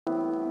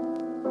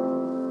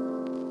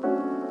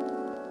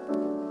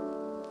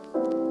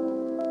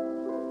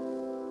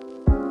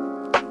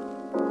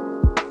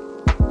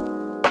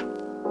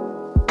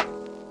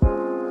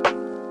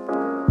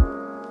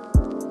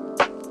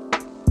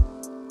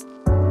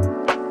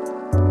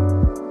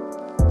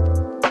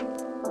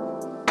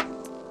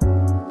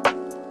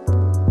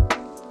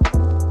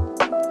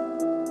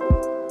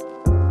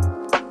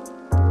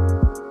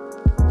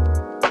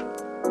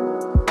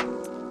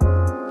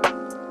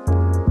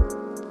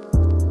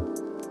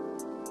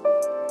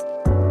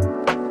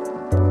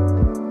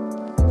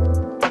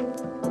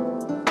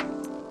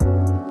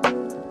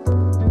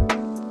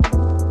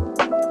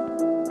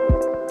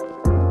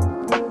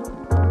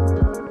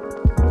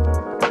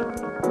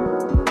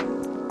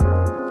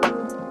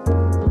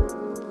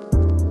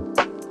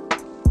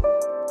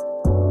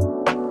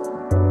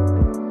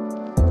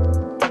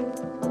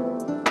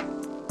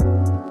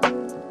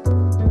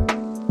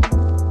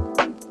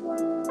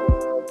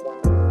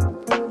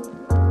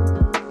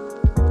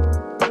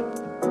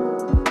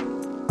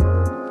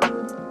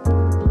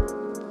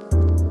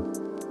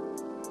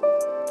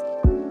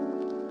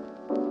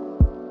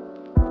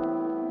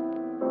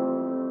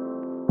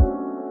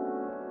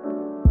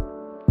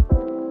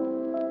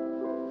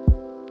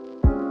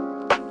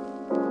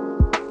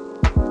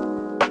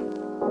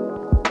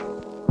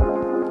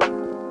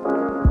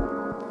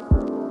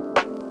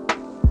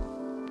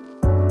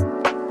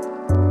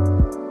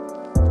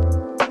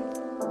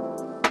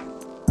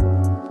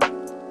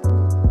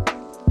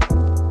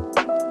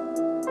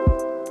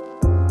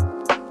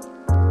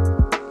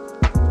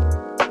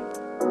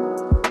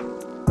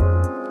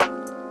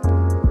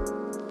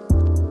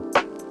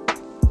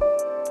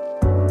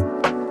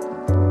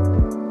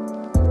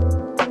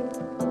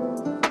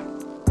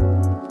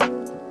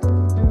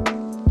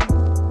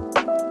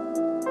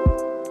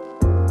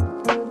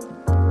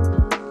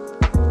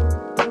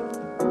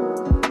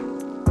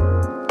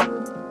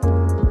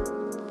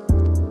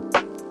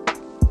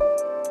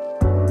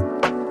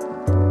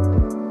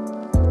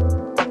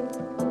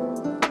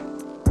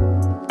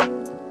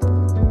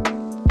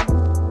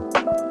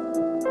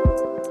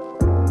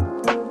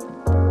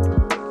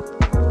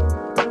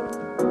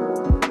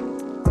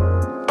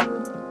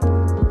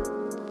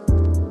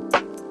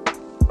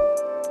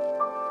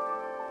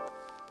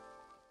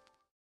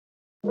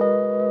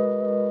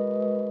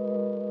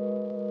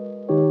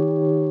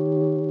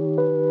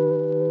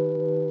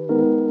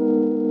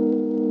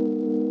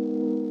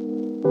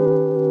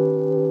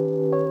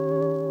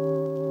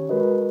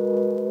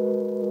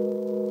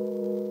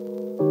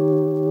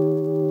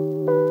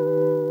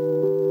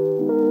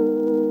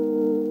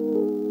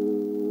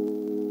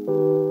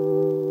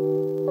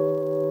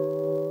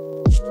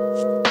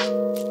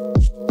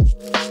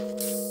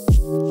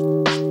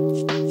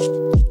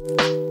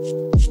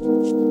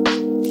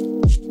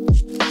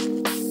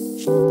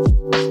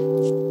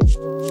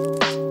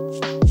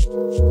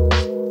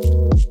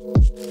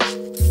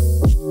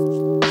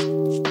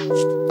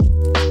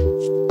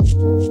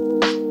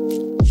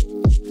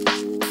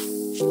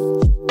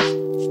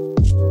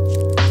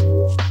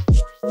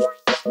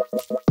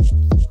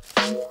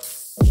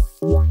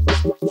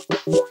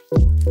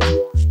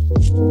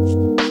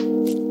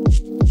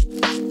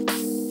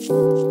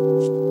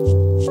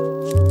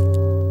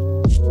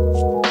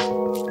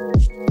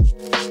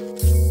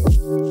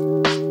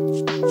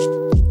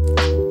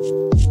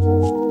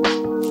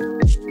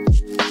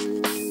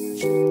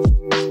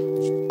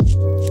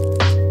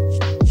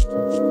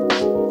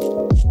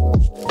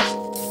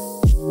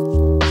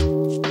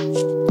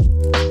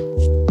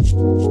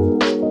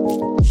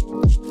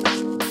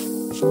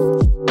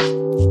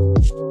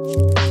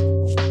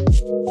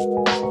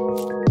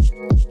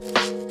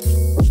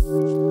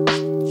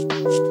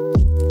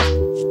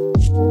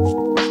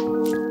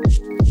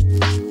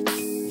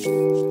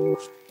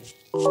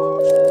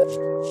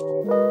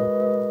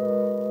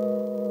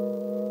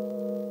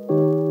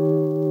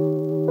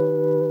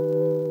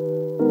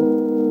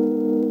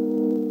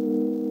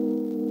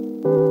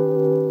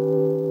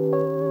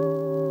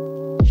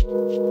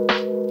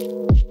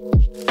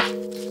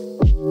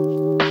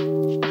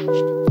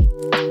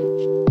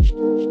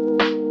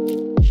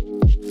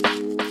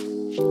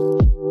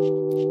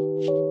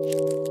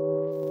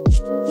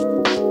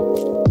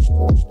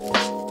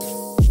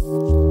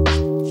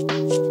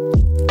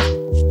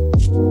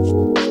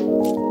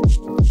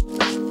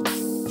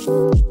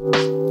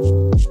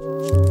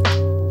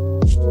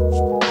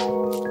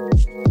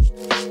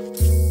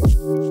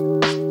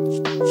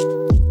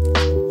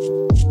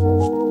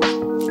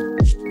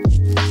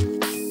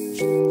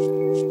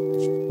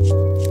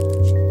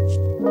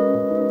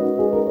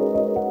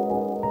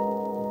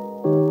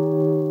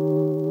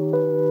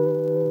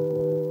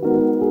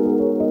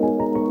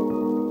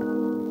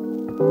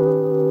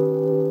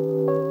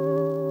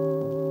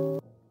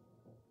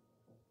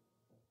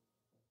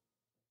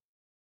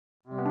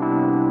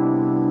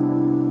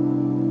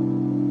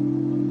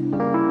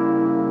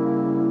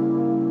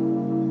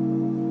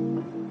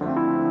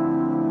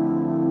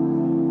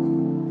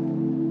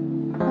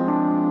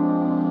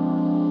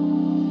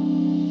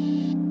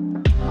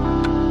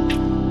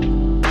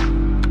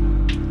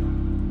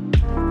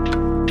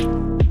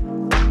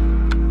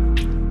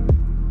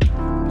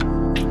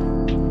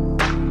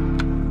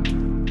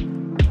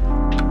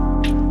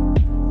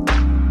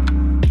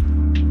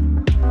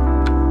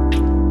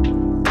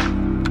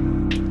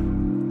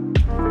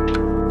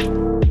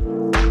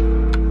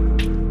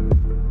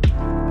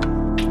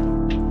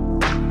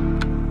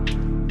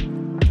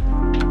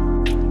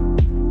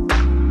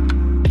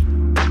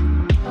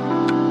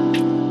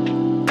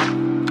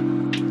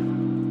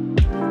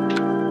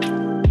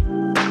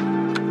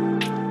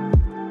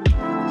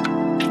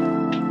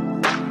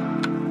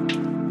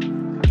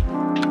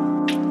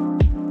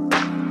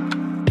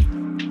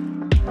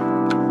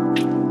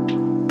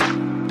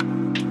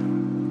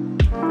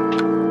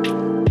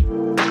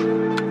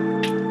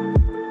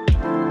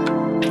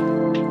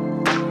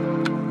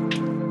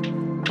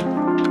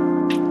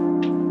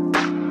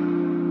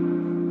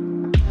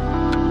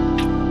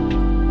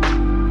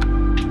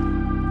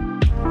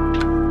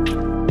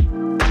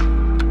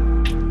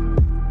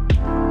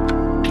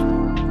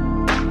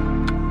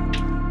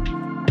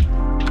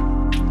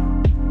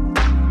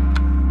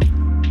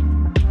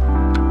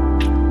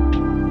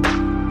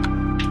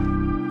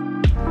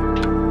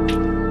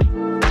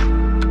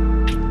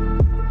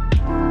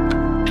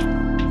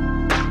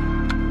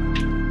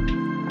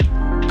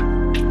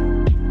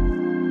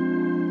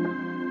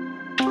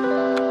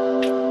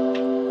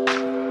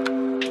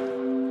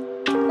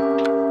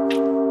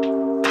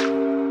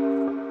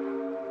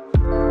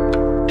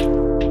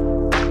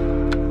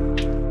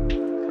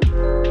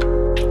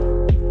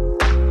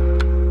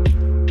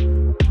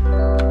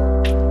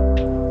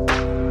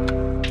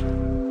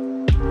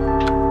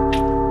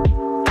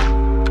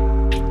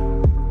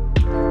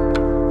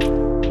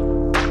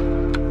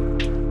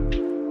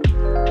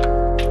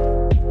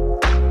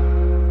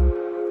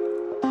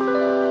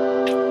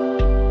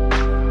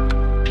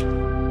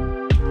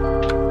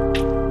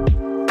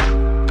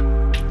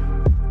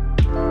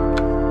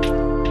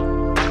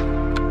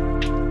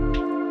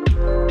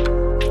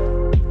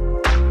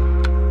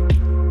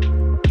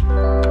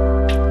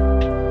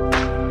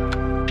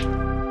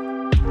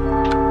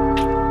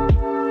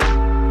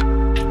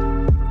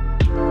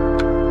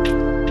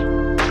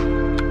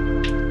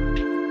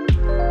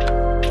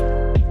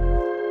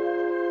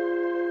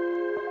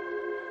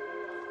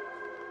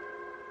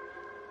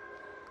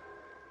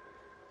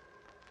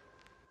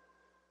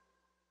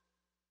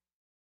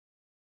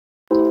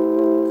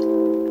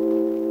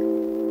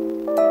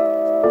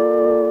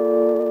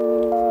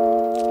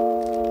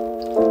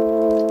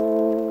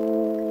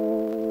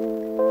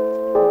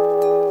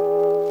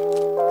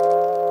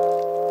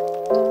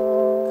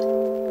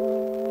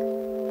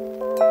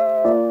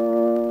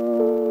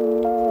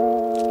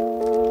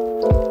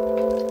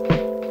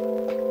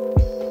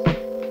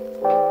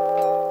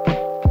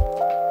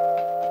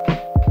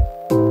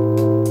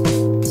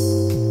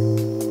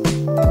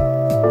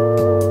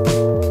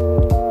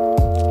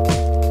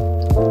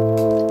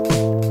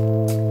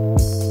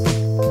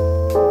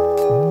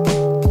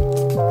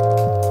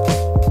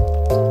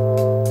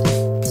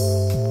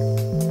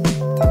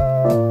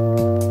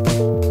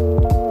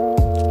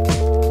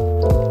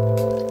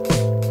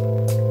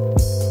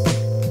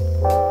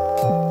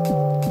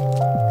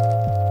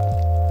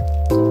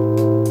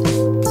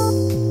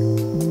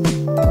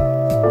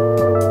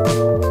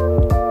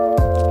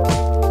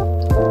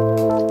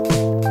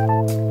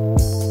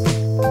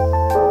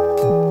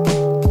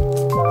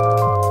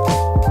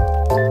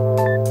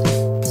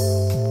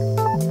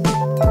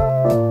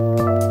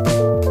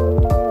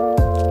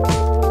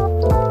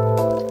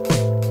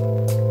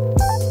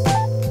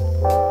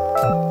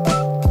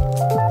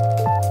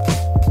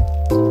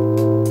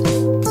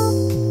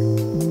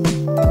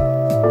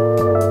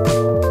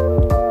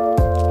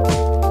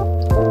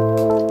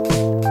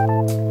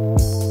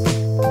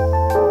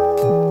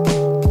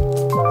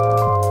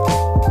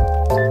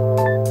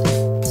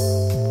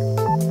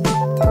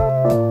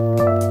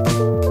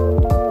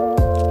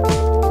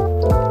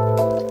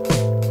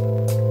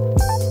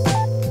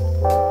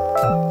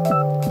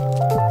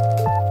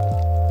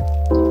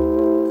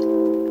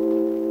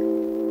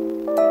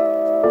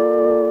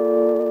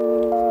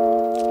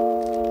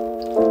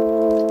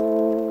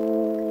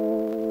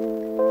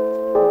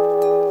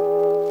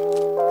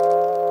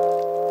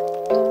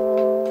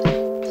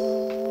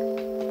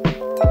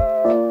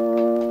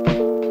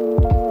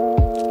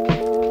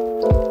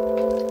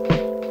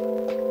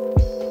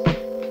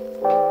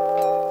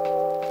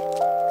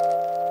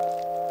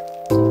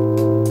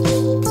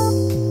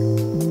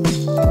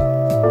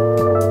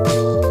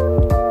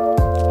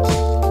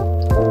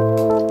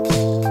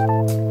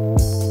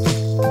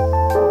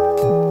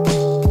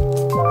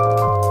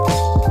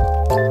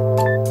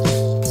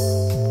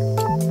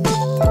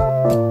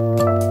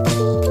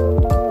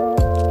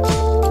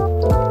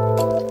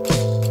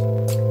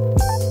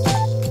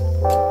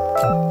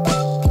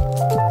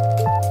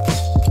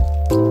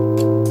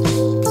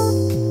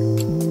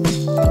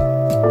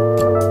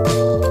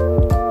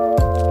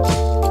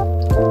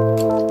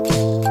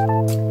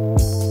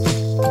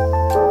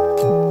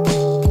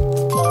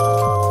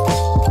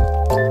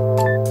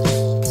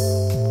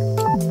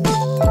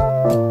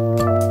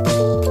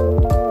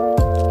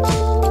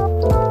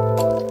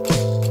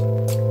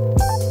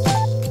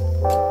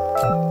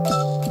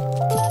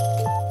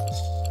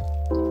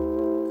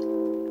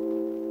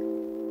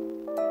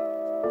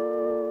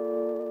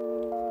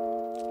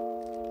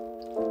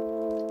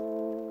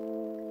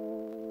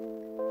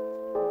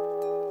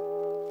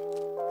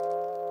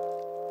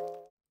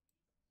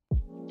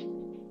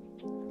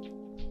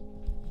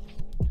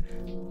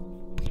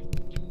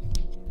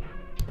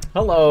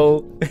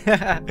Hello.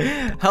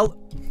 Hello.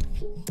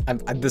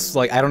 This is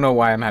like, I don't know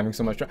why I'm having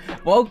so much trouble.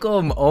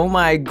 Welcome. Oh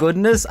my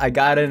goodness. I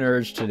got an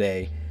urge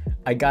today.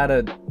 I got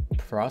a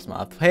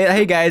Frostmoth.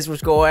 Hey guys,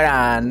 what's going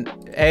on?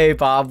 Hey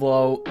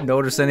Pablo,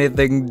 notice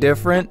anything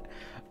different?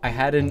 I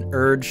had an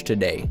urge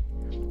today.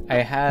 I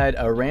had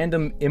a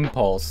random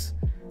impulse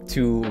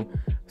to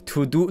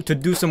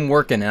do some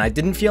working, and I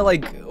didn't feel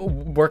like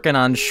working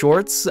on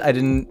shorts. I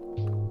didn't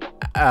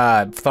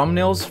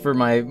thumbnails for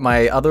my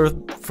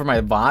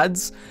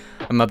VODs.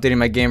 I'm updating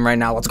my game right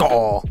now. Let's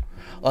go.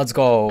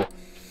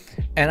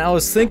 And I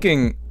was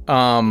thinking,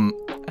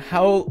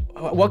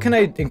 what can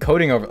I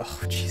encoding over?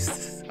 Oh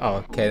Jesus.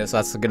 Oh, okay, so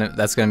that's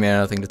gonna be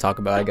another thing to talk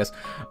about, I guess.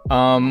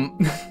 I've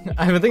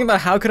been thinking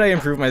about how could I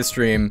improve my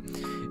stream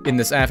in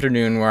this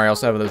afternoon where I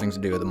also have other things to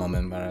do at the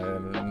moment,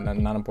 but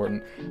not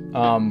important.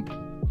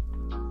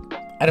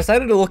 I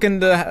decided to look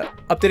into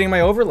updating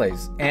my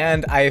overlays,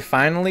 and I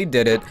finally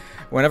did it.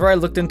 Whenever I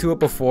looked into it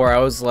before, I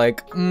was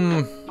like,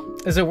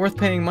 is it worth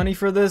paying money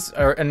for this?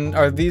 And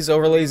are these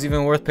overlays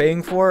even worth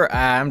paying for?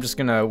 I'm just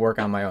gonna work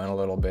on my own a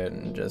little bit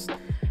and just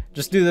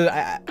do the.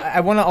 I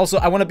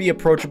want to be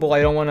approachable.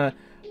 I don't want to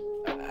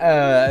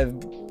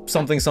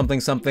something.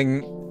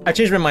 I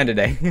changed my mind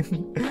today.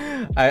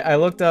 I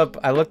looked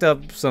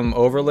up some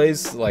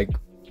overlays, like.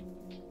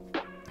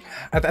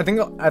 I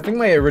think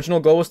my original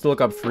goal was to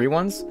look up free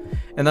ones,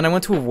 and then I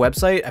went to a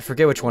website. I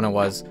forget which one it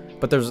was,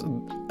 but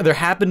there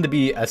happened to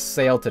be a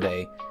sale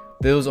today.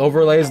 Those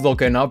overlays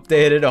looking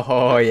updated.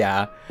 Oh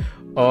yeah.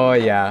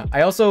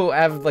 I also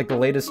have like the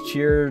latest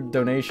cheer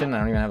donation. I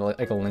don't even have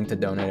like a link to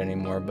donate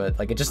anymore, but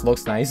like it just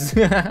looks nice.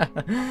 The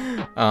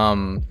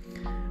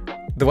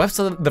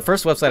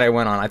first website I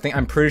went on,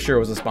 I'm pretty sure it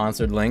was a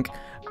sponsored link.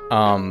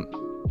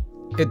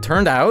 It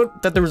turned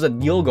out that there was a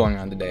deal going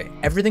on today.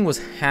 Everything was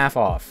half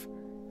off.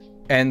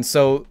 And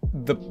so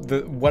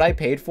what I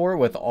paid for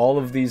with all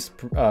of these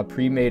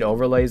pre-made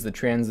overlays, the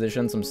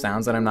transition, some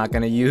sounds that I'm not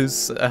gonna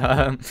use,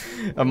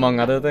 among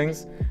other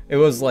things, it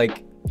was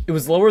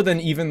lower than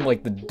even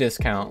like the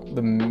discount,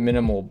 the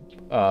minimal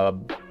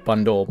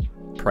bundle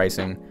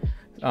pricing.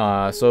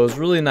 So it was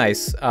really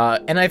nice.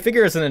 And I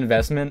figure it's an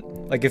investment.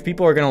 Like if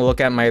people are gonna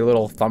look at my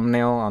little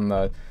thumbnail on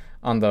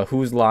the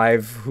who's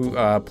live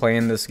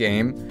playing this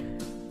game.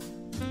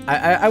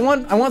 I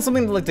want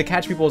something to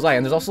catch people's eye,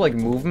 and there's also like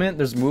movement.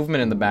 There's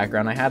movement in the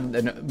background. I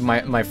had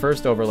my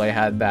first overlay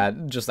had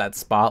that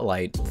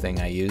spotlight thing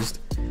I used,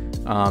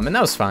 and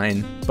that was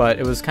fine. But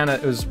it was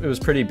it was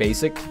pretty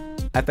basic,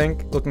 I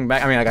think. Looking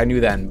back, I mean, like I knew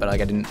then, but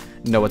like I didn't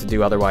know what to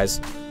do otherwise.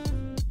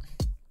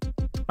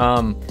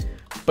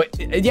 But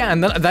yeah,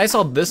 and then I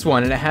saw this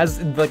one, and it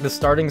has like the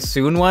starting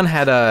soon one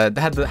had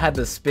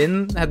the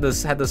spinning. I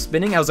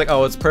was like,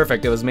 oh, it's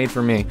perfect. It was made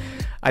for me.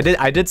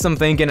 I did some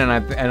thinking, and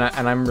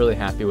I'm really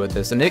happy with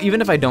this. And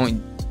even if I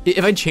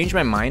change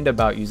my mind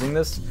about using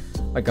this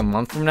like a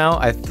month from now,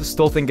 I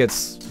still think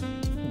it's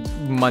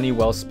money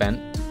well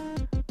spent.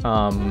 It's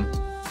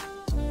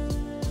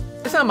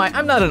not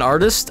I'm not an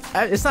artist.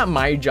 It's not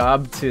my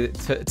job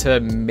to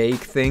make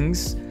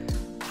things.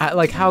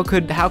 How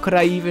could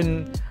I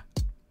even?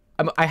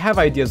 I have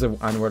ideas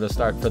on where to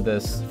start for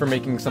this, for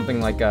making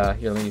something like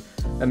here,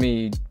 let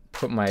me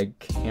put my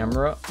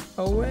camera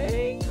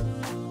away.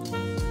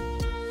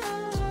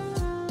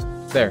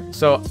 There.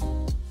 So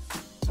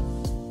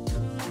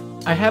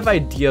I have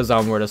ideas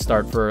on where to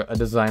start for a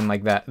design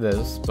like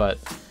this, but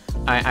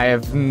I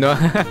have no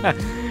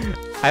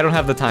I don't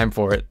have the time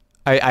for it.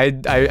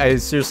 I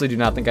seriously do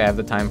not think I have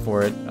the time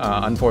for it,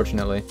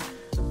 unfortunately.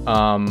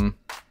 But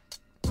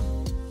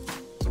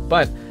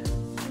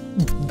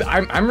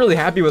I'm really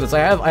happy with this. I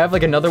have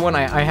like another one.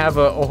 I have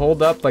a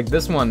hold up like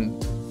this one.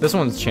 This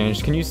one's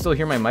changed. Can you still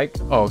hear my mic?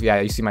 Oh yeah,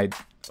 you see my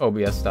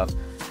OBS stuff.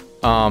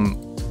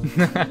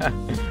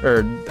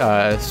 Or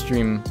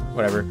stream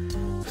whatever.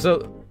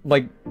 So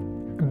like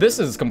this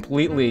is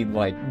completely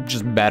like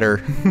just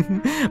better.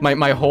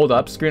 my hold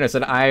up screen. I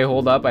said I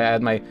hold up. I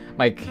had my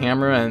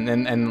camera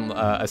and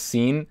a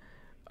scene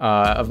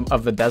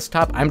of the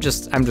desktop. I'm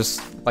just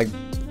like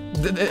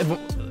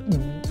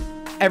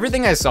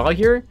everything I saw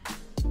here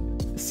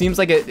seems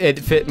like it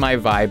fit my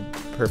vibe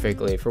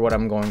perfectly for what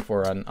I'm going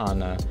for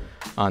on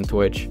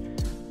Twitch.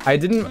 I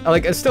didn't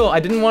want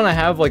to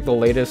have like the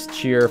latest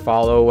cheer,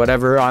 follow,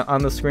 whatever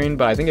on the screen,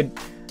 but I think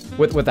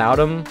without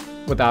him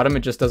it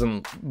just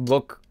doesn't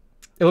look.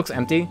 It looks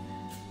empty.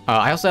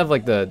 I also have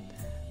like the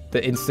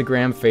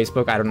Instagram,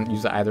 Facebook. I don't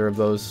use either of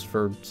those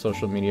for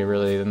social media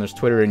really. Then there's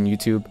Twitter and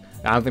YouTube.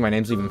 I don't think my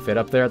names even fit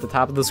up there at the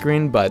top of the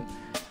screen, but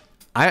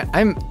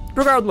I'm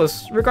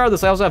regardless.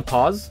 I also have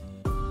pause.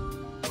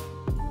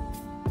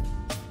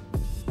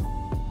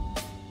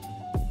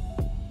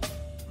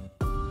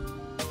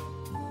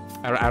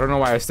 I don't know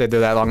why I stayed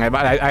there that long.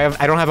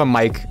 I don't have a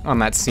mic on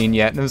that scene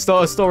yet, and I'm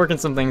still working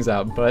some things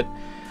out. But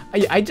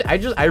I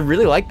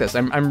really like this.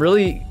 I'm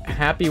really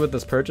happy with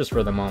this purchase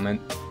for the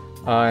moment.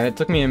 It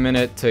took me a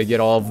minute to get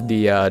all of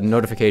the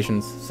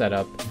notifications set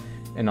up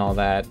and all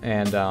that,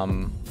 and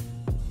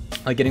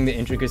like getting the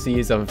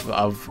intricacies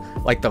of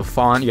like the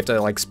font. You have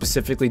to like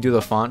specifically do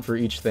the font for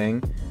each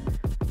thing.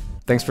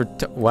 Thanks for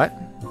what?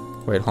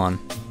 Wait, hold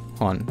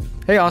on.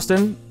 Hey,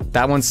 Austin,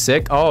 that one's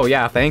sick. Oh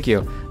yeah, thank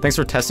you. Thanks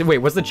for testing. Wait,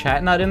 was the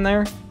chat not in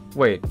there?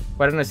 Wait,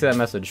 why didn't I see that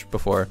message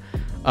before?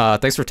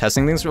 Thanks for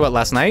testing things. What,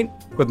 last night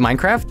with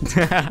Minecraft?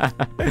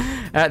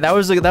 that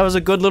was a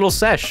good little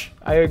sesh.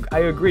 I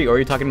agree. Or are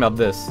you talking about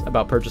this?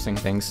 About purchasing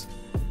things?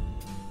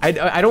 I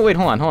don't. Wait,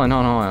 hold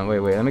on. Wait.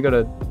 Let me go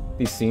to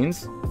these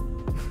scenes.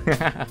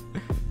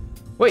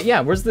 Wait,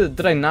 yeah. Where's the?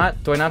 Do I not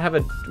have a?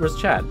 Where's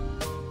chat?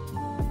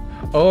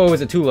 Oh,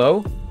 is it too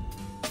low?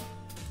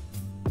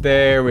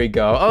 There we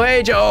go. Oh,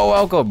 hey, Joe.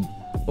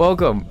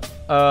 Welcome.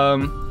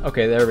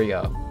 Okay, there we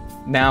go.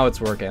 Now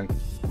it's working.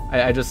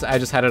 I just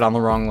had it on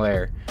the wrong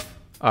layer.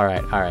 All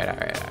right.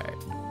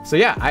 So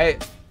yeah,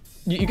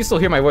 you can still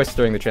hear my voice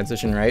during the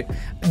transition, right?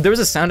 There was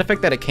a sound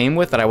effect that it came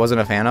with that I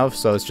wasn't a fan of,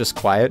 so it's just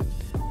quiet.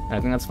 I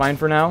think that's fine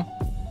for now.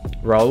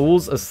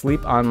 Raul's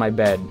asleep on my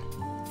bed.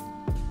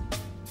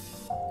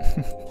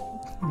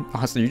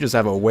 Austin, you just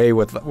have a way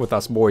with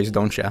us boys,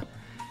 don't ya?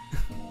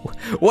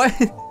 What?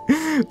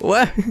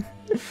 What?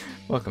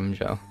 Welcome,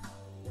 Joe.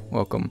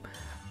 Welcome.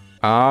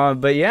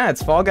 But yeah,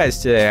 it's Fall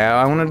Guys today.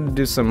 I wanted to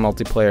do some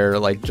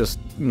multiplayer, like, just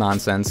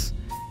nonsense.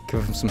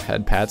 Give him some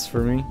head pats for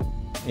me.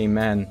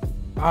 Amen.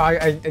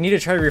 I need to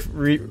try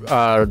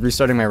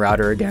restarting my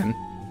router again.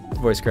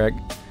 Voice crack.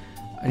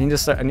 I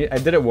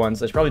did it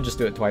once. I should probably just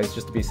do it twice,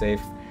 just to be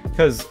safe.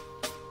 Because,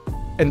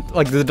 and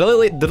like the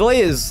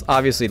delay is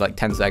obviously like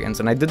 10 seconds,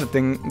 and I did the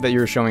thing that you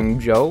were showing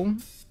Joe,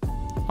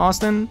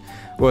 Austin,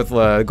 with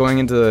going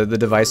into the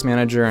device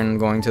manager and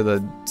going to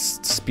the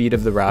speed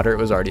of the router. It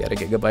was already at a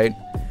gigabyte.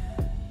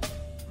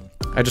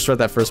 I just read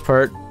that first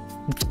part.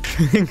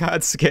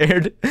 Got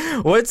scared.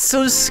 What's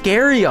so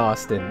scary,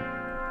 Austin?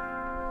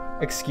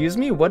 Excuse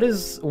me? What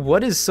is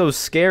so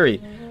scary?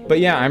 But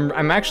yeah,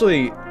 I'm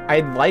actually,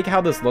 I like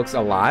how this looks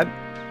a lot,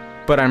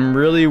 but I'm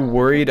really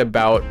worried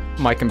about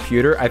my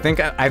computer. I think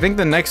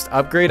the next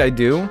upgrade I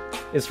do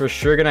is for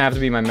sure gonna have to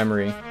be my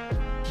memory,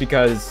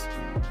 because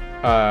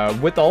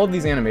with all of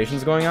these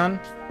animations going on,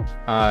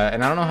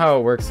 and I don't know how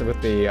it works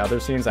with the other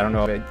scenes. I don't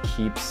know if it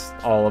keeps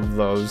all of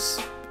those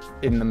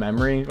in the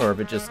memory or if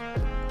it just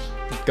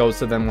goes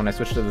to them when I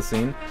switch to the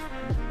scene.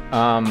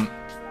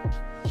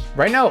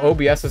 Right now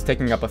OBS is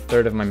taking up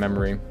 1/3 of my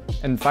memory,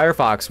 and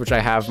Firefox, which I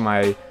have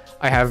my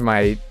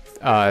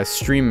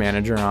stream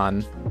manager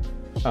on,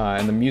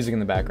 and the music in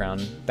the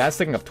background, that's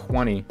taking up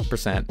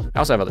 20%. I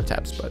also have other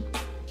tabs, but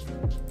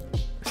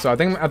so I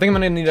think I'm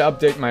gonna need to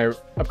upgrade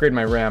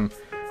my RAM.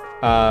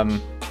 I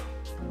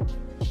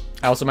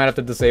also might have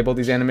to disable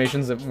these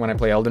animations when I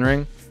play Elden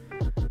Ring.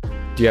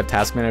 Do you have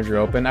Task Manager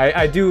open?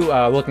 I do,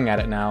 looking at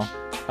it now.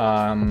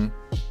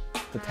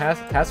 The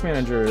Task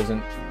Manager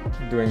isn't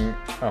doing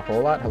a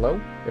whole lot. Hello?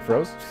 It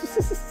froze?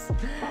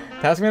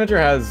 Task Manager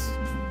has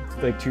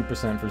like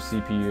 2% for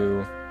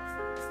CPU,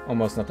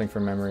 almost nothing for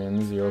memory,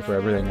 and 0 for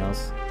everything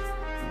else.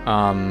 You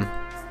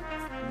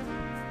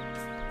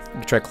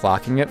can try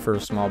clocking it for a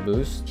small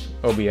boost.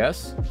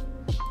 OBS.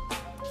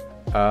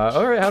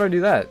 Alright, how do I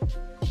do that?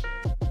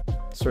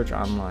 Search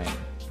online.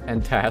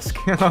 And task.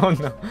 Oh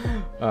no.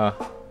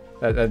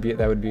 That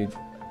would be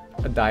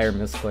a dire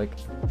misclick.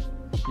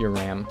 Your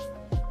RAM.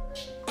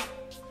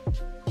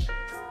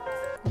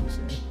 Let me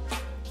see.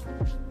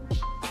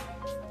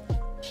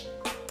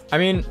 I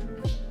mean,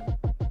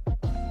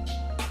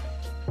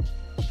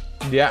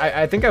 yeah,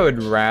 I think I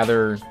would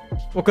rather,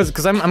 well,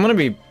 cause I'm gonna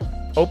be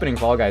opening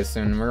Fall Guys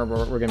soon. We're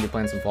gonna be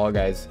playing some Fall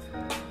Guys.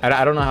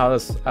 I don't know how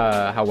this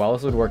how well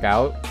this would work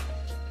out.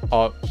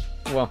 Well,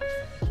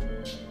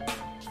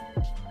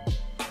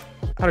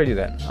 how do I do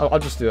that? I'll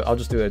just do it. I'll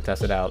just do it to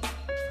test it out.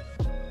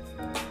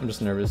 I'm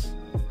just nervous.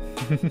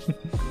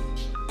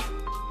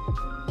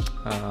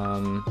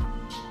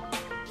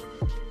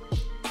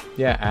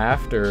 Yeah,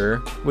 after.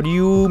 What do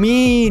you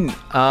mean?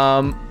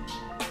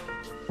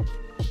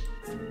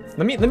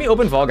 Let me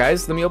open Fall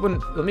Guys. Let me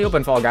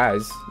open Fall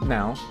Guys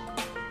now.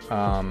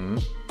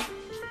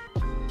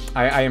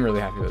 I am really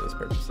happy with this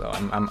purchase, though.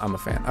 I'm a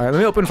fan. All right, let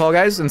me open Fall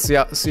Guys and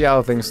see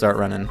how things start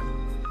running.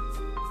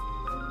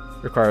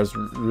 Requires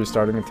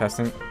restarting and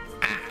testing.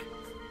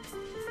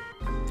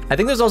 I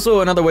think there's also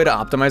another way to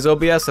optimize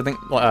OBS. I think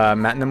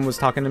Matnum was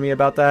talking to me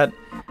about that,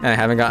 and I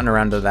haven't gotten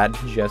around to that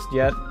just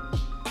yet.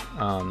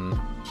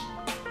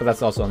 But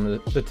that's also on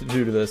the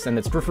to-do list, and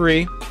it's for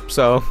free,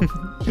 so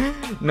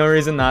no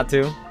reason not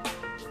to,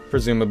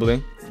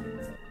 presumably.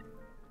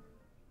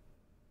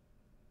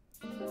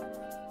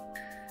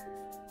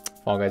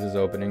 Fall Guys is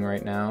opening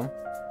right now.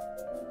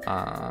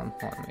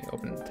 Hold on, let me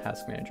open the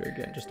Task Manager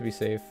again, just to be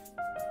safe.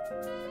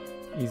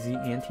 Easy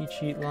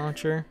anti-cheat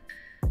launcher.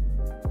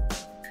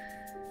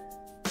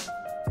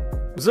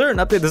 Was there an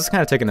update? This is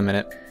kind of taking a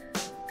minute.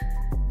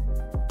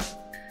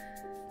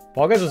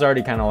 Fall Guys was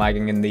already kind of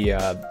lagging in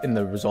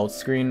the results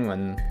screen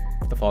when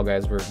the Fall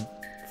Guys were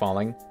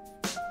falling.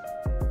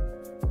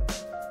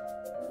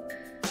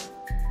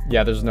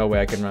 Yeah, there's no way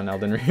I can run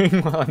Elden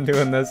Ring while I'm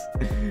doing this.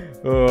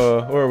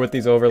 Or with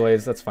these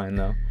overlays, that's fine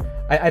though.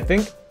 I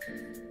think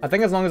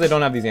as long as I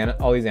don't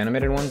have all these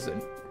animated ones,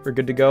 we're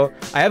good to go.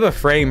 I have a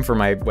frame for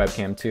my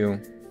webcam too.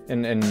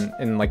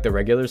 in like the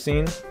regular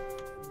scene.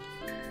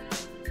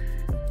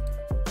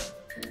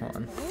 Hold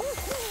on.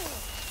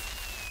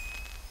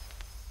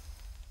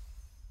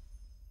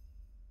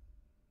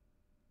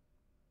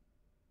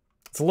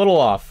 It's a little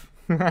off.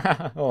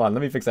 Hold on,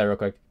 let me fix that real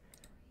quick.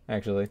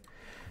 Actually,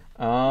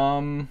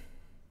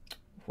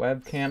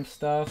 webcam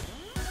stuff.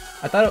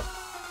 I thought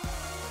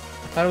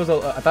it was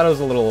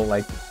a little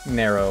like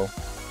narrow.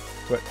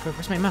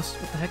 Where's my mouse?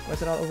 What the heck? Why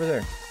is it all over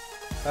there?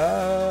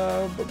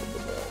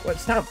 What?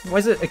 Stop! Why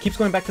is it? It keeps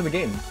going back to the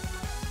game.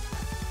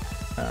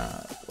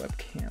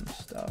 Webcam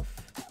stuff.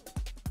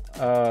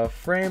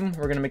 Frame.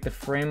 We're gonna make the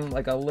frame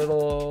like a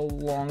little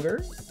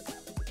longer.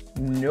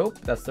 Nope,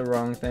 that's the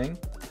wrong thing.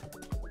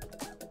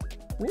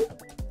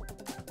 Whoop.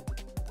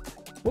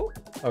 Whoop.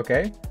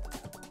 Okay.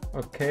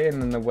 Okay,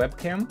 and then the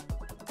webcam.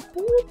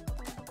 Whoop.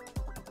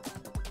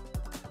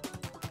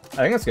 I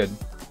think that's good.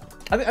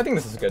 I think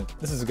this is good.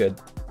 This is good.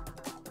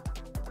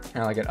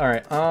 I like it. All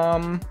right.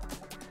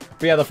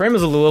 But yeah, the frame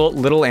is a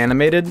little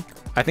animated.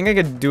 I think I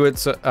could do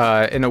it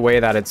in a way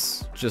that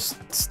it's just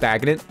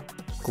stagnant.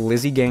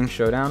 Glizzy Gang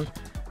Showdown.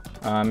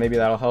 Maybe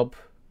that'll help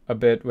a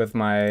bit with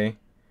my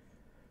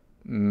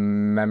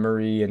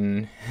memory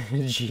and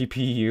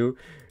GPU.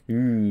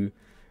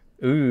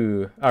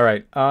 Ooh. All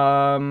right.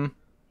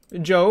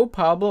 Joe,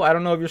 Pablo, I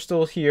don't know if you're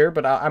still here,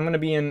 but I'm gonna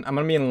be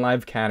in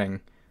live catting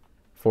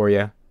for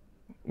you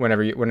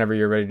whenever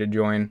you're ready to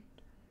join.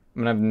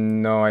 I'm gonna have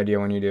no idea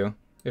when you do,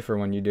 if or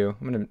when you do.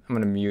 I'm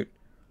gonna mute,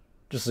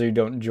 just so you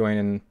don't join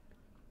and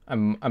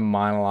I'm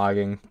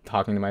monologuing,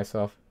 talking to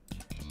myself.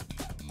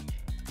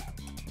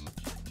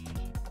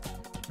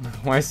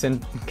 Why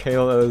send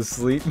Kayla to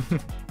sleep?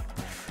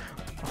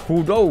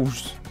 Who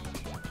knows?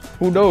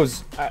 Who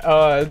knows?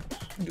 I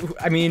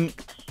mean,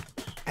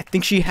 I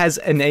think she has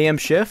an AM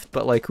shift,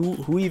 but like,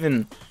 who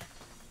even?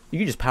 You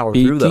can just power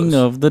through those. Speaking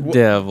of the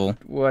devil.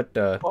 What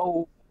the?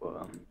 Whoa,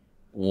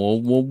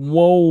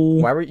 whoa.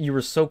 Why were you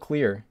so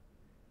clear?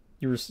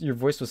 Your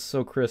voice was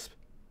so crisp.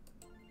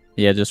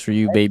 Yeah, just for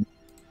you, baby.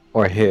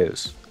 Or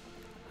his.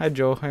 Hi,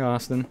 Joe. Hi,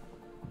 Austin.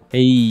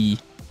 Hey.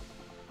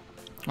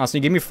 Austin,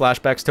 you gave me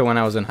flashbacks to when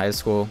I was in high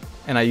school,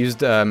 and I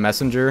used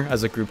Messenger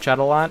as a group chat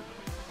a lot.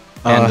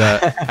 And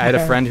I had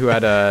a friend who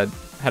had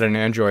an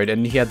Android,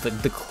 and he had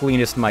the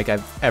cleanest mic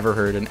I've ever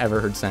heard and ever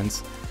heard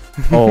since.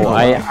 Oh,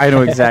 I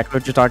know exactly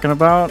what you're talking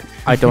about.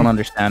 I don't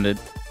understand it.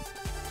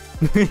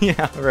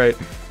 Yeah, right.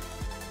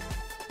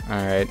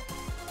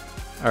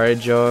 All right,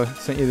 Joe.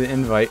 Sent you the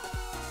invite.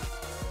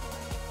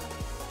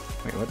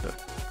 Wait, what the?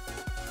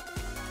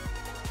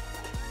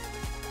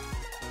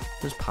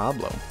 Where's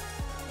Pablo?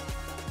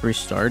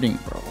 Restarting,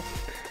 bro.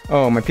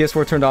 Oh, my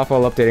PS4 turned off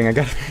while updating. I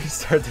gotta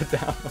restart the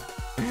download.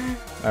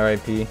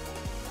 R.I.P.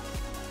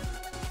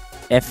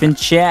 F in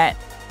chat.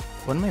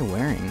 What am I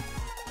wearing?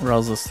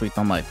 Raul's asleep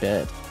on my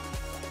bed.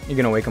 You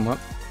gonna wake him up?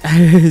 Let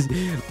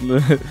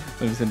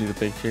me send you the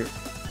picture.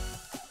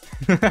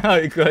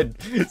 Good.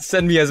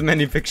 Send me as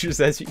many pictures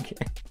as you can.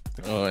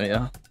 Oh,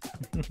 yeah.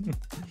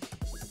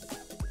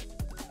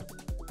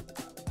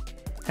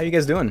 How you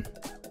guys doing?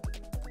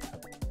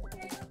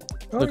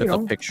 Look at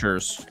the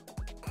pictures.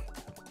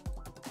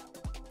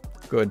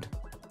 Good.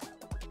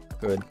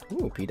 Good.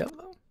 Ooh, P-Dub.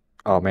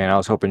 Oh man, I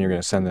was hoping you were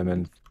gonna send them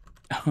in.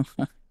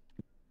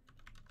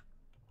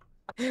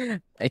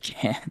 I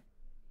can't.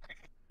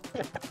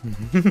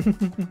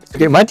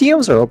 Okay, my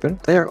DMs are open.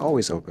 They are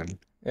always open.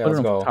 Yeah, Put let's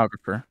it on go.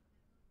 photographer.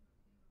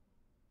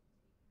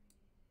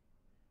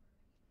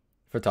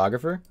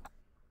 Photographer?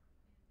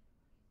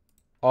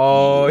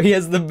 Oh, he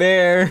has the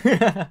bear.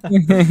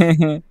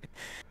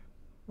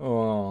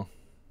 Oh.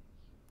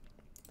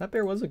 That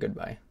bear was a good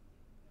buy.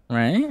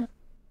 Right?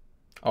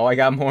 Oh, I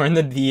got more in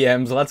the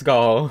DMs. Let's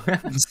go.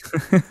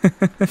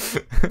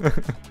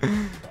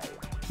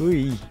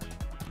 Ooh.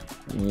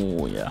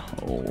 Oh, yeah.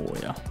 Oh,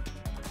 yeah.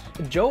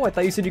 Joe, I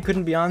thought you said you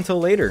couldn't be on until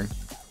later.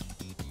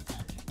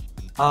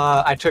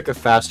 I took a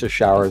faster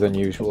shower than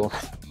usual.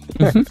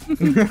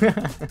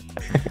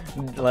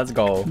 Let's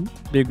go.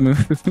 Big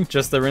move.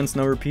 Just the rinse,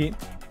 no repeat?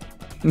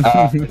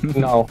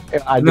 No.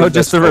 I No, did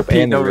just the a soap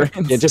repeat, and no the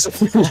rinse.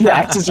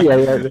 Yeah, just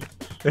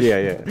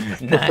yeah.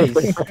 Nice.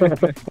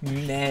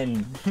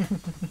 Men.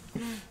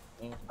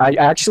 I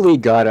actually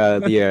got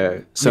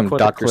some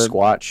quote a Dr. clip.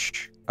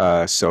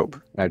 Squatch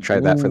soap. I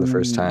tried that for the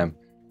first time.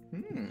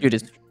 Dude,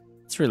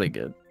 it's really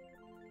good.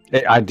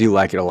 I do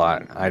like it a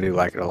lot. I do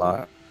like it a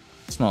lot.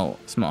 Smell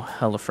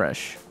hella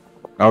fresh.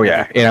 Oh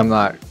yeah, and I'm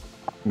not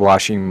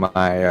washing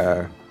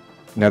my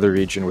nether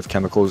region with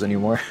chemicals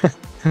anymore.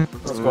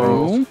 Let's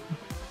go.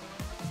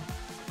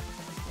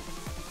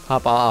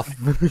 Pop off.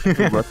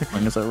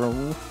 Wrestling is a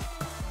rule.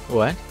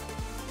 What?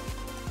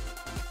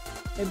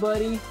 Hey,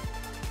 buddy.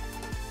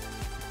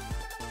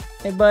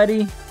 Hey,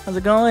 buddy. How's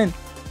it going?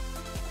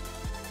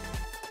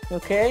 You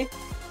okay?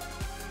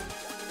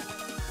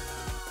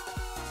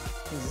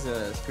 He's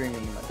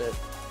screaming in my bed.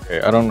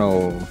 Okay, I don't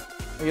know.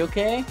 Are you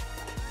okay?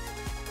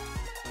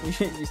 You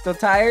still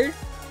tired?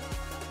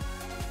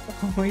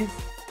 Always.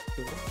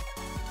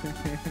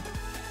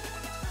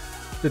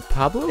 Did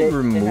Pablo Say hi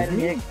remove to me?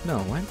 Nick. No,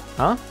 what?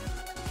 Huh?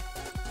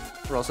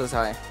 Roll says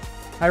hi.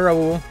 Hi,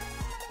 Raul.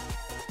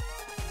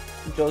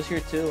 Joe's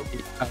here too.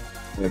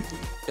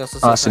 He also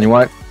says Austin, hi. you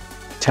want?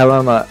 Tell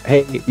him.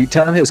 Hey, you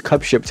tell him his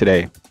cup shipped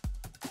today.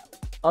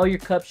 Oh, your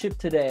cup shipped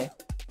today.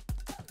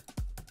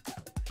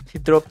 He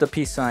threw up the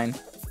peace sign.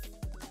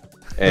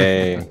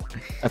 Hey,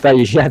 I thought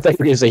you were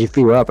gonna say he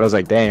threw up. I was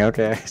like, dang,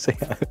 okay.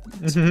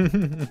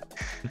 Ew,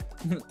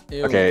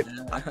 Okay.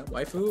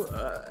 Waifu?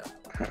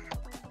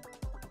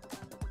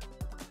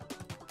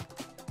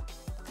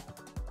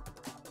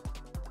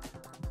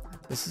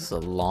 This is a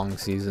long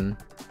season.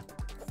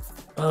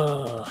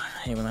 Oh, I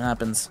hate when that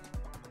happens.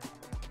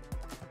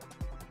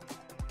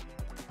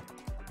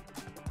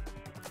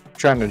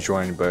 Trying to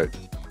join, but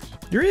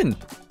You're in.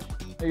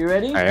 Are you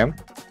ready? I am.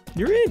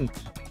 You're in.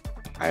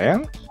 I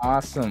am.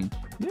 Awesome.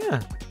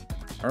 Yeah.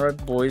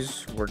 Alright,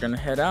 boys, we're gonna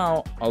head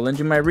out. I'll lend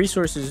you my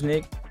resources,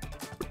 Nick.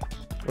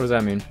 What does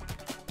that mean?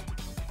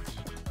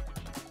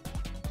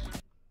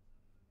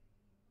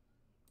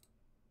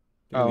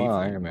 Oh, wow,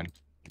 Iron Man.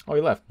 Oh,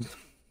 he left.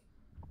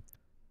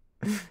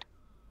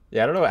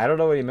 Yeah, I don't know. I don't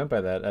know what he meant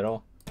by that at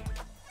all.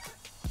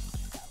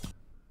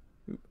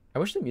 I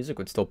wish the music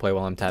would still play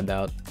while I'm tabbed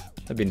out.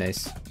 That'd be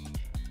nice.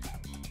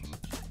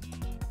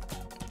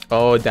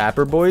 Oh,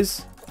 Dapper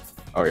Boys.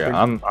 Oh yeah,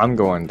 I'm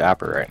going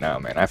dapper right now,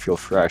 man. I feel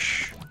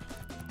fresh.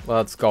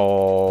 Let's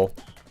go.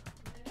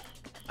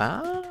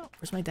 Ah,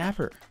 where's my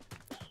Dapper?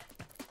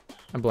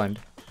 I'm blind.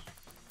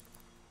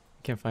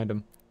 Can't find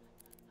him.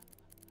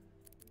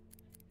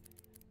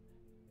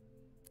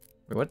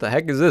 Wait, what the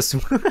heck is this?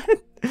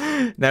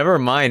 Never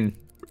mind.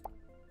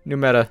 New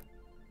meta.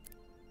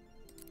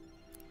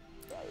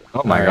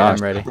 Oh my Alright, gosh.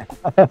 I'm ready.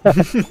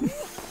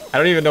 I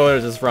don't even know where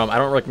this is from. I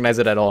don't recognize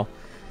it at all.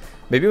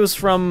 Maybe it was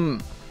from...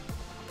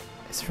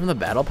 Is it from the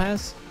Battle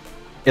Pass?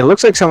 It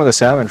looks like some of the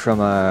salmon from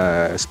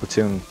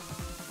Splatoon.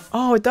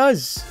 Oh, it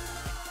does.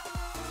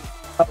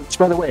 Oh, just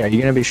by the way, are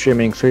you gonna be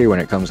streaming 3 when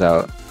it comes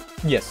out?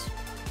 Yes.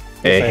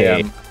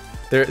 Hey,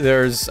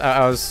 There's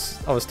I was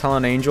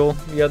telling Angel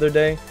the other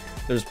day.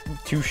 There's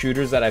 2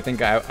 shooters that I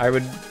think I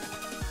would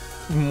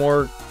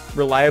more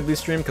reliably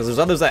stream, because there's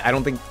others that I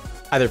don't think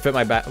either fit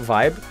my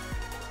vibe,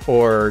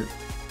 or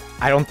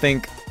I don't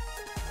think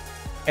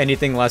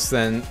anything less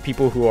than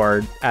people who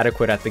are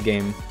adequate at the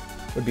game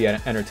would be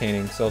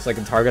entertaining. So it's like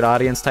a target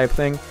audience type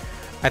thing.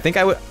 I think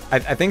I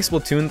think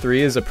Splatoon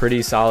 3 is a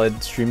pretty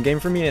solid stream game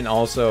for me, and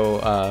also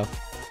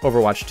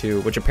Overwatch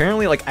 2, which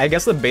apparently, like, I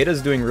guess the beta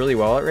is doing really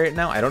well right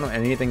now. I don't know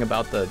anything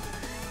about the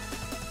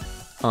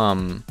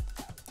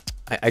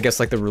I guess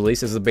like the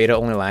release. Is the beta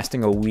only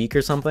lasting a week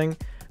or something?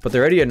 But they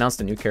already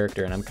announced a new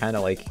character, and I'm kind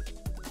of like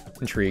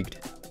intrigued.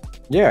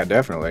 yeah,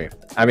 definitely.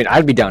 I mean,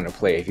 I'd be down to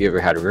play if you ever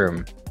had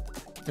room.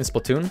 In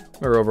Splatoon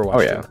or Overwatch?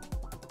 Oh yeah, 2?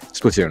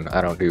 Splatoon.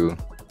 I don't do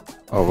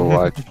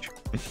Overwatch.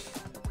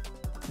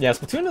 Yeah,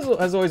 Splatoon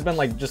has always been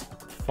like just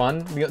fun.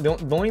 The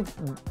only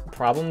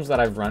problems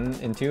that I've run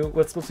into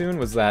with Splatoon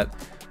was that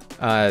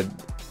I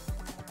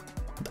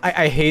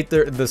hate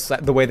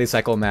the way they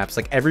cycle maps.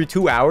 Like every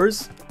 2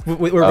 hours,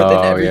 within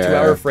every 2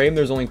 hour frame,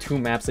 there's only 2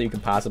 maps that you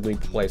could possibly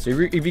play. So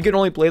if you can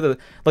only play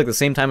the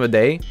same time of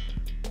day,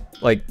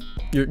 like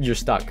you're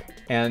stuck.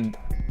 And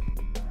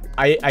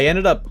I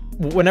ended up,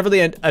 whenever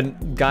they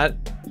got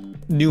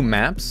new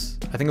maps,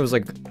 I think it was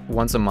like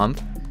once a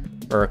month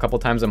or a couple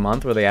times a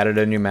month where they added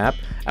a new map,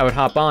 I would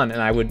hop on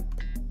and I would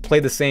play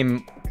the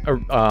same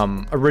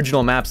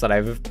original maps that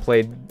I've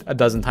played a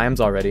dozen times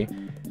already.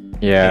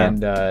 Yeah.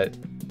 And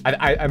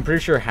I'm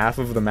pretty sure half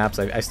of the maps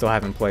I still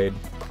haven't played.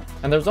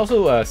 And there's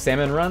also a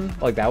Salmon Run,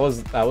 like that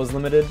was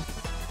limited,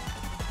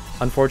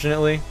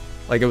 unfortunately.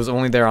 Like it was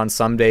only there on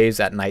some days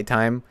at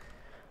nighttime.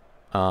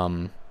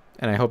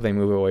 And I hope they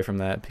move away from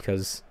that,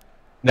 because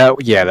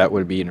that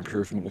would be an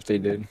improvement if they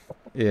did.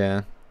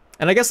 yeah.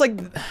 And I guess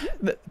like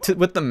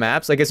with the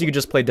maps, I guess you could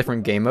just play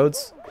different game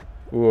modes.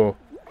 Ooh.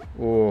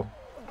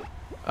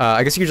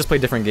 I guess you could just play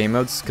different game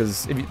modes,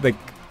 because like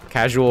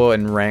casual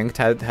and ranked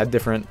had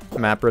different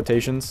map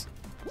rotations.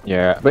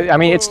 Yeah, but I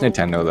mean, it's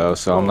Nintendo though,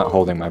 so I'm not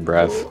holding my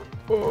breath.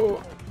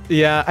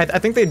 Yeah, I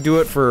think they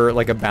do it for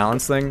like a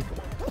balance thing.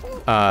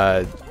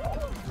 Wait,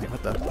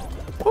 what the?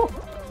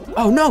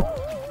 Oh no!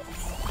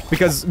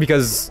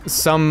 Because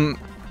some,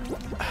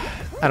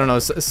 I don't know,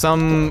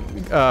 some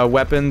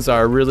weapons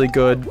are really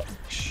good.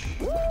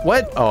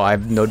 What? Oh, I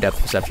have no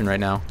depth perception right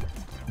now.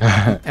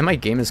 And my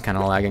game is kind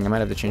of lagging. I might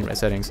have to change my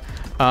settings.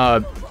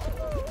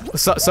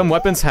 Some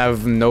weapons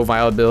have no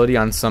viability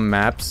on some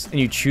maps, and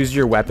you choose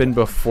your weapon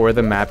before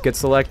the map gets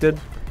selected.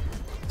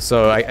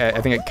 So I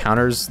think it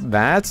counters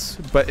that,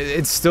 but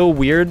it's still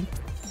weird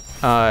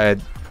because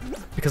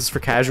it's for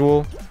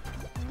casual.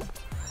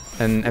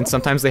 And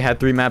sometimes they had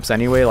 3 maps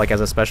anyway, like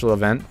as a special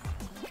event.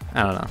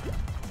 I don't know.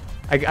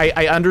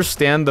 I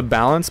understand the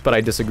balance, but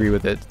I disagree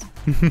with it.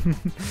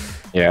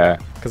 Yeah.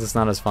 Because it's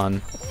not as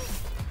fun.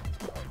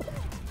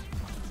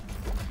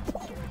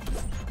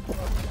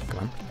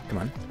 Come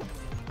on.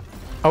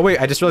 Oh wait,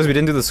 I just realized we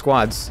didn't do the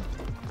squads.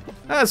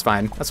 That's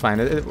fine. That's fine.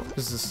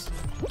 This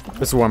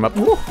is warm up.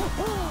 Ooh.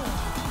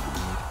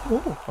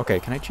 Ooh. Okay,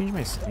 can I change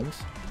my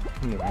settings?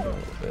 I'm gonna a little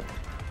bit.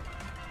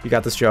 You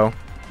got this, Joe.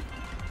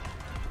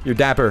 You're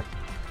dapper.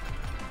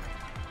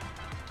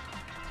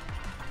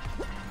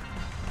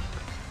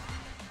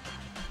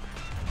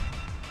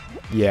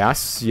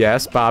 Yes,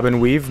 yes, bob and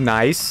weave,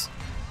 nice.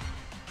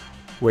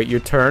 Wait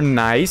your turn,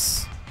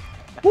 nice.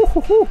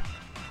 Woo-hoo-hoo.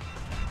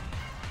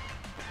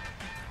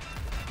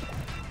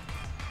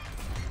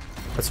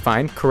 That's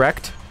fine,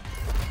 correct.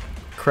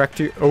 Correct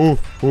you. Oh,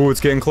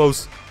 it's getting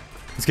close.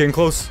 It's getting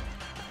close.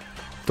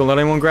 Don't let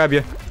anyone grab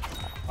you.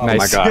 Oh Nice.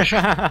 my gosh.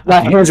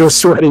 My hands were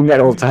sweating that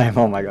whole time.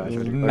 Oh my gosh.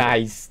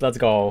 Nice, let's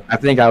go. I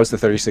think I was the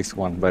 36th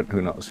one, but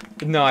who knows?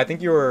 No, I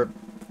think you were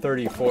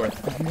 34th.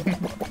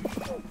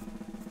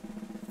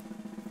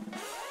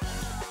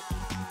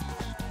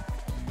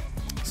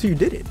 So you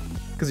did it,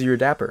 because you're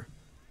dapper.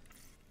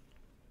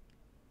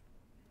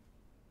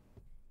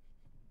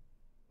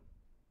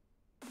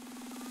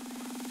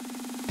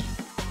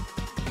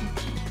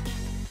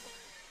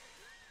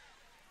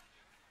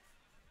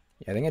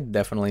 Yeah, I think I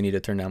definitely need to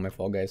turn down my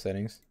Fall Guys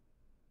settings.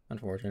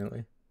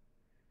 Unfortunately.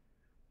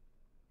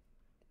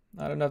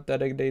 Not enough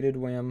dedicated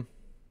wham.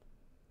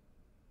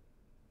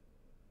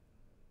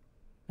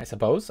 I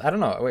suppose? I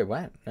don't know. Wait,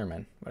 what? Never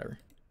mind. Whatever.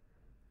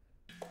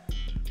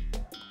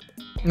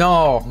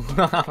 No!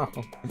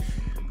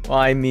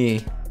 Why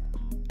me?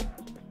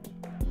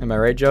 Am I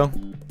right, Joe?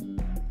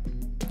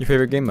 Your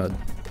favorite game mode?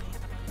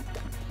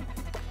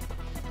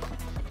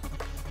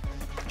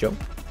 Joe?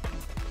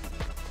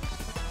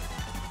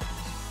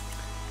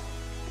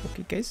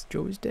 Okay, guys,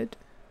 Joe is dead.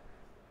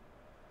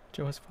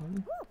 Joe has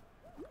fallen.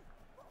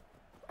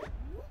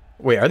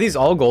 Wait, are these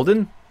all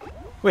golden?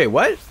 Wait,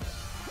 what?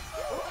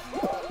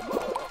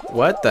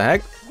 What the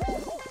heck?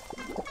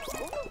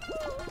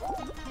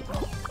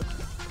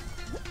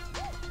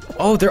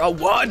 Oh, they're all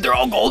what? They're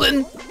all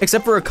golden?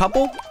 Except for a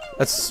couple?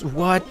 That's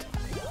what?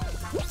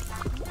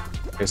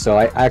 Okay, so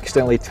I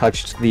accidentally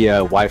touched the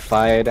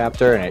Wi-Fi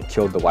adapter and it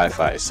killed the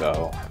Wi-Fi,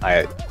 so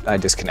I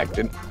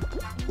disconnected.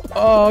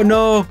 Oh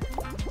no!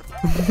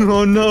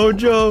 Oh no,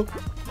 Joe!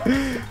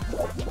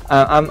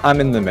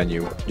 I'm in the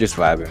menu, just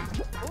vibing.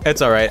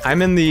 It's all right.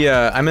 I'm in the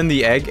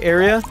egg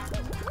area.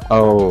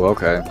 Oh,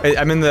 okay.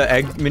 I'm in the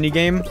egg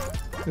minigame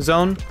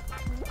zone.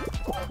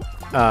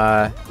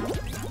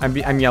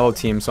 I'm yellow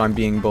team, so I'm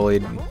being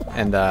bullied,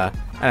 and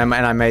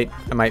I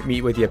might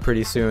meet with you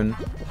pretty soon.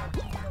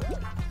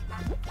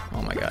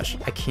 Oh my gosh,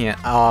 I can't.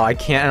 Oh, I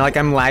can't. And like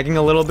I'm lagging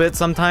a little bit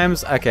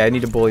sometimes. Okay, I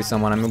need to bully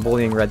someone. I'm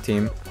bullying red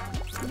team.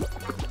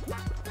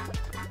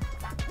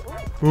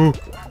 Ooh,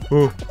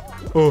 ooh,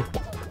 ooh,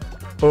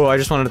 oh! I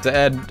just wanted it to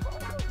end.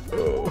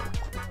 Oh.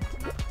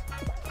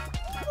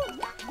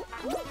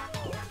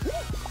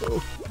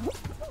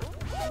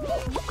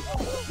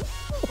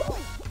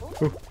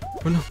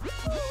 Oh no.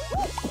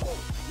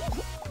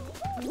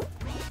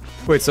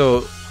 Wait,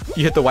 so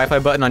you hit the Wi-Fi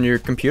button on your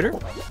computer?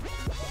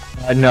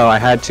 No, I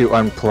had to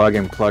unplug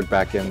and plug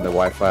back in the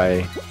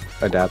Wi-Fi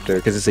adapter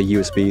because it's a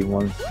USB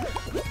one.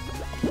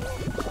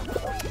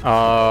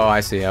 Oh,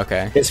 I see.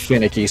 Okay. It's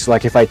finicky, so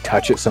like if I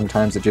touch it,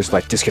 sometimes it just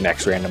like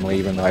disconnects randomly,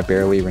 even though I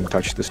barely even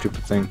touched the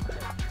stupid thing.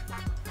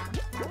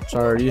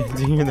 Sorry, did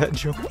you hear that,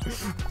 Joe?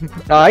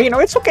 You know,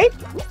 it's okay.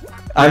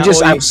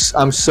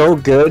 I'm so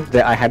good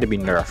that I had to be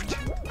nerfed.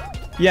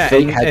 Yeah,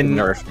 Fate had to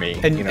nerf me.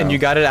 And you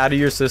got it out of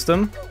your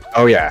system.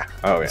 Oh yeah.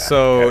 Oh yeah.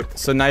 So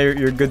now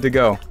you're good to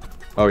go.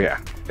 Oh yeah.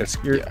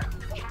 Yeah,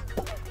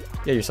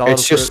 you're solid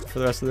It's just for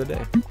the rest of the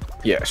day.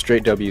 Yeah,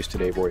 straight W's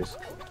today, boys.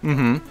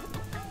 Mm-hmm.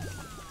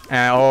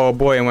 And oh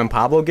boy, and when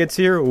Pablo gets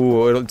here,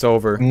 ooh, it's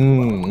over.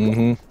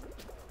 Mm-hmm.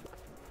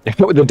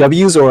 The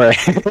W's or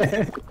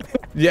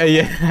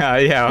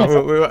yeah.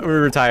 we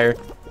retire.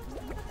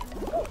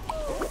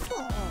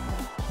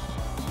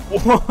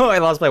 Whoa, I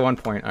lost by 1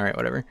 point. All right,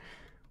 whatever.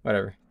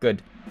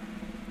 Good.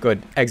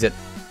 Exit.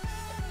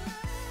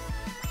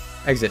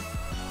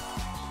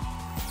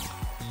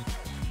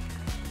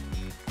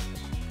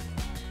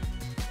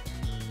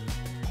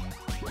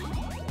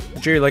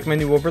 Jerry, like my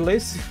new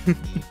overlays?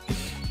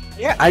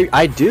 Yeah,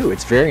 I do.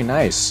 It's very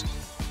nice.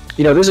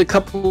 You know, there's a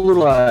couple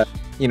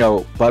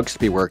little bugs to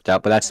be worked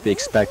out, but that's to be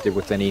expected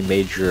with any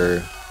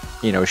major,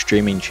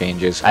 streaming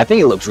changes. I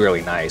think it looks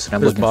really nice, and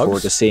I'm looking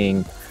forward to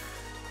seeing.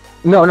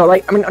 No, not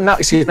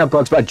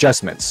bugs, but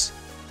adjustments.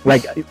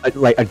 Like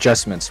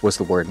adjustments was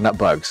the word, not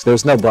bugs.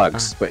 There's no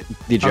bugs, but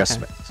the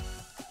adjustments.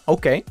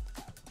 Okay.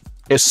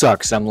 It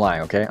sucks. I'm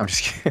lying. Okay, I'm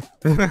just kidding.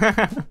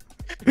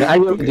 No, I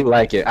really do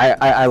like it.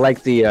 I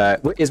like the.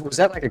 Was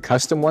that like a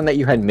custom one that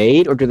you had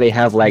made, or do they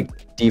have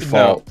like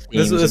default?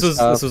 No,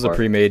 this was a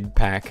pre-made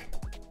pack.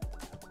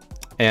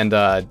 And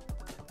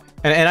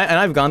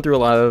I've gone through a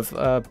lot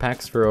of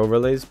packs for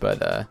overlays,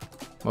 but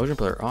motion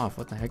blur off.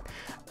 What the heck?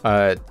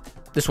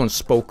 This one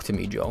spoke to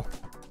me, Joe.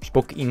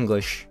 Spoke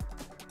English.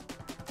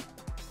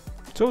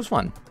 So it was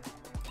fun.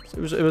 It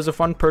was a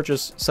fun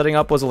purchase. Setting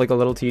up was like a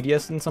little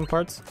tedious in some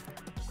parts.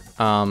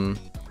 All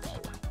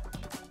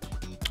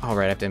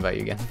right, I have to invite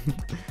you again.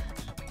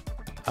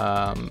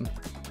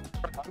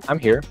 I'm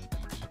here.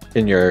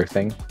 In your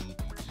thing.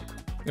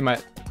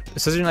 It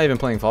says you're not even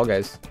playing Fall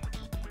Guys.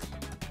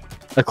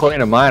 According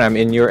to mine, I'm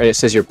in your. It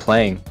says you're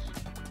playing.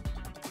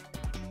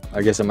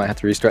 I guess I might have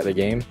to restart the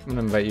game. I'm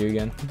gonna invite you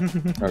again.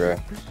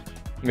 Okay.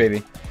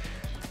 Maybe.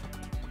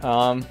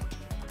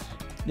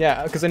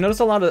 Yeah, because I noticed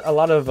a lot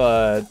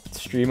of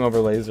stream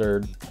overlays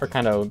are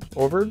kind of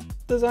over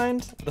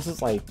designed. This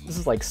is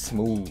like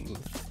smooth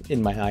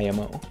in my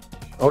IMO.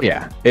 Oh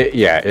yeah.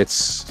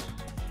 It's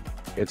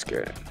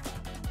good.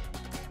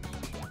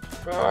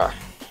 Ugh.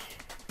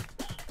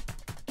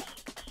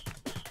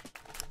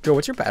 Joe,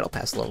 what's your battle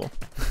pass level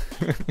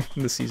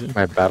in this season?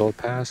 My battle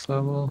pass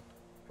level?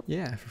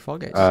 Yeah, for Fall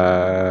Guys.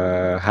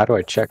 How do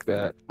I check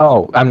that?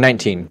 Oh, I'm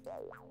 19.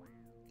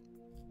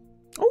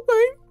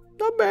 Okay,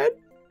 not bad.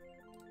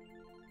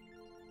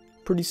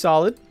 Pretty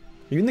solid.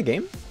 Are you in the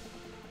game?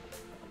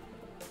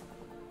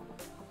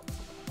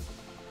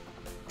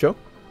 Joe?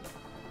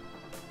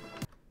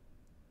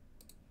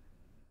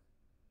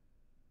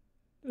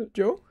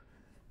 Joe?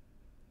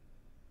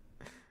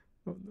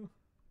 Oh no.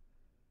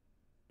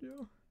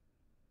 Joe?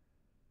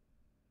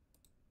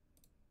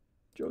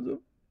 Joseph?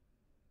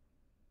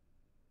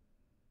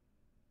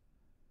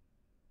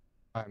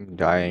 I'm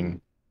dying.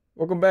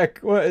 Welcome back.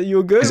 What?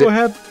 You good? Is it- What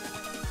happened?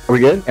 Are we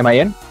good? Am I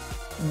in?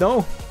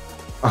 No.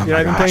 Oh You're not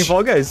my even playing gosh.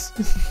 Fall Guys.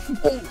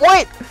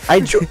 What?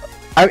 I'm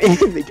in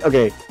the,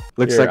 okay.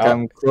 Looks Here, like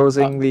I'm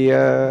closing the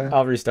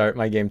I'll restart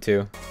my game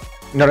too.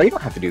 No, you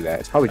don't have to do that.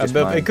 It's probably just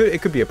But mine.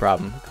 it could be a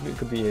problem. It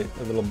could be a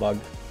little bug.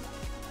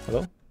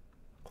 Hello?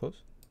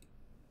 Close.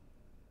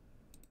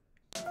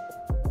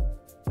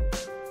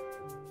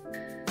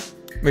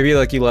 Maybe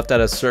like you left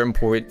at a certain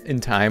point in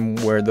time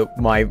where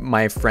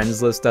my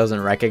friends list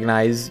doesn't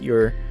recognize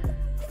your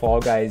Fall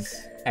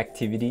Guys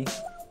activity.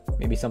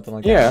 Maybe something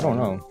like Yeah, that. I don't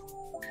know.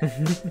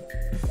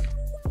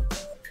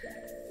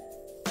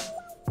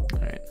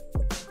 Alright.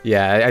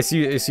 Yeah, I see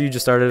you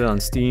just started it on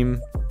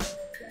Steam.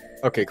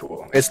 Okay,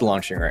 cool. It's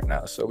launching right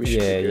now, so we should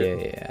be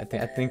good.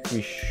 Yeah. I think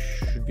we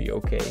should be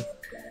okay.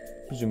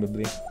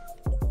 Presumably.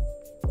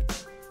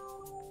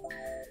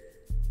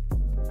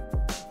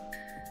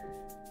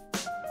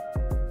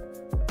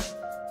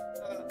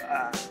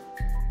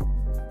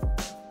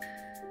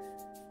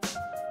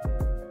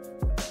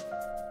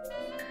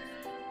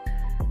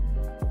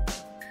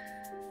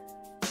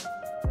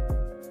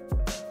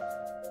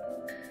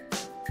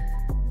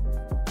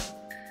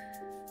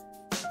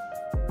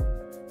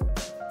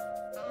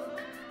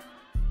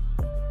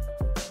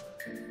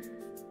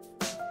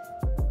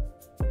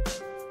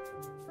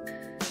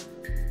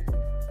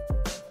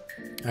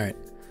 Alright.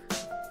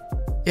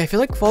 Yeah, I feel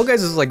like Fall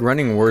Guys is like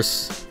running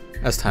worse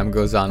as time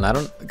goes on.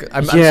 I've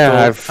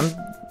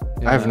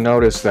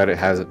noticed that it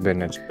hasn't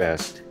been its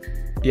best.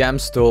 Yeah, I'm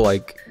still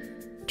like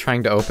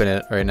trying to open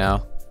it right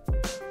now.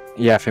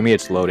 Yeah, for me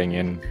it's loading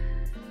in.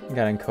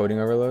 Got encoding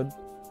overload.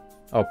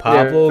 Oh,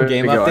 Pablo there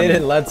game we go.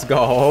 updated. Let's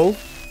go.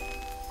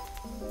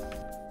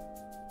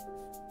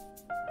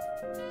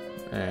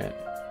 Alright.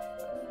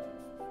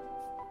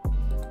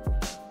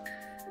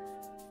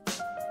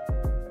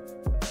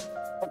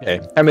 Okay,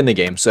 I'm in the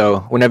game, so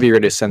whenever you're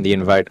ready to send the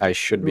invite, I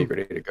should be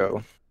ready to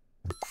go.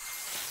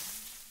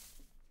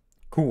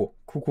 Cool.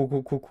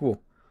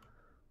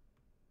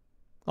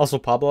 Also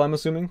Pablo, I'm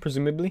assuming,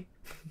 presumably.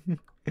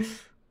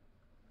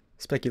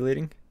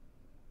 Speculating.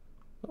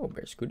 Oh,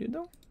 Bear Scooted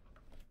though.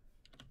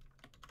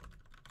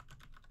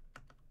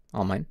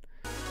 All mine.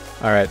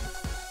 Alright.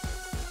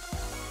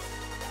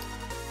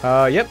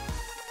 Yep.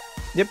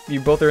 Yep,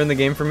 you both are in the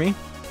game for me.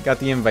 Got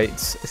the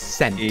invites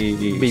sent,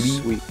 baby.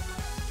 Sweet.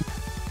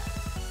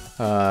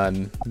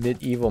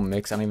 Medieval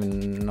mix. I don't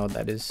even know what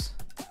that is.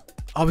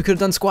 Oh, we could have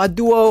done squad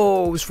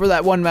duos for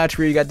that one match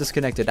where you got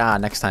disconnected. Ah,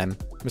 next time.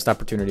 Missed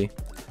opportunity.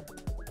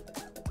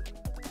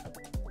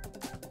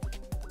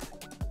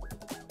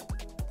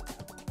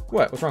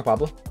 What? What's wrong,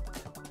 Pablo?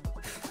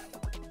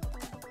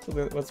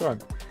 What's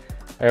wrong?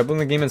 I opened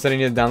the game and said I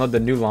need to download the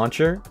new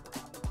launcher.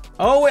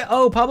 Oh wait,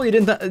 oh Pablo, you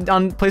didn't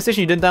on PlayStation.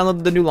 You didn't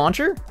download the new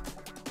launcher.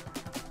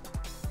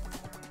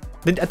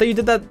 I thought you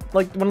did that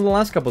like one of the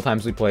last couple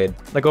times we played,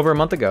 like over a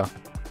month ago.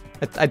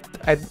 I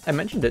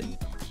mentioned it, and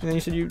then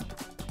you said you,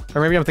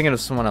 or maybe I'm thinking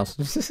of someone else.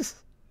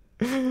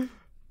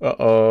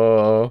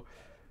 Uh-oh.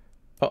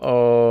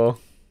 Uh-oh.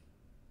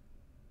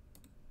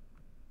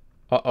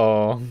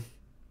 Uh-oh.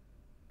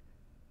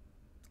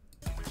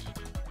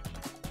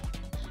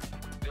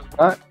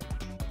 What?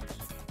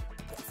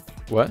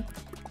 What?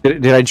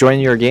 Did I join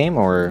your game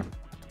or?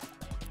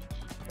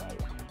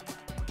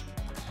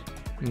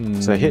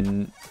 So I hit.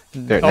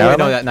 There, Oh now wait, am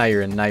no, I? now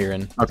you're in. Now you're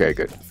in. Okay,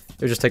 good.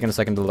 It was just taking a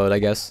second to load, I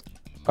guess.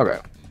 Okay.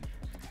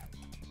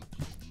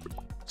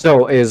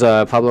 So is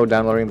Pablo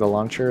downloading the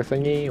launcher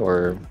thingy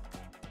or?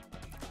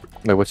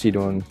 Like, what's he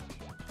doing?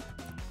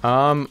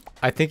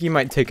 I think he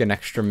might take an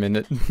extra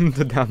minute to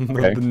download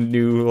Okay. the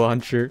new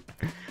launcher.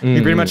 He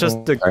pretty much has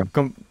to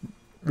okay.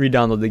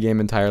 re-download the game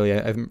entirely,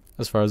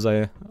 as far as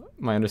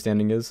my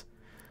understanding is.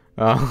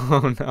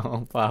 Oh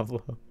no,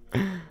 Pablo.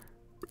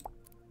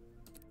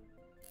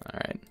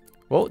 Alright.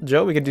 Well,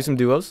 Joe, we could do some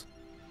duos.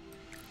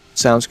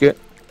 Sounds good.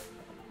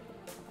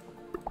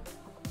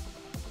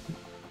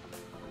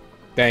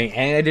 Dang,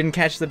 and I didn't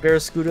catch the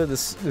Barracuda.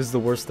 This is the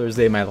worst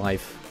Thursday of my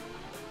life.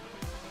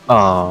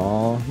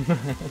 Aww.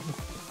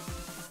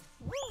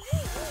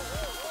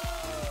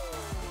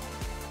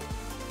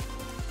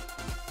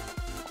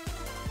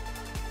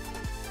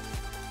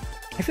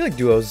 I feel like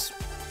duos.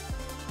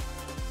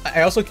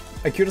 I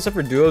queued us up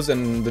for duos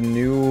and the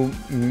new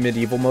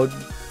medieval mode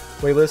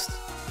playlist.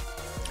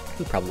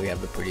 We probably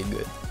have a pretty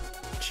good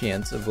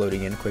chance of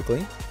loading in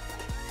quickly.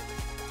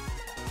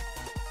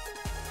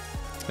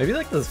 Maybe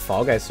like the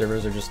Fall Guys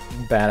servers are just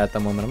bad at the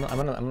moment. I'm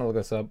gonna look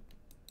this up.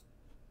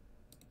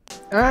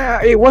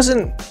 It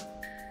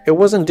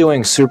wasn't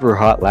doing super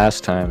hot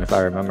last time, if I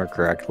remember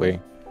correctly.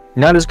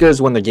 Not as good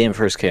as when the game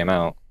first came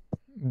out.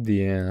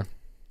 Yeah.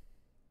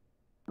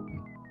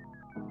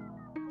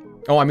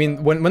 Oh, I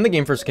mean, when the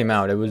game first came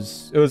out, it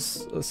was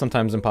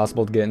sometimes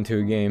impossible to get into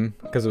a game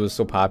because it was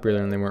so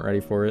popular and they weren't ready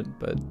for it.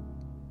 But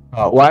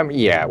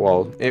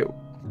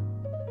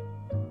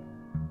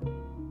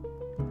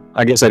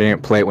I guess I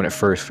didn't play it when it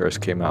first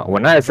came out.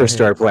 When I first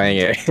started playing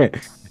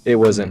it, it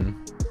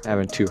wasn't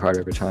having too hard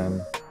of a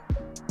time.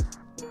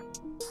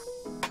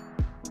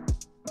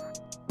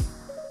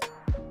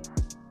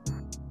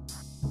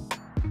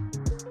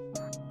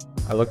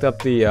 I looked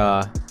up the,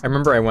 I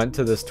remember I went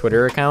to this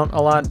Twitter account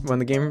a lot when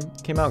the game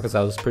came out because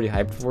I was pretty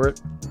hyped for it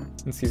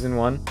in Season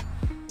 1.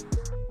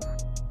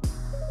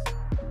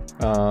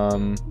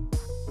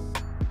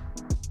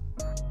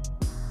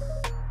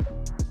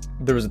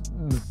 There was,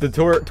 the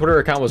Twitter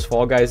account was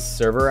Fall Guys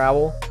Server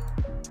Owl,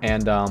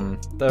 and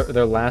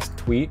their last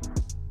tweet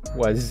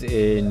was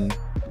in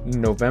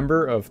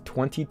November of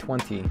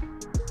 2020.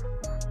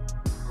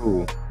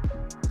 Ooh.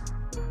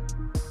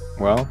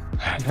 Well...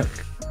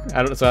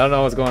 I don't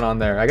know what's going on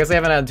there. I guess they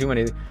haven't had too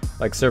many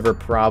like server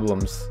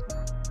problems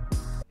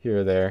here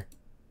or there,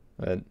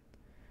 but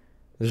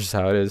this is just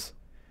how it is.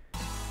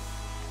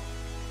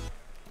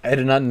 I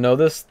did not know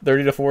this.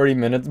 30 to 40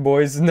 minutes,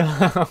 boys.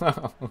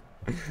 No.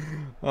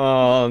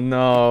 Oh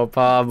no,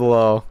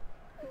 Pablo.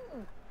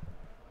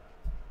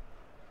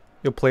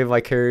 You'll play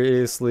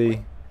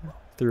vicariously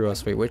through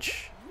us. Wait,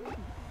 which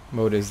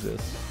mode is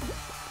this?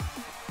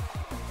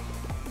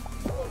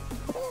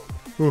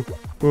 Ooh,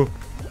 ooh.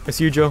 I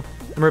see you, Joe.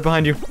 I'm right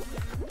behind you.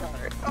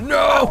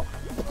 No!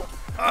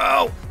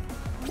 Oh!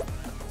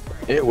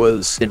 It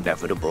was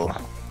inevitable.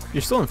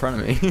 You're still in front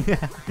of me.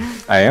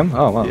 I am?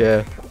 Oh, wow.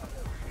 Yeah.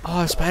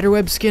 Oh,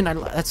 spiderweb skin.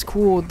 That's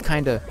cool,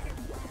 kinda.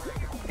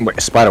 Wait,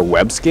 a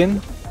spiderweb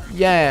skin?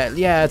 Yeah,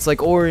 it's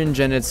like orange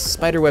and it's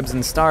spiderwebs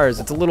and stars.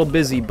 It's a little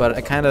busy,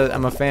 but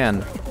I'm a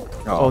fan.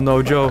 Oh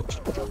no, Joe.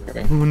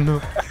 Oh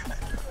no.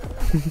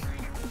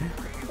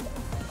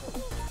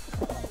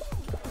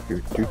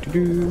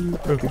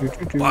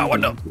 Wow, what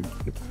the?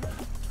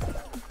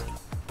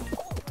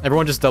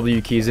 Everyone just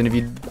W keys, and if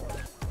you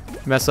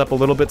mess up a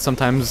little bit,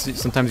 sometimes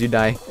you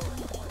die.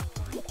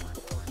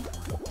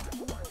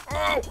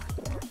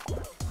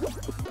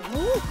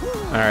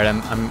 All right,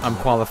 I'm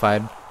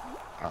qualified.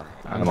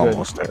 I'm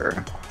almost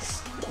there.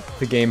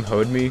 The game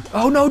hoed me.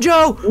 Oh no,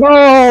 Joe!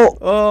 No!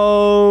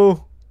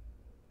 Oh.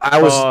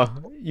 I was.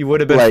 You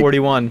would have been like,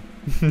 41.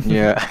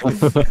 Yeah,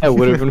 I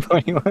would have been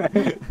 41.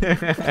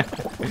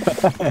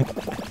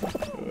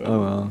 Oh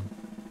well.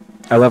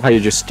 I love how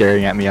you're just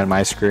staring at me on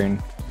my screen.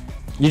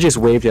 You just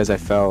waved as I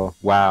fell.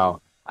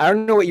 Wow. I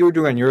don't know what you were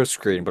doing on your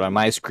screen, but on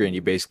my screen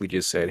you basically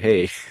just said,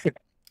 "Hey."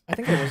 I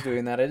think I was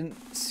doing that. I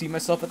didn't see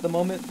myself at the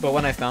moment, but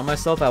when I found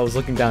myself, I was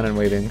looking down and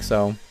waving.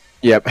 So.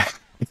 Yep.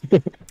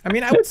 I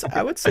mean, I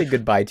would say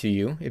goodbye to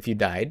you if you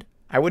died.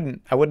 I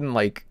wouldn't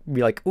like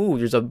be like, "Ooh,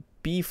 there's a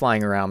bee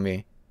flying around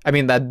me." I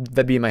mean,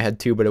 that'd be in my head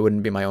too, but it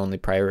wouldn't be my only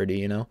priority,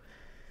 you know?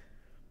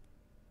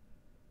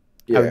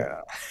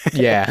 Yeah.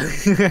 Yeah.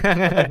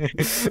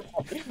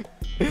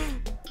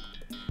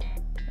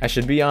 I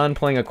should be on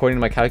playing according to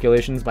my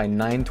calculations by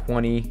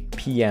 9:20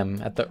 p.m.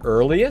 at the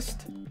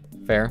earliest.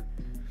 Fair.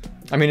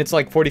 I mean, it's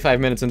like 45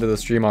 minutes into the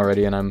stream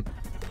already, and I'm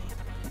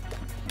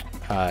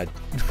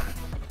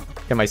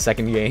in my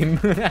second game.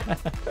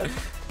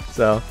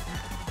 So,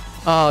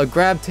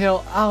 grab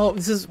tail. Oh,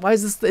 why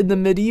is this in the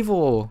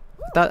medieval?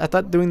 I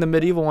thought doing the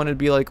medieval one would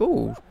be like,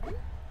 oh,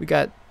 we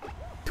got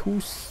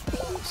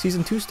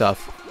season 2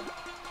 stuff.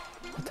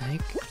 What the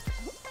heck?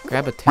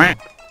 Grab a tail.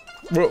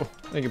 Whoa,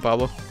 thank you,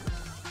 Pablo.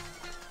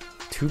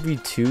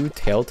 2v2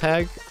 tail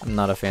tag? I'm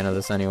not a fan of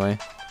this anyway.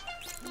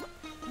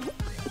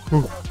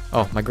 Ooh.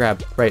 Oh, my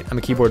grab. Right, I'm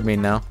a keyboard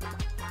main now.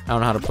 I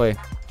don't know how to play.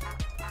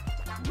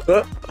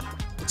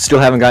 Still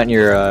haven't gotten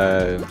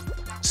your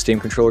Steam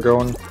controller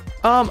going?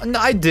 No,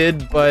 I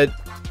did, but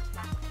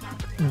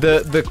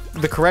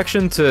the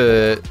correction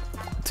to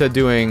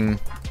doing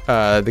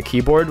the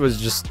keyboard was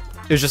just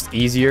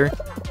easier,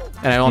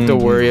 and I don't have to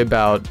worry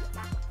about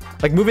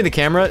like moving the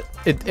camera.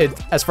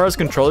 It as far as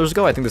controllers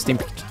go, I think the Steam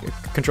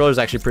controller is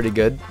actually pretty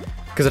good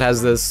because it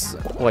has this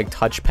like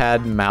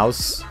touchpad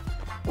mouse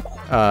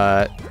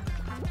pad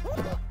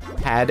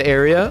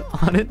area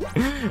on it,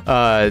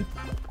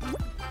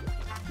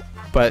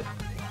 but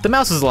the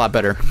mouse is a lot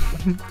better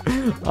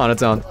on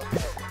its own.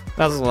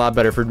 Mouse is a lot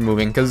better for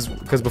moving because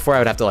before I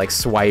would have to like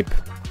swipe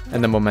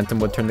and the momentum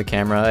would turn the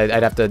camera.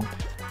 I'd have to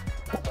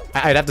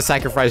I'd have to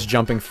sacrifice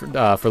jumping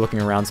for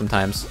looking around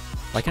sometimes.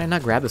 Why can I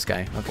not grab this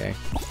guy? Okay.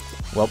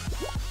 Well.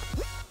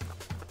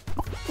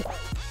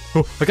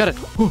 Oh, I got it.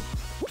 Oh.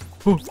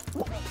 Oh.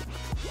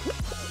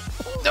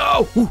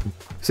 No! Ooh.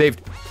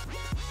 Saved.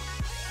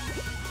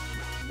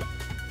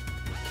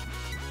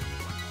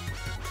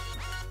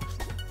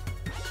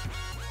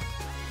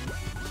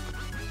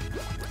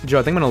 Joe,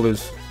 I think I'm gonna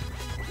lose.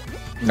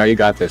 No, you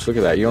got this. Look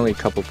at that. You only a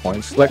couple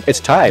points. Look, it's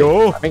tied.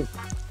 Oh. I mean,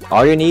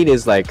 all you need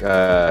is like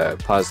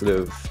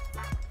positive.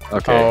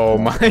 Okay. Oh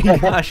my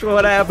gosh!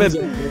 What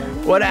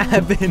happened? What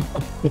happened?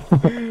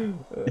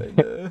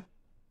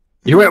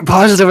 You weren't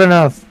positive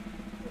enough.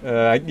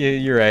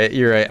 You're right.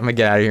 You're right. I'm gonna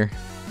get out of here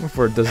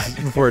before it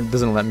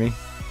doesn't let me.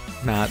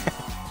 Not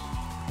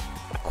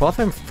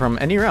qualify from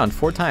any round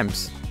 4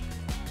 times.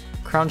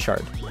 Crown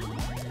shard.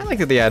 I like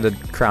that they added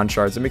crown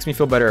shards. It makes me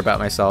feel better about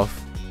myself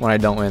when I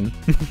don't win.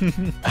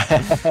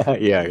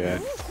 Yeah.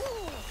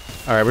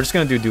 All right, we're just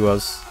gonna do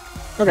duos.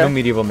 Okay. No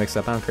medieval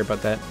mix-up. I don't care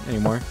about that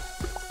anymore.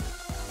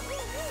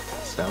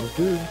 Sounds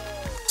good.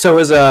 So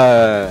is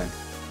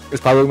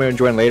Pablo gonna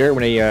join later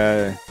when he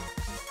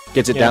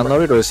gets it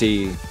downloaded, or is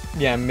he?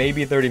 Yeah,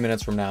 maybe 30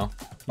 minutes from now.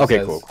 Okay,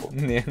 says. cool.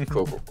 Yeah.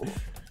 Cool.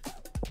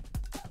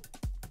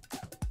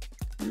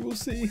 We will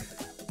see.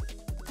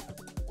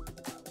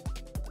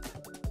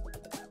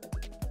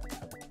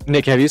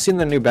 Nick, have you seen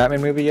the new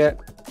Batman movie yet?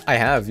 I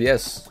have,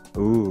 yes.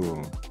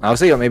 Ooh. I was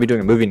thinking about maybe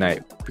doing a movie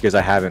night because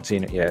I haven't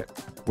seen it yet.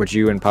 Would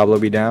you and Pablo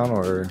be down,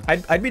 or?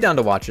 I'd be down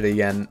to watch it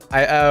again.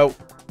 I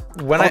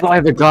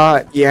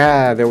forgot.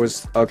 Yeah, there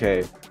was.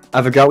 Okay,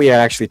 I forgot we had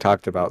actually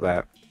talked about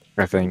that.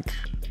 I think,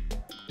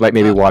 like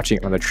maybe watching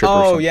it on the trip.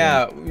 or something.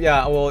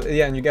 yeah. Well,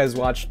 yeah, and you guys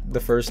watched the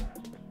first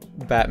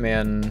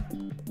Batman,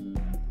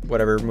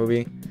 whatever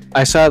movie.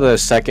 I saw the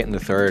second and the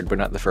third, but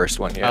not the first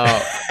one yet.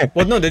 Oh,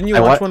 well, no, didn't you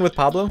watch one with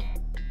Pablo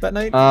that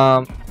night?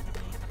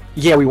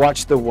 Yeah, we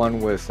watched the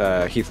one with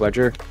Heath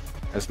Ledger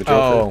as the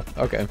Joker.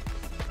 Oh, okay.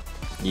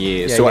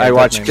 Yeah, so I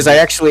watched because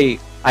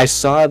I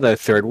saw the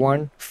third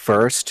one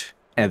first,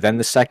 and then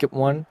the second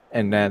one,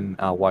 and then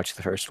I'll watch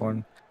the first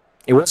one.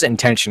 It wasn't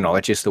intentional;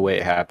 it's just the way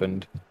it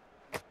happened.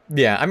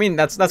 Yeah, I mean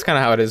that's kind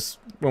of how it is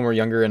when we're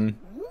younger and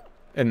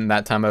in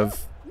that time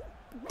of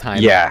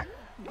time. Yeah.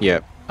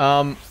 Yep.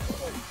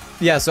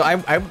 Yeah. So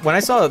I when I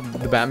saw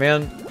the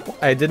Batman,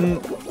 I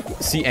didn't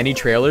see any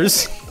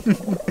trailers,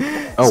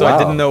 so I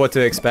didn't know what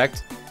to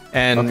expect.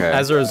 And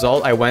as a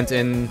result, I went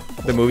in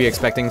the movie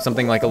expecting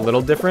something like a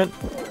little different,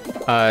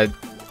 and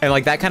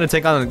like that kind of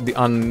take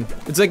on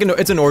it's like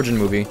it's an origin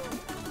movie,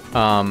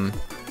 and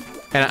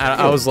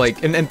I was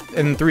like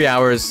in 3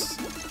 hours,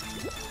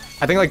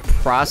 I think like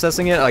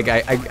processing it, like I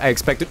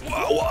expected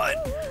what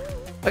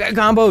I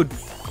got comboed.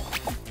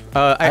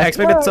 I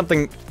expected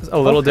something a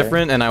little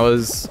different, and I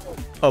was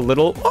a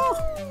little.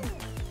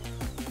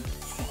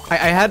 I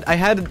had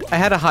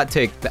a hot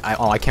take that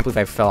I can't believe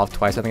I fell off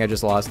twice. I think I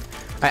just lost.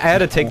 I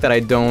had a take that I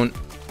don't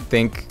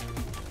think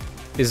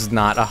is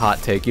not a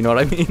hot take. You know what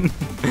I mean?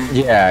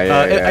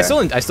 Yeah.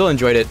 I still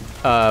enjoyed it,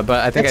 but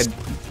I think I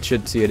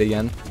should see it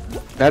again.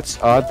 That's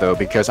odd though,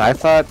 because I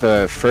thought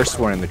the first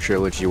one in the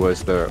trilogy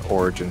was the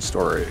origin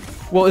story.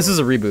 Well, this is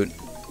a reboot.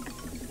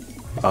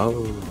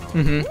 Oh.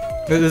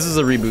 This is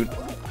a reboot.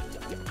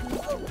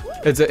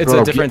 It's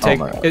a different take.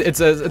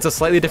 It's a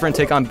slightly different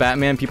take on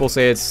Batman. People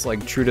say it's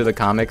like true to the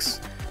comics,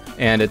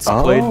 and it's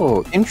played.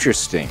 Oh,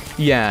 interesting.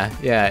 Yeah,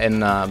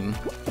 and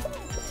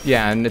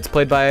and it's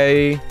played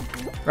by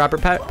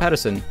Robert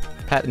Pattinson.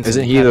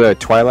 Isn't he the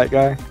Twilight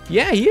guy?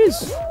 Yeah, he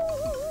is.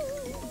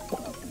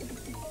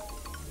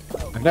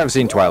 I've never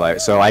seen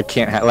Twilight, so I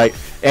can't have like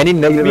any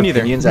negative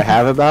opinions I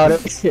have about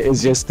it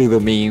is just through the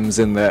memes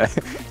and the.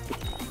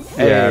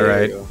 Yeah,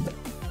 right. All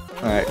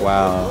right.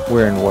 Wow.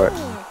 We're in what?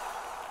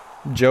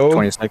 Joe.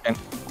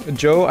 22nd.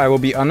 Joe, I will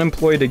be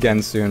unemployed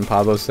again soon.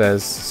 Pablo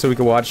says, so we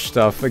can watch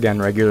stuff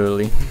again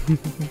regularly.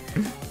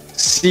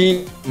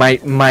 See, my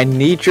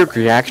knee-jerk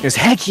reaction is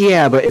heck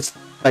yeah, but it's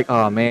like,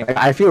 oh man,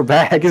 I feel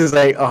bad because it's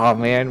like, oh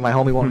man, my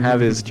homie won't have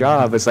his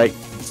job. It's like,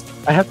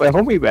 I have my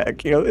homie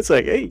back, you know. It's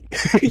like, hey,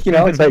 you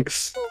know, it's like,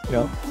 you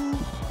know.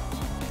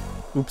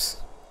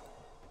 Oops.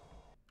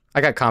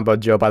 I got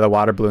comboed, Joe, by the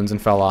water balloons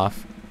and fell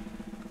off.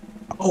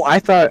 Oh, I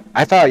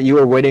thought you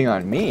were waiting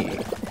on me.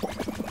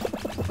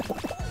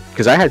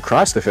 Because I had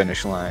crossed the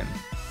finish line.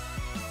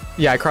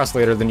 Yeah, I crossed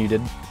later than you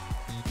did.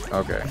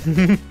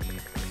 Okay.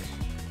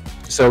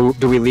 So,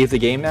 do we leave the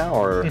game now,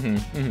 or?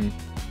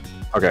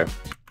 Okay.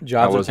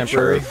 Jobs are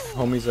temporary,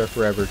 homies are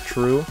forever.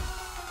 True.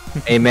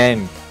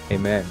 Amen.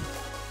 Amen.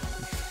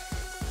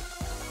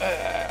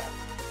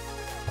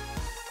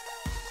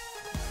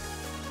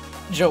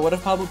 Joe, what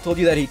if Pablo told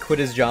you that he quit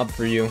his job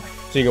for you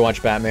so you could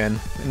watch Batman?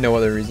 No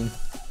other reason.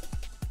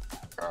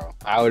 Girl,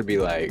 I would be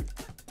like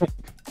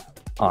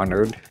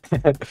honored.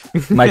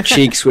 My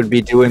cheeks would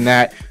be doing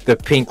that. The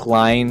pink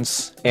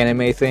lines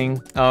anime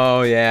thing.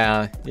 Oh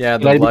yeah, yeah.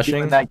 The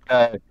blushing. Like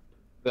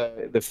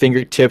the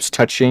fingertips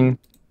touching.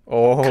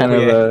 Oh, kind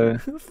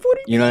of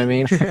you know what I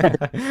mean?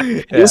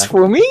 Yeah. This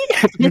for me?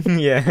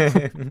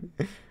 Yeah.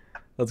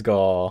 Let's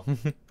go.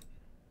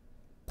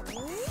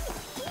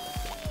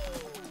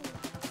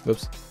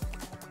 Oops.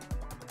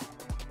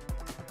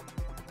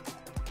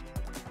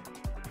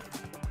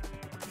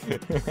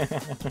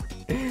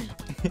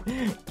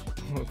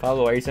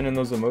 Pablo, why are you sending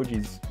those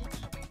emojis?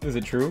 Is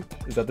it true?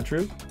 Is that the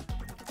truth?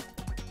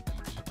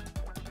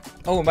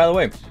 Oh, and by the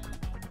way,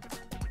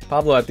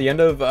 Pablo, at the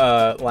end of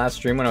last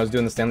stream when I was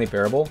doing the Stanley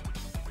Parable,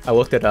 I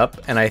looked it up,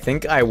 and I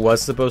think I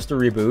was supposed to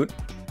reboot.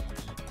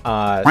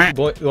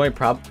 The only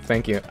problem,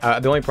 thank you.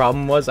 The only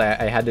problem was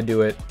I had to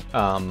do it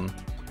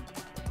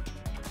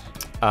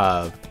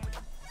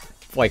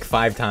like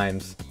 5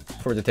 times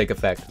for it to take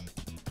effect.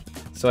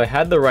 So I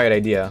had the right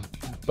idea,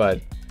 but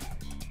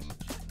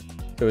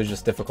it was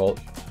just difficult.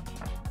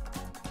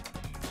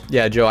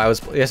 Yeah, Joe,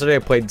 yesterday I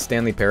played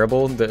Stanley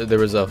Parable. There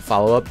was a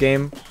follow-up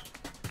game.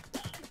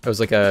 It was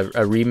like a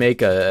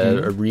remake,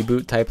 a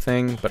reboot type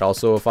thing, but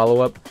also a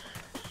follow-up.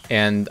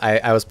 And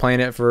I was playing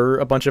it for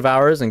a bunch of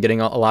hours and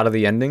getting a lot of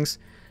the endings.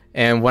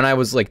 And when I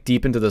was like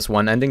deep into this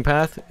one ending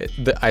path,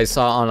 I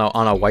saw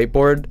on a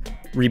whiteboard,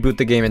 reboot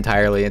the game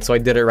entirely. And so I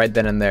did it right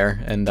then and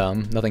there, and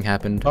nothing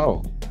happened.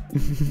 Oh.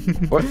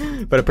 What?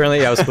 But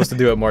apparently, yeah, I was supposed to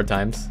do it more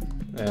times.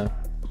 Yeah.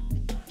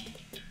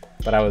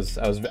 But I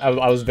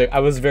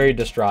was very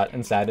distraught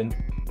and saddened.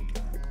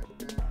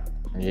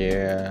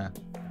 Yeah.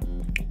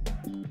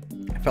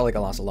 I felt like I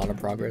lost a lot of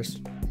progress.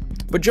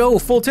 But Joe,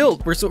 full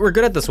tilt. We're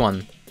good at this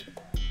one.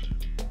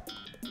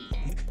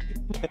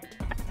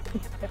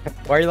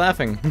 Why are you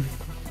laughing?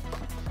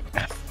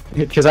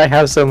 Because I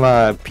have some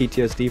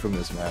PTSD from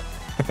this map.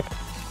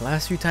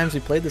 Last few times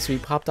we played this, we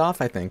popped off,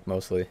 I think,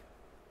 mostly.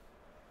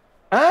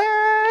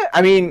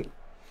 I mean,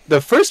 the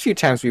first few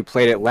times we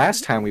played it,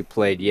 last time we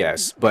played,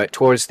 yes. But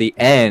towards the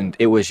end,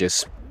 it was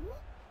just...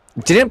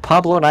 Didn't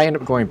Pablo and I end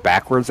up going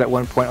backwards at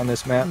one point on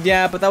this map?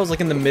 Yeah, but that was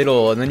like in the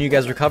middle, and then you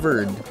guys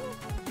recovered.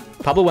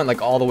 Pablo went like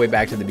all the way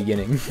back to the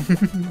beginning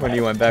when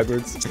you went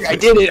backwards. I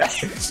did it!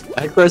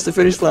 I crossed the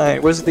finish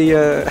line. Where's the,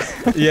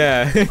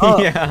 Yeah,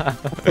 Oh. yeah.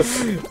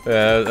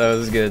 That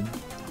was good.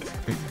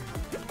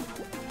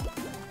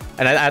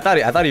 And I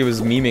thought he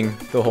was memeing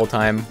the whole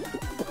time.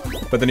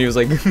 But then he was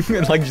like,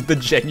 like the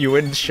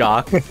genuine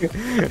shock and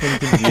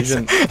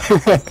confusion.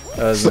 That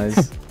was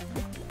nice.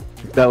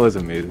 That was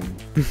amazing.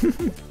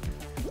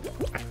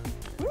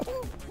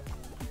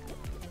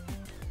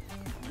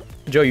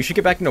 Joe, you should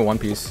get back into One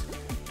Piece.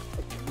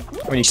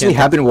 When you Actually,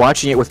 can. have been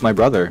watching it with my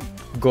brother.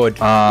 Good.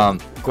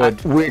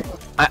 Good.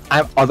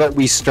 Although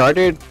we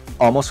started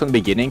almost from the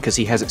beginning because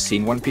he hasn't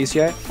seen One Piece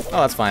yet. Oh,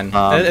 that's fine.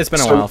 It's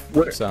been a so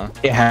while, so.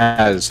 It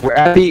has.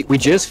 We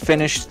just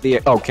finished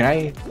the. Oh, can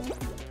I?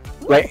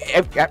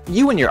 Like,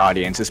 you and your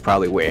audience is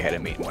probably way ahead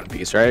of me in One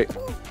Piece, right?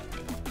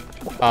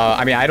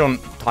 I mean, I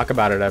don't talk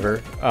about it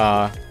ever.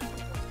 I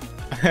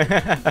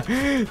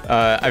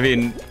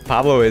mean,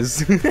 Pablo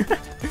is.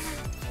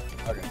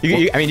 I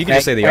mean, you can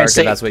just say the arc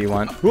if that's what you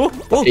want.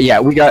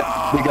 Yeah, we got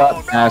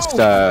past.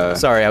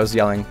 Sorry, I was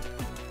yelling.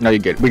 No, you're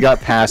good. We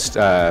got past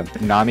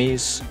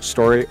Nami's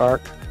story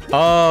arc.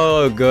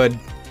 Oh, good.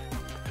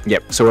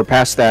 Yep. So we're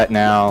past that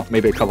now.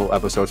 Maybe a couple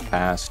episodes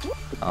past.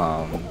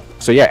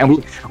 So yeah,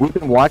 and we've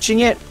been watching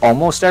it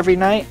almost every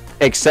night,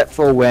 except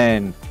for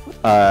when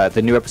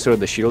the new episode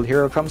of The Shield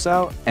Hero comes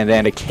out, and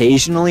then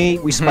occasionally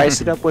we spice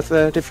it up with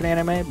a different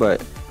anime.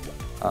 But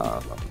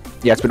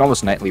yeah, it's been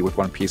almost nightly with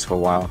One Piece for a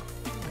while.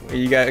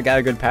 You got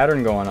a good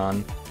pattern going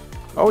on.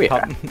 Oh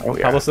yeah.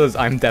 Pablo says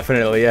I'm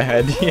definitely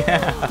ahead.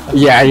 Yeah.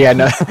 Yeah.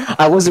 No,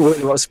 I wasn't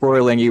worried about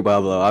spoiling you,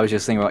 Pablo. I was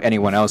just thinking about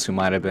anyone else who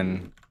might have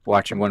been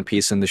watching One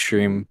Piece in the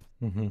stream.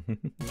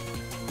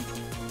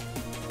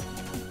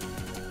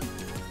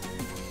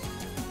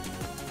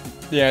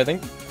 Yeah, I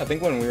think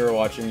when we were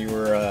watching, you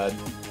were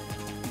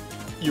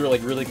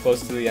like really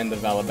close to the end of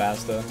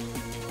Alabasta.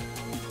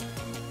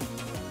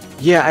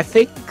 Yeah, I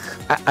think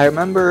I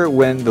remember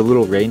when the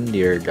little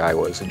reindeer guy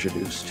was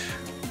introduced.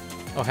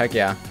 Oh heck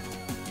yeah.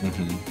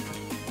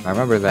 I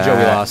remember that. Joe,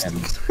 we lost. and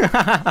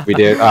we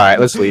did. All right,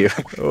 let's leave.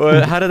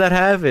 What? How did that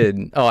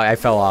happen? Oh, I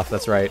fell off.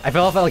 That's right. I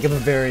fell off at like at the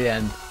very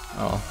end.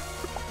 Oh.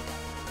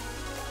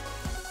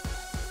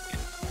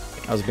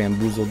 I was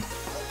bamboozled.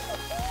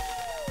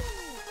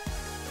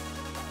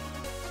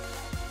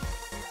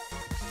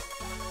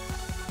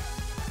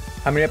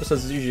 How many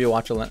episodes do you usually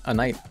watch a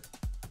night?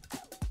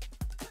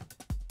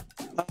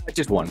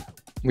 Just one.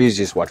 We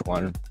usually just watch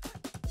one.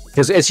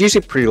 Because it's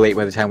usually pretty late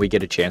by the time we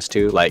get a chance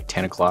to, like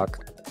 10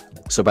 o'clock.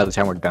 So by the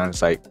time we're done,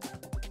 it's like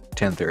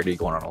 10:30,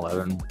 going on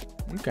 11.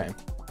 Okay.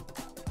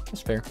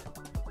 That's fair.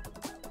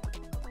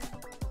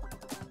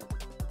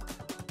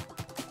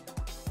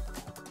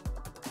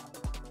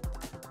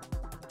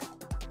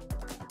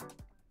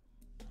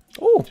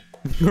 Oh!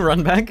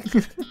 Run back?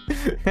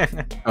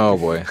 Oh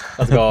boy.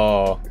 Let's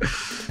go.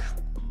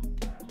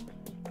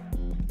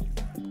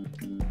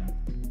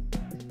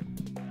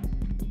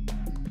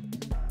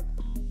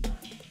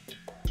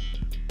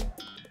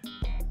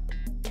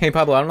 Hey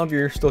Pablo, I don't know if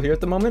you're still here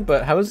at the moment,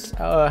 but how's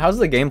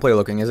the gameplay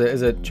looking? Is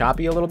it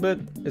choppy a little bit?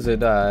 Is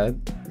it a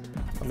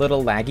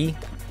little laggy?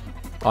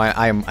 Oh,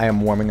 I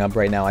am warming up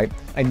right now.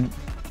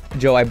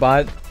 Joe, I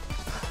bought.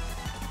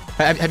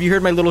 Have you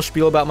heard my little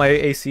spiel about my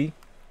AC?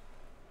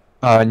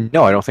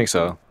 No, I don't think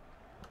so.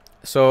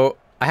 So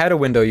I had a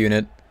window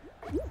unit.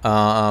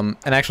 And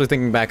actually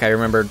thinking back, I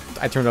remember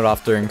I turned it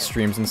off during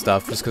streams and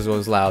stuff just because it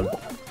was loud.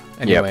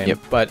 Anyway, Yep.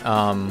 but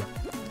I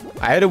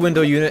had a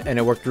window unit and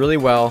it worked really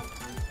well.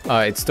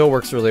 It still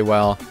works really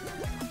well.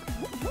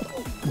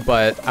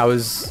 But I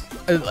was,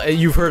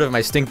 you've heard of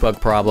my stink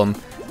bug problem.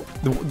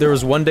 There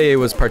was one day it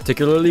was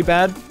particularly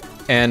bad,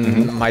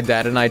 and my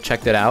dad and I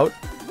checked it out,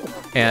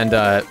 and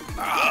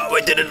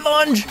we didn't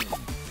lunge.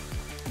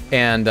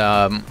 And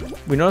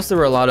we noticed there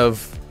were a lot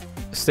of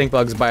stink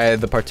bugs by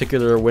the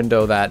particular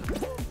window that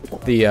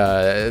the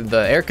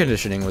air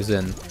conditioning was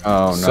in.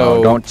 Oh no!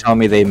 So- Don't tell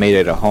me they made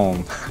it a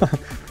home.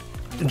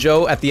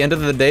 Joe, at the end of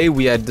the day,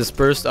 we had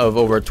dispersed of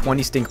over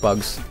 20 stink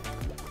bugs.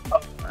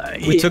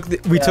 We took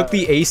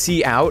the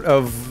AC out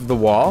of the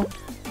wall,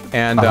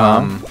 and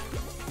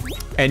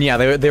and yeah,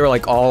 they were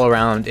like all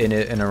around in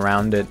it and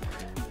around it.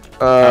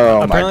 Oh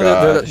my Apparently,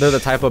 gosh. they're the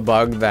type of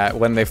bug that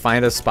when they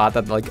find a spot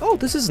that like, oh,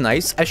 this is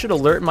nice, I should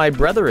alert my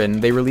brethren.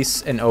 They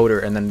release an odor,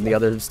 and then the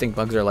other stink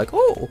bugs are like,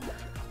 oh,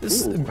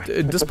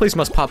 this place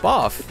must pop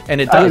off,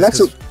 and it I mean, does.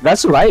 'Cause-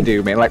 that's what I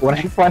do, man. Like when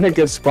I find a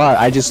good spot,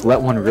 I just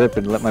let one rip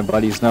and let my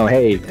buddies know,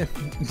 hey,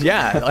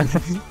 yeah,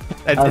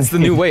 it's the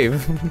new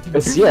wave.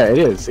 yeah, it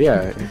is,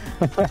 yeah,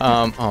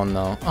 Oh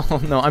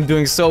no, I'm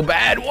doing so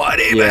bad. What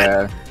even?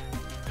 yeah.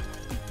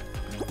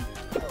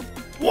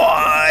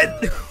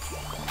 What?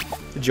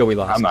 Joey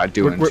lost. I'm not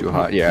doing too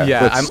hot. Yeah,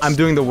 Yeah, let's- I'm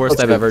doing the worst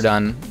let's I've go. ever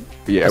done.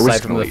 Yeah, we're aside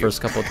just from gonna the leave.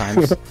 first couple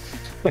times.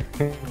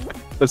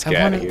 Let's get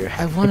out of here.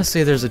 I want to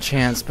say there's a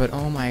chance, but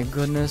oh my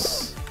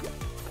goodness,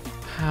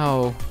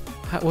 how?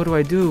 What do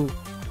I do?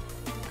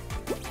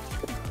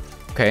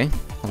 Okay,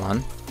 hold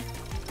on.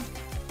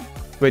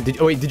 Wait,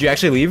 did you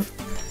actually leave?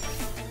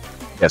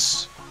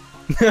 Yes.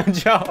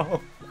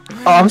 Joe. Oh,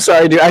 I'm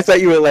sorry, dude. I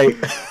thought you were like,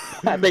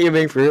 I thought you were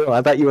being for real.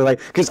 I thought you were like,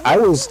 because I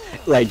was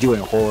like doing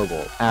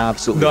horrible,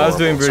 absolutely. No, I was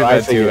doing horrible.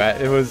 pretty So bad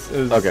too. figured- It was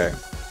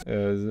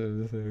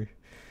Okay.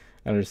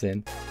 I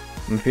understand.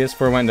 My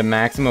PS4 went into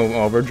maximum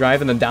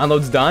overdrive and the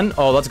download's done.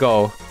 Oh, let's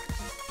go.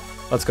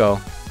 Let's go.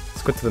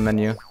 Let's go to the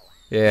menu.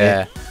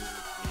 Yeah.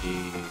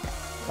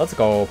 Let's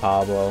go,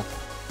 Pablo.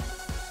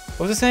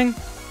 What was I saying?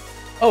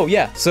 Oh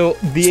yeah. So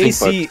the Stink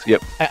AC. bugs,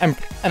 yep.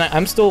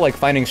 I'm still like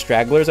finding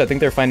stragglers. I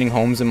think they're finding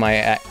homes in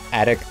my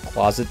attic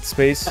closet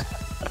space.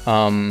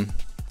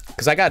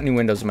 Because I got new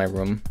windows in my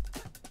room.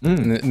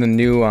 And the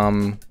new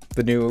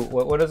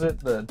what is it?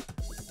 The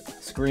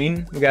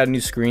screen. We got a new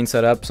screen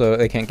set up so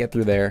they can't get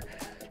through there.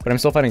 But I'm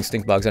still finding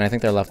stink bugs, and I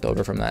think they're left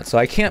over from that. So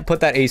I can't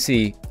put that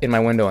AC in my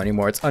window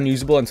anymore. It's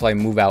unusable until I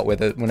move out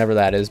with it, whenever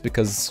that is,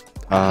 because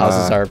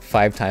houses are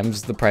 5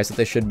 times the price that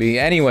they should be.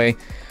 Anyway,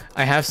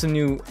 I have some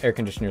new air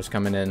conditioners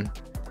coming in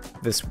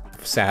this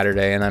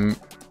Saturday, and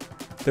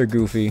they're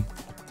goofy,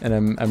 and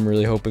I'm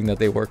really hoping that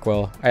they work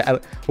well.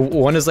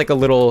 One is like a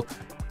little.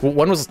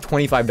 One was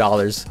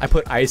 $25. I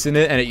put ice in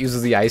it, and it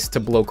uses the ice to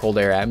blow cold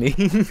air at me.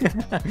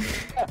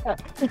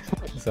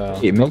 So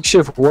Hey,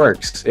 makeshift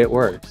works. It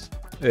works.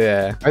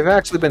 yeah. I've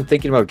actually been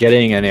thinking about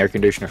getting an air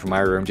conditioner for my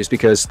room just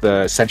because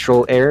the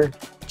central air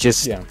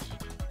just Yeah.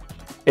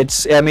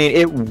 it's I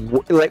mean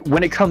like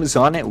when it comes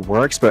on it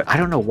works, but I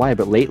don't know why,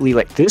 but lately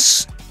like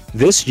this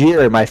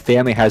year my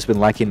family has been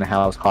liking the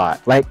house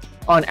hot. Like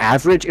on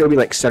average it'll be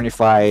like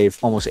 75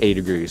 almost 80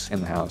 degrees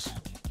in the house.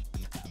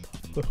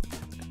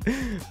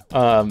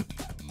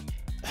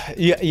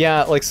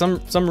 Yeah, like some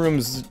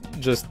rooms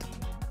just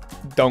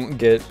don't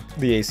get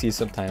the AC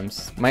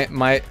sometimes.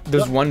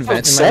 There's one vent in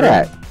my Set room.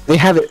 at. They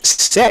have it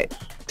set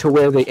to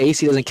where the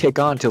AC doesn't kick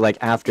on till like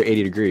after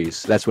 80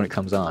 degrees. That's when it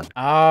comes on.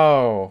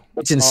 Oh.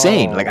 It's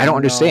insane. Like I don't no.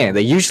 understand.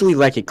 They usually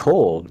like it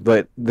cold,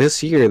 but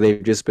this year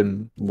they've just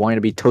been wanting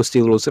to be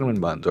toasty little cinnamon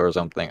buns or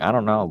something. I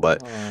don't know,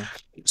 but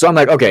so I'm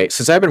like, okay,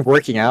 since I've been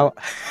working out,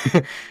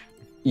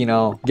 you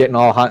know, getting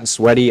all hot and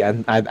sweaty,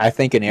 and I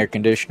think an air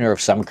conditioner of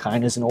some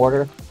kind is in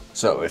order.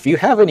 So if you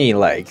have any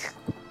like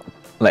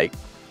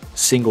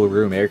single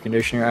room air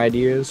conditioner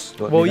ideas,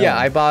 let Well, me yeah, know.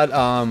 I bought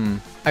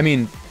I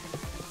mean,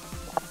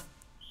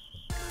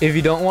 if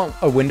you don't want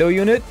a window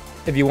unit,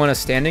 if you want a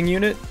standing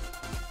unit,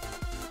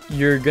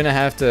 you're gonna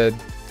have to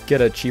get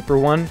a cheaper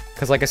one.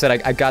 Cause like I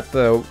said, I got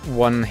the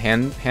one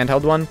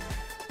handheld one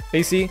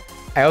AC.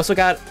 I also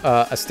got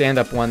a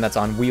stand-up one that's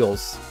on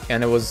wheels,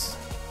 and it was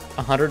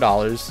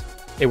 $100.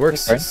 It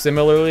works Okay.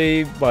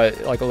 similarly, but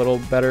like a little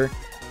better.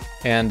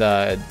 And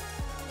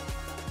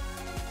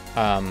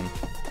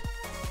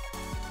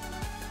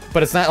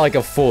but it's not like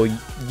a full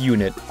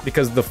unit,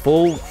 because the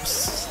full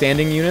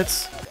standing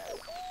units,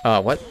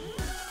 what?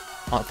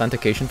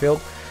 Authentication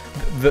failed?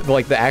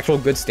 Like the actual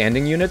good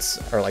standing units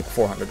are like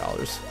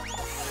 $400.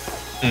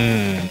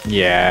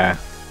 Yeah.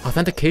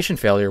 Authentication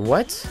failure,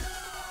 what?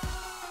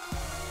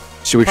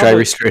 Should we try Probably-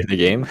 restarting the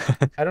game?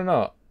 I don't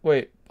know.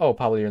 Wait. Oh,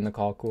 Pablo, you're in the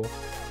call. Cool.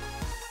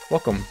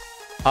 Welcome.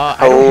 I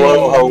don't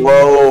know.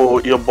 Hello,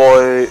 your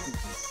boy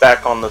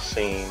back on the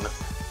scene.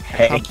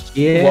 Heck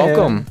yeah.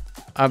 Welcome.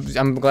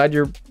 I'm glad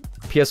your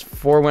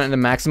PS4 went into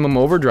maximum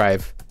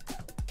overdrive.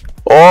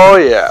 Oh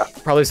yeah.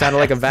 Probably sounded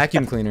like a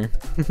vacuum cleaner.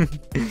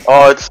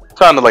 Oh, it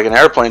sounded like an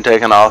airplane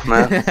taking off,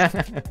 man.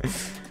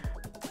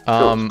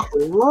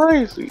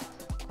 Crazy.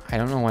 I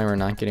don't know why we're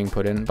not getting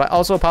put in, but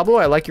also Pablo,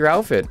 I like your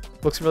outfit.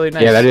 Looks really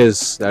nice. Yeah, that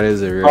is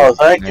a really Oh,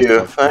 thank nice you,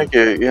 outfit. thank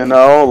you. You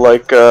know,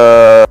 like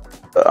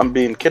I'm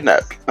being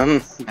kidnapped.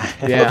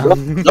 Yeah. I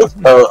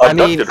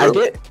mean, I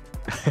did.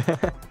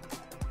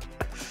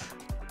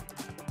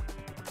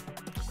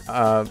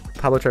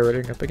 Pablo, try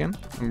rating up again.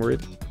 I'm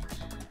worried.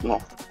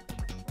 No.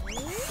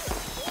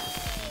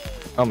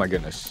 Oh my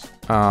goodness.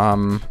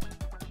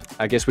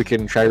 I guess we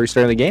can try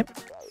restarting the game.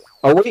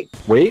 Oh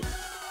wait.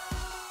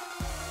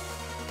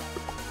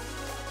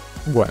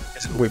 What?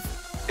 Wait,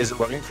 Is it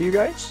loading for you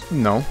guys?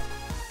 no.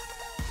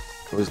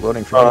 It was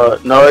loading for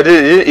me. No, it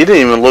didn't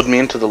even load me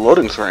into the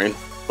loading screen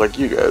like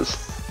you guys.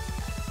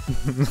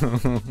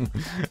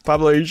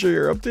 Pablo, are you sure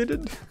you're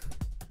updated?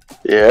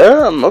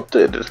 Yeah, I'm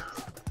updated.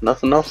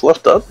 Nothing else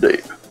left to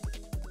update.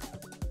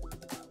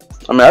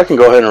 I mean, I can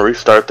go ahead and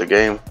restart the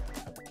game.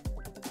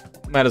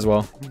 Might as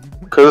well.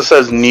 Because it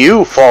says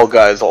new Fall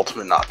Guys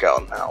Ultimate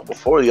Knockout now.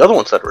 Before, the other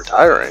one said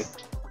retiring.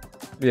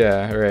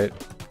 Yeah, right.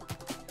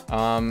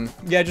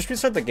 Yeah, just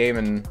restart the game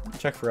and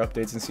check for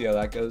updates and see how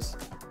that goes.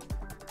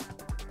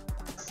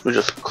 We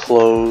just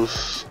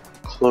close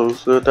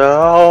it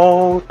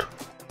out.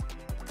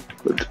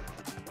 It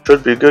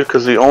should be good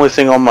because the only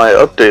thing on my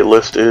update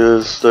list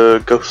is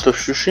the Ghost of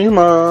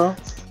Tsushima.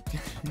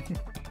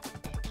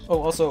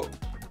 Oh, also,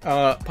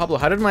 Pablo,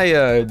 how did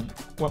my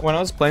when I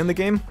was playing the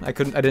game, I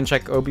didn't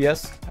check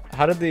OBS.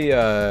 How did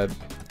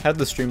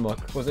the stream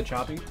look? Was it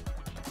choppy?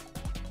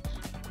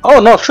 Oh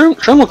no, stream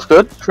looks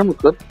good. Stream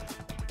looks good.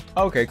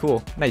 Okay,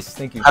 cool. Nice,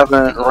 thank you.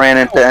 Haven't ran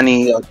into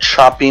any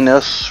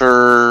choppiness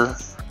or,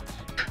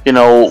 you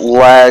know,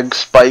 lag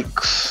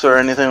spikes or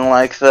anything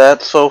like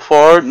that so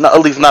far. No,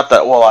 at least not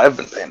that well. I've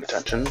been paying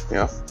attention.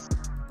 Yeah.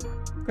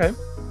 Okay.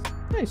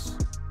 Nice.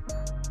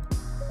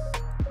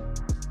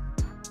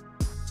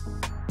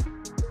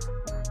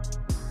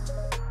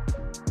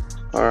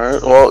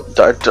 Alright, well,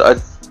 I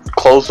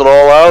closed it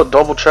all out,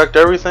 double checked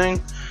everything.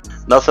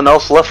 Nothing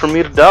else left for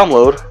me to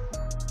download.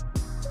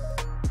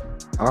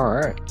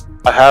 Alright.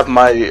 I have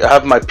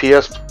my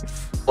PS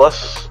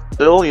Plus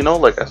still, you know,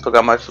 like I still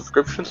got my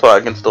subscription so I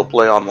can still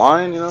play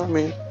online, you know what I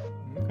mean?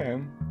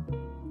 Okay.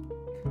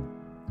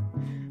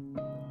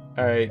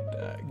 All right,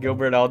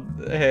 Gilbert.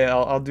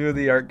 I'll do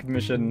the art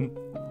commission.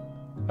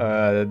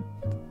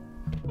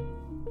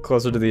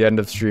 Closer to the end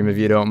of stream, if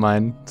you don't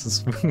mind.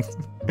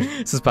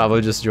 Since Pablo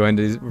just joined,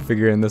 we're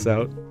figuring this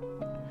out.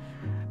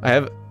 I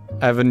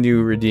have a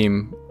new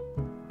redeem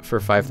for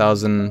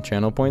 5,000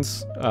 channel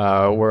points.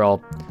 Where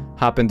I'll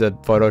hop into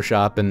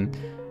Photoshop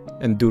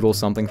and doodle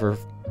something for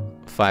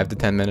 5 to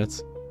 10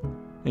 minutes.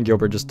 And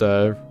Gilbert just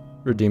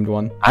redeemed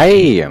one. I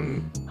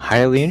am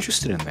highly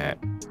interested in that.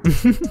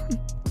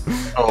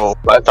 Oh,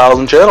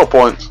 5,000 channel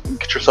points.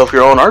 Get yourself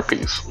your own art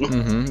piece.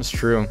 Mm-hmm, it's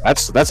true.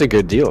 That's a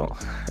good deal.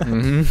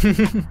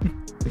 Mm-hmm.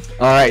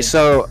 Alright,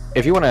 so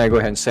if you want to go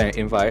ahead and send an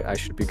invite, I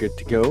should be good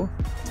to go.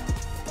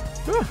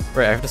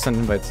 Right, I have to send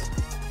invites.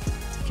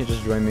 You can't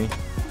just join me.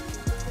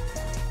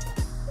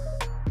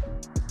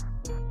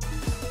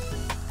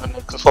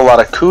 That's a lot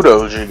of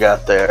kudos you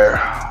got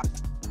there.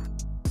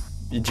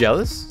 You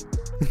jealous?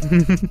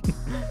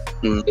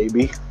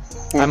 Maybe.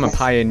 I'm a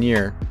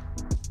pioneer.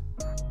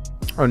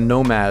 Or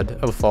nomad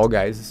of Fall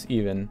Guys,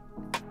 even.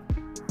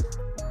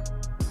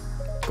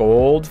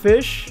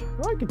 Goldfish?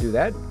 Oh, I could do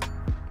that.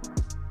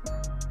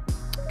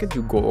 I could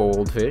do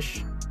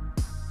goldfish.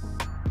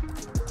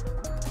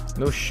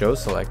 No show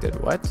selected.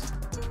 What?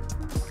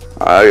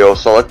 You'll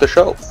select the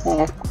show.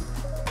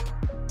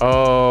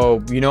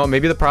 Oh, you know what?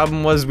 Maybe the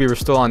problem was we were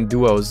still on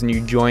duos and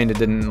you joined. It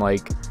didn't,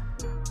 like,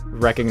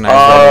 recognize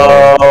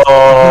that.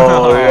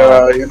 Oh,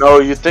 yeah. You know,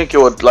 you think it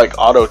would, like,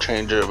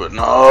 auto-change it, but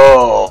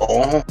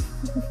no.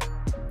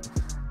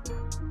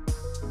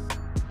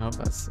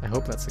 I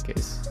hope that's the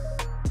case.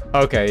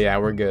 Okay, yeah,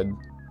 we're good.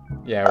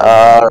 Yeah.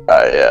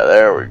 Alright, yeah,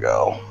 there we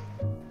go.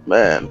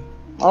 Man,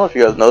 I don't know if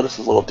you guys noticed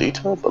this little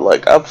detail, but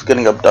like I was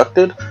getting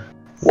abducted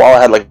while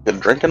I had like a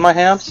drink in my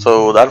hand,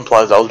 so that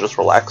implies I was just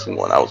relaxing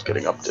when I was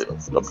getting abducted.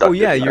 Oh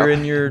yeah, you're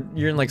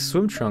in like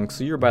swim trunks,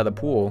 so you're by the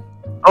pool.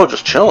 Oh,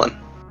 just chilling.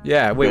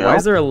 Yeah. Wait, why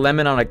is there a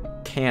lemon on a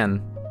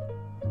can?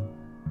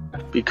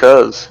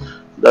 Because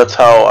that's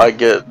how I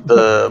get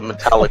the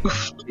metallic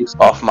taste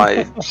off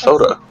my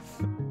soda.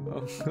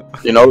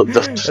 You know, the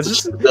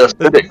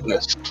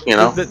acidicness, you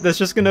know? That's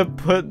just gonna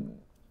put...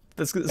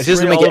 That's It's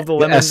just spray make all it of the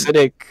lemon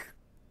acidic.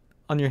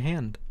 on your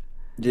hand.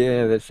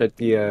 Yeah, that's at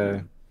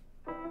the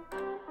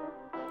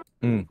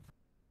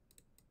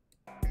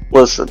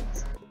Listen,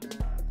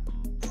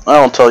 I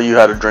don't tell you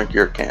how to drink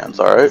your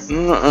cans, alright?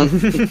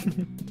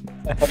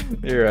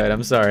 You're right,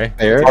 I'm sorry.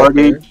 There.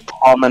 Party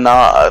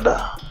Promenade.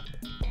 I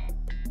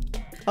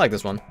like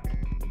this one.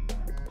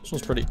 This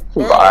one's pretty...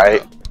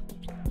 Right.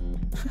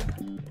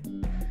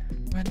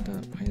 Why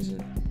is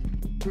it...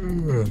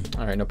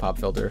 Alright, no pop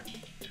filter.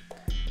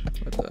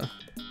 What the...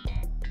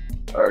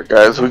 Alright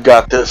guys, we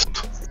got this.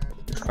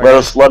 Let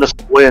us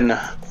win.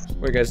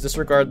 Wait, guys,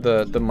 disregard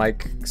the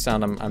mic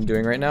sound I'm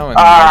doing right now, and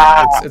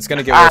it's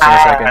gonna get worse in a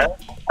second.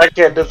 I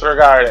can't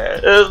disregard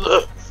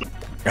it.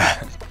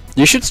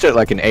 You should start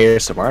like an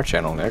ASMR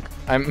channel, Nick.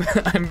 I'm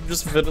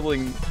just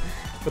fiddling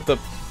with the.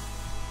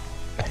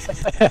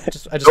 I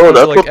just Oh, want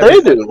that's to, like, what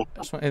they do. I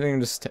just want anything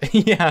to stay.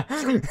 Yeah.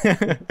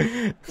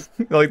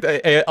 Like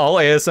all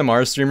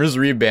ASMR streamers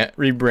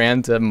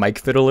rebrand to mic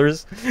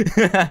fiddlers.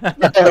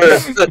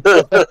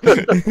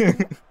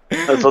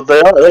 That's what they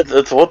are.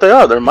 That's what they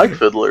are. They're mic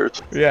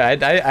fiddlers. Yeah,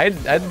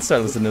 I'd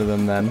start listening to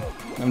them then.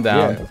 I'm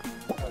down.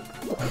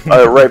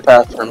 Yeah. Right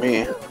path for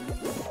me.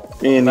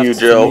 Me and you, Left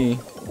to Joe. me.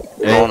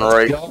 Going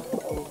right.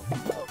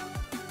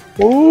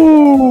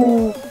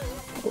 Ooh.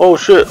 Oh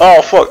shit.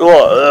 Oh fuck.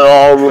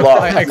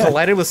 I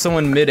collided with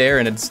someone mid-air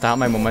and it stopped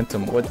my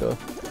momentum. What the?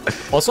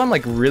 Also, I'm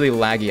like really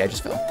laggy. I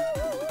just fell.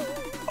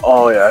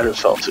 Oh yeah, I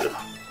just fell too.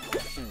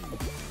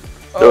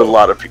 There were a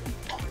lot of people.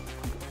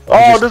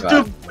 Oh,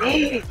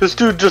 this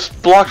dude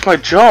just blocked my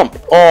jump.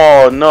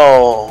 Oh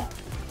no.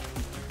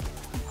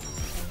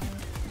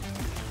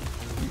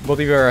 Both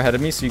of you are ahead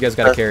of me, so you guys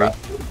gotta carry.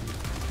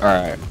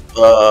 Alright.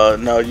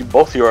 No,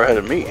 both of you are ahead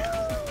of me.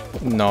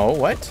 No,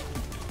 what?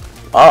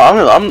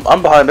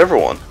 I'm behind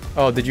everyone.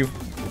 Oh, did you?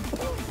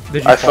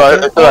 Did you? I fall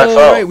fell. through? I Oh,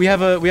 fell. right. We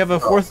have a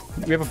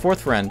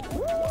fourth friend.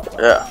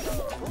 Yeah.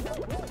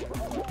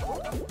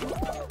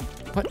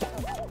 What?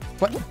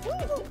 What?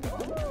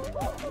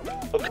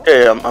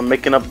 Okay, I'm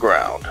making up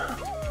ground.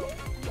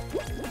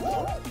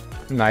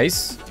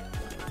 Nice.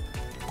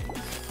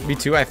 Me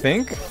too, I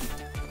think.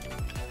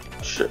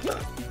 Shit.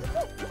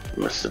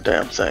 Missed the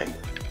damn thing.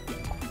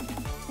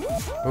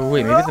 Oh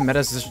wait, maybe the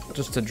meta's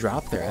just a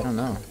drop there. I don't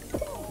know.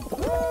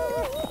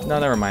 No,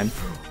 never mind.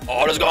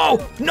 Oh, let's go!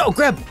 No,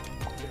 grab!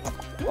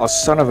 Oh,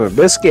 son of a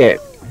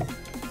biscuit.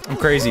 I'm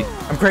crazy.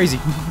 I'm crazy.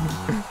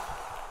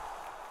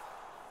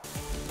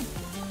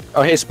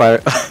 Oh, hey,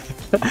 Spider. I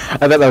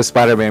thought that was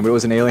Spider-Man, but it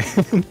was an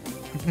alien.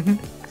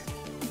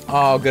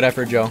 Oh, good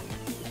effort, Joe.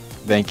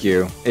 Thank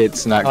you.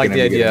 It's not I like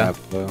gonna the be good idea.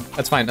 enough, though.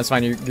 That's fine. That's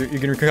fine. You're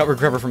gonna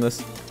recover from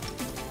this.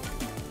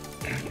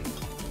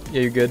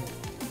 Yeah, you're good.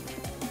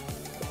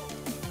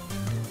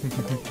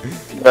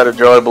 You better,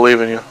 Joe. I believe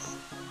in you.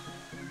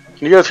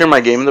 Can you guys hear my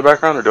game in the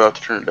background, or do I have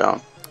to turn it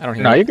down? I don't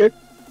hear. No, you. you're good.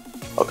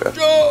 Okay.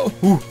 Joe!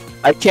 Ooh,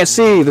 I can't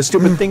see. The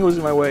stupid thing was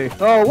in my way.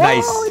 Oh, whoa,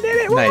 nice. we did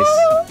it. Nice.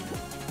 Whoa.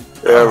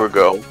 There we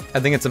go. I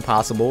think it's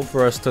impossible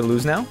for us to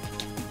lose now.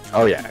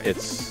 Oh yeah,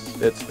 it's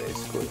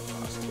basically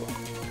impossible.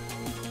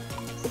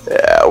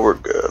 Yeah, we're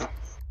good.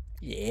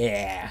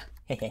 Yeah.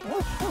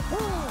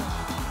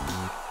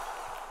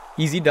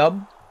 Easy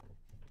dub.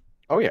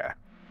 Oh yeah.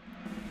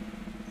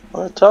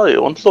 I tell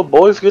you, once the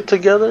boys get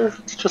together,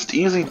 it's just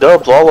easy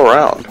dubs all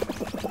around.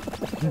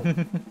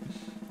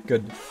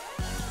 Good.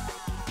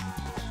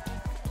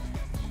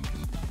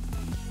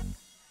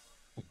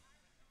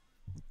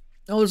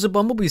 Oh, there's a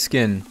Bumblebee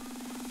skin.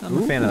 I'm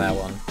a fan of that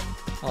one.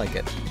 I like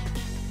it.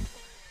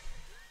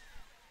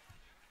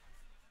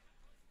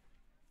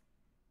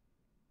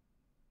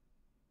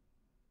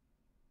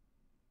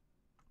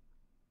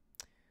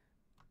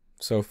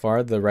 So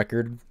far, the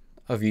record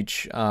of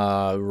each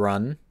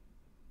run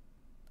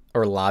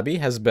or lobby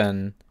has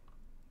been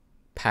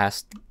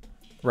past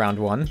round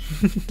 1.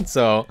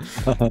 so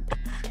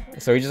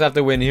we just have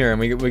to win here, and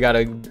we got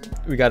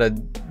a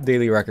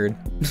daily record.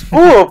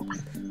 Oh,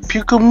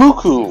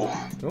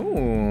 Pukumuku.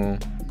 Ooh,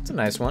 that's a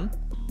nice one.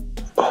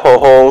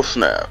 Oh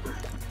snap.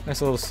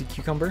 Nice little sea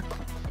cucumber.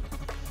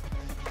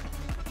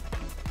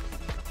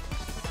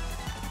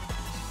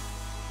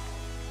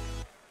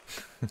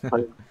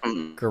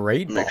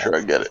 Great ball. Make sure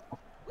I get it.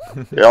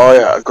 Oh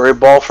yeah, a great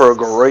ball for a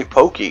great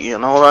pokey. You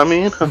know what I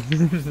mean?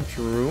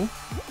 True.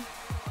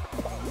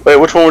 Wait,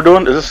 which one we're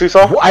doing? Is this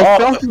seesaw? I Oh,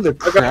 fell through the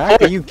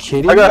crack. Are you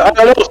kidding I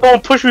me? know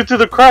someone pushed me through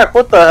the crack.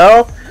 What the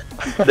hell?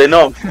 They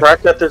know I'm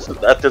cracked at this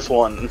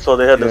one, and so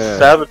they had to Yeah.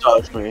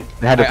 sabotage me.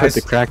 They had to I put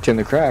the crack in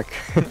the crack.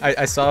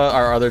 I saw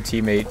our other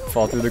teammate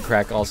fall through the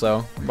crack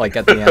also, like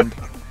at the end.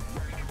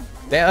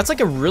 Yeah, that's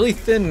like a really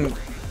thin.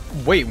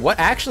 Wait, what?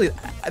 Actually,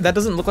 that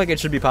doesn't look like it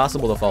should be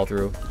possible to fall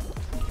through.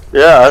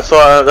 Yeah,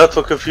 that's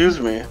what confused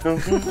me.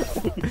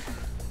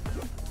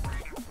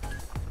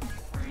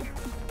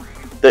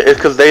 It's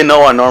because they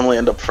know I normally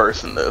end up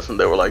first in this, and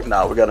they were like,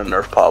 "Nah, we gotta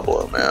nerf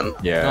Pablo, man."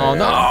 Yeah. Oh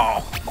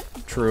no.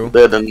 True.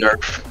 They had to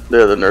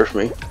nerf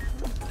me.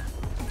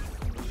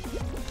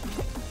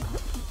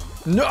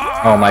 No.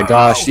 Oh my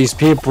gosh, these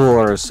people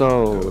are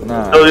so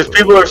nice. No, these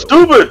people are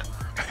stupid.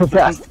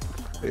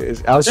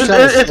 I was trying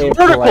to say It's it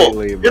vertical.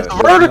 politely, but It's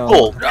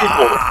vertical.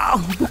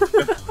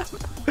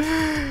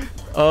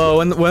 Oh,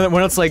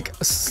 when it's like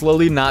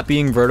slowly not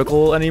being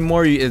vertical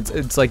anymore,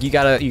 it's like you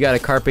gotta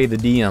carpe the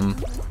diem,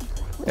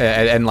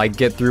 and like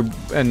get through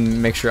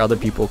and make sure other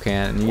people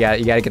can. You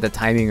gotta get the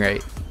timing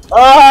right.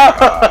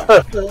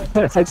 Ah!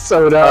 That's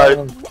so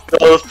dumb.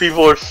 Those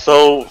people are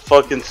so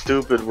fucking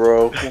stupid,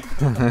 bro.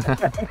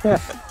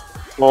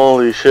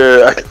 Holy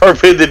shit! I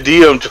carpe the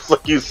diem just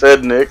like you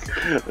said, Nick.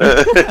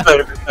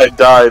 I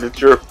died.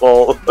 It's your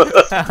fault.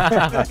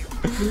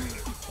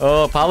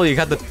 Oh, Pablo, you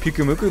got the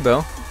Pukumuku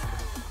though.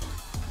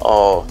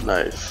 Oh,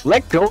 nice.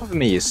 Let go of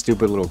me, you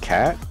stupid little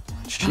cat.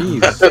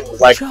 Jeez.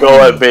 Like,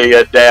 go at me,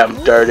 you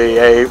damn dirty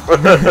ape.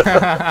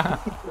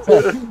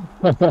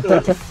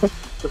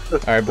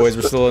 Alright, boys,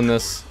 we're still in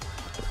this.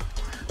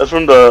 That's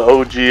from the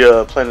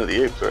OG Planet of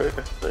the Apes, right?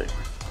 I think.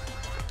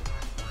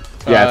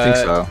 Yeah, I think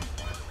so.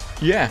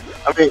 Yeah.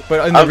 I mean,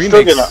 But in the I'm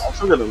remakes,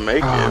 still gonna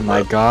make it. Oh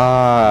my but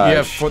god. you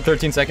have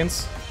 13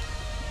 seconds.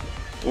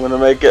 I'm gonna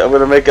make it. I'm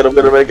gonna make it. I'm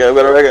gonna make it. I'm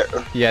gonna make it.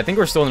 Yeah, I think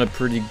we're still in a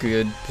pretty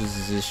good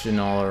position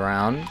all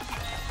around.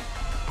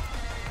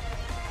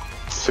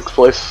 6th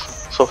place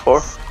so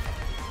far.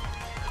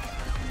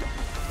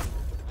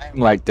 I'm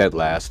like dead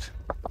last.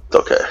 It's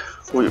okay.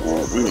 We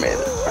made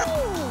it.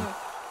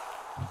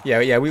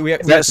 Yeah, we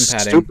have That some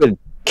padding. stupid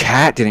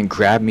cat didn't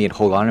grab me and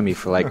hold on to me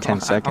for like 10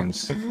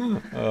 seconds.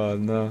 Oh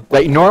no.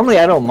 Like, normally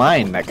I don't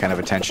mind that kind of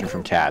attention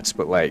from cats,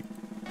 but like,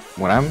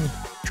 when I'm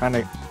trying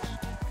to...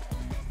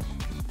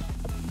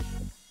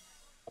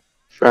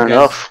 Fair Okay.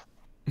 enough.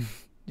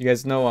 You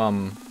guys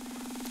know,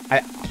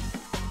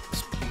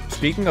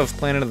 speaking of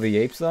Planet of the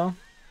Apes, though,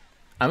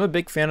 I'm a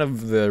big fan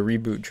of the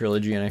reboot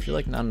trilogy, and I feel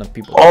like not enough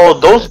people. Oh,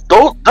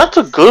 that's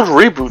a good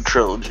reboot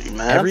trilogy,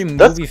 man. Every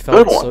That's movie a felt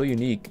good one. so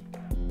unique.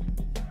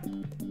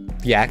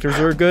 The actors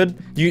were good.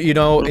 You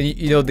know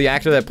the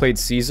actor that played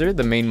Caesar,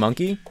 the main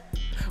monkey,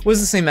 was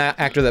the same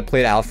actor that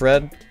played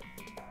Alfred.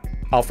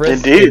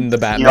 Indeed. In the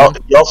Batman.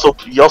 He also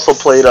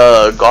played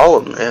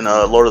Gollum in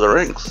Lord of the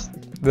Rings.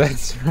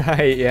 That's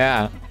right.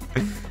 Yeah,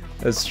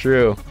 that's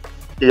true.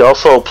 He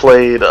also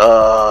played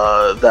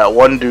that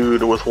one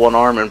dude with one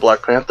arm in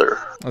Black Panther.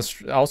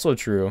 That's also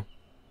true.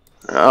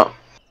 Yeah.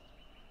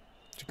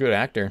 He's a good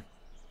actor.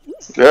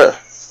 Yeah.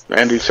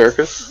 Andy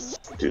Serkis.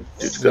 Dude's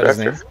a Is good that his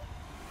actor. name?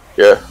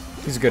 Yeah.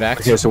 He's a good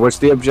actor. Okay, so what's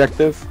the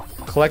objective?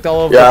 Collect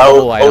all of Yeah, the I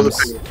level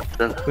was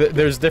items.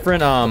 There's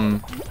different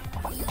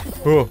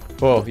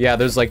yeah,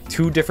 there's like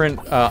 2 different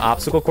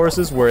obstacle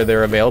courses where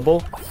they're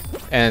available,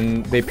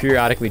 and they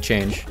periodically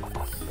change.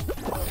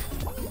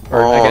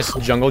 Or I guess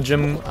jungle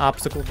gym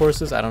obstacle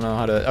courses. I don't know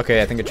how to.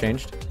 Okay, I think it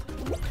changed,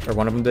 or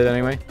one of them did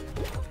anyway.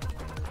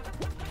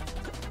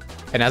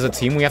 And as a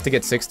team, we have to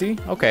get 60.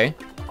 Okay.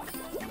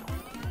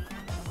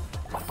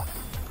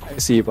 I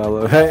see you,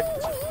 Paulo. Hey.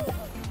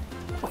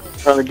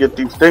 Trying to get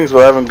these things,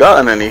 but I haven't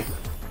gotten any.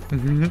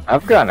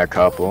 I've gotten a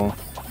couple.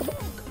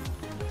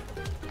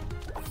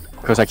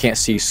 Because I can't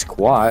see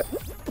squat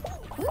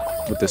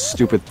with this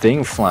stupid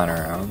thing flying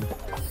around.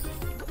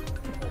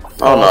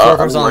 Oh no,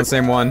 Sorkar's on the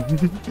same one.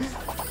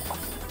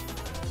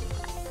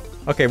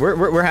 Okay,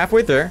 we're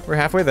halfway there. We're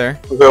halfway there.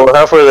 Okay, we're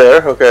halfway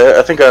there. Okay,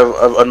 I think I've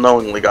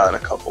unknowingly gotten a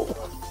couple.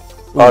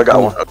 Oh, I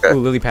got one. Okay. Ooh,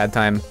 lily pad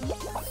time.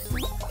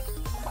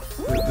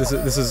 This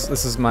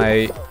is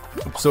my.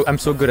 I'm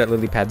so good at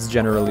lily pads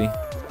generally.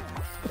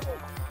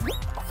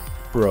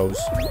 Bros.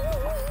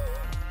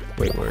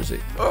 Wait, where is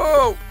it?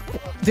 Oh!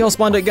 They all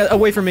spawned it. Get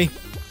away from me!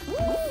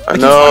 I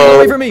Get know.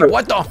 away from me!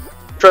 What the?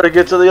 Try to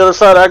get to the other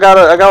side. I got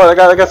it. I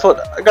got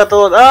what? I got the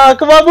one. Ah,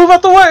 come on, move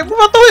out the way. Move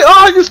out the way.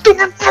 Oh, you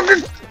stupid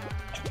fucking.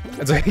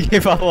 It's okay,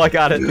 Pablo, I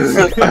got it.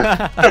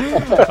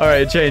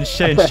 Alright,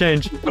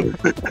 change.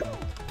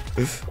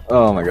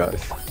 Oh my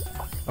gosh.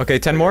 Okay,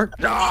 10 more?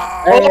 Oh!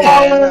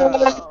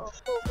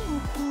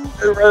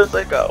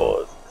 I got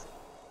one.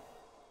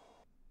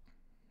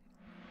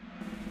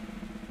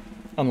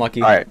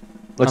 Unlucky. Alright,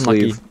 let's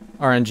Unlucky. leave.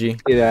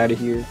 RNG. Get out of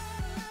here.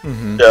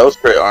 Yeah, it was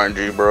great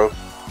RNG, bro.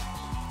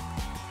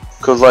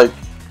 Cause like,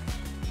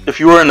 if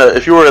you were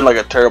in like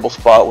a terrible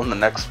spot when the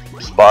next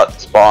spot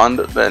spawned,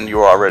 then you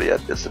were already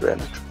at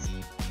disadvantage.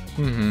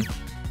 Mm-hmm.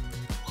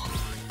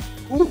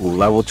 Ooh,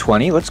 level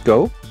 20, let's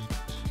go.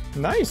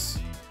 Nice.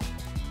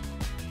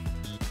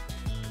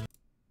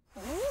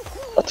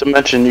 Not to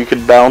mention you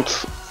could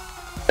bounce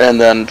and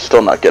then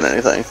still not get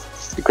anything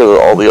because of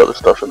all the other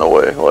stuff in the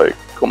way. Like,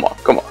 come on.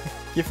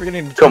 Keep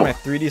forgetting to Come turn on.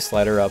 my 3D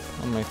slider up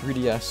on my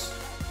 3DS.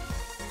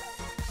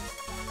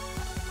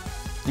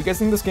 Do you guys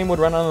think this game would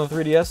run on the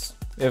 3DS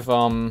if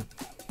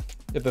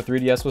the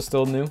 3DS was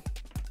still new?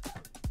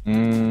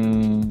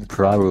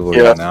 Probably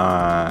Yeah.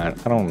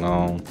 not. I don't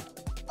know.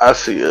 I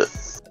see it.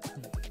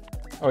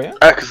 Oh yeah?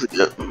 I can see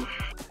it.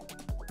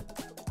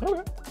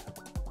 Okay.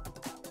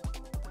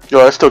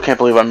 Yo, I still can't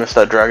believe I missed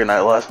that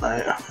Dragonite last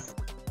night.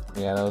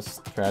 Yeah, that was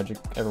tragic.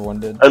 Everyone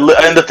did.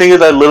 And the thing is,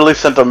 I literally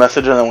sent a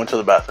message and then went to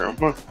the bathroom.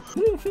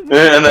 And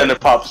then it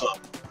pops up.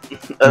 And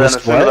then as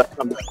Missed soon as I what?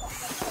 come back,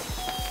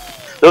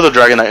 there was a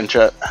Dragonite in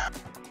chat.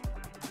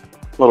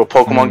 Little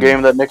Pokemon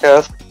game that Nick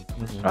has.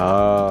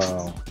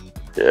 Oh.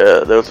 Yeah,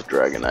 there was a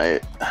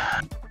Dragonite.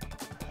 I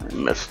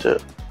missed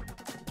it.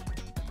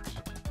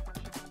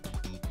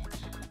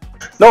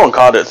 No one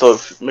caught it, so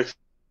it makes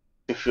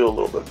me feel a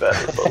little bit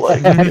better. But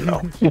like,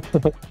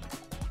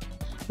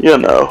 you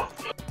know,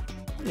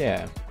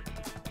 Yeah.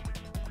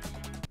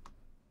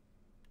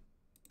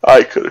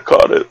 I could have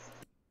caught it.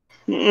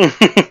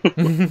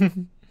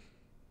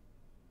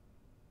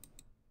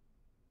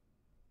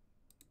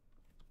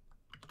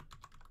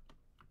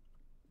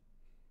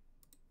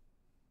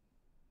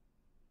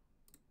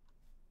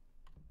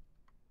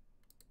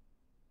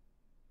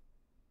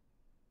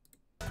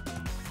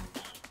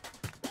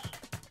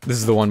 This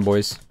is the one,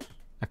 boys.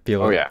 I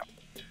feel it. Oh yeah.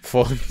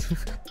 Full. Oh,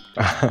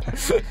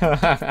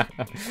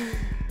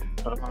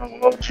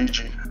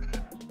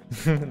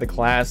 GG. The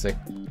classic.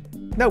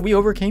 No, we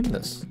overcame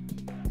this.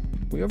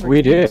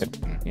 We did. This.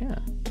 Yeah.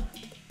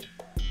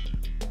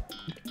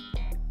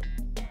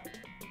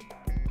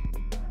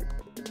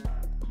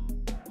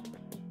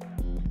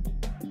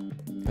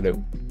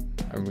 Hello.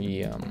 Are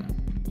we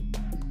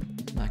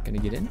not gonna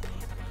get in?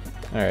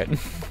 All right.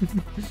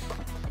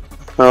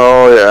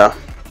 Oh yeah.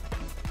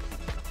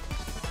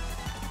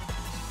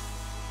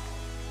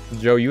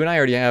 Joe, you and I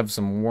already have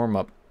some warm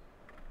up,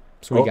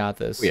 so we got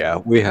this. Yeah,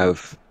 we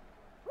have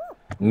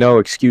no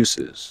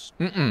excuses.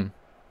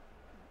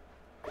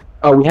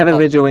 Oh, we haven't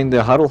been doing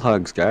the huddle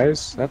hugs,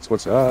 guys. That's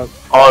what's up.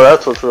 Oh,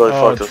 that's what's really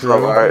fucked us true.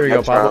 up. Alright, There you go,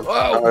 next round.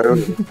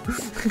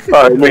 Pablo.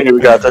 Alright, maybe we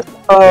got this.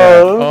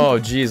 Oh,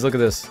 geez, look at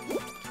this.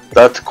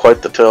 That's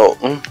quite the tilt.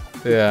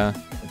 Yeah.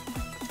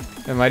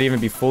 It might even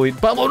be fully.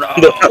 Pablo, no!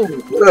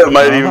 It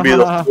might even be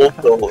the full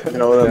tilt. You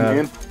know what I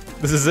mean?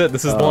 This is it.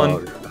 This is the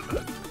one.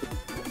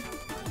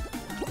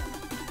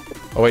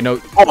 Oh wait,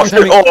 no. Oh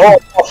shit! Oh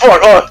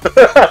fuck! Oh.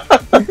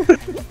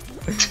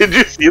 Did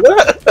you see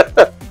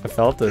that? I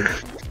felt it.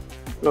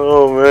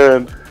 Oh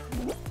man,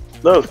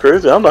 that was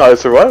crazy. I don't know how I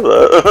survived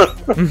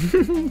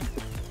that.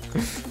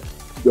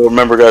 Yo,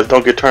 remember, guys,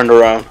 don't get turned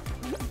around.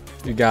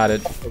 You got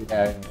it.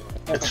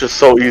 It's just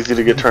so easy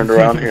to get turned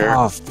around here.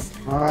 Yeah,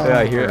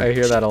 I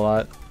hear that a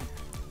lot.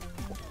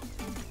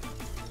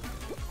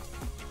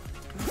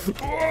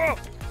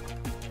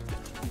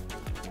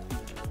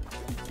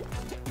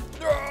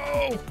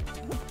 No!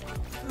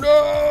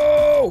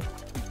 No!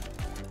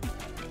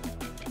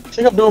 I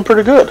think I'm doing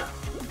pretty good.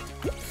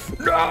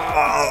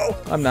 No!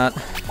 I'm not.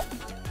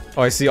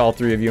 Oh, I see all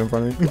three of you in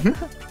front of me.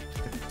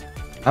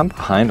 I'm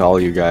behind all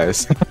you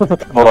guys.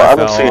 Well, I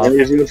don't see any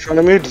of you in front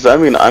of me. Does that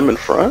mean I'm in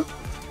front?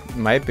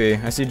 Might be.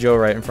 I see Joe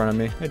right in front of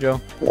me. Hey, Joe.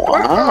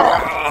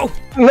 Wow.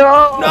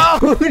 No!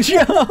 No,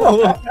 Joe!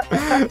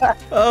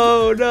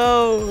 Oh,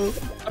 no.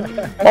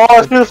 Oh,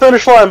 I see the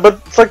finish line,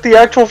 but it's like the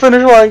actual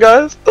finish line,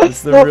 guys.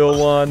 It's the real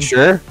one.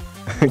 Sure.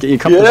 Get you a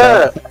couple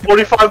Yeah,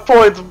 45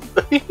 points.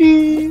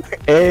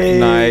 Hey.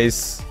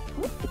 Nice.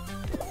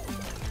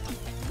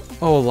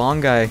 Oh,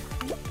 long guy.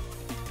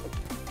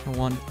 I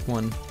want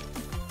one.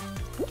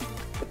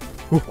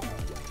 Ooh.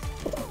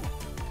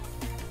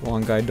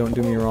 Long guy, don't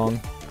do me wrong.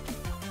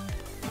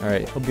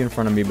 Alright, he'll be in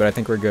front of me, but I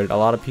think we're good. A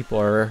lot of people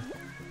are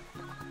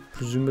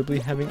presumably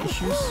having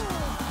issues.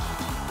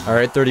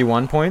 Alright,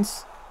 31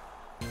 points.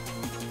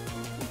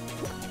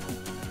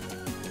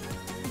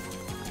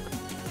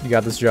 You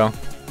got this, Joe.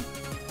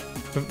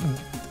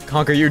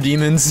 Conquer your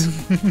demons.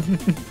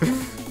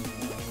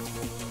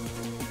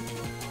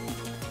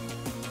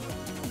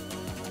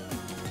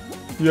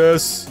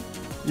 Yes.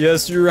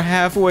 Yes, you're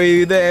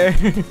halfway there.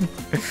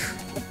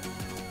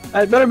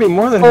 I better be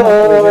more than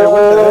halfway there.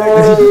 What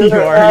the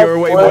heck? You're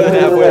way more than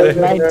halfway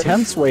there.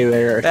 9/10 way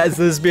there. That's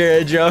the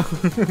spirit, Joe.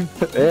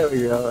 There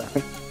we go.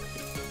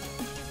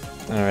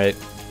 Alright.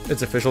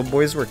 It's official,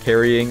 boys. We're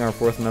carrying our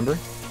fourth member.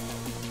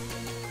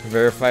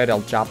 Verified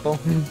El Chapo.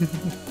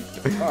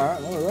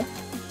 Alright, there we go.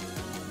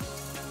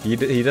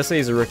 He does say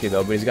he's a rookie,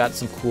 though, but he's got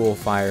some cool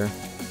fire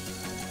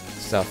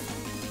stuff.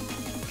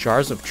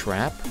 Jars of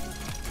Trap?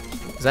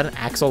 Is that an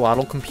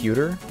axolotl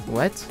computer?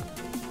 What?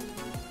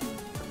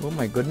 Oh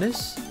my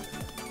goodness.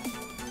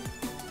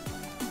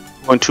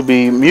 Going to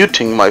be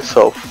muting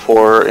myself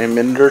for a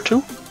minute or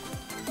two.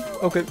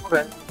 Okay.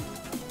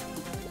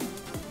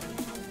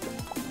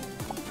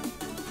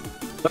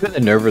 Look at the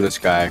nerve of this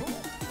guy.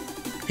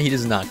 He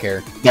does not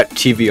care. That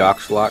TV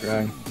Oxalot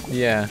guy.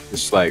 Yeah.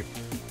 Just like...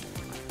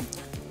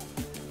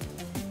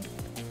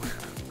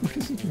 What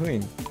is he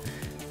doing?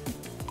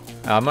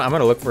 I'm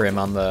gonna look for him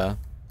on the...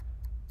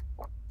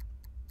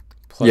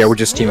 Plus. Yeah, we're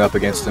just team up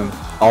against him.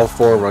 All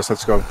four of us,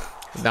 let's go.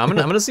 Now, I'm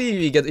gonna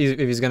see if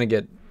he's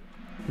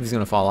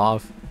gonna fall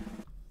off.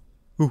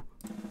 Ooh.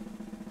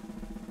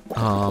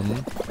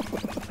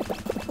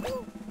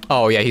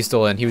 Oh yeah, he's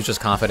still in. He was just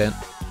confident.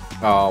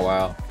 Oh,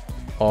 wow.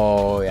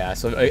 Oh yeah.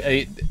 So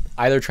I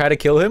either try to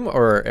kill him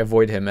or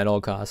avoid him at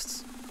all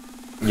costs.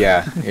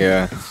 Yeah,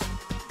 yeah.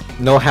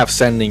 No half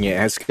sending it.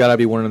 It's gotta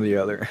be one or the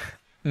other.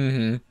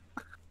 Mm-hmm.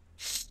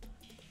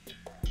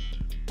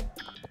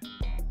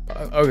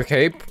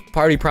 Okay,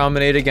 party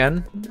promenade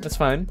again. That's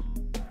fine.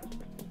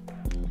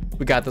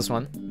 We got this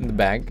one in the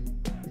bag.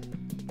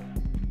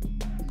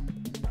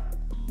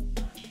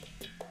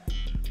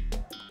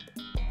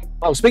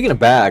 Oh, speaking of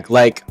bag,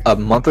 like a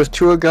month or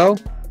two ago,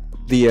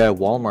 the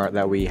Walmart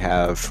that we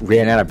have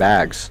ran out of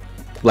bags.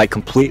 Like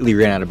completely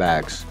ran out of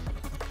bags.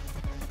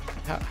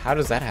 How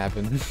does that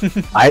happen?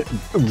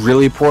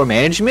 Really poor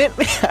management?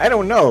 I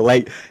don't know.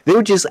 Like they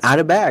were just out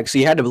of bags, so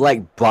you had to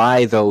like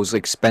buy those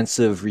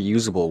expensive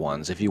reusable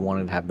ones if you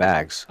wanted to have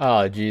bags.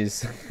 Oh,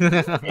 jeez.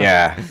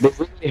 Yeah, they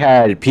really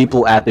had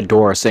people at the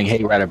door saying,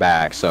 "Hey, we're out of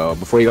bags." So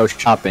before you go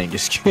shopping,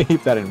 just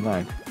keep that in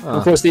mind. Huh.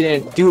 Of course, they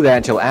didn't do that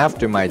until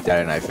after my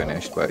dad and I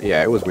finished. But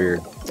yeah, it was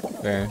weird.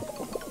 Fair.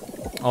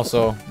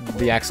 Also,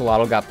 the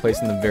axolotl got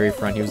placed in the very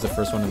front. He was the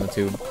first one in the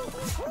tube.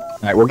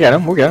 Alright, we'll get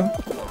him. We'll get him.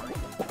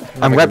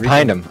 I'm I right can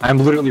behind him. I'm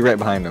literally right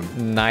behind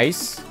him.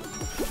 Nice.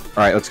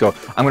 Alright, let's go.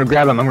 I'm gonna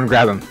grab him. I'm gonna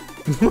grab him.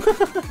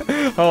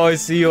 Oh, I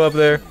see you up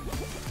there.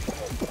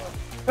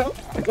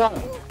 I got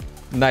him.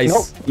 Nice.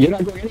 Nope, you're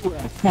not going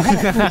anywhere.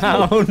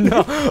 Oh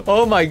no!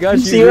 Oh my gosh,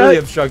 You you see really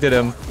that? obstructed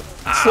him.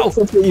 So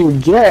that's what you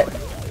get.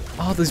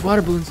 Oh, these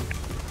water balloons.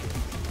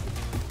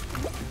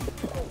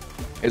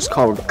 It's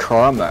called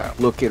karma.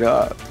 Look it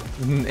up.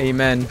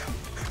 Amen.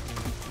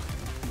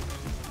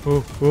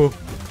 Ooh, ooh.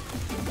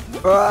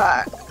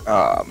 Ah.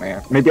 Oh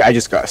man, maybe I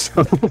just got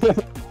some.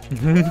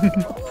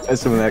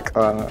 That's some of that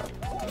karma.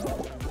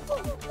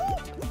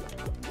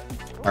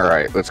 All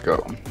right, let's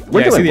go.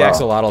 We're Yeah, I see doing the well.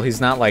 axolotl. He's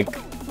not like.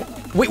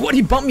 Wait, what?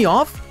 He bumped me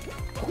off?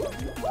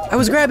 I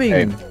was grabbing.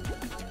 Hey.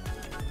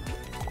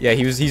 Yeah,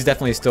 he's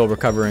definitely still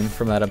recovering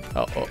from that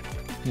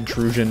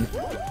intrusion.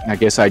 I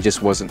guess I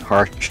just wasn't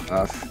harsh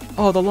enough.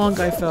 Oh, the long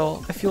guy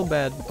fell. I feel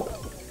bad.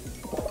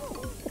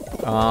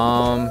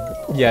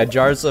 Yeah,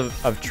 jars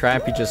of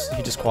trap. He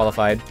just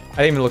qualified. I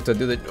didn't even look to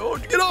do the. Oh,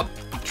 get up,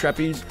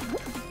 trapeze.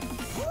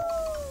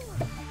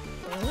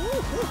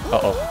 Uh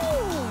oh.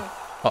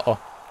 Uh oh.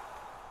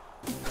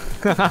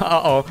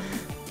 Uh oh.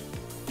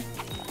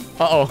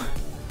 Uh oh.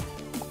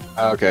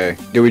 Okay,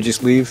 did we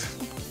just leave?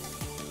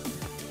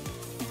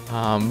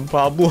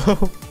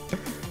 Pablo.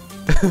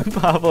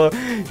 Pablo.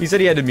 He said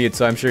he had to mute,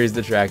 so I'm sure he's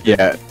distracted.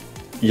 Yeah.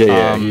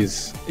 Yeah,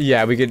 He's.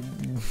 Yeah, we could.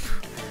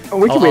 Oh,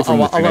 we can wait for him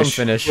to I'll let him finish.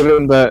 finish. Give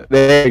him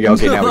there you go.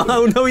 Okay, now we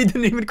Oh no, he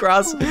didn't even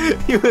cross.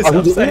 He was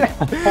Oh, he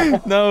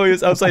upside. No, he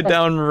was upside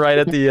down right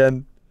at the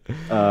end.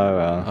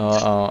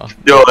 well.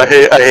 Yo, I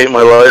hate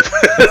my life.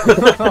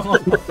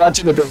 Not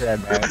to the big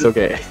man, man. It's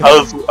okay. I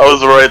was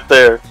right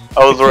there.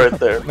 I was right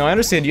there. No, I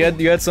understand. You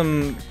had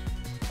some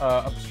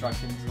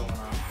obstructions going on.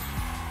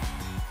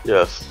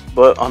 Yes,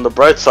 but on the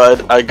bright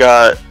side, I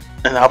got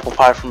an apple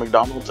pie from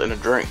McDonald's and a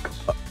drink.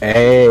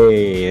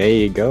 Hey, there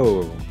you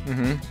go.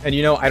 And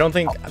you know, I don't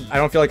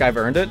feel like I've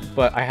earned it,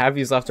 but I have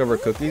these leftover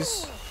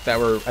cookies that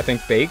were, I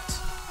think, baked,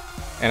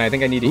 and I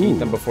think I need to eat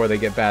them before they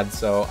get bad.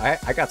 So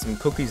I got some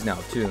cookies now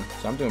too,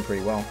 so I'm doing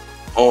pretty well.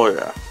 Oh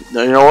yeah.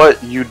 Now you know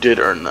what? You did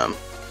earn them.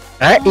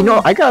 You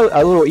know, I got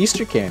a little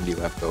Easter candy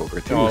left over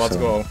too. Oh, let's so-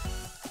 go.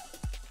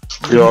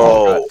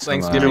 Yo,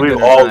 Thanksgiving we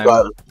dinner all time.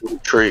 got a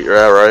treat,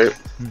 yeah, right?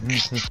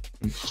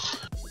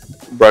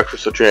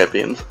 Breakfast of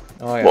champions.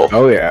 Oh yeah. Well,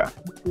 Oh yeah.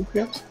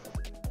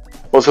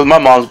 well, since my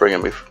mom's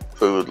bringing me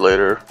food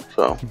later,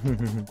 so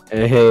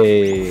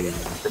Hey.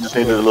 I just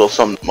needed a little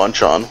something to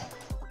munch on.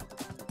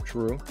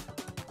 True.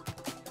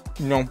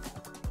 No.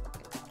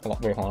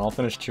 Wait, hold on. I'll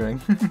finish chewing.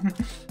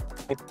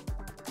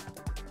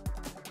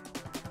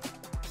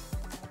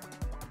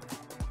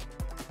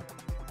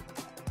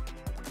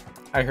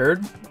 I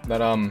heard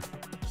that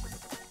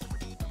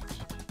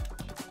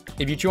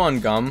if you chew on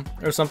gum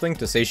or something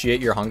to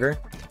satiate your hunger,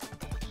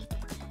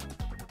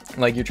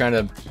 like you're trying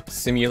to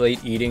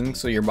simulate eating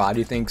so your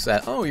body thinks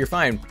that, oh, you're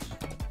fine.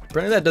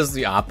 Apparently that does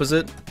the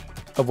opposite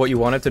of what you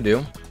want it to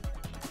do.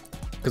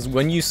 Because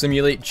when you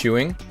simulate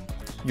chewing,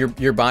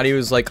 your body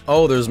was like,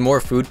 oh, there's more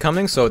food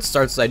coming, so it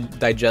starts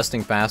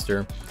digesting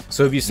faster.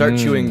 So if you start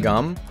chewing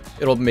gum,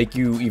 it'll make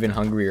you even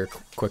hungrier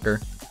quicker.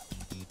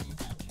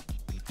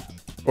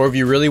 Or if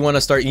you really want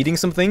to start eating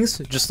some things,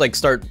 just like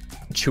start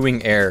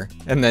chewing air,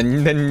 and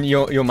then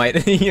you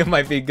might you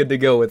might be good to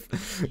go with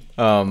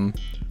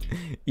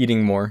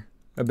eating more,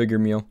 a bigger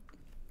meal.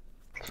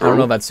 I don't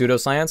know if that's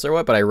pseudoscience or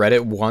what, but I read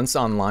it once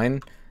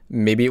online.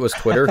 Maybe it was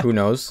Twitter, who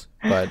knows?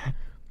 But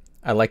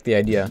I like the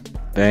idea.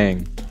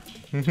 Dang.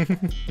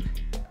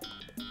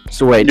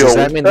 So wait, Yo, does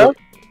that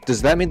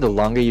what's mean the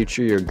longer you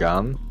chew your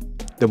gum,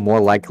 the more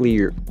likely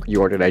you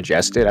are to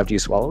digest it after you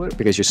swallow it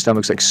because your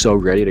stomach's like so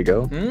ready to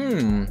go?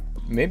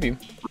 Maybe.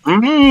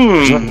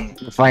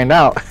 Find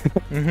out.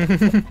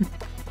 I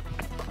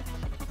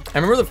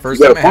remember the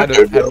first You time I got a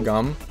had punch,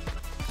 gum.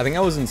 I think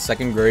I was in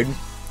 2nd grade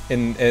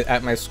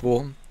at my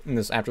school in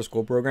this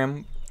after-school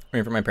program,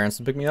 waiting for my parents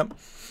to pick me up.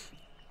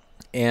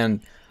 And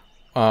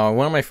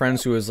one of my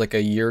friends who was like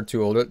a year or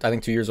two older, I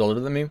think 2 years older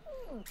than me.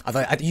 I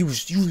thought he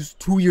was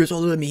 2 years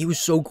older than me. He was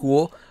so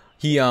cool.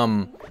 He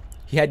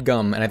had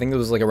gum, and I think it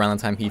was like around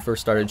the time he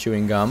first started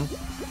chewing gum.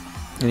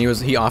 And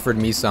he offered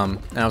me some,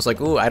 and I was like,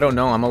 ooh, I don't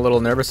know, I'm a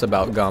little nervous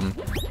about gum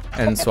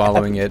and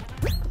swallowing it.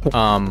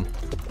 So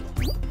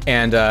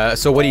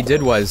what he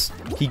did was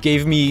he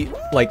gave me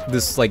like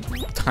this like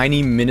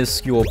tiny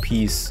minuscule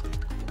piece,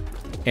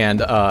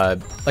 and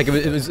like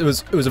it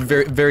was a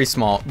very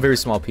small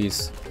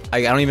piece.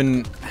 I don't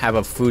even have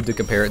a food to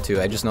compare it to.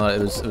 I just know that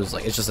it was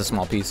like it's just a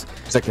small piece.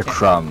 It's like a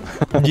crumb.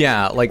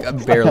 Yeah,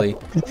 like barely.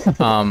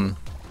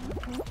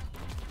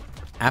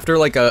 After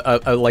like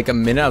a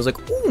minute, I was like,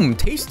 "Ooh,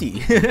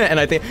 tasty,"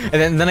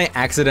 and then I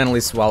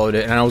accidentally swallowed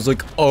it, and I was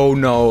like, "Oh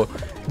no,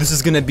 this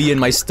is gonna be in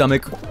my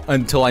stomach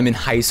until I'm in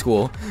high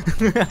school,"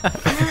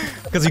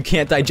 because you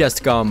can't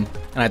digest gum.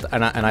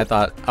 And I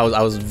thought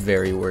I was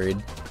very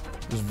worried.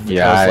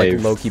 Yeah, I was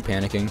like low key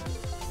panicking.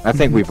 I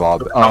think we've all.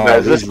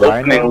 Guys, this these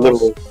rhinos.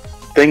 little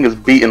thing is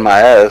beating my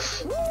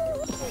ass.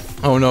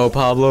 Oh no,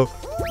 Pablo.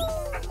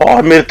 Oh,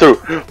 I made it through.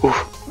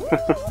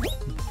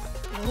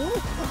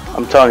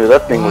 I'm telling you,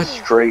 that thing was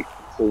straight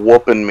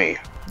whooping me.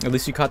 At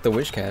least you caught the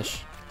wish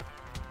cache.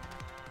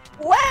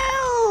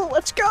 Wow!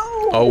 Let's go!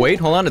 Oh wait,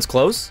 hold on, it's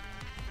close.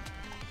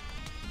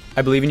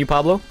 I believe in you,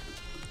 Pablo.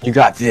 You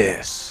got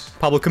this.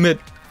 Pablo, commit.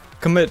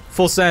 Commit.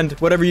 Full send.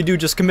 Whatever you do,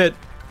 just commit.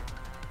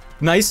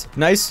 Nice,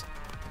 nice.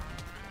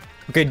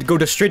 Okay, go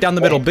to straight down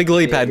the middle. Big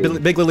lily pad.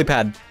 Big lily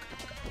pad.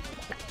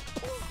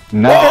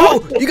 No.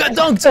 Oh, you got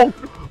dunked.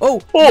 Oh,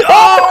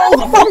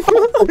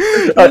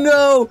 no!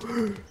 No!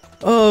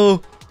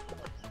 Oh,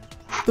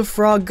 the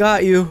frog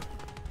got you.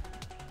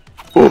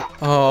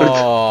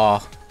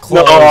 Oh,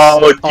 close.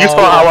 No, you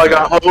saw how I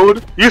got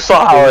hoed? You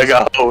saw how I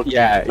got hoed.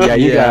 Yeah,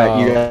 you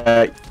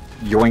got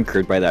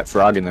yoinkered by that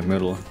frog in the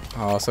middle.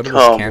 Oh, so did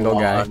this candle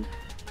guy.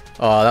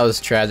 Oh, that was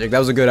tragic. That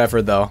was a good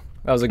effort, though.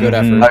 That was a good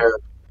effort.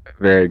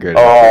 Very good.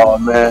 Oh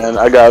man,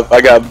 I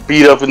got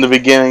beat up in the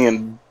beginning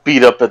and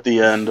beat up at the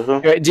end.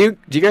 Do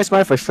you guys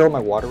mind if I fill my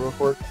water real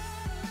quick?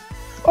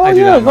 Oh, I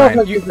do not go mind.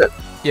 ahead.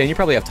 Yeah, you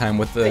probably have time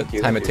with the Thank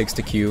you, time thank it you. takes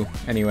to queue,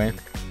 anyway.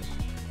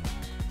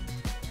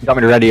 You want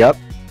me to ready up?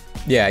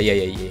 Yeah.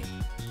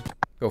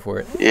 Go for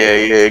it.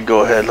 Yeah,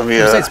 go ahead. Let me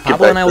Besides, get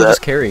Pablo back and I to will that.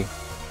 just carry.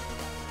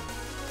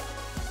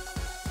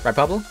 Right,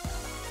 Pablo?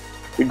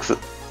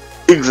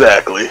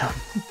 Exactly.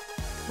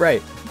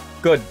 Right.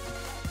 Good.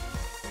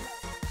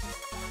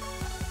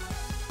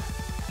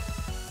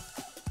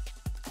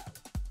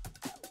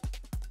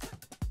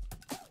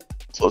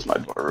 Close my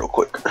door real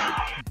quick.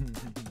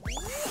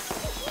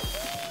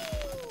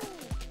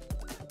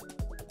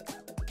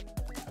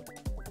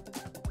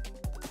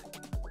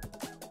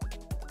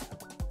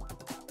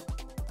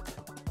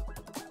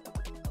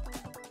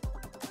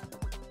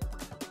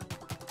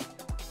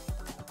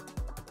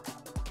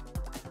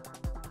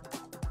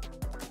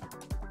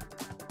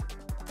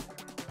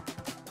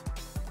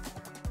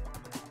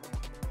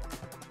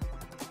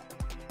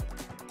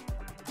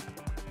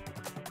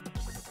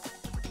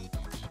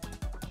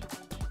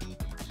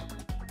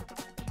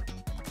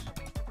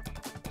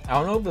 I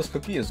don't know if this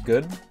cookie is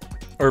good,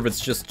 or if it's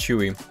just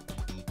chewy.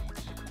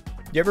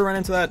 You ever run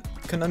into that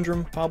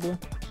conundrum, Pablo?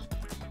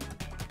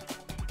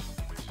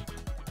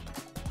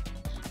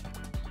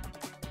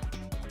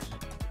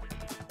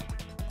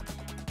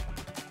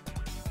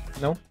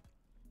 No?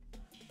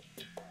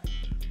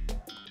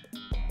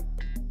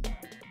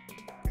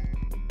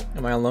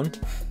 Am I alone?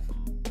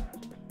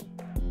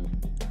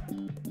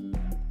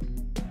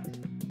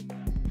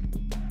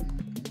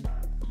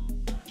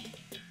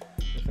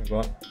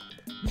 What?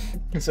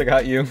 Yes, I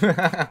got you.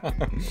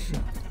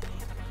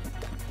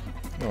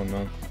 Oh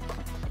no.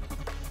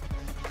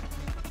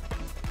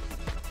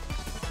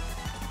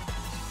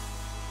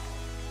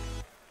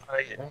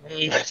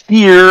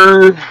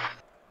 Here.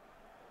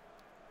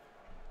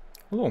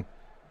 Hello.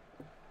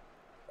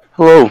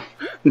 Hello.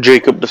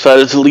 Jacob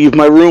decided to leave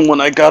my room when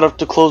I got up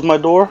to close my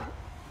door,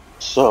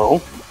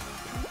 so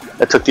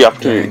I took the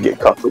opportunity to get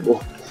comfortable.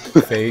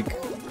 Fake.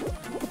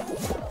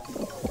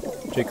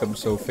 Jacob's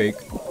so fake.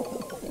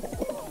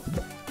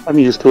 I'm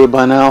used to it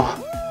by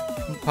now.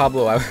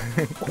 Pablo,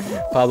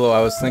 Pablo, I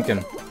was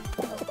thinking.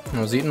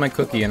 I was eating my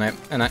cookie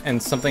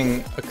and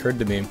something occurred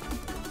to me.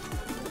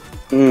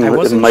 I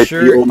wasn't it might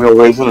sure. be oatmeal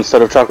raisin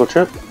instead of chocolate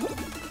chip.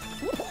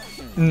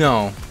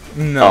 No.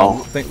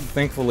 Oh.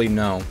 Thankfully,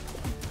 no.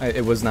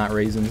 It was not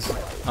raisins.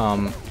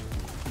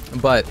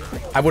 But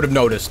I would have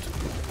noticed,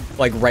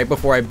 like right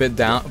before I bite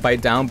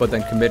down, but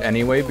then commit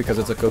anyway because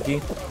it's a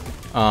cookie.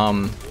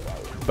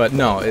 But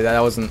no,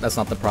 that's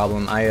not the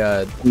problem.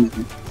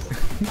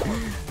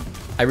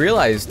 I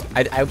realized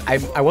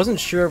I wasn't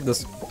sure if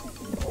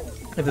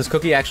this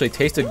cookie actually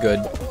tasted good,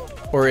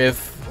 or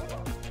if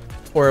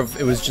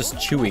it was just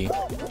chewy.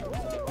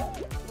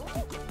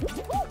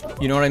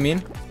 You know what I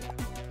mean?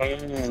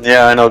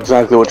 Yeah, I know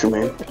exactly what you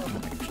mean.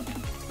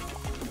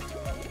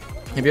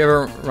 Have you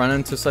ever run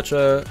into such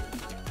a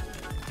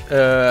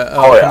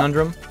Oh, yeah.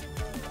 conundrum?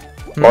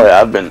 Oh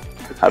yeah, I've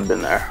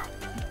been there.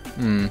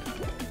 Hmm.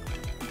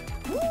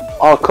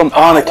 Oh come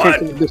on! I can't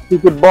get this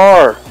stupid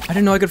bar. I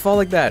didn't know I could fall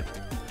like that.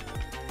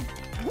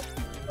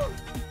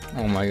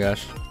 Oh my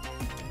gosh.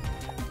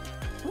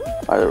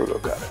 Alright, there we go.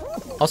 Got it.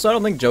 Also, I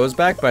don't think Joe's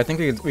back, but I think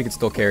we could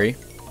still carry.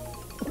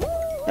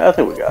 Yeah, I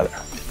think we got it.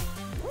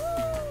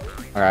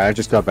 Alright, I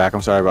just got back.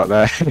 I'm sorry about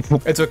that.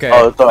 It's okay.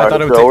 Oh, it's I alright,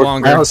 thought it would Joe. take I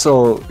longer.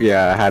 also,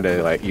 yeah, I had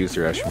to like use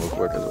the restroom real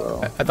quick as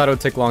well. I thought it would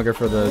take longer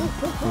for the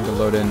thing to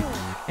load in,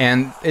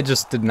 and it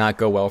just did not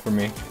go well for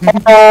me.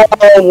 Oh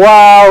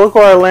wow! Look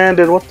where I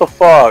landed. What the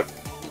fuck?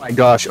 Oh my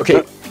gosh.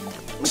 Okay,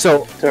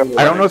 so Terrible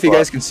I don't know if you landing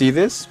guys can see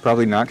this.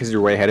 Probably not because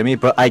you're way ahead of me.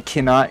 But I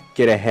cannot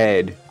get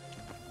ahead.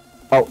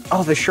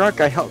 Oh, the shark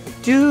guy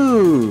helped.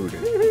 Dude,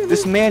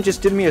 this man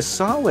just did me a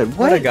solid.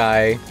 What a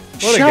guy!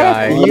 What a Shut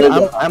guy!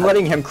 up. I'm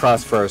letting him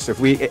cross first.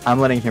 I'm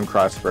letting him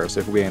cross first.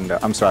 If we end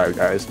up, I'm sorry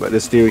guys, but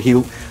this dude,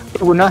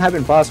 it would not have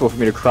been possible for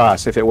me to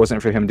cross if it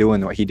wasn't for him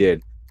doing what he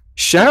did.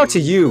 Shout out to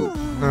you,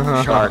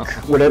 shark.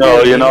 Whatever. No,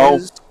 your you name know.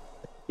 is,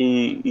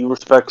 He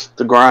respects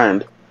the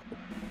grind.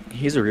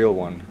 he's a real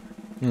one.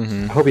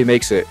 Mm-hmm. I hope he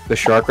makes it. The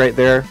shark right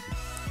there.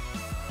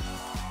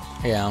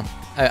 Yeah.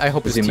 I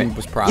hope his Does he team ma-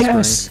 was prospering.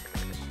 Yes,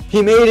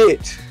 he made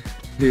it,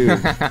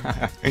 dude.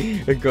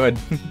 Good.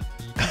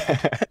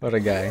 What a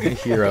guy. A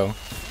hero.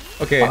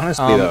 Okay,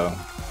 Honestly, though,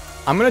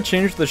 I'm gonna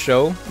change the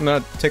show. I'm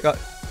gonna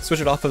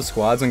switch it off of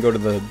squads and go to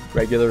the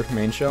regular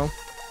main show.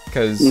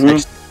 Because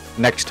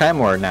next time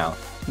or now?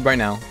 right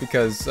now,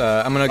 because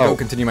I'm gonna go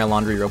continue my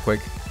laundry real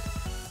quick.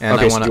 And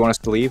Okay, I so wanna... do you want us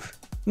to leave?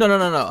 No.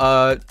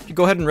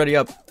 Go ahead and ready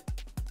up.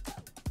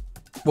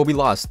 Well, we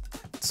lost.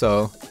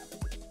 So,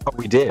 Oh,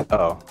 we did.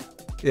 Oh,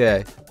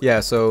 yeah.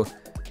 So,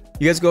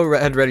 you guys go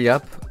ahead, ready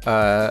up.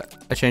 I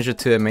changed it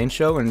to a main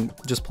show and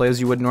just play as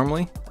you would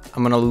normally.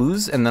 I'm gonna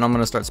lose, and then I'm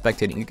gonna start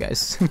spectating you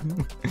guys.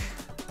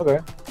 okay.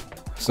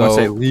 So Once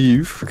I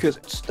leave, because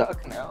it's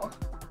stuck now.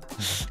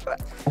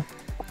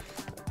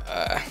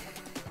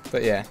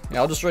 But yeah,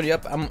 I'll just ready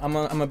up. I'm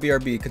a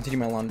BRB. Continue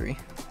my laundry.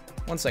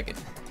 1 second.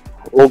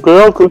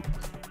 Okay.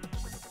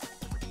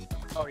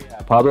 Oh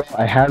yeah, Pablo,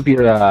 I have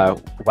your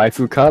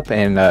waifu cup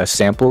and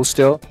sample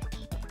still.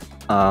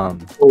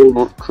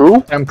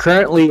 True. I'm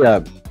currently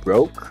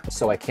broke,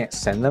 so I can't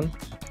send them.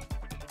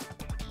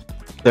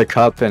 The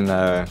cup and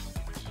that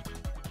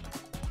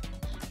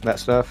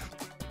stuff.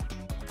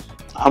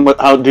 How much?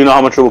 Do you know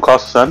how much it will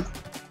cost to send?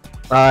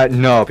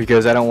 No,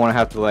 because I don't want to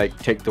have to like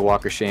take the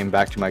walk of shame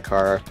back to my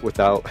car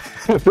without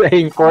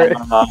paying for it.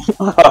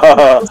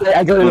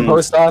 I go to the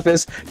post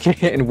office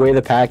and weigh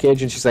the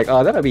package, and she's like,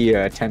 "Oh, that'll be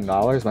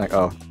 $10." I'm like,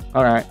 "Oh,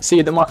 all right. See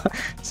you tomorrow.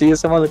 See you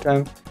some other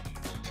time."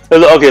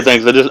 Okay,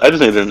 thanks. I just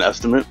needed an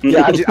estimate.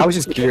 Yeah, I was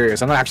just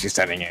curious. I'm not actually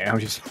sending it. I'm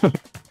just.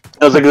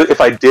 I was like,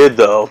 if I did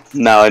though,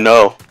 now I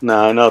know.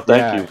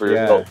 Thank you for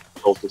your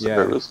help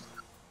service.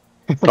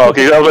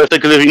 Okay,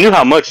 because if you knew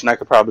how much, then I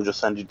could probably just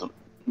send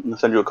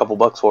you a couple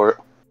bucks for it.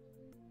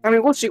 I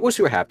mean, we'll see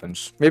what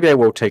happens. Maybe I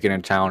will take it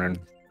in town and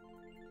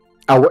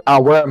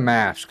I'll wear a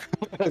mask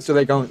so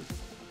they don't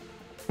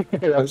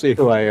see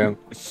who I am.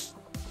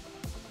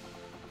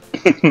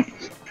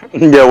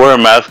 Yeah, wear a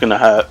mask and a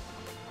hat.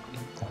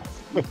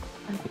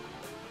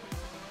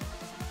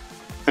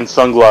 And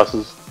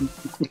sunglasses.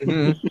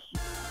 That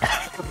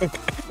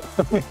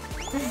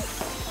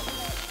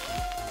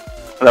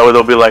way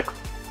you'll be like,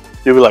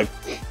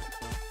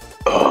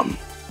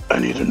 I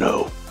need to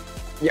know.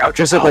 Yeah, I'll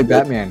dress up like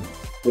Batman.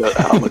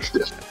 How much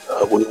this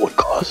would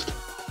cost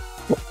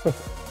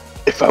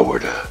if I were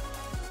to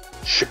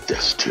ship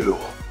this to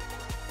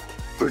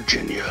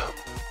Virginia,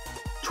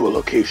 to a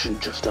location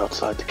just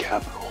outside the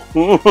capital.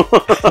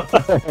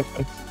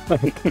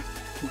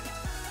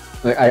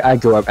 Like, I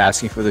go up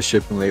asking for the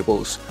shipping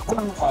labels.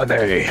 Where are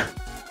they?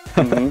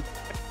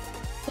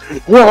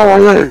 Where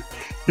are they?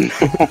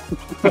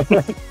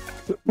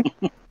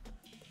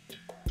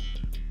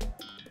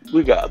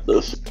 We got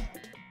this.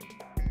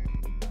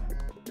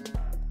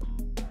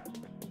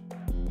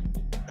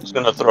 It's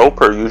gonna throw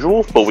per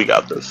usual, but we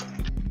got this.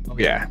 Oh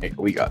yeah, hey,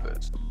 we got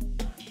this.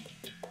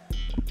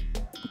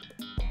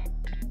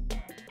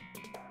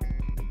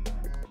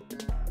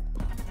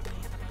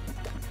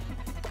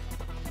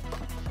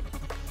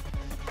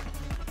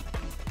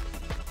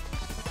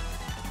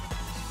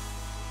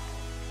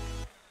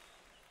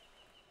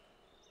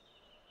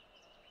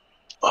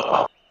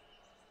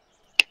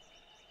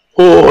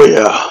 Oh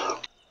yeah.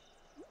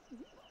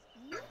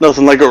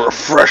 Nothing like a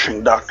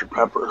refreshing Dr.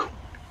 Pepper.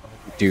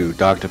 Dude,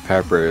 Dr.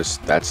 Pepper's,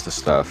 that's the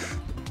stuff.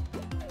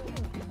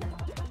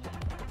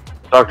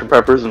 Dr.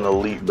 Pepper's an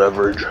elite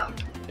beverage.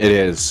 It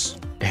is.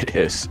 It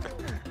is.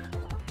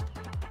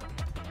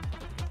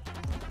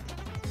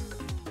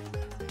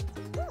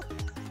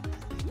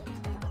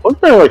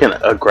 Wasn't there like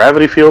a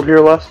gravity field here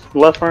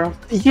last round?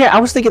 Yeah, I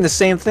was thinking the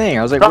same thing.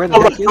 I was like, where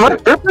the heck is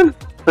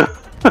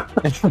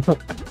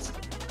it?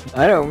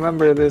 I don't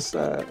remember this.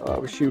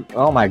 Oh shoot!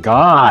 Oh my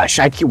gosh!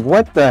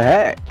 What the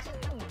heck?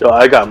 Yo,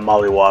 I got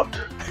mollywopped.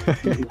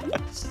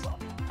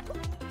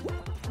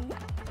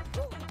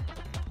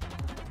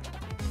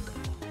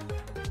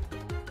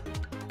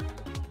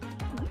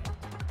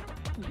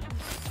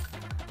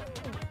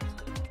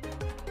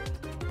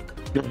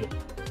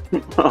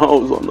 I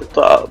was on the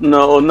top.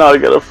 No, now I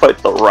gotta fight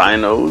the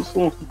rhinos.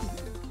 Oh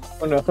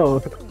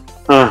no!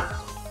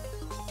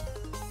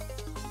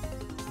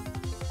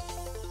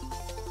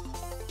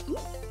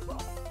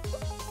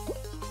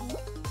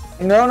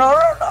 No!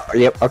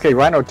 Yep. Okay,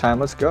 Rhino time.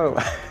 Let's go.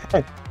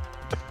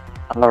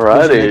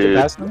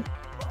 Alrighty.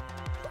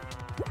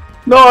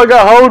 No, I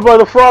got hoed by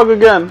the frog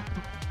again.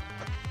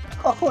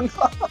 Oh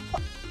no!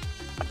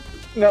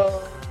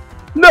 No!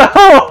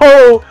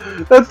 No!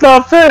 That's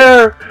not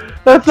fair!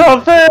 That's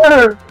not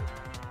fair!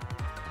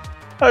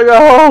 I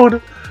got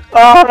hoed!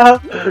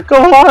 Go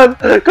on!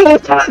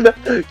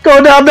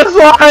 Go down this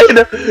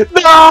line!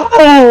 No!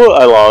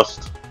 I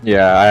lost.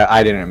 Yeah,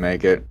 I didn't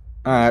make it.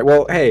 Alright,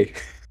 well, hey.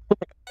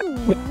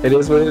 It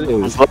is what it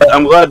is.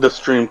 I'm glad the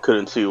stream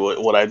couldn't see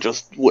what I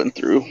just went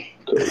through.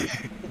 'Cause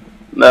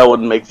that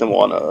would make them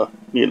wanna,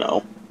 Yeah.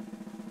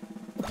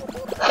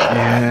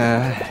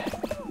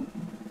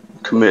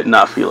 commit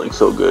not feeling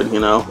so good,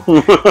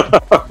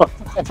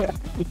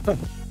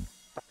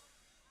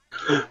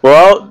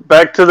 Well,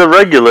 back to the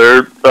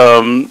regular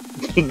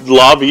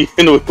lobby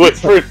and we wait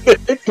for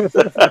Nick.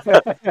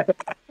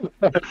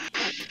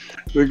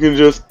 we can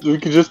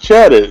just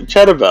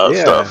chat about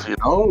stuff, you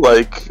know,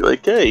 like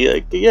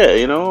hey, yeah,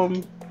 you know,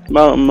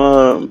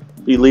 I'm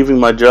be leaving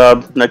my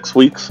job next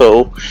week,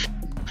 so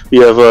we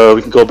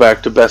can go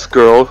back to Best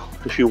Girl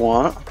if you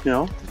want, you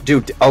know.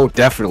 Dude, oh,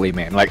 definitely,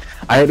 man. Like,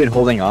 I have been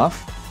holding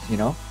off, you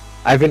know.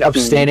 I've been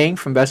abstaining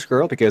from Best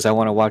Girl because I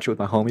want to watch it with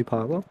my homie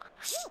Pablo.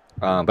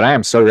 But I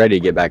am so ready to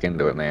get back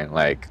into it, man.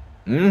 Like,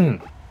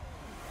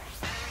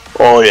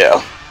 Oh,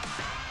 yeah.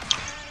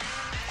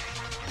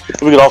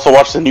 We could also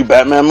watch the new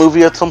Batman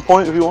movie at some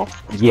point if you want.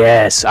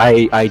 Yes,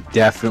 I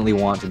definitely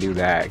want to do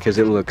that because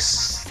it looks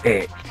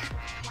sick.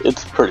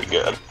 It's pretty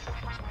good.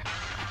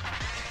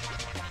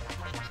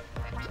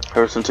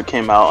 Ever since it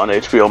came out on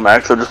HBO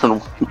Max, I've just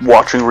been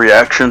watching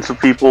reactions of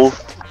people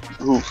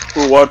who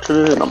were watching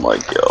it, and I'm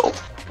like, yo,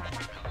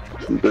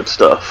 some good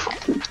stuff.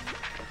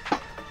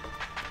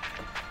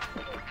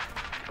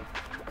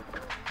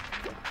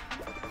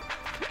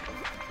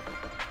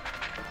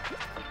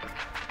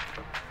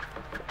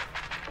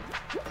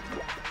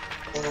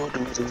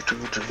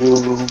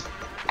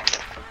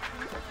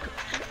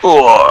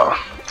 Oh,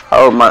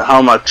 how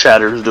are my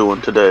chatters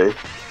doing today?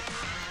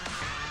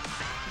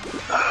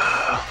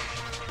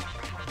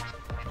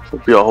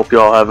 Hope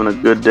y'all having a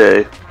good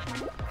day.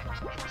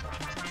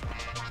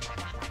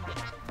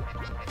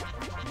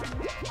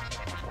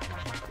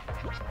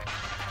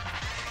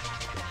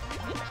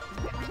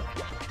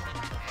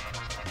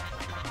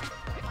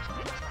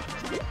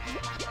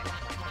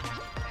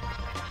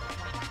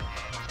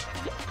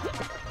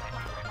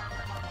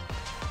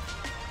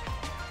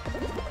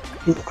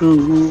 You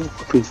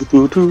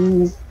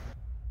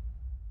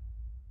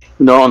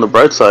know, on the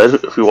bright side,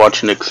 if we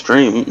watch an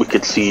extreme, we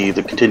could see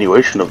the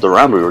continuation of the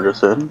round we were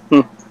just in.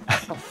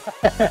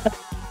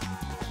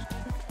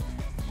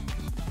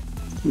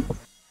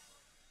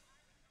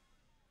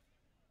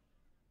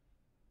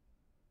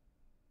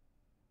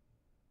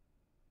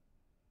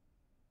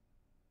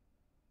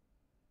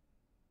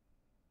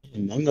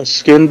 Among Us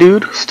Skin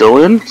Dude,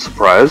 still in?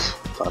 Surprise.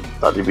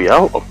 Thought he'd be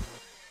out.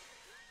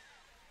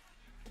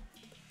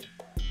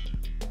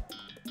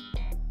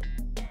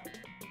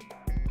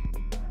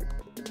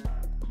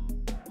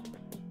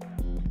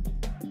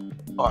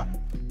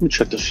 Let me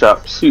check the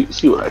shop, see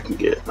what I can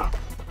get.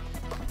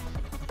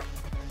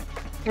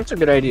 That's a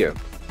good idea.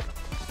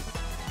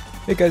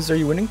 Hey guys, are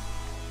you winning?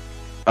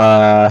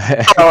 Yeah.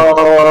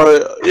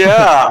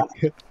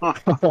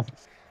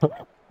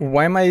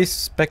 Why am I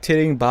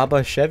spectating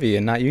Baba Chevy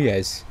and not you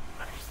guys?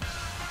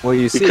 Well,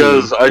 you see,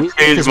 because I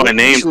changed my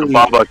name to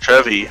Baba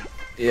Chevy.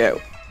 Yeah,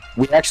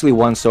 we actually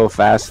won so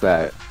fast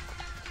that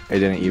it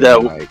didn't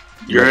even like.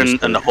 You're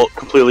in a whole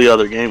completely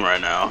other game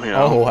right now. You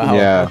know? Oh wow.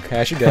 Yeah. Okay,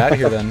 I should get out of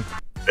here then.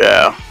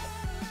 Yeah.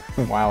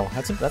 Wow,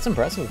 that's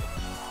impressive.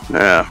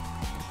 Yeah.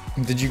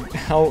 Did you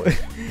how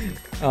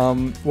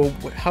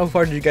how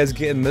far did you guys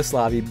get in this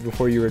lobby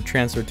before you were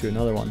transferred to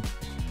another one?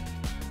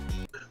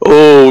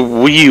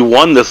 Oh, we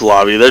won this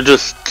lobby. They're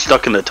just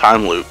stuck in a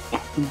time loop.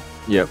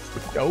 Yep.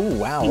 Oh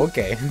wow,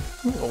 okay.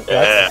 Well,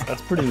 Yeah.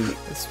 that's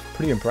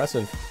pretty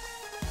impressive.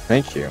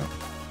 Thank you.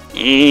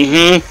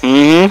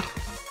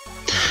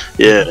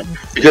 Yeah,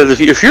 because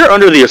if you're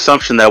under the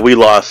assumption that we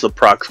lost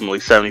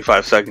approximately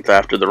 75 seconds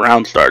after the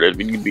round started,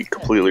 you'd be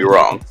completely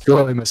wrong.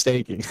 Totally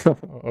mistaken.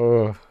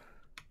 Oh,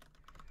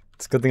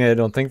 it's a good thing I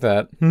don't think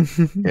that.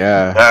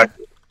 Yeah.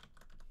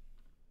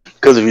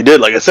 Because if you did,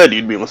 like I said,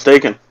 you'd be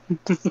mistaken.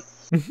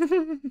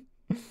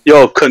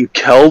 Yo,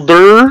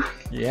 Conkelder?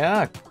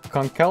 Yeah,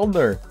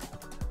 Conkelder.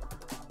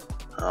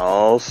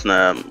 Oh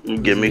snap!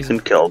 Give me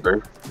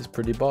Conkelder. He's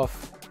pretty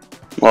buff.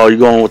 Oh, you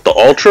going with the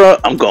Ultra?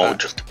 I'm going with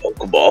just the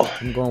Pokeball.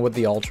 I'm going with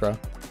the Ultra.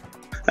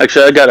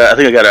 Actually, I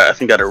think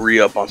I got to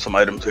re-up on some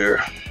items here.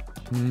 I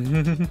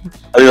think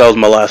that was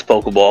my last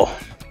Pokeball.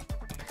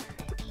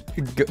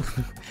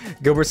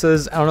 Gilbert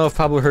says, I don't know if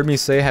Pablo heard me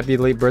say happy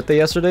late birthday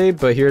yesterday,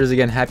 but here it is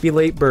again. Happy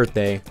late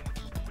birthday.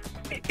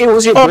 It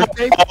was your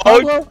birthday,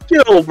 Pablo?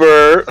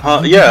 Gilbert.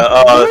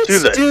 Yeah,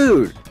 Tuesday.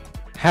 Dude,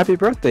 happy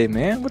birthday,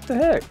 man. What the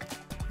heck?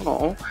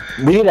 Oh,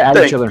 We need to add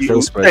each other on you.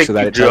 Facebook Thank so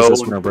that you, it tells Joe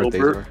us when our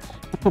birthdays Gilbert. are.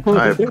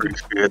 I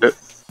appreciate it.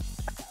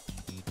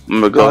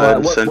 I'm gonna go ahead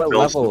and send what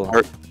Bill level? some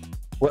art.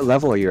 What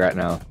level are you at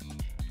now?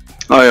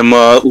 I am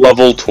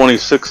level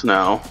 26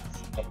 now.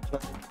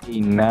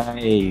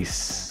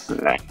 Nice.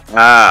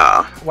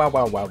 Ah.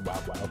 Wow.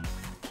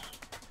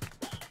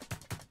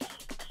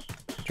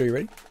 Joe, you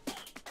ready?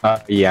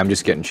 Yeah, I'm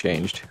just getting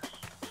changed.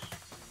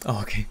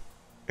 Oh, okay.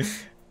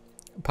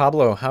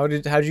 Pablo, how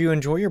did you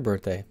enjoy your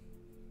birthday?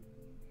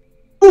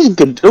 It was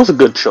good. It was a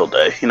good chill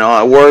day. You know,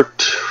 I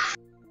worked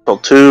till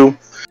 2,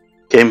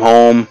 came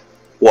home,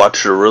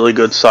 watched a really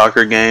good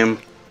soccer game,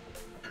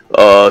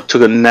 took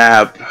a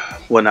nap,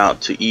 went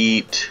out to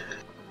eat,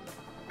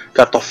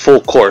 got the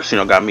full course. You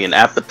know, got me an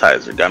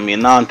appetizer, got me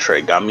an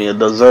entree, got me a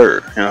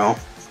dessert. You know.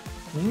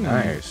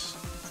 Nice.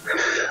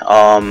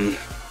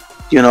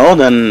 You know,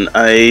 then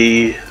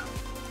I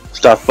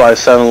stopped by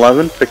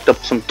 7-Eleven, picked up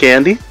some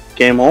candy,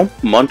 came home,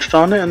 munched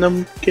on it, and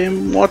then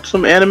came watch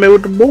some anime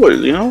with the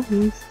boys. You know,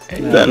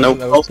 then no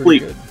fell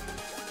asleep.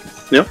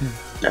 Yep.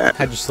 Yeah.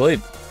 How'd you sleep?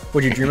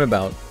 What'd you dream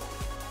about?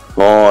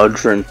 Oh, I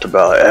dreamt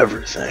about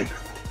everything.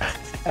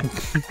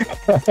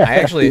 I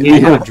had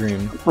a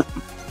dream.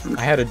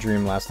 I had a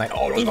dream last night.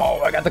 Oh, let's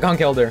go! I got the conch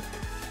elder.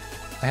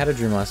 I had a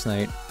dream last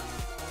night,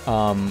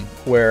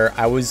 where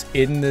I was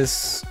in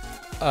this.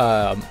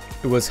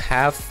 It was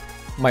half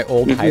my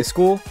old high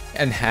school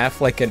and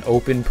half like an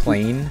open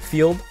plain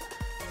field.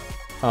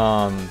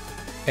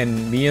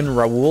 And me and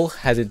Raul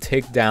had to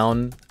take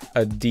down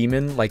a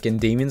demon, like in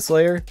Demon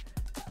Slayer,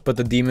 but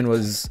the demon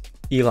was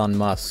Elon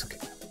Musk.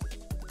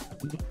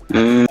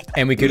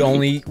 And we could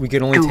only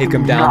take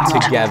him down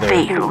together.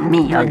 Fail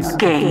me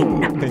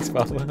again. Thanks,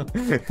 Pablo.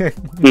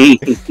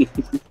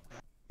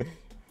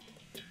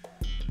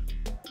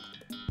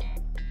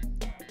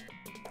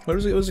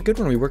 It was a good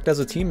one. We worked as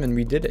a team and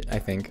we did it, I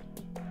think.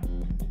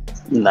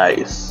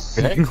 Nice.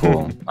 Very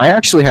cool. I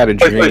actually had a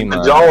dream.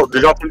 Did y'all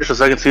finish the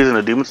second season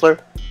of Demon Slayer?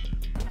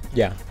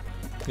 Yeah.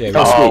 Yeah.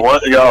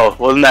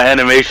 Wasn't that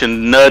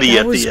animation nutty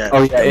at the end?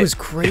 Oh yeah, It was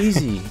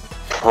crazy.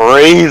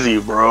 Crazy,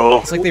 bro.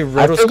 It's like they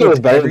I think it was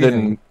rotoscoped better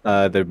everything.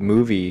 than the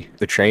movie,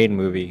 the train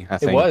movie. I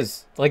think It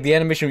was. Like the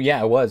animation,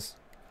 yeah, it was.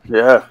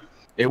 Yeah.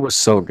 It was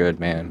so good,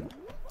 man.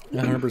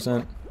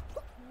 100%.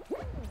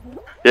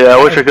 Yeah,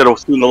 I wish I could have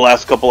seen the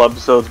last couple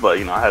episodes, but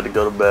you know, I had to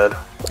go to bed.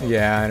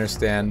 Yeah, I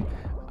understand.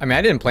 I mean,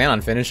 I didn't plan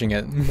on finishing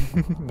it,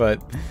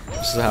 but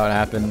this is how it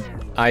happened.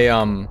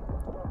 And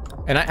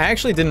I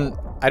actually didn't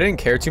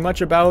care too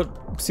much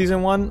about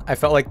season 1. I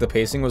felt like the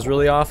pacing was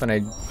really off, and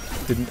I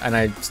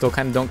still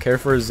kind of don't care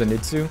for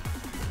Zenitsu,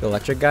 the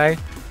electric guy.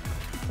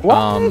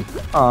 What?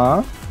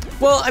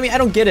 Well, I mean, I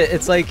don't get it.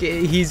 It's like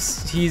he's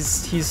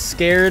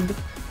scared,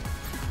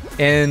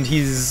 and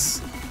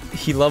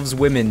he loves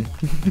women,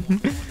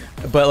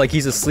 but like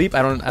he's asleep.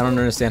 I don't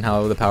understand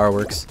how the power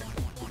works.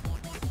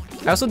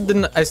 I also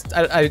didn't.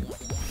 I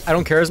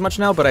don't care as much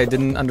now, but I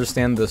didn't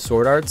understand the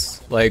sword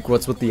arts. Like,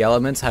 what's with the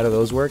elements? How do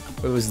those work?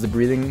 What was the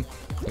breathing?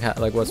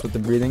 Like, what's with the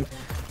breathing?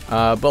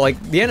 But like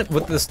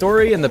with the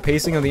story and the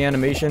pacing of the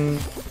animation,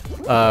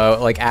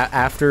 like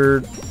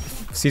after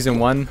season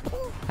 1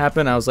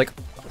 happened, I was like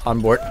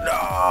on board.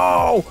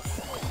 No,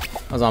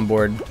 I was on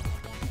board.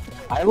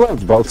 I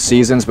loved both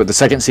seasons, but the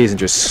second season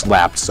just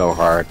slapped so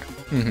hard.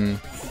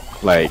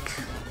 Like,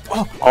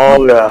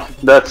 Oh yeah,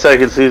 that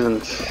second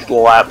season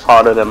slaps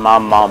harder than my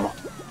mama.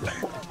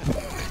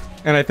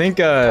 And I think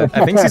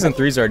season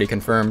 3 is already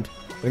confirmed.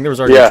 I think there was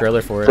already a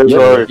trailer for it. There's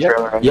already a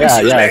trailer. yeah,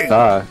 I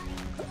saw.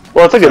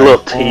 Well, it's like a little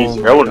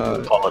teaser. I wouldn't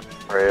even call it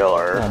a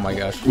trailer. Oh my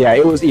gosh. Yeah,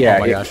 it was. Yeah. Oh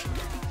my gosh.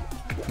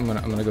 I'm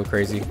gonna go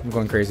crazy. I'm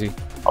going crazy.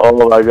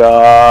 Oh my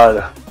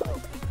god.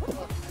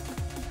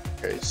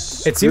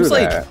 It seems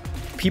like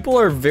people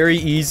are very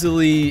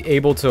easily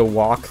able to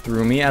walk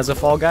through me as a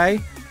fall guy,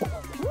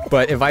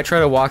 but if I try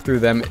to walk through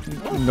them,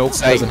 nope,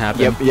 doesn't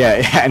happen. Yep,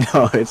 yeah, I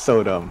know. It's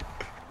so dumb.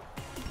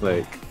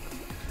 Like,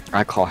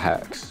 I call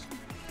hacks.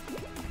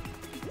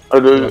 I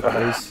do.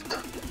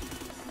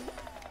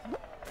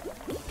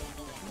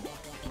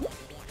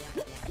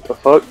 The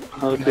fuck?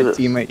 How My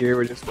teammate here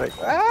were just like,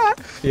 ah!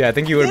 Yeah, I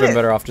think you would have been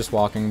better off just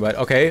walking, but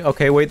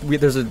okay, wait,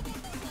 there's a...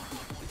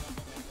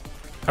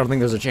 I don't think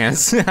there's a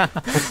chance.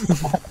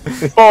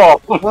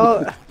 Oh!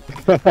 Well,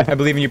 I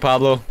believe in you,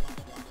 Pablo.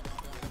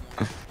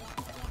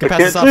 Get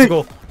past can't this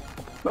obstacle.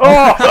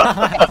 Oh!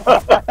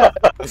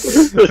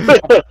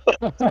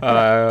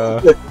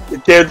 You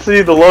can't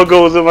see, the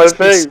logo was in my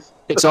face.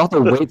 it's all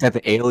the weight that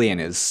the alien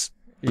is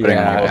putting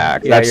on your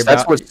back. Yeah,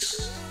 That's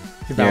what's...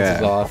 He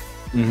bounces Yeah. off.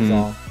 That's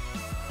all.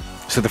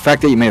 So the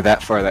fact that you made it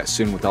that far that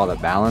soon with all the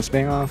balance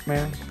being off,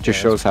 man, just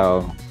shows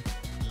how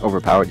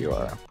overpowered you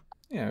are.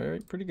 Yeah,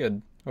 pretty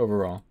good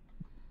overall.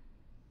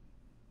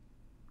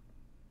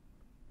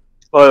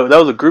 Oh, that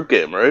was a group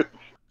game, right?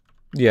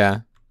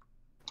 Yeah.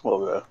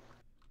 Oh yeah.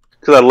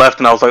 Because I left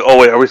and I was like, oh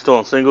wait, are we still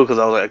on single? Because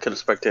I was like, I could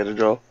have spectated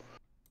y'all.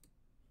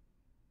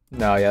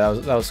 No, yeah,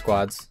 that was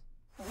squads.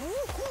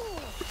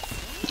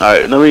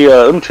 Alright, let me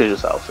change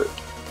this outfit.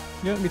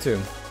 Yeah, me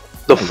too.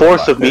 The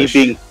force of me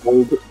being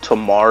pulled to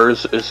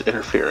Mars is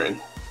interfering.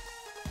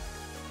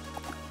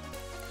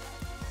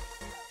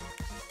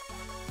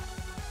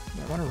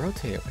 I want to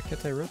rotate it. Why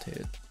can't I rotate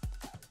it?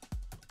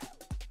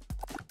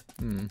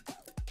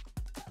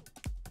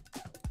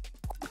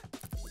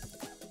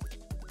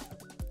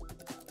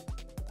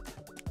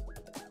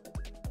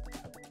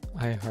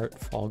 I heart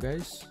Fall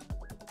Guys.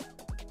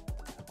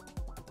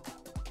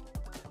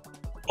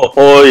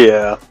 Oh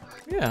yeah.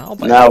 Yeah, I'll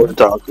buy Now it. we're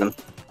talking.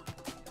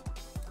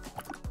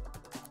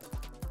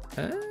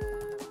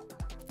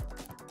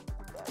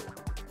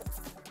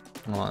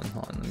 Hold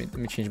on. Let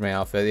me change my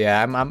outfit.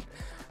 Yeah, I'm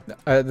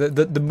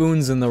the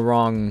moon's in the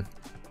wrong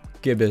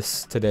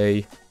gibbous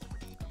today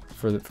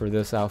for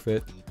this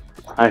outfit.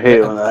 I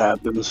hate when that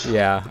happens.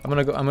 Yeah, I'm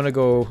gonna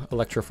go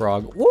Electro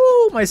Frog.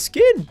 Whoa, my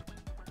skin!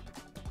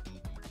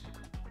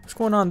 What's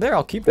going on there?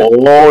 I'll keep it.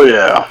 Oh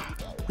yeah.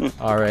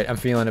 All right, I'm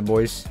feeling it,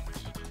 boys.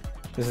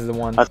 This is the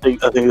one. I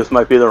think this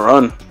might be the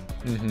run.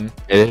 Mm-hmm.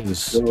 It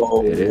is.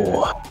 Oh, It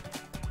is.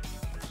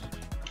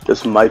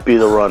 this might be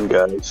the run,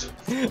 guys.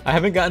 I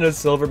haven't gotten a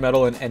silver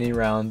medal in any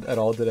round at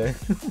all today.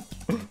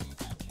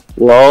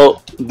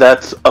 Well,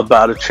 that's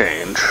about to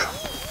change.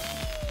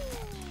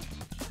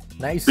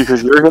 Nice.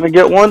 Because you're gonna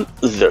get one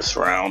this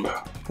round.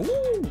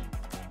 Ooh,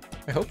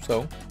 I hope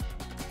so.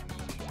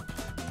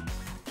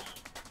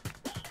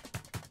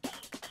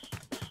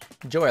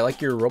 Joe, I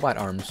like your robot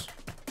arms.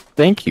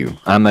 Thank you.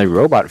 I'm a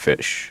robot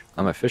fish.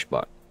 I'm a fish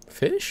bot.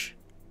 Fish?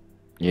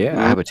 Yeah,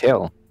 I have a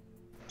tail.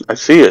 I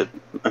see it.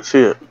 I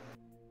see it.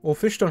 Well,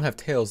 fish don't have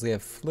tails, they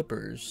have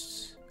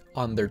flippers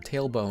on their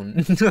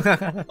tailbone.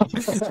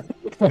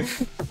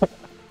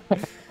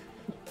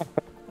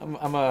 I'm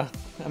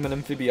an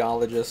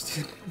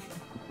amphibiologist.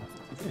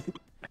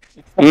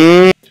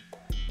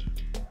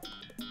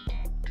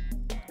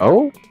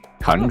 Oh,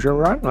 Tundra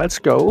Run. Let's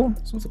go.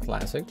 This one's a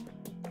classic.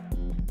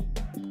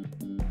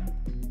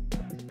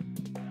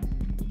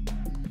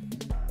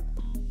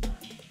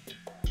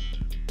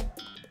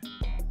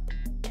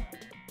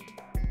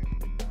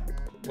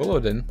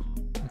 Willowden.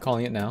 I'm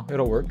calling it now.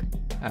 It'll work.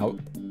 Out.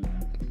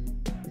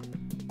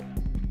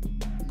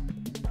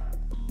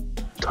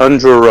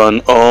 Tundra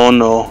Run. Oh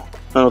no.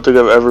 I don't think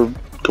I've ever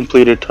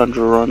completed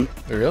Tundra Run.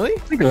 Really?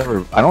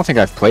 I don't think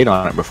I've played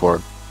on it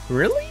before.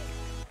 Really?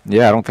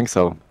 Yeah, I don't think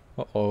so.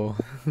 Uh-oh.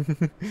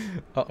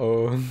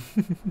 Uh-oh.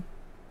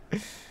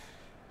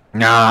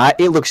 Nah,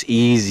 it looks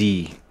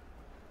easy.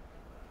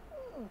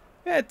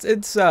 Yeah,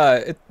 it's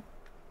a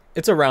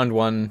round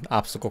one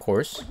obstacle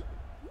course.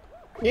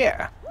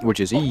 Yeah, which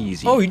is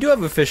easy. Oh, you do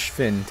have a fish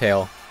fin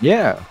tail.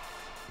 Yeah.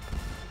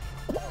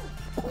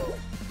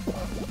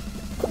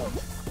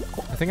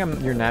 I think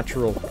I'm your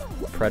natural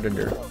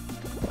predator.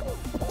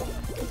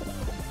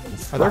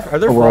 Are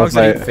there Well, frogs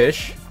that eat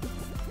fish?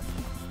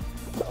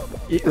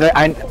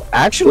 I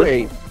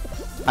actually,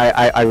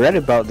 I read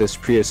about this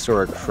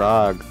prehistoric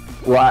frog.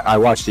 Well, I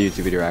watched the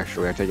YouTube video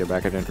actually. I take it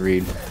back. I didn't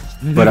read,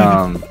 but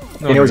and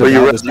it was But you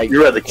about read- this like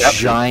you read the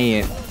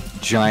caption.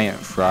 giant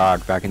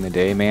frog back in the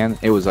day, man.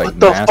 It was like What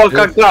the massive.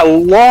 fuck? I got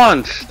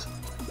launched!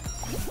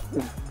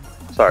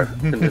 Sorry.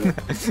 Continue.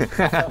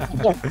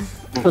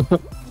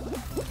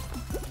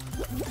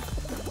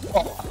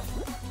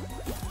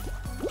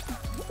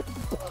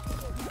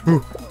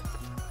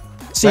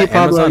 See, That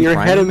Pablo, Amazon you're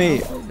Prime ahead of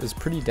me. Is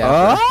pretty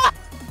dapper.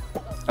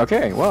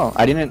 Okay, well,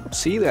 I didn't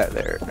see that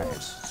there.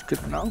 Nice. It's good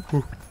to know.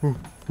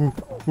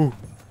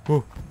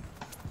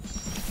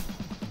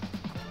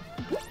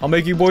 I'll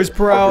make you boys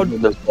proud.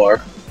 This bar.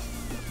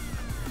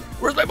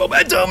 Where's my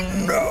momentum?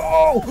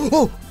 No!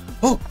 Oh!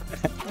 Oh!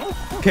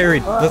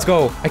 Carried. Let's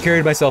go. I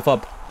carried myself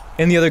up.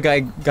 And the other guy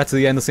got to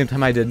the end the same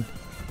time I did.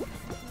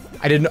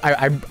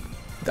 I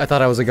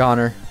thought I was a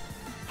goner.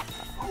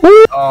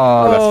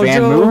 Oh, the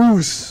fan Joe.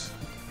 moves.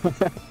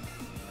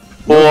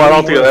 Oh, I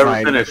don't think I'll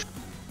ever finish.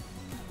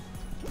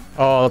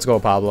 Oh, let's go,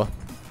 Pablo.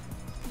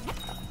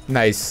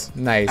 Nice.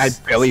 Nice. I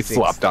belly Six.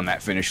 flopped on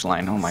that finish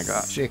line. Oh my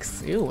god.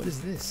 Sixth. Ew, what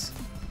is this?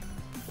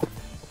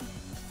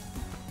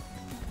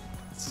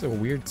 It's a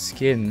weird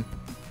skin.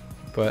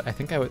 But I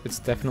think it's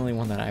definitely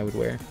one that I would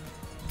wear.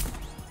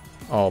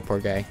 Oh, poor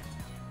guy.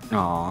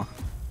 Aw.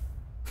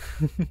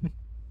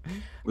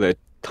 The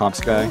Tom's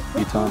guy?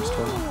 You Tom's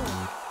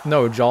guy?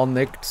 No, Jal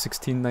Nick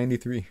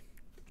 1693.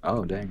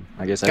 Oh dang.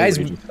 I guess Guys,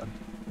 everybody did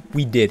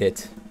we did it.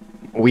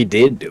 that. We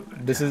did do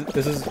it. This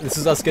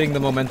is us getting the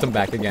momentum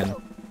back again.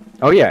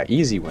 Oh yeah,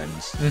 easy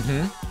wins.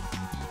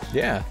 Mm-hmm.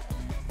 Yeah.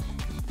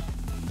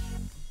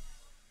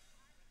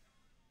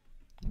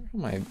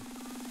 What are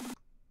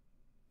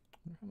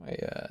my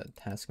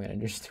task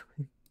managers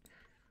doing?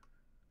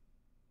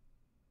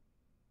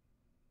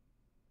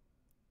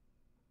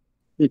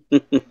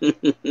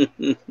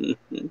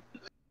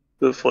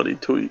 The funny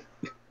tweet.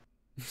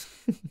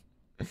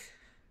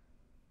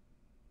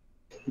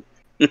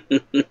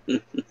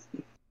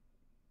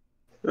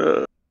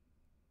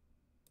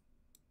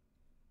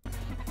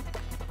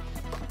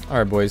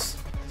 Alright, boys.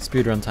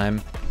 Speedrun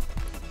time.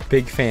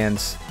 Big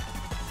fans.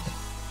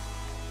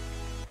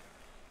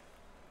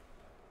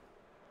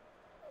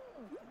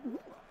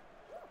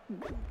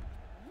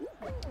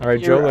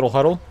 Alright, Joe, little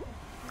huddle.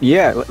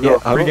 Yeah, yeah.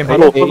 Pre-game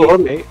Huddle,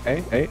 huddle.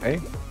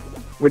 hey.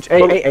 Which,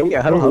 hey,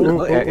 yeah,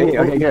 huddle. Hey,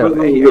 okay,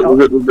 go.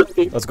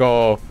 Hey, Let's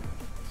go.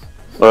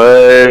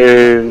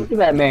 Hey. look at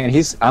that man.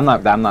 I'm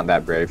not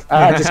that brave.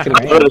 Ah, just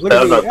kidding. Hey, look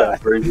I'm not at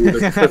that brave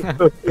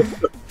either.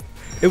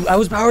 I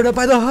was powered up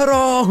by the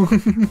huddle!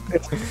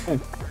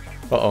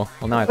 Uh-oh.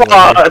 Well, now I have to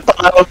I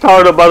thought I was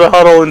powered up by the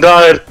huddle and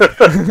died.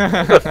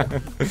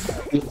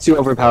 me. Too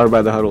overpowered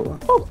by the huddle.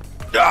 Oh,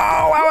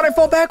 how would I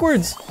fall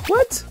backwards?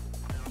 What?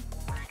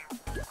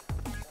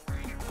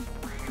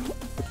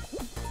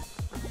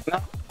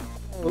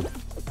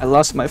 I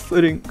lost my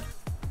footing.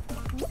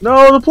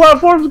 No, the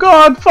platform's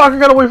gone. Fuck, I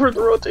gotta wait for it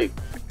to rotate.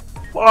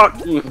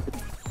 Fuck.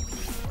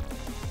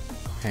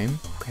 Okay.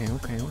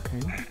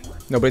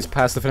 Nobody's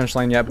passed the finish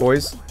line yet,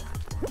 boys.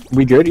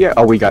 We good? Yeah.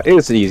 Oh, we got.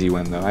 It's an easy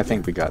win though. I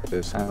think we got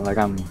this.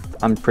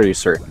 I'm pretty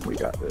certain we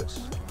got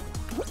this.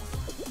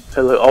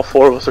 Hey, look, all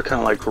four of us are kind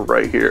of like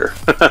right here.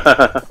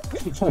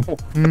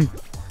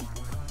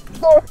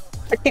 Oh,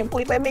 I can't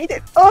believe I made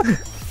it. Oh.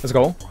 Let's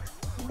go.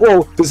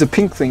 Whoa, there's a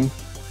pink thing.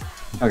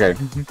 Okay.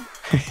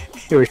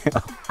 Here we go.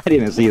 I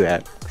didn't see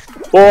that.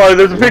 Boy,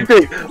 there's a big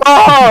thing!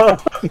 Ah!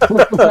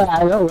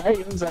 I know, right?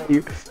 It was like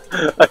you.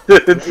 I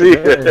didn't see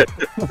it.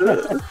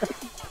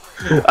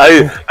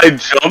 I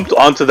jumped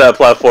onto that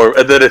platform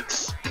and then it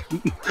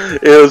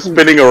was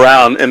spinning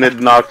around and it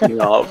knocked me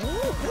off.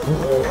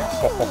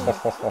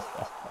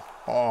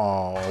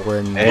 Oh, we're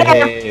in.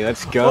 Hey,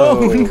 let's go.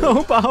 Oh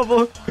no,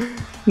 Pablo.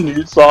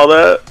 You saw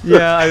that?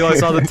 Yeah, I only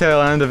saw the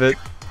tail end of it.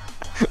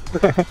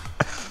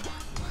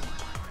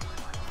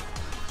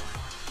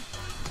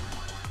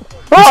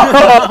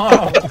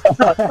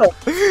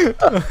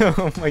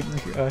 Oh my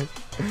god.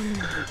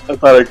 I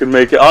thought I could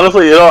make it.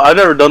 Honestly, you know, I've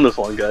never done this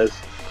one, guys.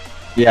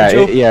 Yeah,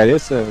 Joe- yeah,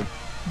 it's a.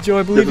 Joe,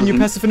 I believe in you.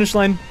 Past the finish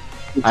line.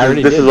 I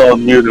already This did. is all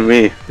new to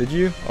me. Did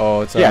you?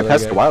 Oh, it's Yeah, I already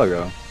passed good. a while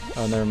ago.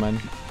 Oh, never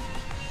mind.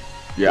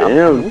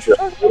 Damn,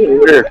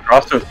 we're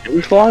crossing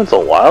finish lines a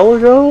while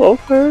ago?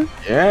 Okay.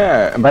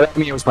 Yeah, but I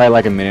mean, it was probably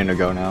like a minute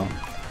ago now.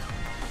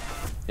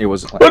 It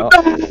was like. What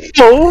the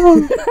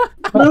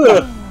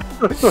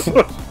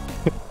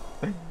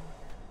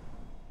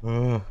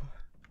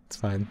It's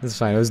fine. It's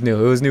fine. It was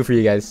new. It was new for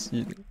you guys.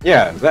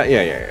 Yeah,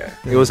 yeah.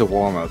 It was a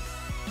warm up.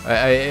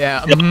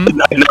 Yeah. I've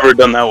never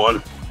done that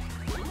one.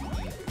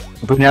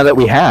 But now that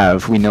we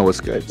have, we know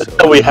what's good. So.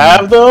 That we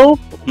have, though?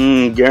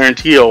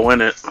 Guarantee I'll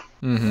win it.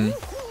 Mm-hmm.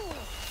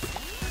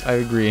 I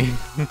agree.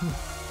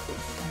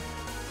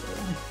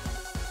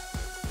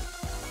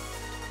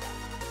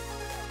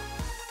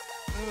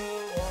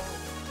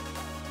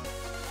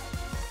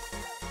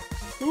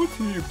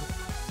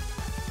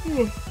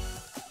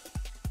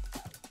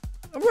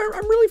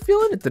 I'm really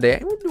feeling it today.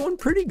 I'm doing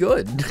pretty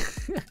good.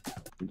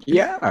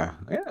 Yeah.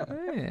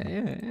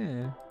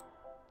 Yeah.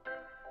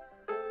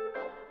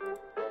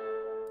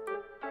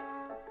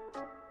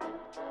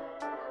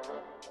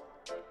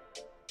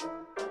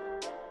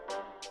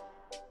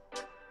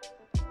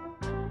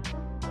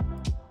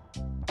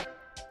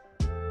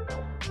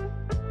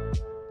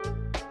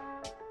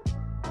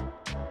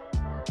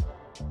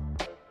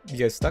 You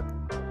guys stuck?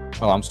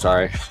 Oh, I'm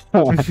sorry.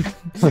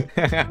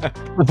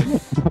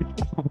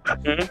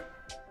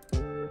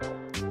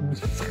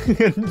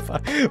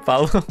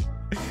 Follow?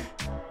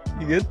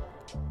 You good?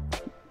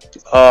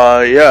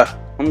 Yeah,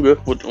 I'm good.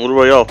 What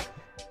about y'all?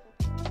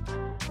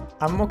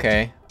 I'm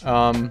okay.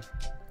 Yeah,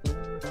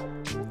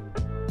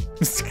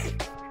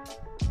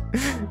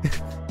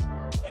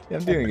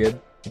 I'm doing good.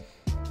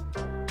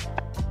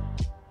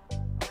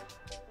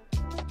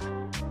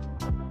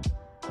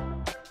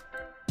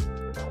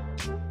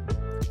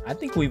 I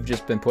think we've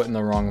just been put in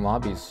the wrong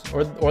lobbies,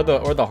 or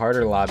the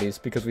harder lobbies,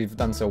 because we've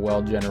done so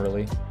well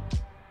generally.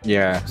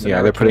 Yeah, So yeah,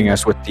 now they're we're putting killing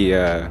us with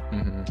the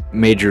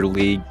major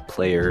league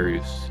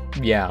players.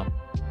 Yeah,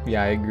 I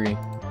agree.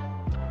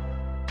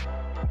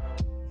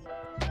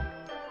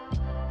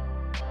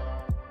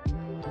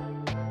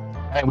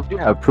 And we do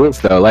have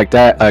proof though, like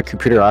that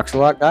computer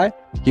oxalot guy.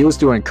 He was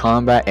doing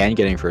combat and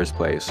getting first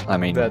place. I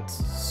mean,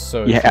 That's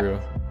so Yeah. true.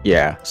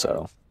 yeah.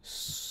 So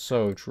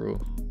So true.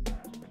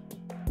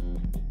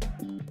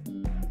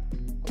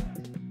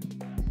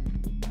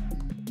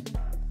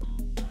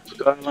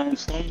 Skyline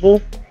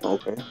Stumble?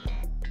 Okay.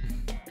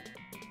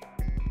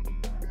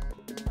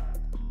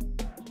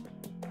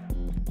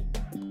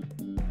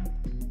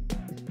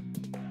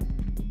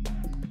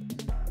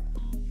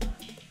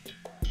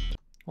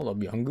 Hold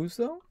up, Young Goose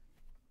though?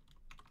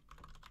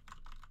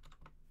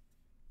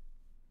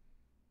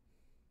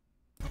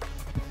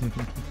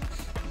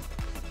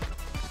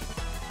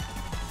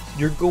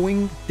 You're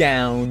going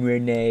down,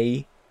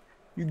 Renee.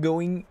 You're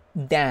going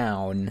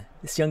down.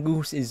 This Young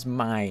Goose is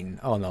mine.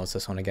 Oh no, it's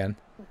this one again.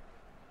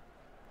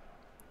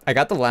 I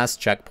got the last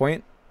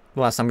checkpoint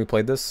the last time we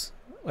played this,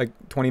 like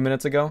 20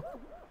 minutes ago.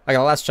 I got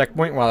the last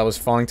checkpoint while I was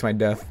falling to my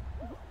death.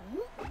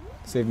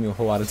 Saved me a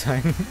whole lot of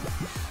time.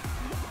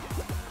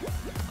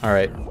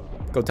 Alright,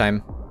 go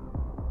time.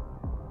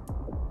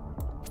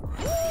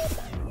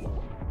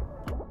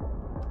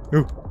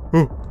 Ooh,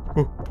 ooh,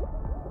 ooh,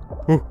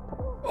 ooh.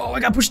 Oh, I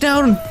got pushed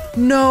down!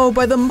 No,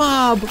 by the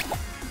mob!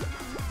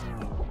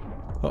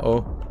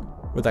 Uh-oh.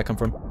 Where'd that come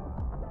from?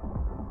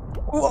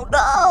 Oh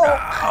no!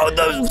 Oh,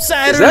 the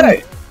Saturn! is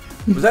that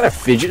was that a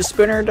fidget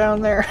spinner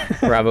down there?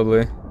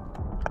 Probably.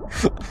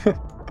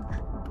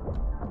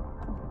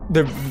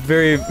 They're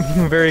very,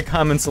 very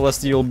common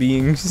celestial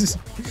beings.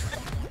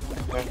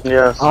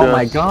 Yes. Oh yes.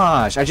 my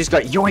gosh! I just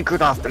got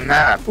yoinked off the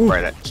map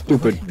by that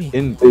stupid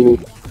in.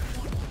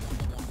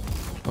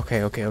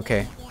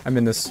 Okay. I'm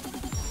in this.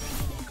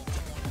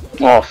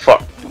 Oh,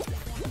 fuck.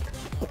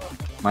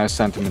 My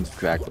sentiments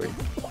exactly.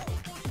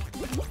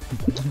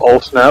 Oh,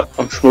 snap.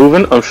 I'm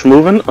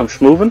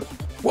schmoving.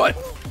 What?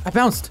 I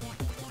bounced.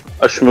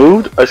 I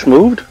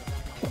schmoved.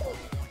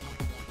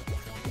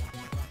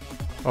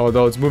 Oh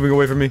no, it's moving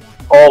away from me.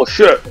 Oh,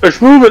 shit. I'm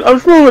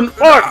schmoving.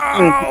 Fuck.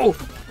 Oh!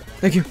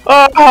 Thank you.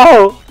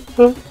 Oh!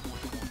 Oh.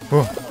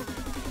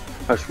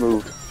 I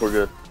schmoved. We're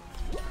good.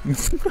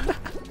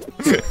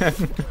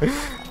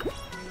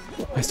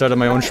 I started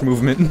my own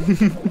movement.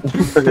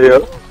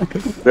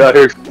 Yep. We out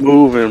here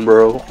moving,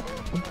 bro.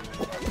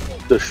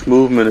 The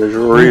movement is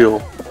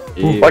real.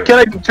 Yeah. Why can't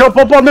I jump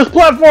up on this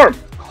platform?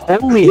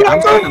 Holy,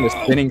 I'm stuck on the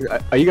spinning.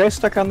 Are you guys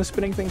stuck on the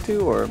spinning thing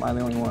too, or am I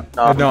the only one?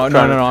 No,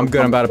 I'm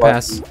good. I'm about to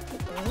pass.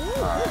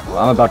 Well,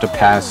 I'm about to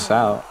pass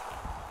out.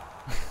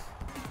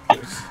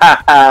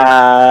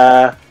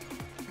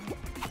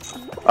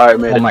 Alright,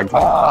 man. Oh my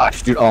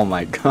gosh, dude. Oh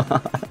my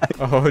god.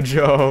 Oh,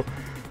 Joe.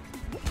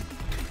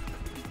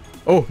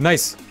 Oh,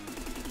 nice.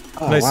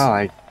 Oh, Nice. wow,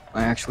 I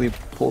actually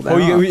pulled that Oh,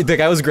 off. the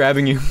guy was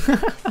grabbing you.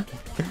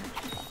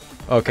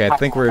 Okay, I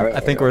think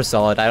we're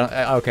solid.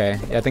 Okay,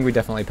 yeah, I think we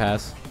definitely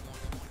pass.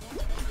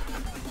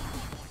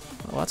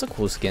 Oh, that's a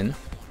cool skin.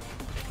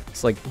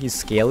 It's like he's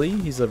scaly.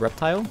 He's a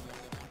reptile.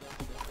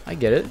 I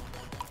get it.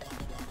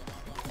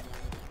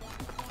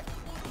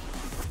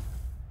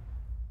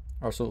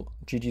 Also,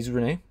 GG's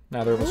Renee.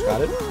 Neither of us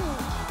got it.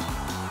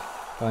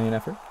 Valiant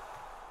effort.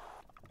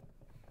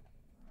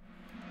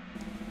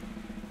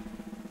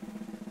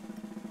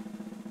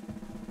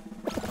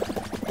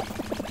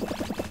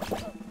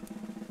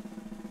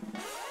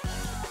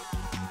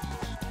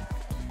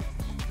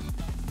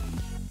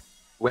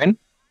 Win?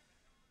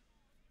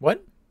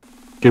 What?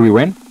 Did we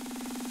win?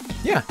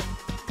 Yeah.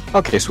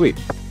 Okay, sweet.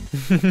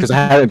 Because I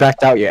haven't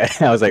backed out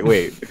yet. I was like,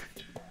 wait.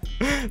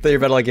 Thought you were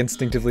about to like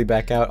instinctively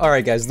back out.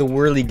 Alright guys, the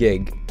whirly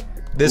gig.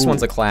 This Ooh.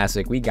 one's a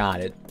classic. We got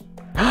it.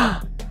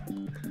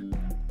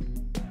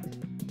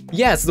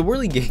 Yeah, it's the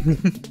whirly gig.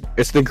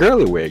 It's the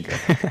girly wig.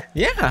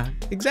 Yeah,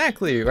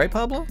 exactly. Right,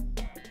 Pablo?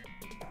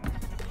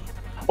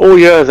 Oh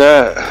yeah,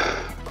 that.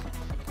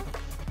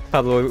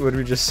 Pablo, what did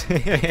we just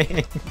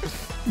say?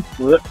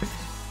 What?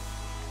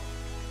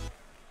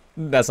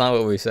 That's not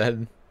what we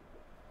said.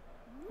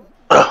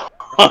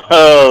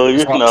 Oh,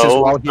 you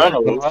know.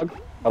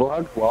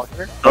 Huddle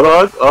here.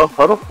 Huddle.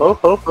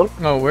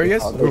 Oh, where are you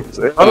guys?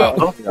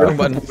 Wrong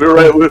button. We were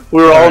right. We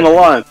were all on the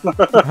line.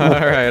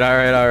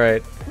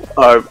 Alright.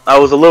 I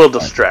was a little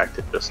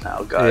distracted just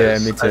now,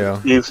 guys. Yeah, me too. I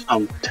received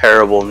some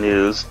terrible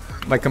news.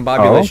 My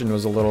combobulation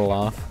was a little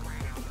off.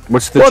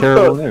 What's the What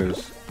terrible the-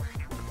 news?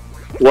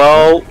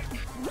 Well,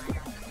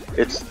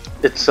 it's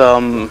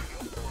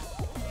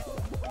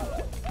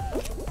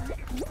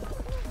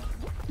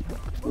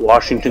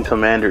Washington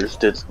Commanders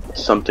did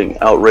something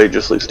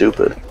outrageously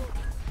stupid.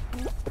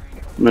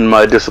 I mean,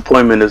 my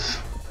disappointment is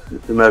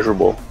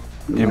immeasurable.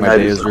 Yeah, my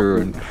day is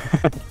ruined.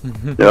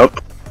 Yep,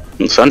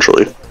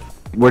 essentially.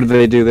 What did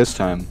they do this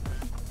time?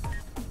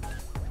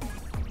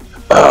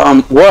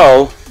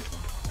 Well,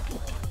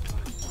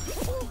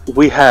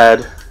 we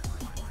had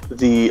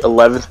the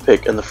 11th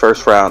pick in the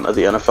first round of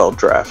the NFL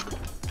draft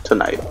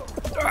tonight,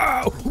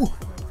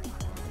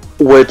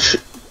 which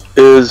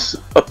is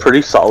a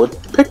pretty solid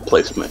pick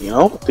placement, you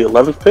know? The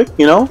 11th pick,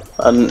 you know,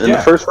 in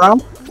the first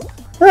round.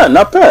 Yeah,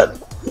 not bad.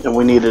 And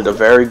we needed a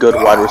very good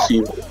wide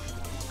receiver,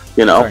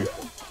 you know,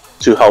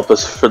 to help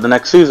us for the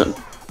next season.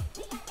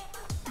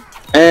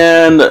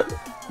 And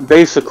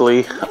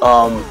basically,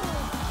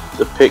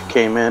 the pick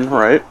came in,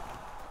 right?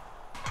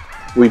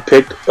 We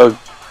picked a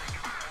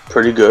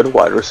pretty good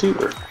wide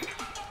receiver.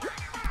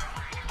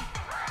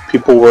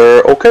 People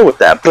were okay with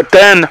that. But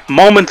then,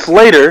 moments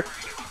later,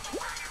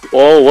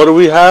 well, what do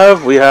we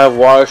have? We have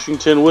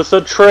Washington with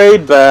a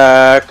trade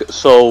back.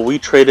 So we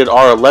traded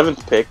our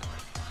 11th pick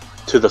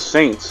to the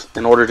Saints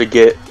in order to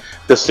get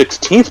the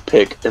 16th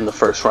pick in the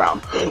first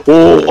round.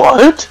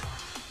 What?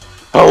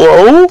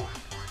 Hello?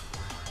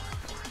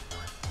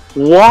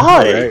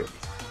 Why? Right.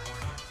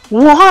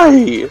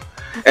 Why?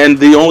 And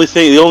the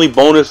only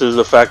bonus is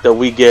the fact that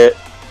we get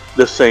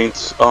the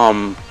Saints,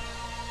 what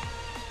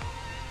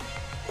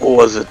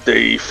was it,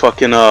 the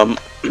fucking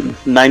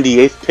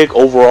 98th pick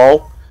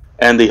overall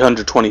and the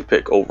 120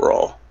 pick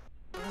overall.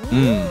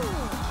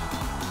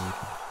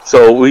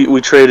 So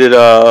we traded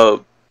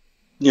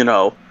you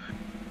know,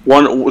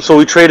 so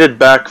we traded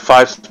back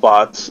 5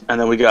 spots and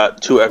then we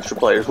got 2 extra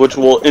players, which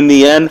will in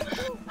the end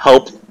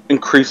help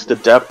increase the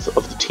depth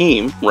of the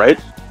team, right?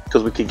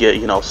 Because we could get,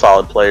 you know,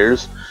 solid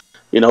players,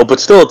 you know,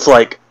 but still it's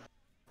like,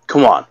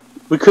 come on.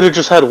 We could have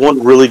just had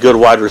one really good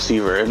wide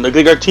receiver, and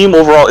like our team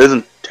overall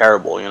isn't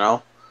terrible, you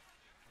know.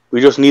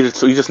 We just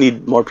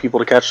need more people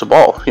to catch the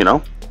ball, you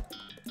know.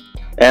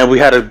 And we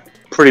had a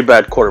pretty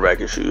bad quarterback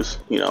issues,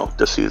 you know,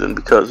 this season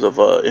because of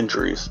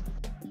injuries.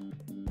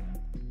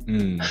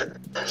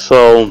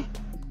 So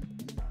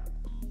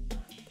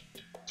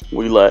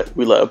we let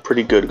a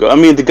pretty good go. I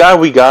mean, the guy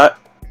we got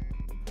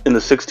in the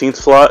 16th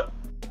slot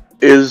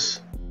is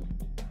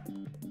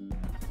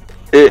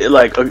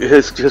like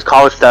his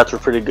college stats were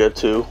pretty good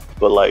too,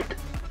 but like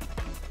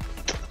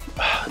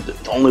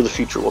only the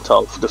future will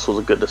tell if this was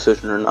a good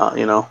decision or not,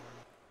 you know.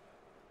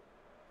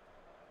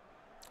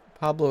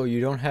 Pablo,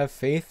 you don't have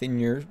faith in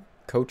your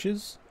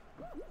coaches?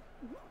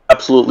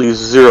 Absolutely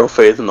zero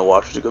faith in the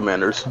Washington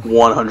Commanders.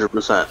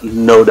 100%,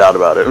 no doubt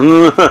about it.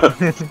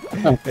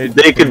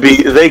 They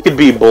could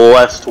be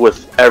blessed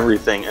with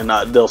everything, and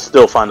they'll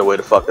still find a way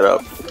to fuck it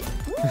up.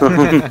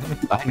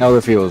 I know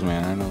the feels,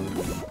 man. I know the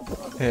feels.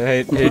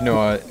 Hey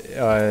Noah,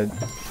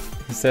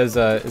 He says,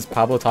 is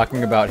Pablo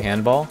talking about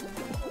handball?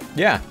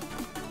 Yeah.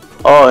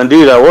 Oh,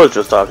 indeed, I was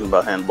just talking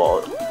about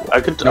handball.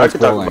 I could No, I it's could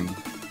talk bowling.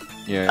 about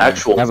Yeah.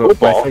 actual I have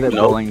football, my favorite you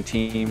know? bowling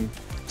team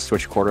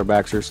switched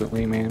quarterbacks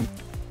recently, man.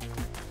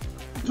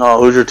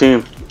 Oh, who's your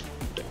team?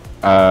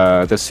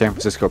 The San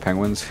Francisco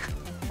Penguins.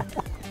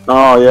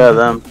 Oh yeah,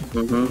 them.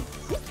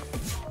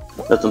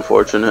 That's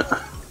unfortunate.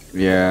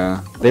 Yeah,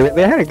 they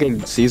had a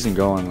good season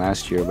going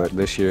last year, but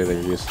this year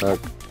they just suck.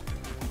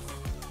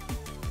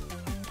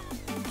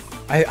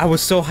 I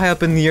was so high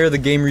up in the air, the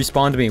game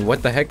respawned me.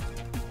 What the heck?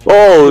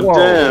 Oh Whoa.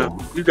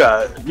 damn! You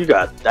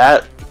got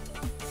that.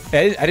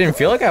 I didn't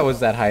feel like I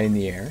was that high in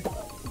the air.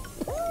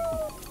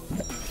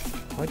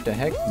 What the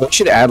heck? They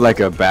should add like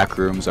a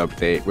backrooms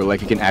update where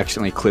like you can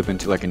accidentally clip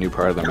into like a new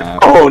part of the map.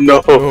 Oh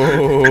no!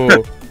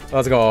 Oh,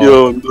 let's go.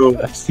 Yo no!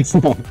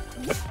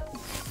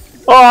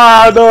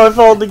 Ah no! I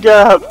fell in the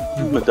gap.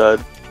 I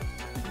died.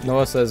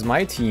 Noah says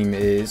my team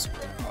is.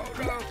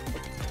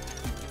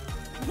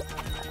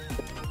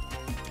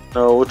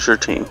 No, what's your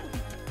team?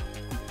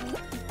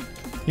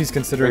 He's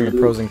considering the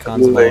pros and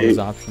cons of all of his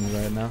options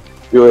right now.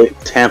 You a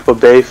Tampa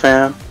Bay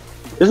fan?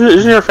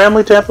 Isn't your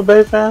family Tampa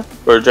Bay fan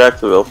or a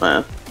Jacksonville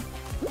fan?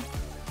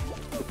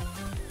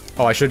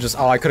 Oh, I should just.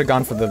 Oh, I could have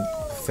gone for the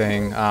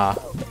thing. Oh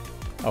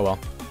well.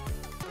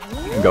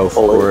 Go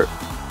for it.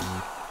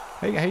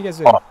 Hey, how you guys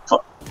doing? Oh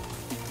fuck!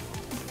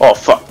 Oh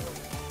fuck!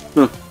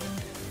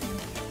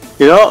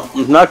 You know,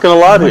 I'm not gonna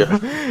lie to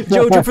you.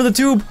 Joe, jump for the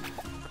tube.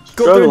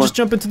 Go there and just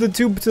jump into the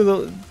tube to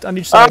the on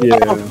each side.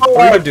 Yeah.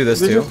 We could do this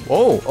too.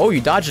 Oh, you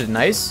dodged it.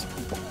 Nice.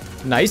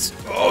 Nice.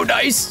 Oh,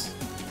 nice.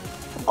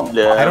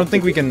 Yeah. I don't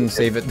think we can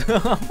save it.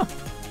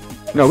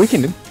 No, we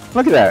can.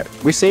 Look at that.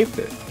 We saved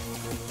it.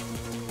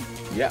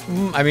 Yeah.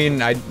 I mean,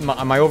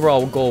 my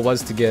overall goal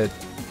was to get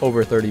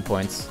over 30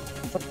 points.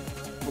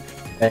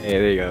 Hey,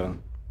 there you go.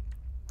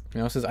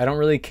 You know, says I don't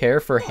really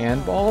care for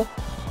handball.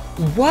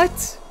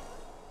 What?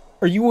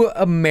 Are you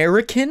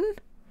American?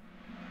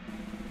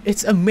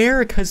 It's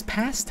America's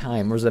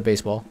pastime. Or is that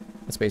baseball?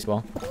 That's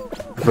baseball.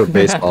 For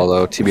baseball,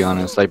 though, to be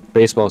honest, like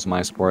baseball is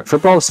my sport.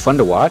 Football is fun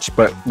to watch,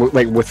 but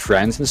like with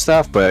friends and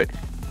stuff. But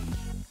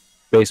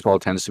baseball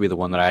tends to be the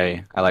one that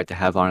I like to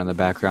have on in the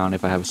background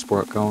if I have a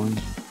sport going.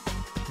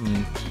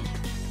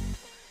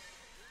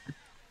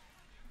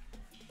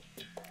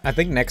 I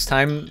think next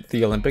time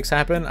the Olympics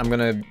happen, I'm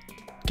gonna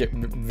get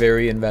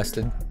very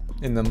invested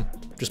in them,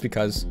 just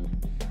because.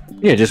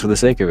 Yeah, just for the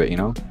sake of it, you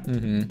know.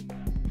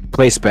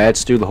 Place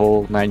bets, do the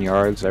whole 9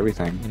 yards,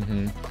 everything.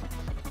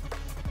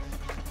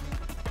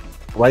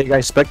 Why are you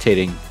guys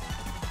spectating?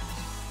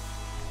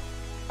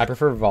 I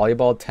prefer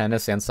volleyball,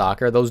 tennis, and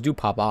soccer. Those do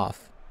pop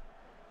off.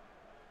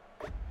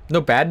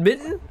 No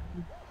badminton?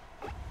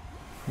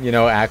 You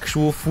know,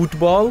 actual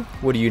football?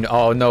 What do you know?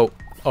 Oh, no.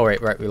 Oh,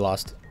 right, we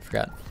lost.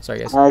 Forgot. Sorry,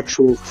 guys.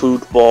 Actual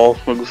football,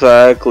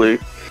 exactly.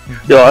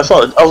 Yo, I was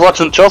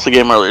watching the Chelsea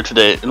game earlier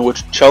today, in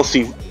which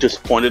Chelsea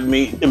disappointed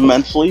me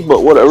immensely,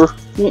 but whatever.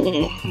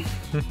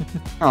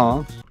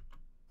 Oh,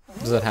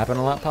 Does that happen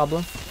a lot,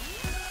 Pablo?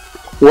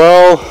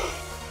 Well,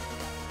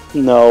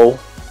 no.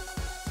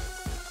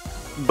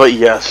 But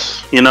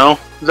yes, you know?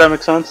 Does that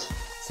make sense?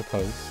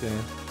 Suppose, yeah.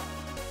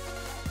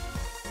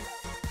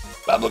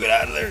 Pablo, get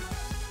out of there.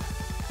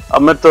 I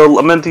meant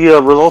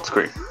the results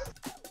screen.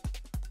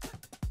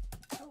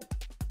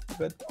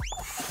 Good.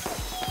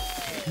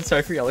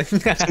 Sorry for yelling.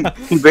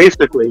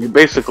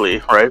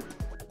 basically, right?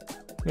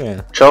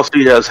 Yeah.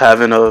 Chelsea is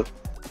having a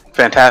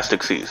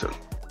fantastic season.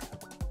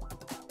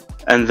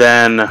 And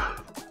then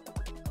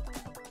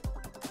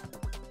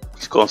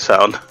it's gonna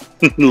sound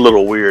a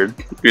little weird,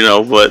 you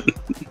know, but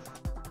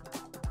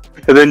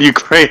and then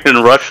Ukraine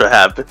and Russia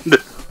happened.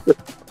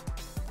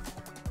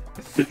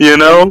 You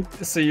know?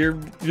 So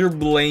you're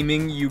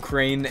blaming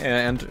Ukraine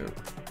and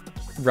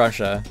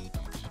Russia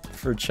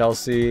for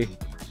Chelsea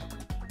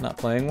not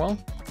playing well?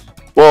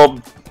 Well,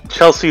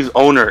 Chelsea's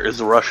owner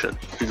is Russian.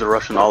 He's a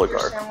Russian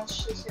oligarch.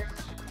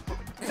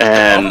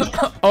 And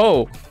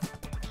Oh,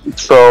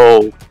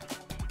 so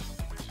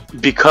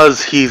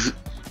because he's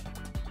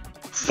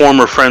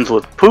former friends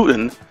with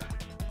Putin,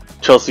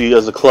 Chelsea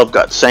as a club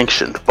got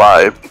sanctioned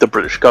by the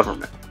British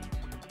government.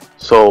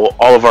 So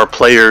all of our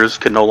players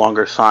could no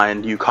longer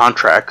sign new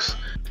contracts,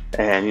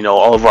 and you know,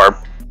 all of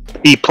our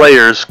key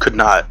players could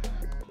not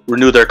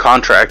renew their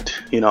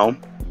contract, you know.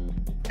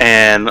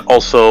 And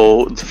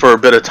also for a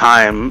bit of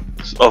time,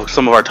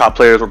 some of our top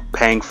players were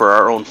paying for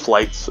our own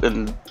flights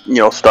and, you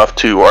know, stuff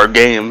to our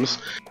games.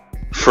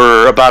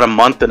 For about a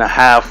month and a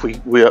half, we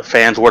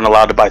fans weren't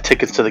allowed to buy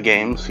tickets to the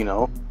games, you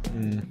know.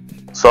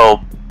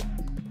 So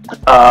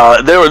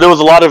there was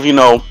a lot of, you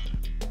know,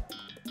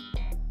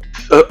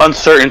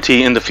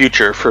 uncertainty in the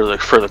future for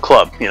the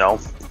club, you know.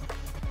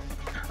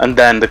 And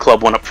then the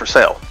club went up for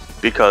sale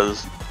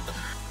because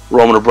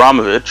Roman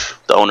Abramovich,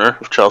 the owner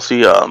of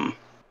Chelsea,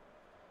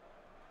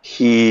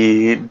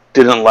 he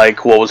didn't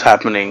like what was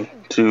happening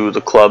to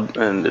the club,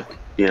 and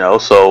you know,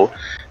 so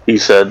he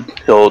said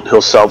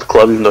he'll sell the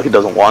club even though he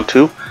doesn't want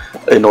to,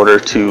 in order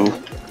to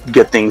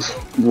get things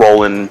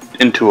rolling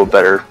into a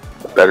better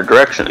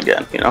direction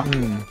again, you know.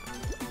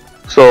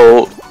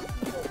 So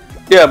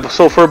yeah,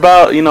 so for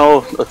about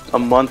a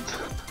month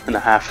and a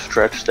half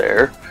stretch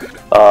there,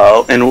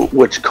 in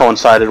which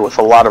coincided with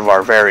a lot of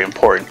our very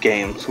important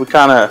games, we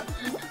kind of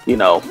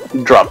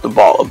dropped the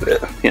ball a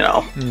bit.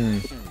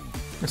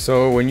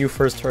 So when you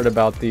first heard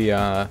about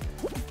the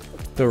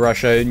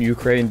Russia and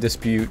Ukraine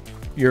dispute,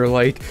 you're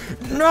like,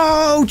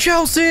 no,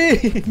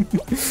 Chelsea!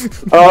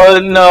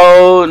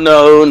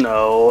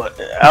 No.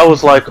 I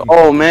was like,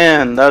 oh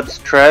man, that's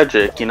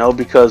tragic,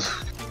 because,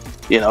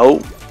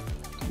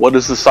 what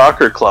does the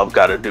soccer club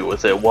got to do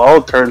with it? Well,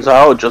 it turns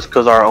out just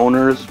because our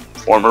owner's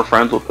former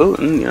friends with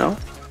Putin,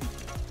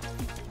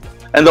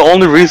 And the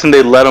only reason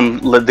they let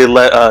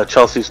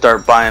Chelsea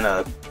start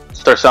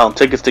selling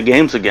tickets to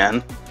games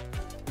again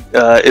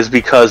is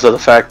because of the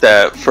fact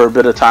that for a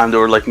bit of time there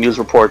were like news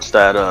reports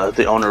that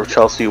the owner of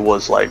Chelsea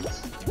was like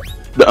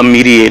a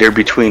mediator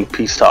between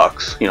peace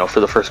talks,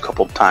 for the first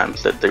couple of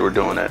times that they were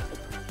doing it.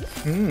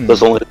 That's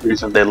the only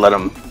reason they let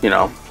him,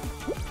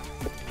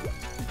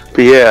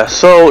 But yeah,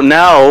 so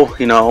now,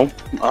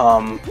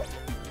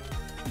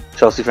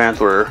 Chelsea fans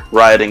were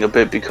rioting a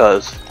bit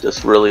because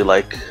this really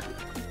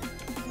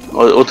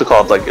what's it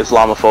called, like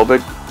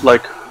Islamophobic,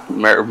 like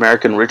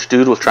American rich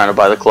dude was trying to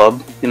buy the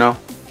club,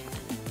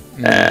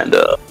 and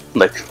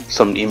like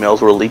some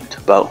emails were leaked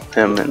about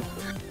him, and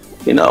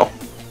a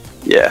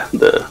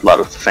lot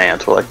of the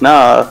fans were like,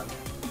 nah,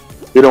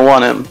 we don't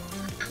want him.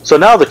 So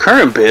now the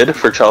current bid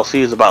for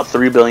Chelsea is about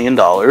 $3 billion.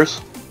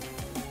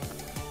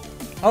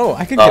 Oh,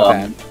 I could get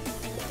that.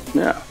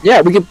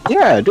 Yeah, we could.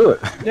 Yeah, do it.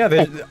 Yeah,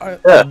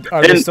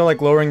 are they still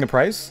like lowering the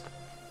price?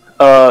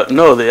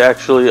 No, they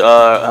actually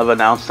have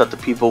announced that the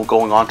people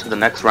going on to the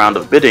next round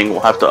of bidding will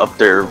have to up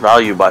their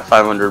value by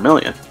 500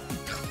 million.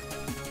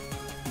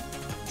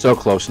 So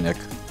close, Nick.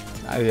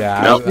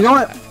 Yeah. Nope. You know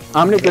what?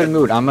 I'm in a good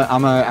mood. I'm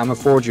gonna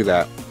forward you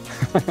that,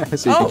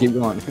 so you can keep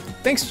going.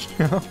 Thanks.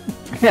 Yeah.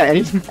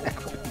 Anything.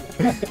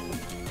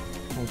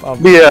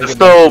 Yeah.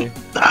 So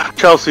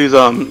Chelsea's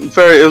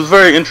it was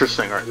very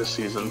interesting this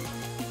season.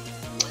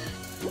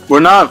 We're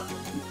not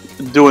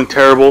doing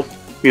terrible,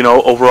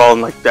 overall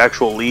in like the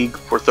actual league.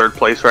 We're third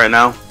place right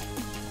now.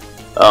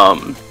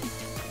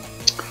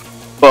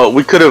 But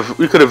we could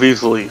have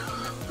easily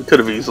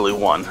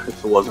won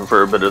if it wasn't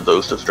for a bit of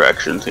those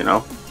distractions,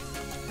 That's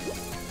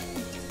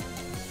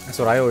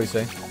what I always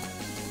say.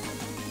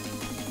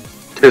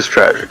 It's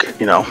tragic,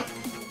 and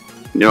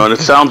it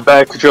sounds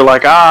bad because you're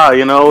like,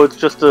 it's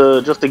just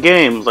a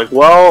game. It's like,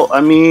 well,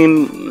 I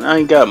mean, I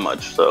ain't got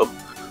much, so.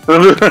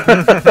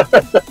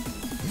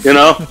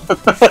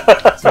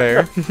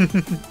 Fair.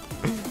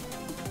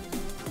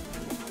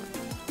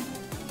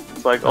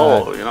 It's like,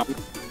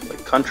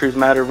 like countries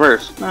matter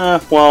first.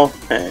 Well,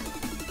 hey.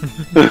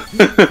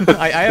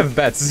 I have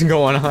bets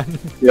going on.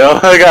 Yeah,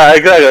 I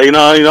got,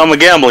 I'm a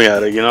gambling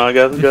addict. I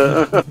got.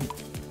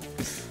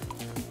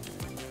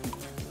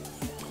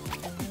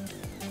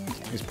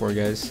 These poor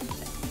guys.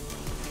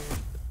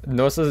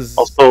 Nosa's.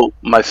 Also,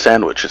 my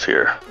sandwich is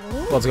here.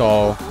 Let's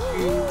go.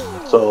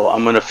 So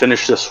I'm gonna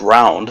finish this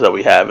round that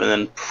we have, and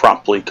then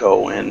promptly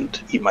go and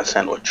eat my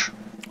sandwich.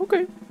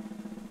 Okay.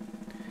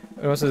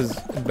 Nosa's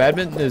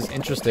badminton is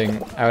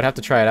interesting. I would have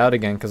to try it out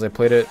again because I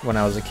played it when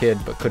I was a kid,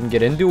 but couldn't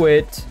get into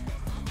it.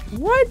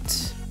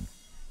 What?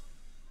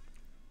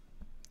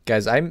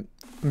 Guys, I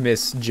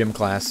miss gym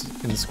class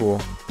in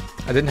school.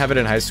 I didn't have it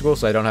in high school,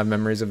 so I don't have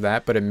memories of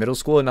that. But in middle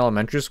school and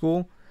elementary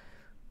school,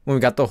 when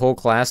we got the whole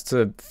class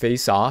to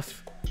face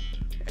off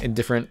in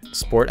different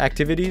sport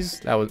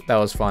activities, that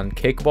was fun.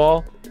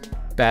 Cakeball,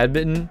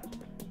 badminton,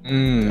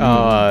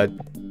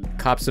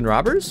 cops and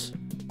robbers.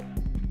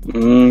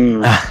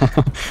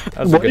 That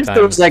was a What good if time.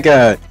 there was like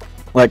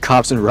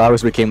cops and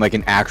robbers became like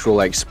an actual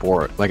like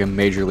sport, like a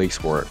major league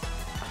sport?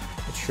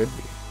 It should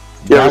be.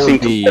 You ever That seen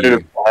would be-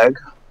 competitive tag?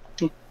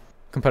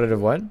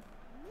 Competitive what?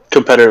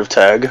 Competitive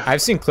tag.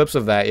 I've seen clips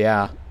of that,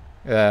 yeah.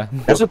 Yeah.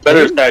 That's a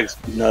Competitive tag's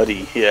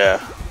nutty. Yeah.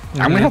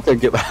 I'm gonna have to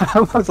get.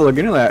 I'm gonna have to look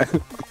into that.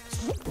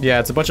 Yeah,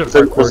 it's a bunch of It's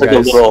like, hardcore it's like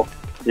guys. a little.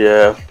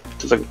 Yeah.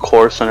 Just like a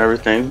course and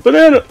everything.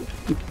 Banana.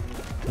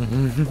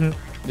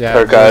 Yeah,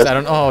 There, guys. I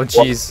don't. Oh,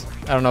 jeez.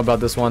 I don't know about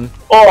this one.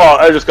 Oh,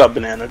 I just got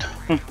bananaed.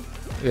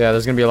 Yeah,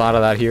 there's gonna be a lot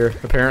of that here,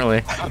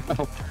 apparently.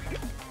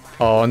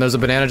 Oh, and there's a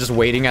banana just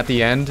waiting at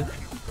the end.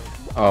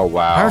 Oh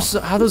wow.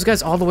 How are those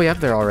guys all the way up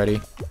there already?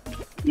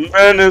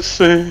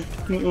 Menacing.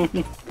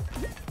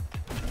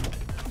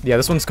 Yeah,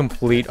 this one's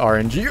complete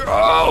RNG.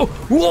 Oh!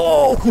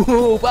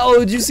 Whoa! Wow,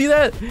 did you see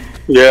that?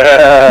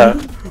 Yeah.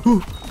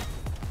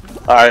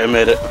 Alright, I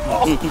made it.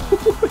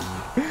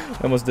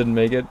 Almost didn't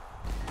make it.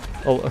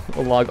 A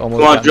log almost.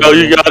 Come on, got Joe,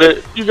 me. you got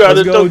it. You got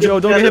Let's it. go, Joe.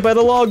 Don't get hit by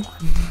the log.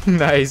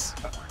 Nice.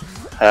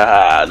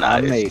 Ah, I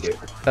nice. made it.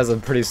 That's a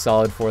pretty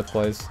solid 4th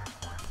place.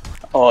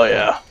 Oh,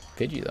 yeah.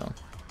 Pidgey, though.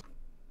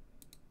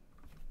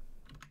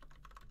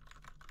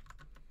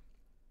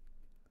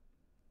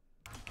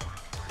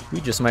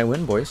 We just might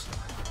win, boys.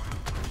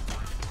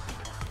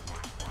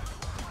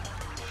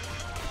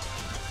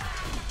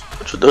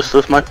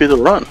 This might be the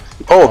run.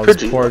 Oh, This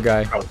Pidgey. poor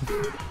guy.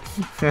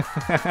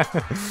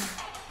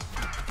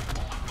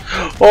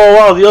 Oh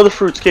wow, the other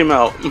fruits came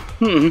out.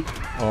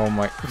 Oh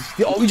my.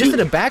 Oh, we just did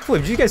a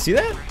backflip. Did you guys see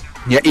that?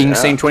 Yeah,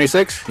 Insane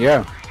 26.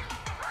 Yeah.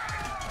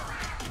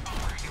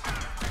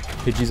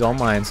 Pidgey's all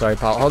mine. Sorry,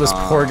 pal. Oh, this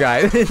poor guy.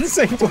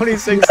 Insane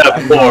 26.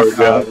 That poor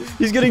guy.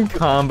 He's getting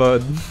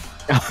comboed.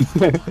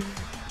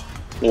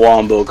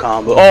 Wombo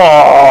combo.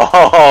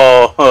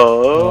 Oh!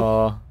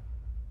 Oh.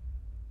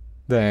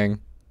 Dang.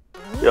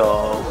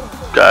 Yo,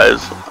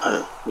 guys,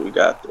 we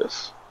got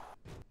this.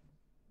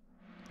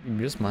 You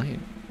just might.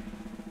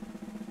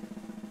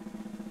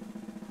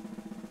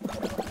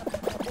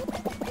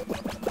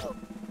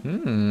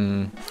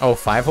 Oh,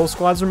 5 whole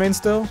squads remain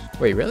still?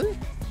 Wait, really?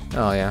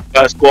 Oh, yeah.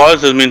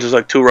 Squads, it means there's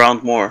like 2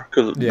 rounds more.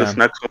 Because Yeah. this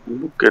next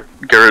one, we'll get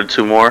rid of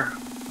 2 more.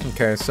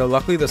 Okay, so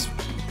luckily this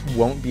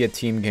won't be a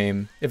team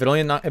game. If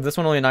this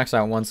one only knocks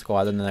out 1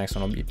 squad, then the next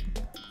one will be...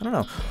 I don't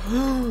know.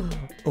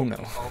 Oh, no.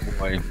 Oh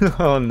boy.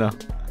 Oh, no.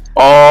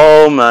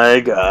 Oh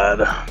my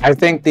god. I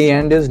think the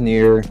end is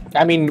near.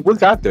 I mean, we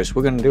got this.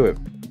 We're gonna do it.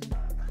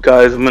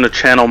 Guys, I'm gonna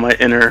channel my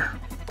inner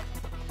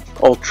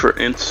Ultra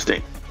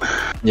Instinct.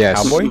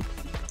 Yes. Cowboy?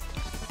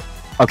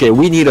 Okay,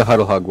 we need a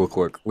huddle hug real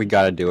quick. We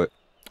gotta do it.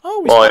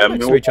 Oh, we Oh, spawned yeah,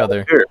 next to each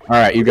other. Here. All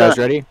right, you guys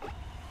ready?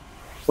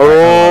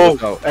 Oh!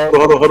 Let's go.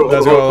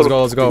 Let's go, let's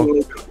go, let's go.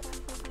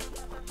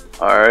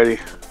 Alrighty.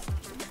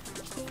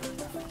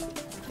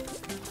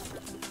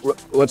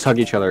 Let's hug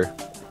each other.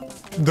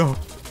 No.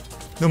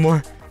 No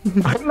more.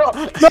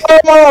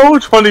 No!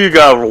 Which one of you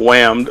got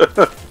whammed?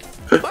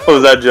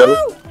 Was that Joe?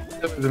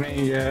 That was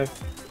me, yeah.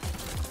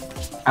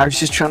 I was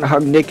just trying to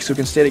hug Nick so we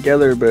can stay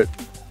together, but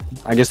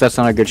I guess that's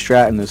not a good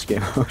strat in this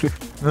game.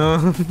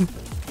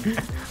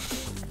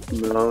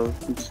 No,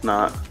 it's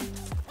not.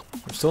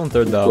 We're still in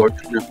 3rd, though.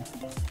 Unfortunate.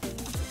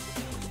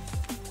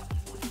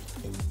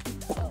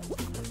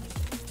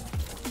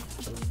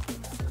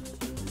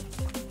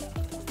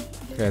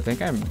 Okay, I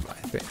think I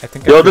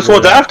think Yo, I this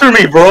figured one's it out. after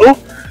me, bro!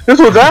 This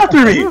one's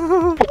after me!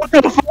 What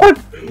the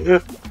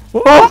fuck?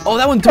 Oh,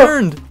 that one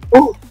turned!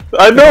 Oh,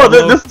 I know,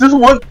 Hello. this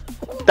one...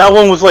 That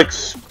one was like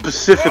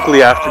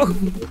specifically after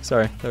me.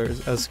 Sorry, I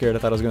was scared. I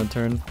thought I was gonna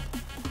turn.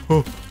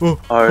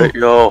 Alright,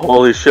 yo,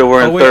 holy shit,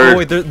 we're in Oh wait, 3rd. oh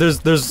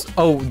wait, there's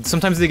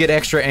sometimes they get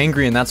extra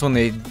angry and that's when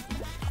they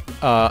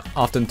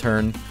often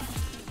turn.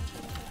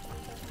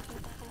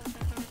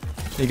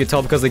 You can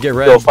tell because they get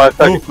red. Yo, 5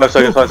 seconds, 5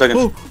 seconds, 5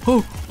 seconds.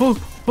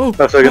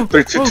 5 seconds,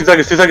 2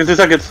 seconds, 2 seconds, 2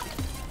 seconds.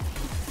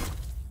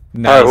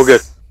 Nice. Alright, we're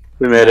good.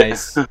 We made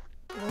Nice. it.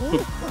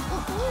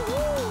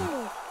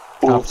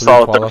 Ooh, Top 3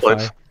 solid 3rd qualify.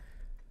 place.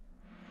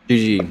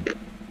 GG.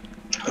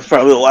 That's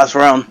probably the last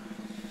round.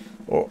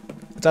 Oh,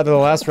 it's either the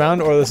last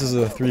round or this is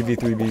a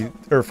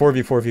 3v3v or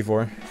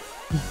 4v4v4.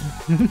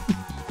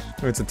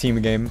 Or it's a team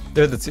game.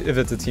 If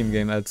it's a team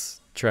game,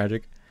 that's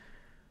tragic.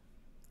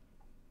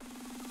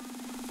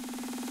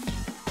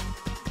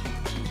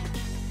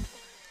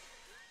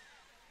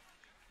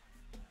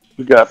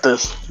 We got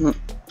this.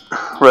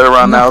 Right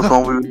around now is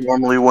when we would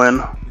normally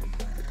win.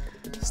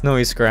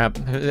 Snowy Scrap.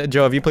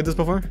 Joe, have you played this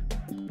before?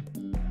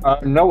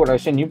 No, what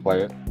I've seen you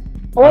play it.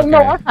 Oh no,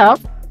 Okay. I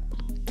have.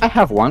 I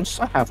have once.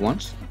 I have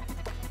once.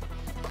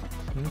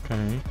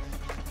 Okay.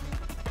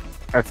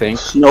 I think.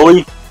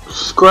 Snowy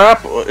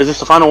Scrap? Is this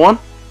the final one?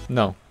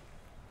 No,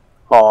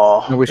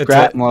 Oh. No, we It's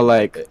scrap a- more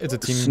like it's a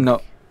team.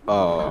 snow.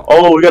 Oh.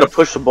 Oh, we gotta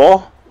push the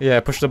ball? Yeah,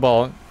 push the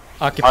ball.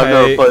 I've never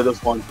Occupy. played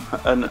this one,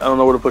 and I don't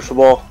know where to push the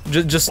ball.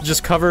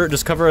 Just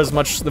cover as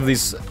much of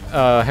these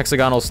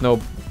hexagonal snow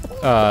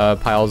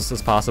piles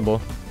as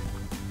possible.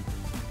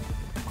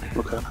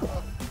 Okay.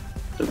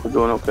 Think we're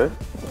doing okay?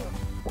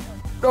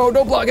 No,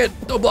 don't block it!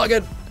 Don't block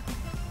it!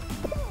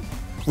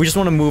 We just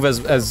want to move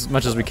as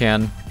much as we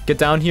can. Get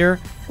down here.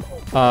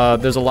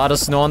 There's a lot of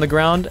snow on the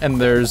ground,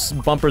 and there's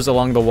bumpers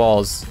along the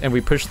walls. And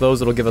we push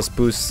those, it'll give us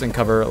boosts and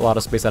cover a lot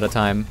of space at a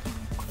time.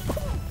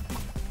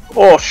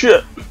 Oh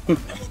shit!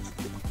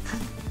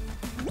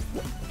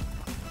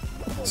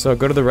 So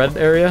go to the red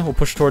area. We'll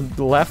push toward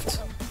the left.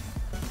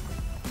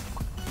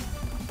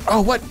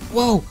 Oh, what?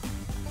 Whoa!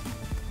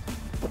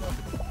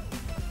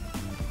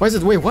 Why is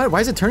it? Wait, what? Why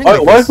is it turning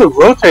like Why this? is it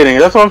rotating?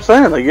 That's what I'm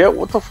saying. Like, yeah,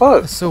 what the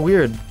fuck? That's so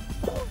weird.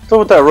 What's up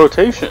with that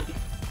rotation?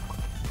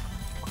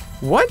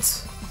 What?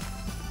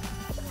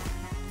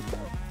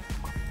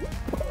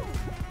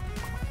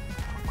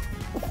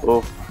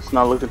 Oh, it's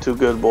not looking too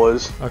good,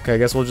 boys. Okay, I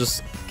guess we'll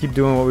just keep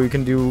doing what we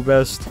can do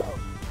best.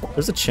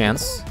 There's a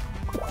chance.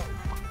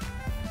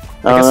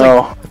 I guess, don't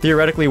know. like,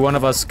 theoretically, one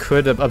of us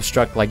could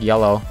obstruct, like,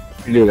 yellow.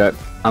 You do that.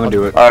 I'm gonna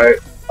do it. Alright.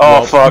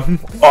 Oh, Well- fuck.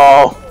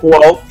 Oh,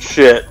 well,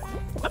 shit.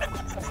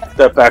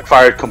 That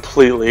backfired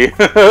completely.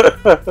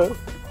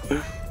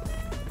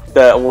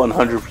 That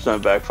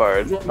 100%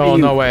 backfired. Oh,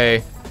 no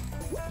way.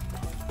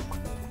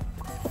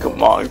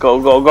 Come on,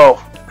 go, go, go.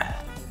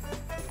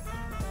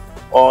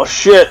 Oh,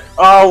 shit.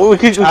 Oh, we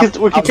can catch it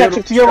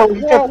with yellow. We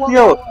can catch it with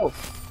yellow.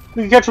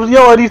 We can catch it with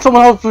yellow. I need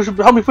someone else to push it.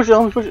 Help me push it.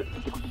 Help me push it.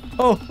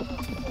 Oh,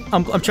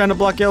 I'm trying to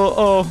block yellow.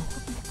 Oh.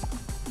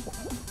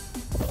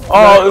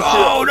 Oh, shit.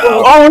 Oh,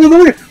 no. Oh, we're in the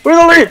lead. We're in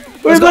the lead.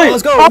 We're Let's in the go, lead.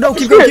 let's go. Oh, No,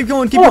 keep shit. going, keep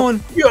going, keep Oh,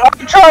 going. yeah,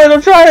 I'm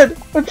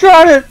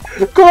trying.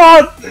 Come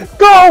on!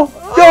 Go!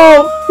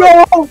 Go!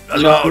 Go!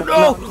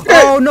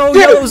 Oh no,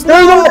 yellows,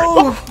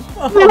 no!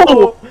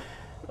 No!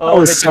 That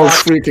was they so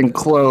blocked- freaking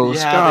close.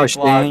 Yeah, Gosh,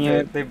 they blocked dang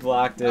it. They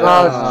blocked it.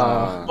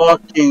 God,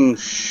 fucking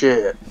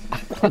shit.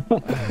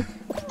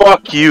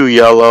 Fuck you,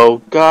 yellow.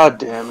 God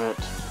damn it.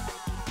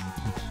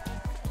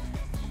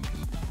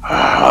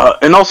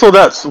 And also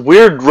that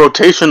weird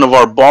rotation of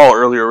our ball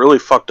earlier really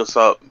fucked us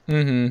up.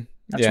 Mm-hmm.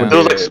 That's Yeah. what It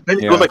was like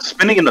spinning, Yeah. it was like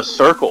spinning in a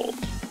circle.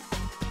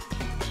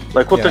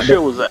 Like what the Yeah.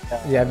 shit was that?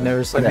 Yeah, I've never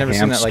Like a seen that like.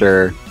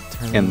 hamster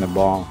turn- in the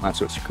ball. That's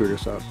what screwed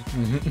us up.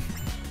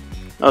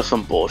 That's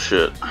some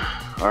bullshit.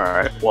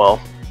 Alright, well.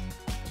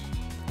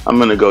 I'm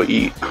gonna go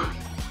eat.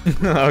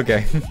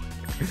 Okay.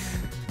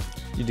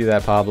 You do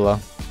that, Pablo.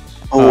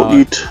 I will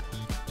eat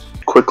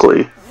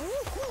quickly.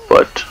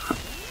 But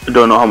I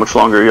don't know how much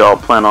longer y'all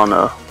plan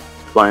on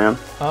playing.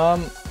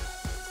 I'm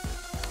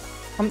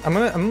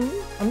not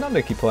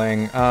gonna keep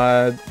playing.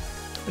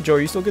 Joe,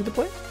 are you still good to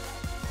play?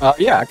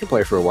 Yeah, I could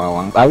play for a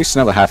while. At least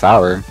another half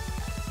hour.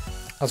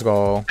 Let's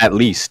go. At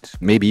least.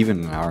 Maybe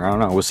even an hour. I don't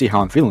know. We'll see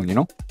how I'm feeling, you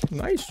know?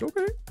 Nice.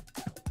 Okay.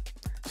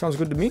 Sounds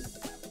good to me.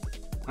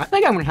 I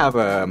think I'm gonna have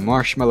a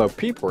marshmallow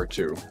peep or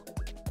two.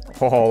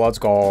 Oh, let's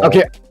go.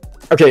 Okay.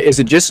 Okay, is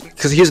it just...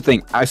 Because here's the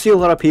thing. I see a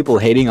lot of people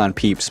hating on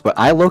peeps, but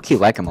I low-key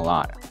like them a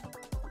lot.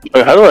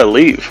 Wait, how do I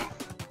leave?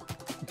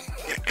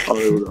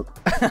 Oh,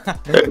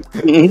 there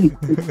we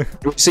go.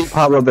 You see,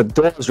 Pablo, the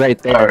door is right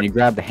there, and you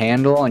grab the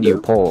handle and you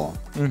pull.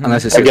 Mhm.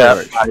 Unless it I says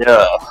got storage.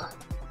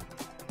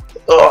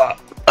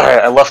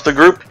 Alright, I left the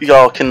group.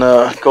 Y'all can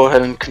go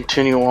ahead and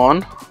continue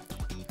on.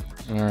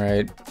 All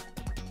right.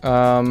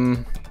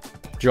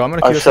 Joe, I'm gonna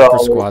I queue us up for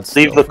shall squads.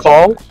 leave still the for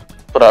call,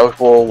 but I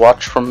will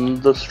watch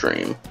from the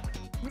stream.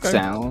 Okay.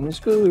 Sounds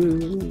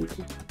good.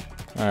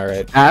 All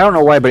right. I don't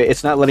know why, but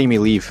it's not letting me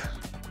leave.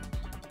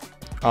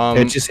 Um,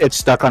 It's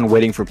stuck on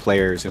waiting for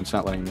players, and it's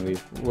not letting me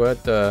leave.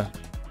 what the?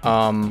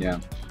 Yeah.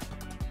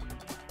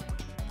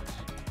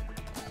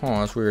 Oh,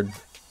 that's weird.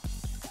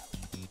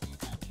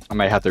 I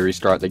might have to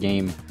restart the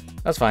game.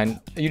 That's fine.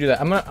 You do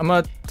that. I'm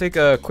gonna take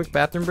a quick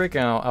bathroom break,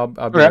 and I'll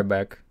be Okay. right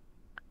back.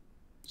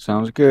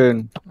 Sounds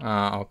good.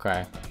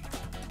 Okay.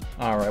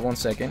 All right. 1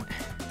 second.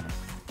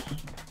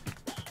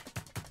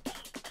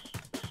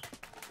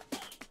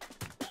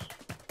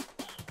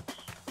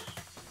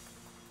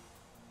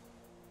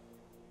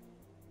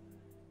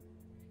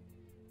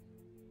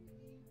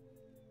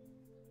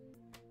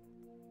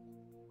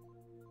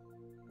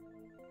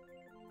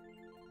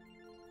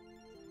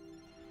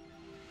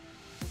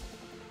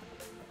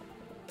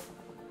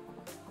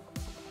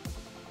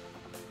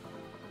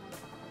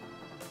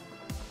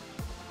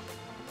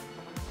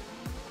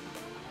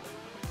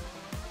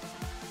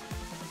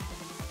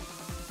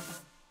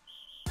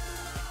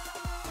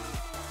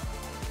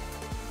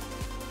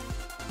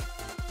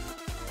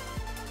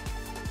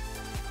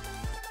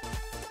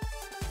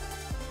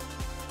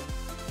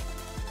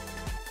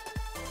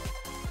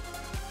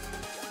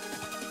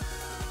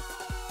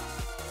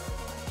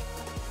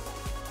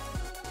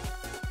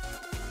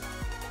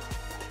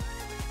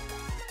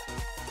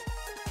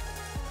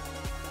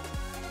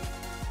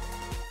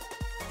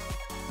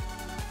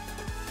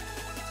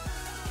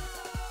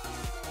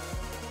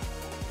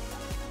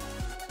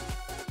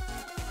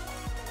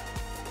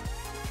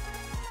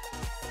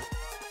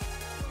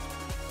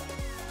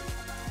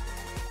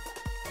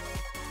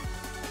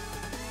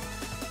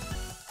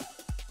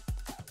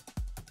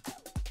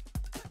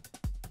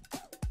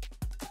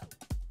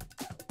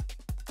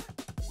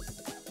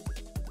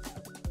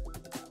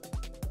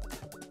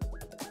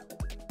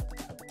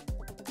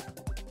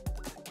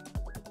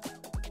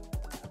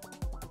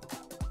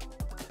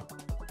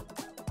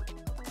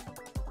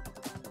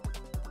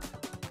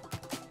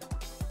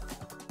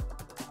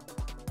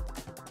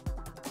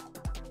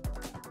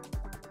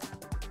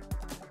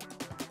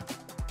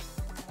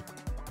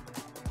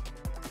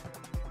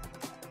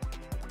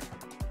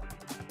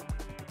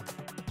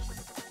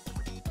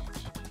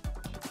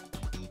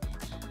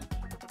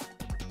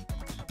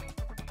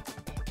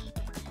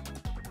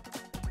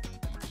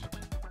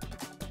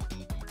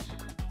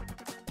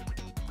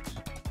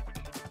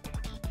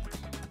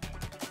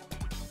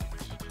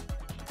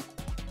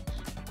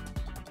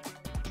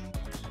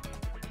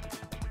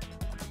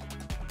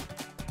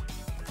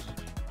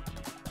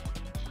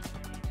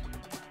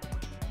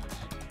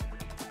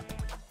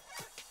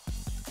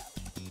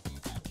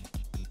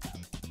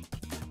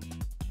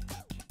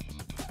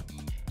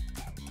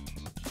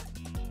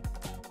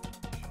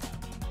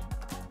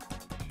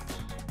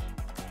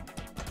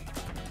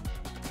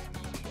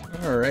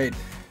 All right.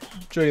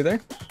 Joe, you there?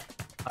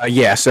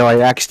 Yeah, so I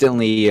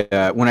accidentally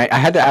when I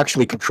had to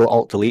actually Control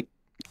Alt Delete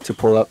to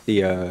pull up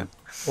the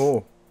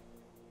Oh.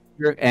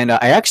 and I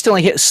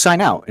accidentally hit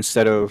sign out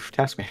instead of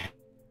task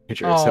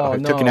manager, so Oh,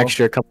 it took an no.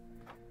 extra couple.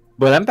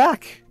 But I'm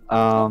back.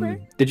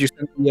 Okay. Did you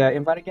send the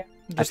invite again?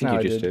 Just I now think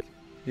I you just did.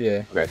 did.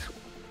 Yeah. Okay.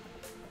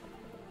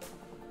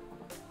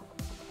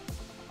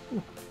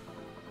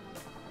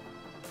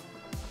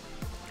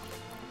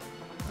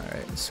 All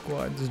right.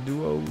 Squads,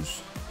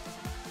 duos.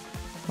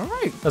 All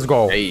right. Let's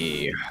go.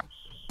 Hey.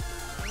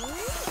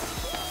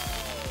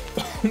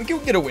 We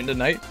can get a win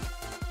tonight.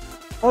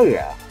 Oh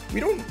yeah. We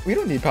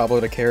don't need Pablo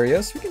to carry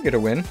us. We can get a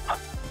win.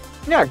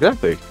 Yeah,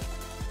 exactly.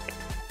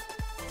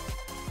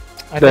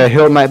 I The think,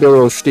 hill might be a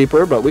little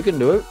steeper, but we can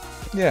do it.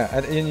 yeah,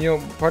 and you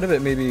know, part of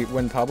it maybe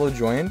when Pablo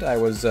joined, I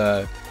was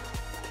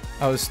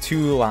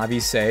too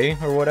lobby-say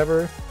or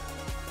whatever.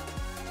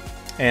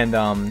 And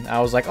I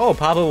was like, "Oh,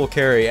 Pablo will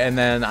carry," and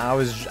then I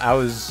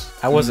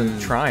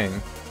wasn't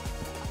trying.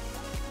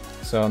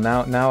 So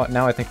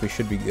now I think we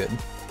should be good.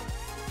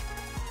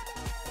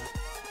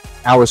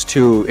 I was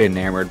too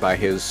enamored by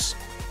his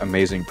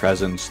amazing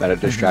presence that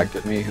it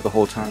distracted me the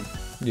whole time.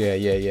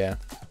 Yeah.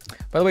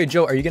 By the way,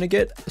 Joe, are you gonna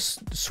get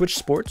Switch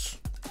Sports?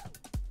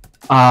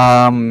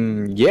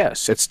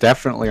 Yes, it's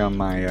definitely on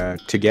my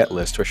to get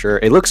list for sure.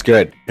 It looks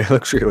good. It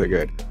looks really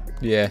good.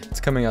 Yeah, it's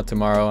coming out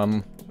tomorrow.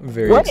 I'm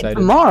very excited.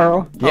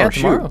 Tomorrow? Yeah, Oh,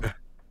 tomorrow. shoot.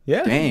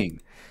 Yeah.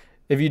 Dang.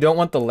 If you don't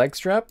want the leg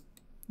strap,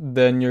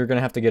 then you're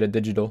gonna have to get a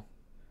digital.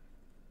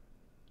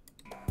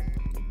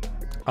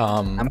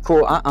 I'm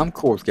cool. I'm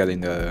cool with getting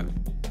the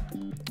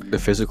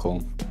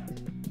physical.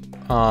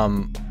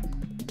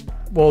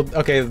 Well,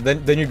 okay,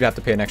 then you'd have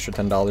to pay an extra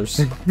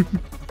 $10.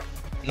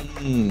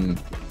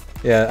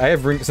 Yeah,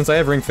 since I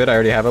have Ring Fit, I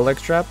already have a leg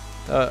strap.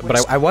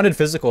 But I wanted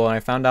physical, and I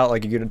found out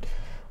like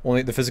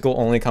the physical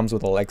only comes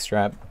with a leg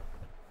strap.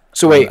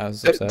 So wait, I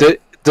was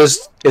upset.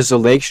 is the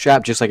leg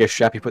strap just like a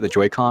strap you put the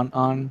Joy-Con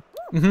on?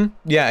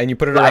 Yeah, and you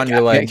put it around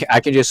your leg. I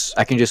can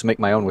just make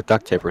my own with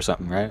duct tape or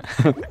something, right?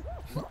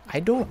 I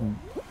don't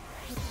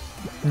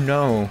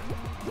know.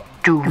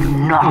 Do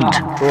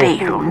not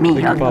fail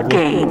me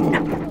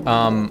again.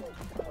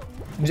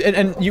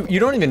 And you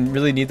don't even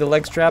really need the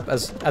leg strap,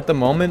 as at the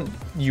moment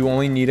you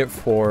only need it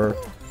for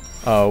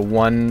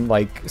one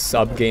like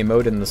sub game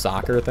mode in the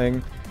soccer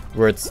thing,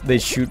 where they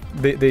shoot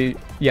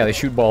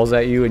balls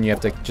at you and you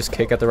have to just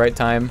kick at the right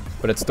time,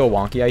 but it's still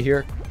wonky, I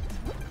hear.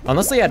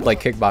 Unless they had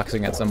like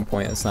kickboxing at some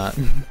point, it's not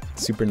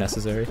super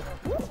necessary.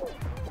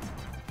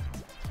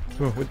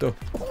 Oh, what the?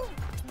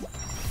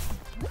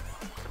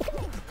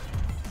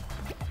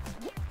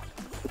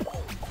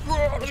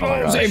 Oh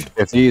my gosh.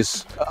 If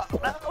these...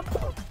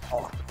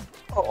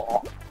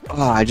 Oh,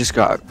 I just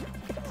got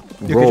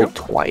rolled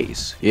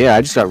twice. Yeah,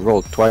 I just got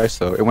rolled twice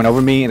though. It went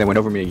over me and then went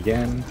over me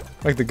again.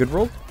 Like the good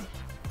roll?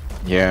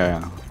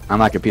 Yeah. I'm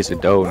like a piece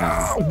of dough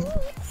now.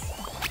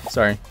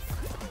 Sorry.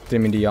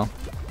 Didn't mean to yell.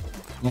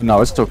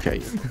 No, it's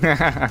okay.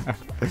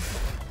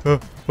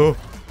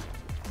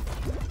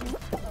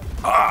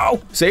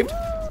 Oh! Saved?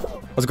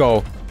 Let's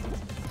go.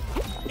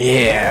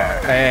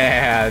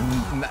 Yeah.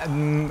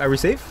 Are we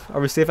safe? Are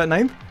we safe at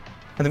 9?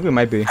 I think we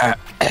might be.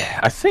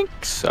 I think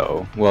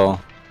so. Well,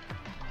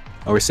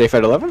 are we safe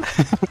at 11?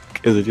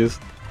 Is it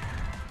just...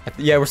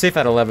 Yeah, we're safe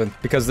at 11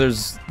 because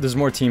there's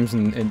more teams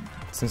in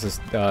since it's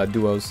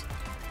duos.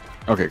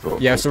 Okay,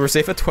 cool. Yeah, so we're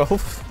safe at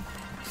 12.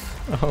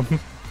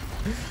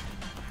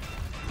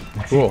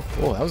 Cool.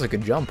 Oh, that was a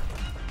good jump.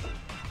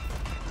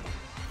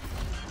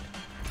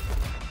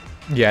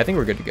 Yeah, I think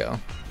we're good to go.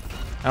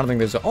 I don't think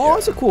there's a... Oh,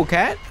 that's a cool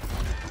cat.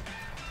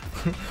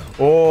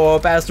 Oh,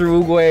 Pastor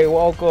Uguay,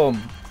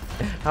 welcome.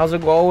 How's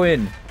it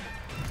going?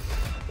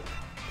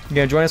 You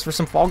gonna join us for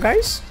some Fall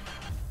Guys?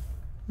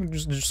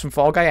 Just some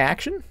Fall Guy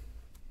action?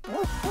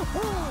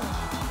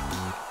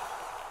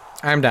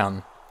 I'm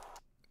down.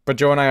 But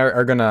Joe and I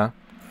are gonna...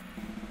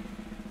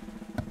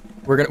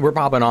 We're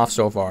popping off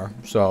so far,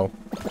 so...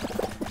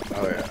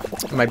 Oh yeah.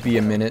 It might be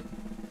a minute.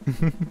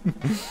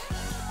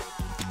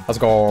 Let's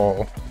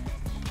go.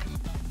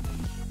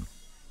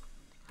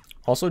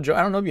 Also, Joe,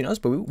 I don't know if you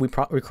noticed, but we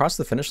crossed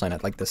the finish line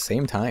at like the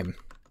same time.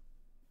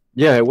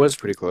 Yeah, it was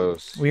pretty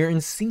close. We are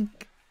in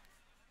sync.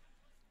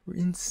 We're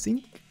in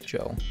sync,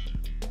 Joe.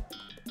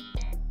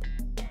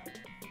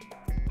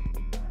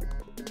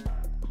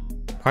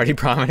 Party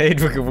promenade.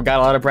 We got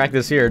a lot of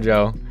practice here,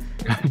 Joe.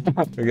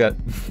 We got.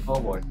 Oh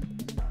boy.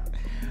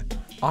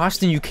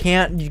 Austin, you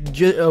can't.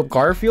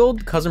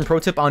 Garfield, cousin pro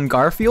tip on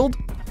Garfield.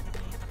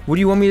 What do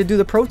you want me to do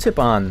the pro tip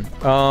on?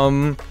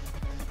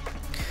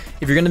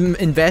 If you're gonna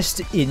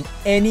invest in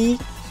any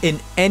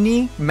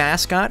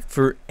mascot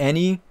for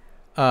any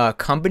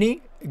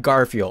company,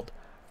 Garfield.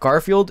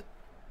 Garfield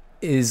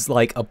is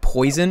like a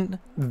poison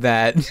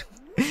that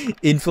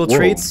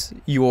infiltrates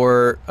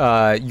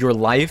your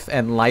life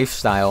and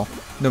lifestyle.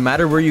 No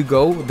matter where you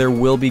go, there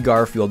will be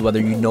Garfield,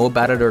 whether you know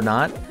about it or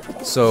not.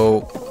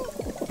 So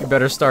you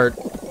better start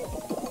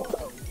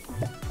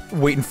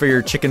waiting for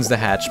your chickens to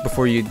hatch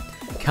before you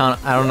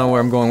count. I don't know where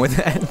I'm going with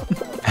that.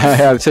 I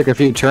had to take a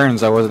few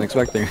turns I wasn't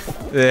expecting.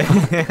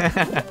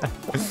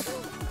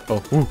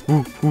 Oh, ooh.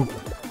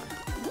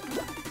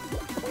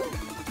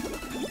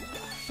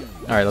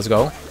 Alright, let's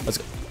go. Let's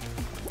go.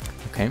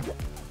 Okay.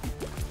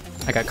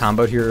 I got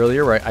comboed here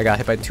earlier where I got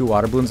hit by 2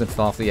 water balloons and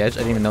fell off the edge. I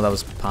didn't even know that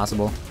was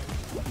possible.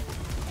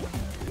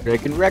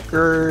 Breaking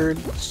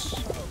records.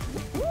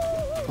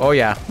 Oh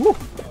yeah. Woo.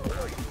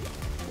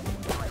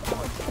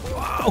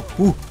 Wow.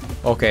 Woo.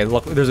 Okay,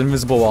 look, there's an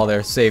invisible wall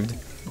there. Saved.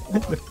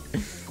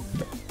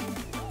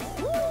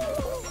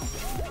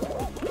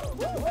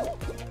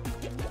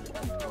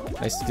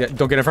 Nice.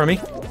 Don't get in front of me.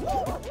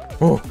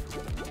 Oh.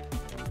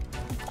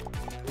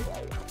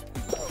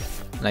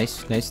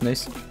 Nice, nice,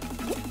 nice.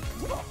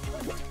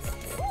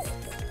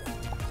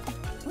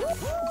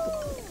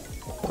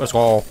 Let's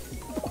go.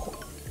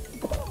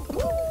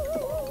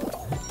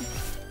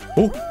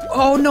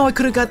 Oh no, I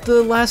could have got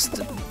the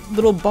last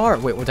little bar.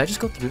 Wait, did I just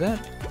go through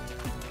that?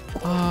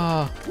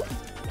 Ah,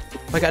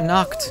 I got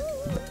knocked.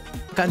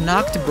 I got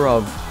knocked,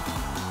 bruv.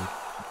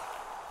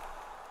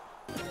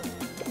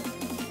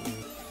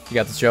 You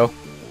got this, Joe?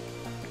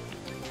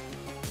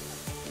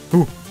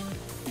 Ooh.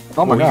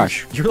 Oh my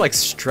gosh. You're like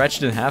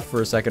stretched in half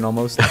for a second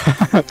almost.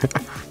 Nice.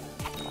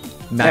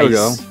 There we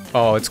go.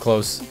 Oh, it's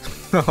close.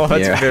 Oh,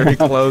 that's Yeah. very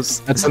close.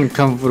 That's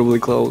uncomfortably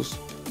close.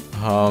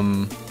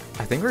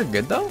 I think we're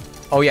good though.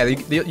 Oh yeah, they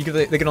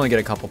can only get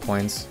a couple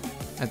points.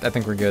 I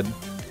think we're good.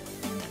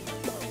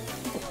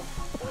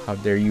 How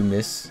dare you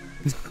miss?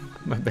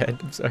 My bad.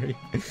 I'm sorry.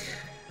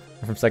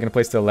 From second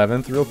place to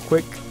 11th, real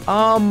quick.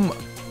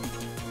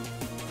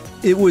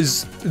 It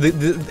was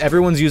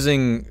everyone's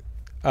using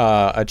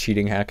a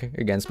cheating hack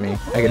against me.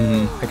 I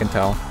can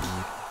tell.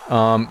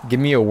 Give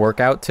me a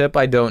workout tip.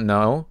 I don't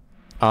know.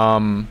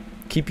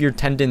 Keep your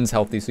tendons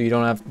healthy so you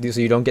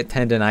don't get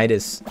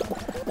tendonitis.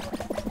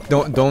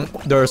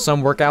 There are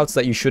some workouts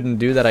that you shouldn't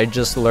do that I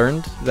just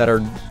learned that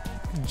are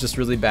just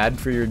really bad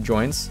for your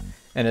joints,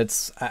 and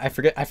I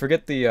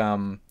forget the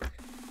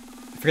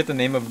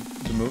name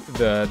of the move,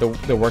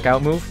 the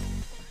workout move,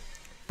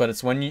 but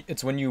it's when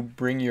you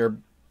bring your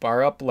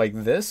bar up like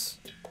this,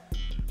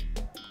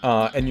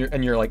 and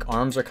your like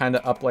arms are kind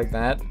of up like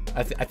that.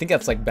 I think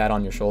that's like bad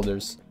on your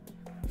shoulders.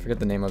 I forget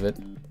the name of it.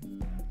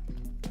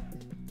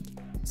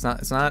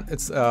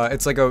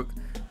 It's like a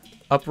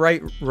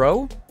upright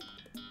row.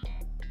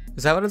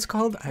 Is that what it's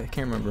called? I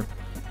can't remember.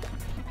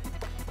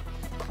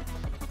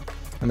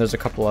 And there's a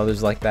couple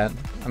others like that.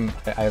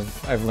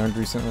 I've learned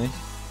recently.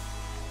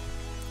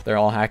 They're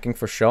all hacking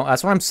for show.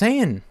 That's what I'm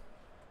saying.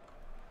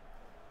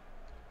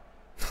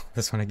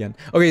 This one again.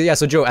 Okay, yeah.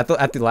 So Joe, at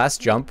the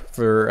last jump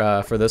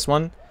for this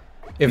one,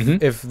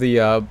 if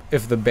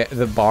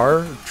the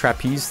bar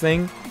trapeze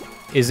thing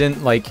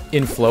isn't like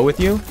in flow with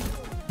you,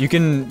 you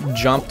can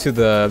jump to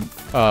the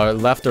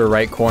left or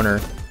right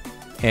corner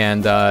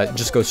and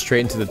just go straight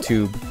into the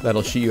tube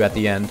that'll shoot you at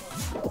the end.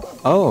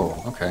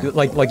 Oh, okay.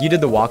 Like you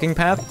did the walking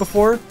path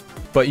before,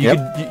 but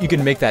you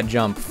could make that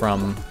jump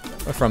from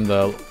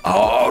the.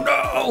 Oh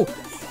no!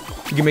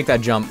 You can make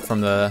that jump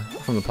from the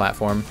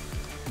platform.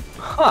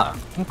 Huh.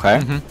 Okay.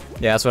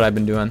 Yeah, that's what I've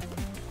been doing.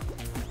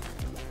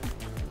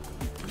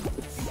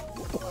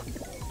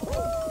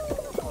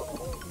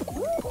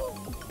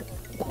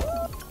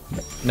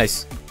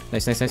 Nice.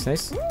 Nice, nice, nice,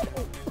 nice. I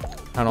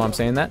don't know why I'm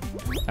saying that.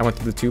 I went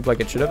through the tube like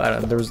it should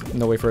have. There was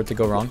no way for it to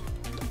go wrong.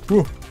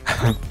 Woo.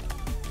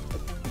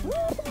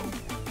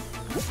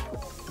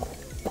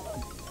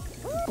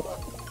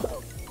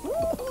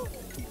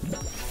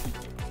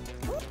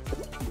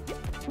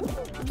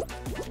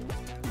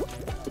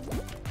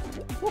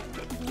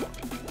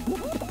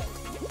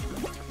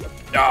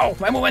 No,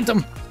 my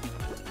momentum.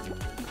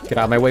 Get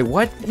out of my way.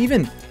 What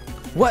even?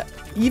 What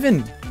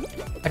even?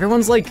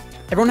 Everyone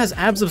has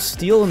abs of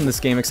steel in this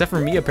game, except for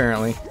me,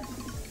 apparently.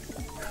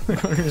 I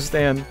don't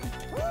understand.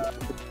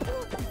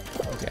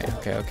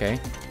 Okay.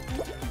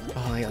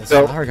 Oh, yeah, there's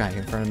a flower guy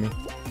in front of me.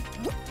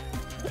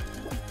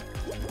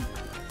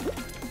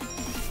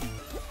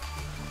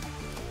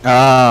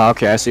 Ah,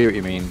 okay, I see what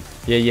you mean.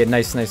 Yeah,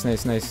 nice.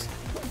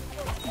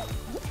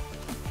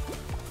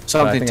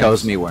 Something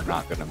tells me we're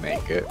not gonna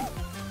make it.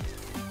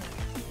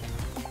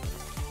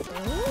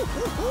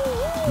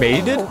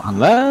 Made it?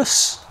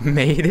 Unless...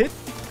 Made it?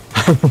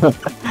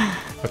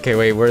 Okay,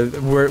 wait,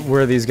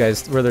 where are these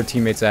guys? Where are their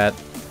teammates at?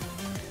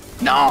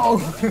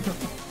 No!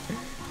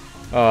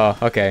 Oh,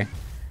 okay.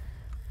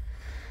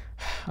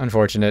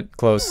 Unfortunate.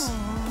 Close.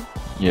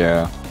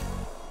 Yeah.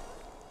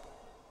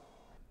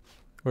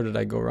 Where did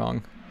I go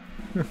wrong?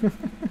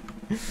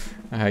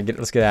 Alright,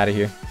 let's get out of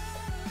here.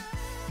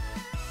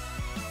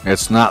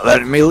 It's not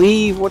letting me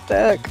leave, what the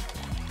heck?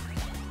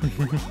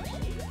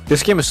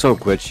 This game is so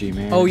glitchy,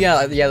 man. Oh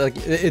yeah, like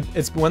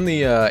it's when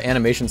the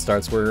animation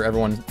starts where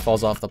everyone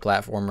falls off the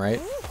platform,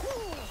 right?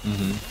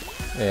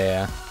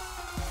 Yeah.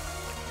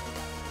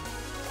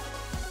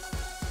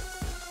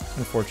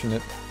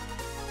 Unfortunate.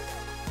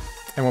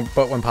 And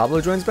but when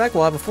Pablo joins back,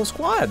 we'll have a full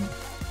squad.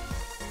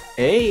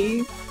 Hey,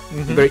 you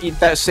better eat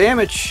that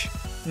sandwich.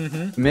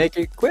 Make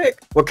it quick.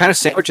 What kind of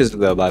sandwich is it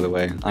though, by the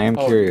way? I am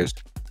curious.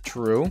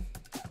 True.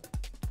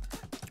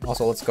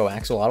 Also, let's go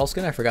axolotl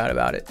skin. I forgot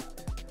about it.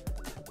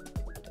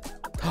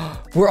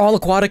 We're all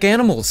aquatic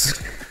animals.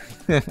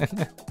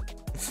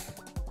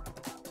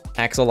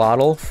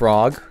 Axolotl,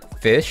 frog,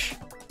 fish.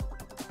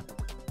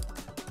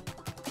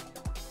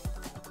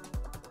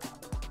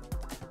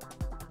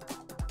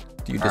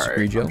 Do you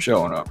disagree, Joe? I'm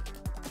showing up.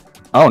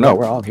 Oh no,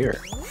 we're all here.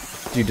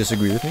 Do you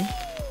disagree with me?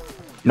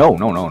 No.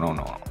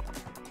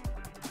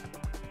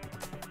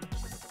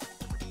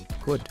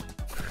 Good.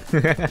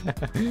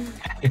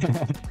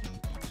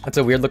 That's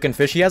a weird looking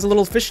fish. He has a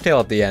little fish tail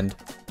at the end.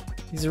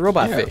 He's a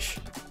robot fish.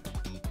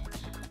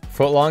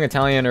 Footlong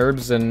Italian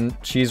herbs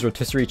and cheese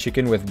rotisserie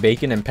chicken with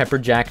bacon and pepper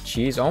jack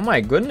cheese. Oh my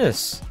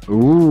goodness.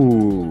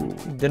 Ooh.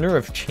 Dinner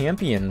of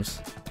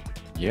champions.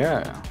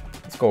 Yeah.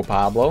 Let's go,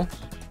 Pablo.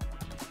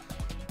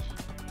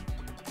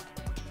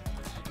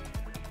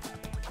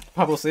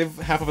 Pablo, save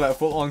half of that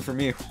footlong for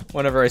me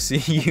whenever I see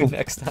you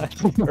next time.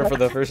 Or for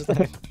the first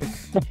time.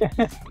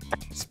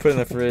 Just put it in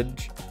the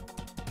fridge.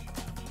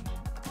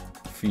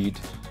 Feed.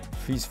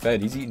 He's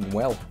fed. He's eating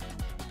well.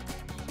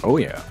 Oh,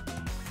 yeah.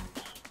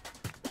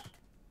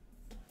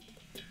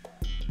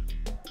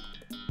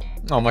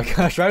 Oh my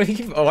gosh, why do we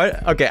keep... Oh,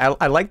 okay,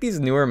 I like these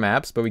newer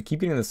maps, but we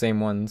keep eating the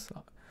same ones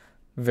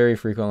very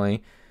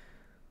frequently.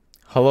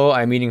 Hello,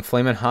 I'm eating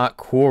Flamin' Hot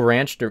Cool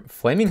Ranch.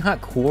 Flaming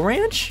Hot Cool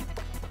Ranch?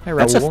 Hey,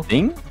 That's a Raul.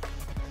 thing?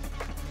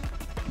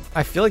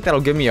 I feel like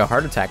that'll give me a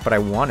heart attack, but I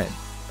want it.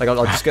 Like,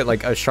 I'll just get,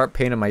 like, a sharp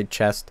pain in my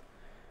chest.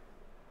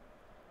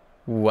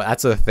 What,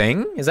 that's a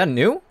thing? Is that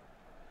new?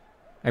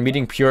 I'm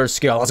eating pure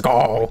skill. Let's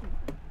go!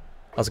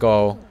 Let's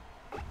go.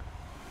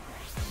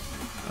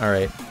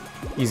 Alright.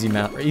 Easy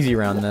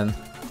round then.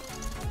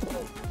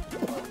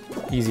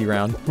 Easy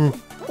round. Ooh.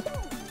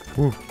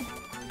 Ooh.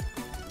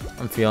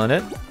 I'm feeling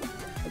it.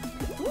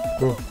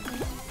 Ooh.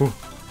 Ooh.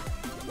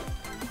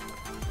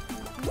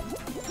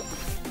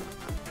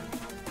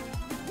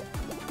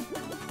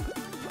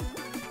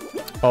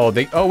 Oh,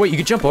 oh wait, you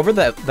could jump over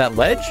that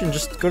ledge and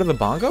just go to the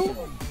bongo?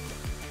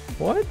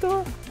 What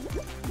the?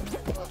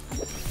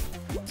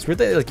 It's weird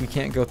that like you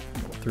can't go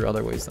through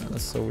other ways then.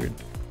 That's so weird.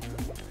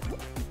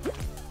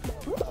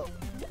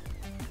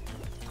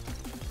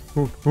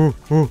 Ooh, ooh,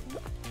 ooh.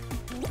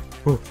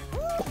 Ooh.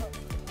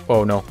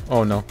 Oh no,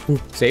 oh no. Ooh.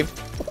 Saved?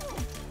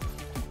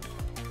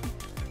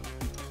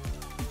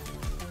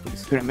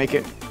 Couldn't make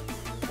it.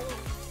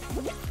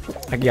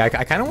 Yeah, I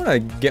kind of want to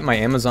get my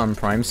Amazon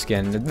Prime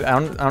skin. I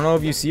don't know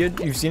if you see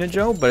it. You've seen it,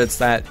 Joe, but it's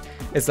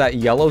that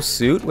yellow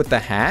suit with the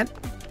hat.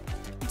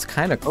 It's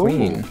kind of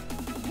clean. Ooh.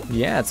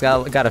 Yeah, it's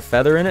got a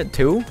feather in it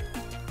too.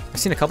 I've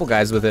seen a couple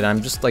guys with it.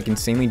 I'm just like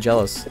insanely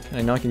jealous.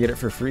 I know I can get it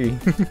for free.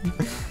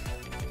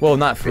 Well,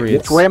 not free.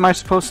 Which way am I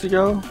supposed to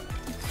go?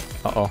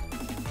 Uh-oh.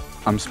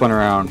 I'm spun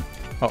around.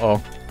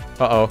 Uh-oh.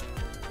 Uh-oh.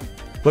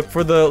 Look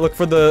for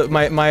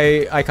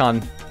my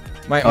icon.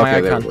 My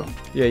icon. There we go.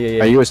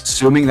 Yeah. Are you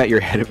assuming that you're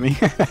ahead of me?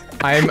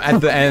 I'm at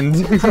the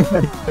end.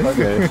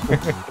 Okay.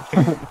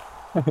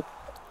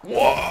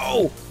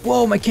 Whoa!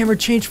 Whoa, my camera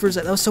changed for a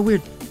second. That was so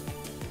weird.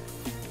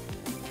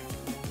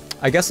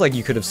 I guess like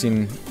you could have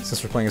seen,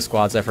 since we're playing a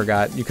squads, I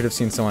forgot, you could have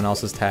seen someone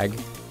else's tag.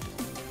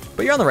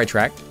 But you're on the right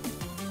track.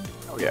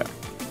 Oh yeah.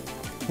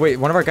 Wait,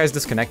 one of our guys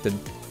disconnected.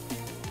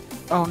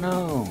 Oh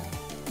no.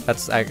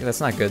 That's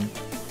not good.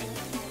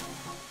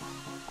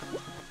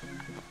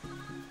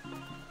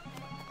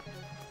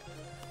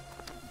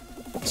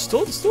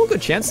 Still a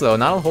good chance though.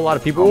 Not a whole lot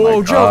of people. Oh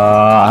my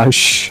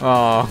gosh.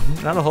 Oh,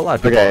 not a whole lot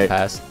of people Okay.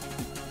 passed.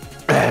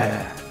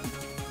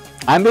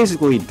 I'm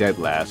basically dead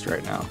last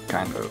right now,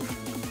 kind of.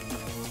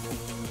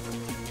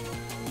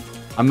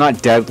 I'm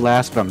not dead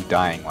last, but I'm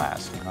dying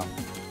last, you know?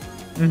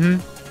 Mm-hmm.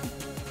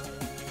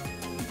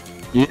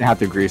 You didn't have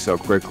to agree so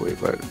quickly,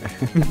 but...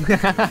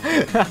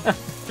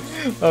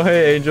 Oh,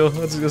 hey, Angel.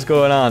 What's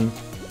going on?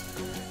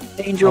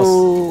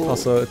 Angel!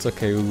 Also, it's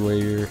okay,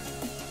 Uwe.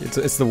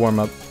 It's the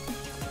warm-up.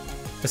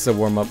 It's the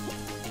warm-up.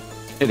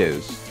 It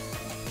is.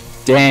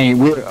 Dang,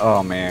 we're...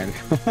 Oh, man.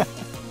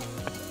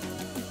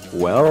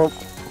 Well...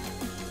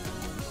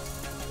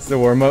 It's the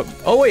warm-up.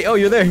 Oh, wait. Oh,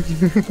 you're there.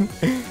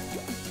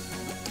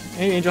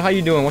 Hey, Angel. How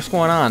you doing? What's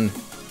going on?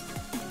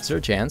 Is there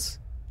a chance?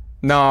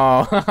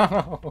 No.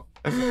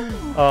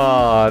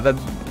 Oh,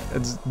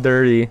 that's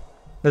dirty.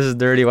 This is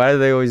dirty. Why do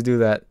they always do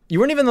that? You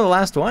weren't even the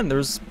last one. There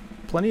was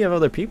plenty of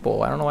other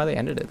people. I don't know why they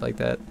ended it like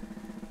that.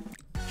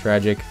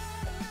 Tragic.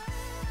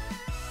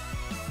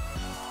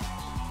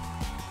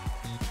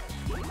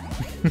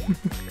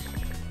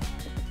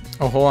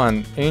 Oh, hold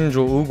on.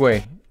 Angel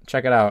Uguay.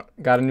 Check it out.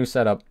 Got a new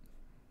setup.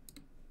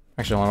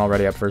 Actually, hold on.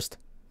 Already up first.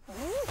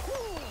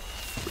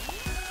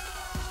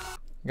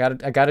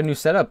 I got a new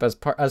setup as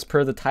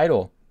per the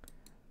title.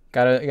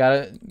 I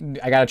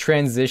got a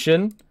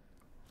transition.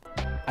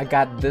 I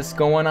got this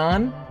going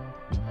on.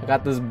 I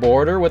got this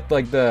border with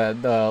like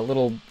the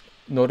little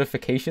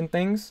notification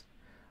things.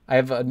 I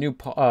have a new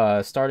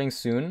starting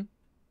soon.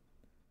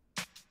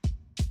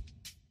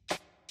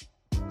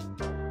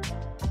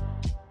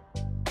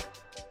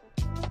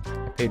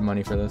 I paid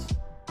money for this.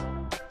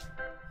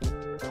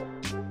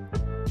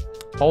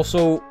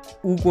 Also,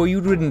 Ugo, you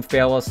didn't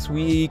fail us.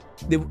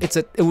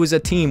 It was a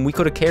team. We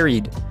could have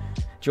carried.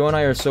 Joe and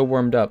I are so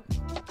warmed up.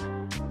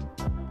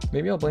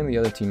 Maybe I'll blame the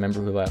other team member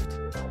who left.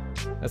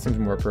 That seems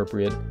more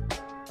appropriate.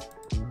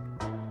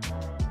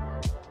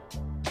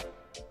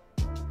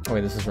 Oh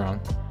wait, this is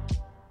wrong.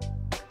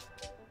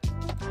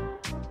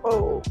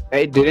 Oh.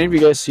 Hey, did any of you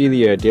guys see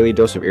the Daily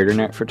Dose of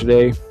Internet for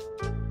today?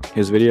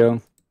 His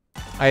video?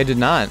 I did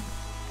not.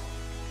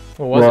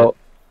 What was it?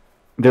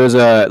 There's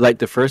like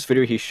the first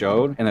video he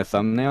showed in the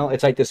thumbnail.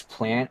 It's like this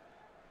plant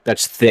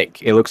that's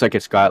thick. It looks like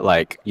it's got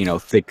like, you know,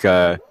 thick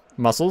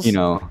muscles? You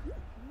know,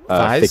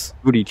 thick Thighs?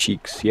 booty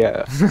cheeks.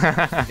 Yeah.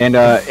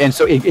 and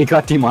so it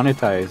got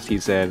demonetized. He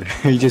said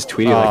he just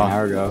tweeted like an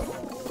hour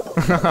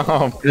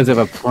ago because of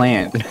a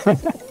plant.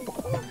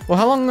 Well,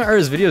 how long are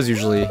his videos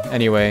usually,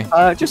 anyway?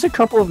 Just a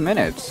couple of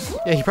minutes.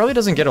 Yeah, he probably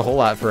doesn't get a whole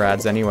lot for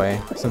ads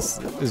anyway, since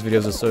his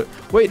videos are so...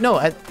 Wait, no,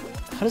 how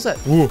does that...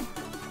 Ooh.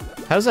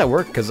 How does that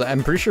work? Because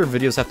I'm pretty sure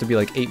videos have to be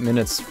like 8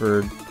 minutes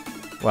for...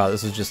 Wow,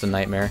 this is just a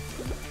nightmare.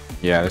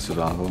 Yeah, this is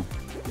awful.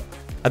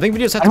 I think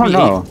videos have to be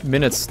 8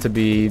 minutes to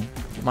be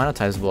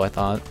monetizable, I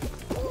thought.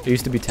 It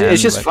used to be 10.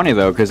 It's just but... funny,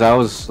 though, because I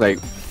was like...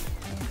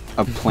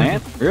 A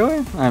plant?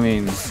 Really? I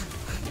mean...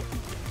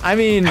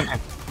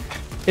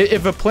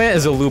 If a plant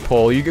is a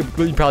loophole,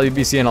 you'd probably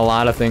be seeing a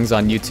lot of things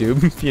on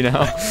YouTube, you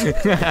know?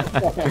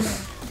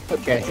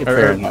 Okay,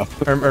 fair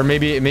enough. Or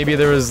maybe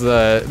there was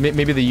the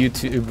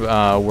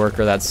YouTube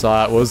worker that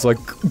saw it was like,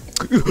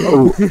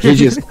 oh, he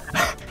just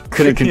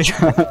couldn't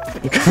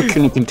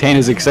contain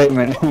his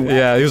excitement.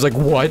 Yeah, he was like,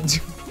 what?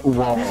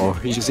 Whoa!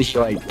 He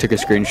like took a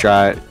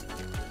screenshot.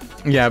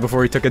 Yeah,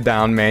 before he took it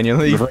down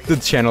manually, the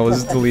channel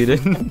was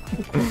deleted.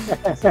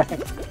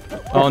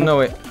 Oh no,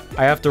 wait.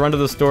 I have to run to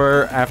the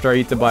store after I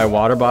eat to buy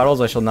water bottles.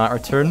 I shall not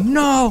return.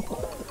 No!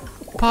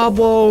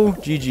 Pablo!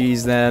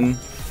 GG's then.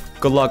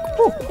 Good luck.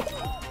 Woo.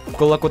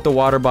 Good luck with the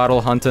water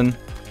bottle hunting.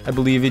 I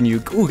believe in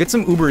you. Ooh, get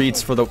some Uber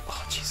Eats for the...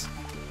 Oh, jeez.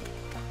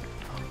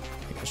 Oh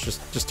my gosh,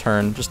 just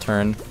turn. Just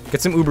turn.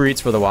 Get some Uber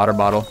Eats for the water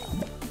bottle.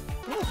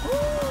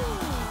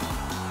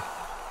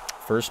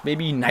 First,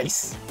 baby.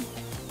 Nice.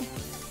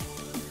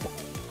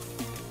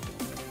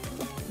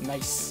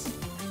 Nice.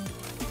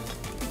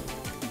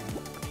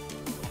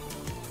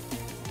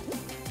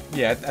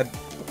 Yeah,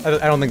 I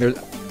don't think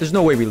there's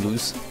no way we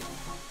lose.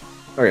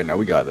 Okay, no,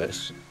 we got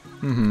this.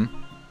 Mm-hmm.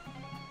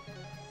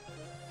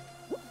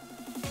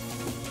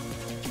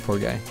 Poor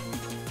guy.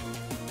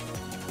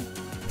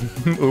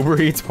 Uber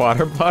Eats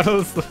water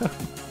bottles?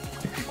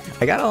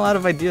 I got a lot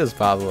of ideas,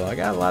 Pablo. I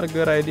got a lot of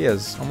good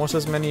ideas. Almost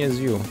as many as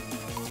you.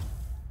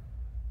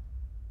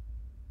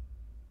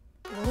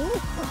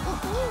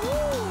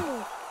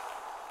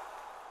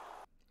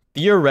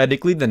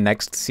 Theoretically, the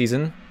next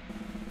season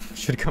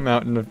should come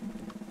out in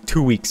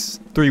 2 weeks.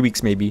 3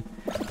 weeks, maybe.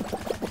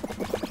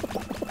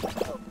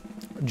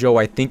 Joe,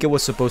 I think it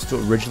was supposed to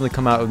originally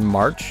come out in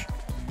March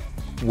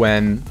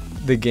when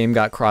the game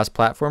got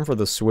cross-platform for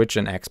the Switch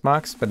and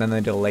Xbox, but then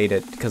they delayed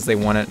it because they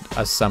wanted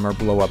a summer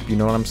blow-up. You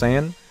know what I'm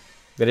saying?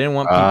 They didn't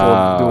want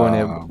people doing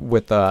it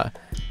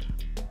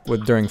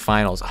with during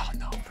finals. Oh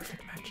no,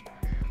 perfect match.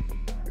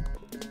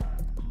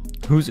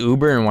 Who's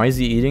Uber and why is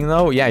he eating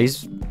though? Yeah,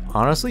 he's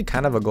honestly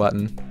kind of a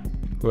glutton.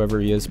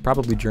 Whoever he is,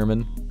 probably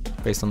German,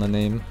 based on the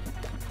name.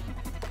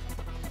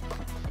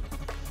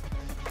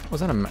 Was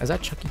that is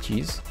that Chuck E.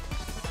 Cheese?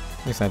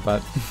 At least I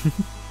thought.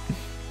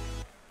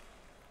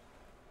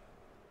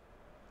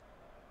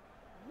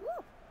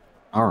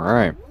 All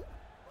right.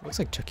 Looks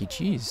like Chuck E.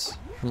 Cheese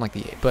from like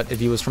but if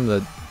he was from the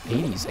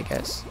 80s, I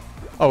guess.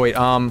 Oh wait,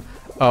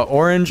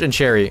 orange and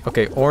cherry.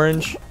 Okay,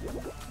 orange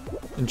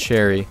and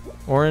cherry.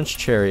 Orange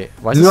cherry.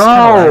 Why is this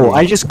no,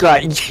 I just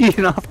got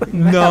eaten off the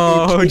map.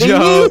 No,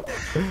 Joe.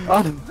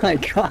 Oh my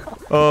god.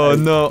 Oh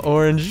no,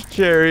 orange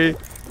cherry.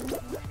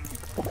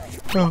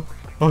 Oh,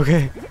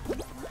 okay.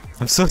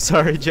 I'm so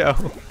sorry, Joe.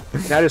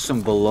 That is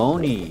some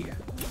baloney.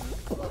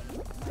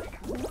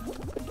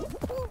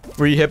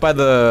 Were you hit by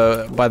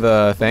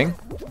the thing?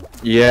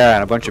 Yeah,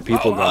 and a bunch of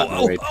people got in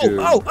the way too.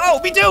 Oh,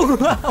 me too.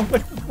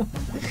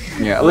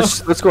 Yeah,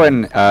 let's go ahead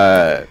and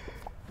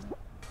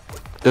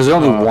there's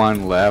only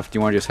one left. Do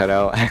you want to just head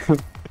out?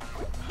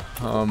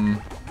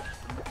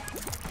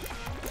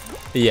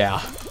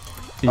 Yeah.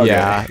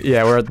 Okay.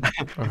 Yeah, we're at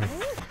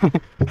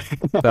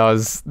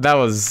that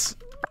was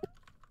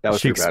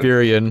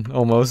Shakespearean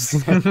almost.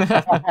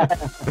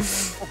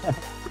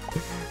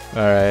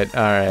 Alright,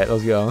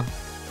 let's go.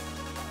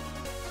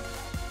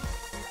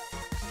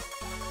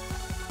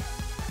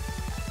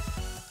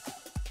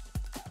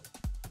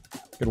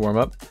 Good warm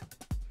up.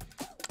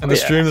 And the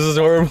stream, this is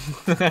horrible.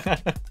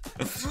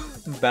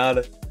 About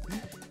it.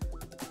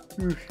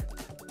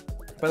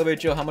 By the way,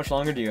 Joe, how much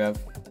longer do you have?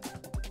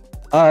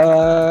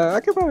 I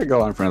could probably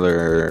go on for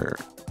another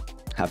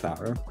half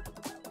hour.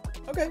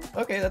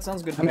 Okay, that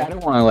sounds good. I mean, I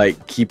don't want to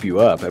like keep you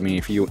up. I mean,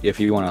 if you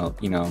want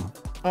to, you know.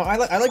 Oh, I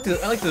like to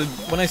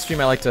when I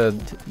stream, I like to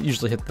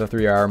usually hit the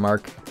 3-hour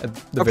mark at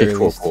the very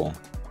least. Cool.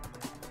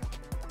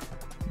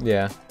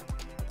 Yeah.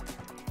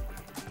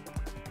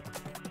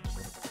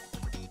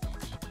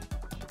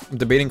 I'm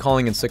debating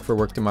calling in sick for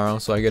work tomorrow,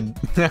 so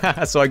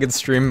I could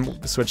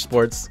stream Switch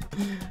Sports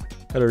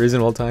at a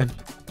reasonable time.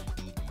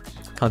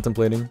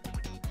 Contemplating.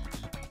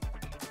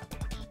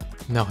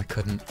 No, I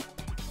couldn't.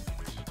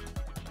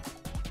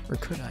 Or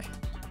could I?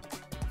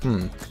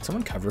 Could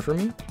someone cover for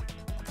me?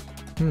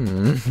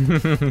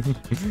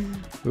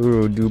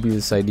 Ooh,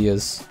 dubious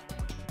ideas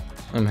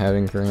I'm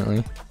having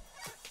currently.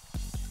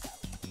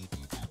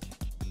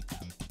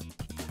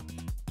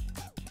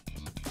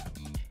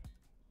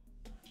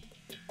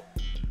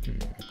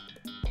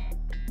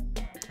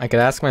 I could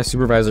ask my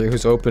supervisor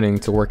who's opening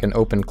to work an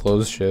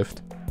open-close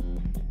shift.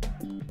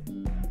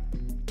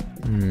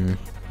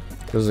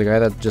 There's a guy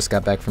that just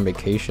got back from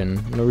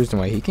vacation. No reason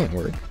why he can't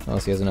work.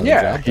 Unless he has another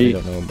Yeah, job that I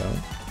don't know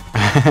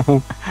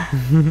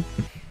about.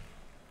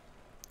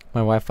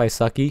 My Wi-Fi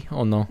sucky?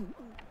 Oh no.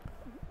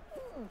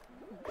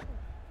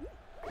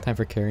 Time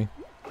for carry.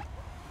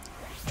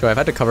 Joe, I've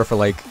had to cover for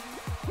like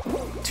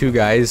 2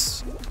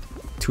 guys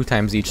 2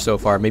 times each so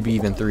far, maybe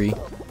even 3.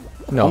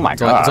 No, Oh my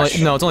it's only, gosh.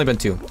 it's only been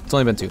 2. It's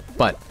only been 2,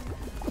 but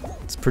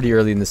it's pretty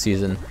early in the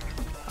season.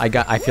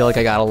 I feel like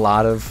I got a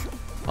lot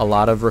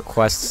of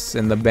requests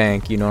in the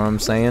bank, you know what I'm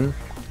saying?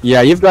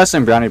 Yeah, you've got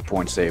some brownie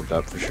points saved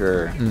up for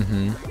sure.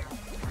 Mm-hmm.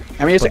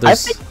 I mean, But I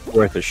think it's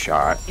worth a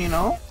shot, you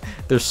know?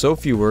 There's so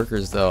few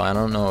workers though, I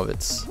don't know if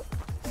it's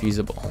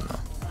feasible.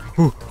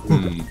 No.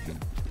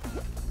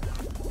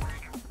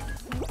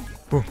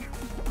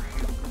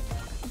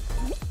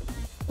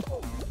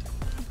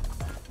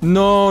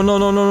 No, no,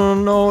 no, no,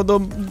 no, no, the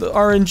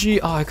RNG.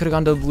 Oh, I could have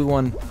gone to the blue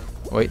one.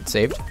 Wait,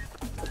 saved?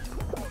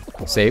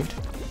 Saved?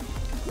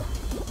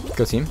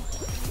 Go team.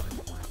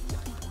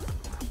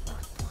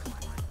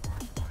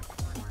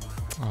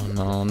 Oh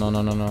no, no,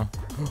 no, no, no.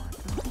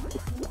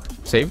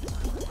 Saved?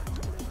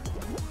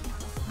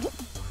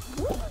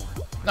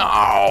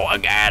 No,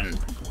 again.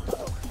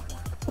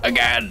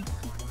 Again.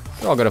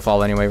 They're all gonna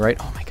fall anyway, right?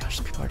 Oh my gosh,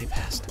 the people already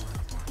passed.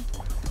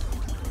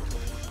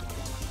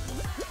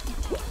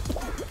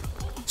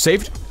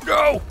 Saved?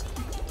 No!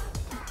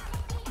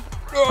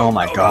 Oh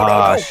my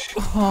gosh.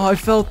 Oh, I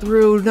fell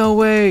through. No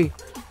way.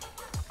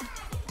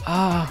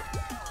 Ah.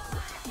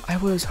 I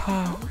was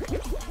hot.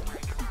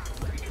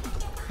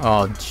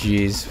 Oh,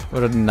 jeez.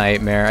 What a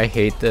nightmare. I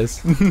hate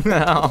this.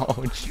 No,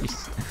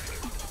 jeez.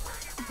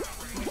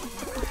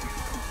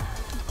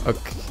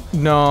 Okay.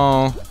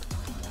 No.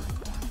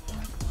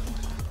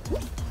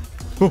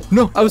 Oh,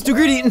 no. I was too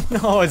greedy.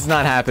 No, it's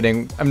not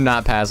happening. I'm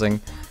not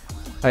passing.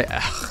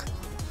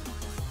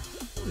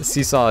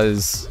 Seesaw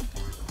is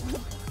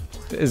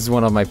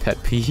one of my pet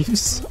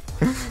peeves.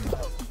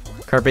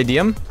 Carpe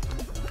diem.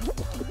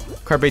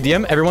 Carpe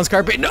diem. Everyone's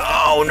carpe.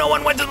 No, no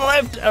one went to the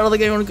left. I don't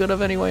think anyone could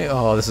have anyway.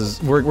 Oh, this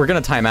is we're gonna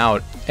time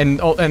out, and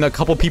a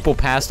couple people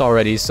passed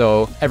already,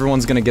 so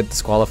everyone's gonna get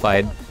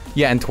disqualified.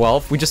 Yeah, and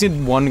 12. We just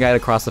need one guy to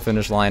cross the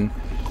finish line.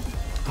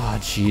 Oh,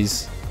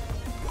 jeez.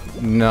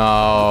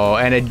 No,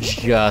 and it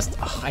just.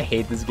 Oh, I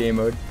hate this game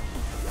mode.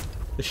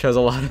 It shows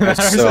a lot of our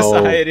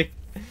society.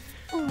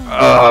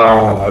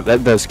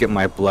 That does get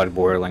my blood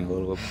boiling a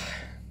little bit.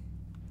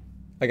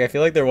 Like, I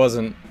feel like there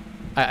wasn't...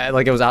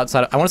 like, it was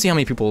outside... I want to see how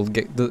many people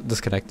get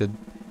disconnected.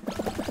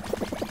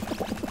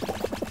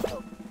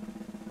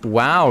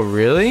 Wow,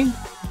 really?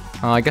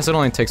 I guess it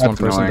only takes one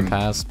person to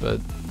pass,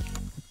 but...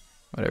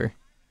 Whatever.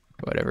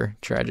 Whatever.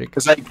 Tragic.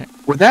 Because, like,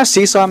 with that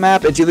Seesaw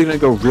map, it's either going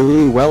to go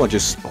really well or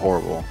just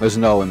horrible. There's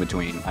no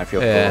in-between, I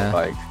feel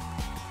like.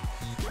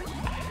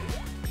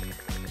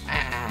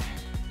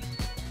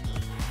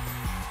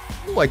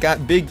 Ooh, I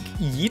got big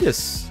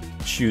Yeetus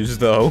shoes,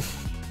 though.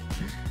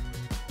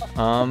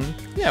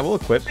 Yeah, we'll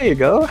equip. There you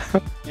go.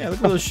 Yeah,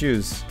 look at those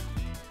shoes.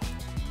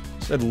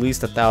 There's at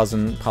least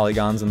 1,000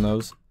 polygons in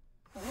those.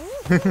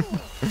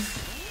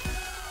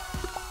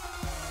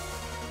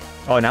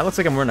 Oh, now it looks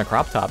like I'm wearing a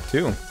crop top,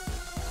 too.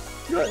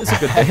 It's a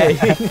good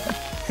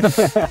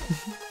day.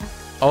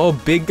 Oh,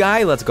 big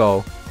guy, let's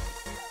go.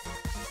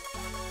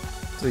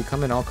 So you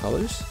come in all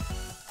colors?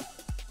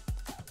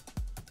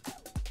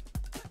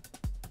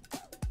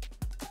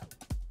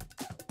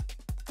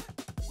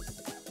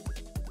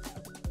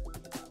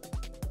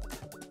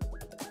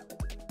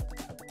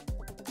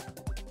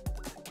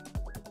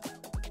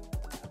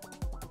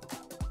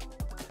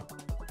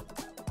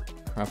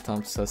 Crop top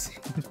sussy.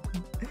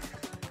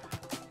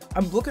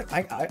 I'm looking.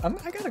 I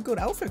got a good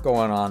outfit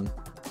going on.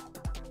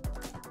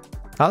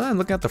 Now that I'm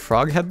looking at the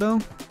frog head though,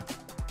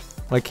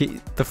 like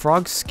the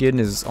frog's skin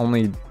is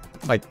only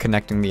like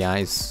connecting the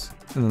eyes,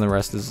 and then the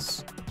rest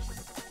is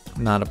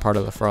not a part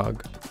of the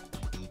frog.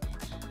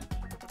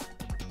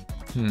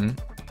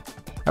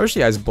 I wish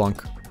the eyes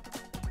blunk.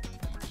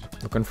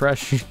 Looking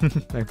fresh.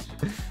 Thanks.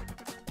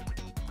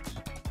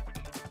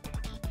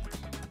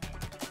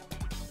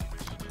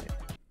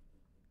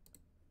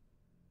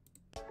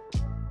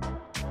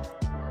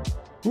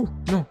 Ooh,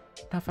 no,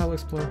 not Foul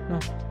Explorer, no.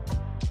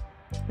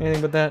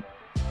 Anything but that.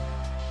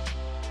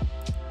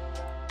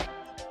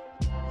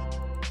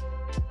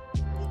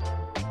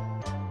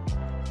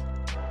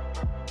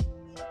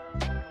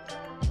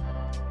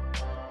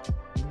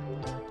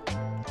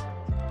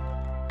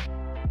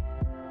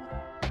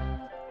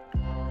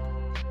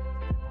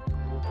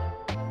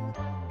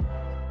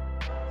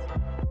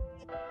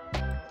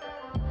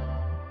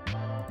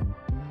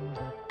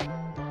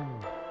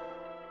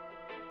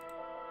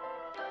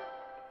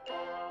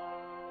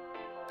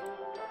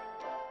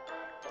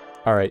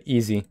 Alright,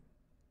 easy.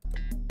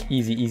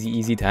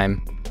 Easy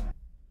time.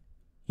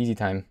 Easy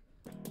time.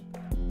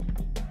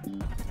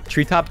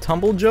 Treetop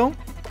Tumble, Joe?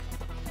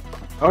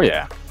 Oh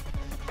yeah.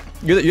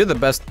 You're the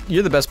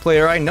best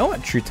player I know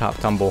at Treetop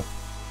Tumble.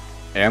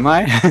 Am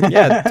I?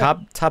 Yeah,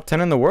 top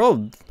 10 in the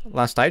world,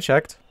 last I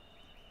checked.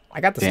 I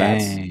got the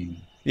stats.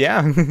 Dang.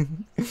 Yeah.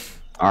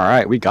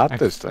 Alright, we got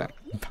this then.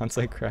 Bounce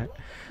like crack.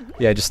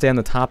 Yeah, just stay on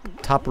the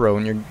top row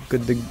and you're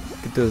good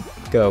to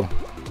go.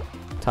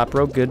 Top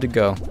row, good to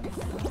go.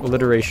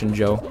 Alliteration,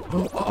 Joe.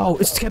 Oh,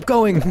 it's kept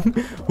going.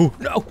 Ooh,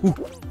 no. Ooh.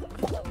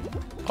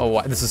 Oh,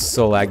 wow, this is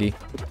so laggy.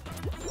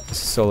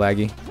 This is so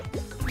laggy.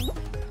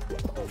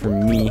 For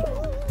me.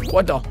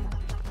 What the?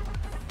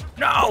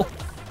 No.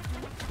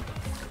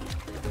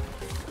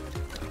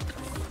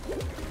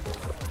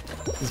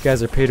 These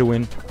guys are pay to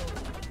win.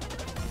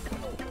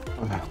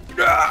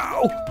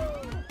 No!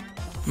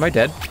 Am I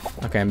dead?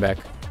 Okay, I'm back.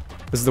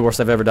 This is the worst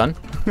I've ever done.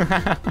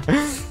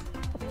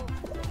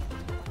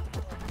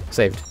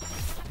 Saved.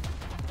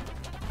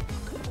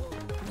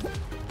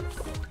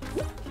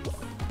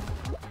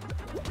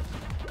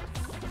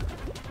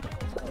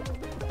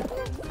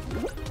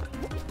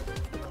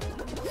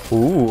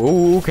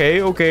 Ooh,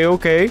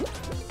 okay.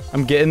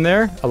 I'm getting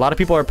there. A lot of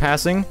people are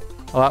passing.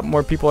 A lot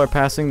more people are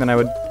passing than I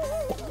would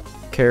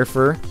care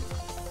for.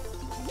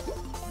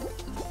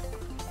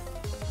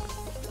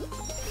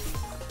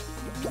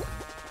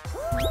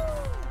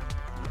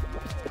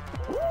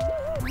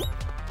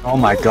 Oh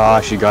my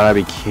gosh, you gotta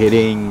be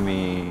kidding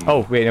me.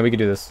 Oh, wait, now we can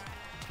do this.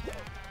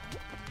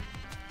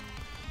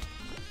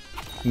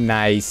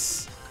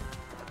 Nice.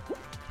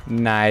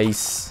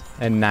 Nice.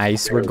 And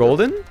nice. We're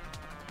golden?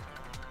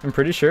 I'm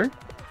pretty sure.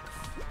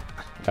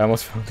 I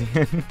almost found the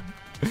end.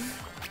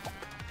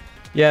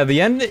 Yeah,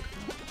 the end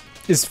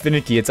is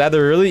finicky. It's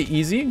either really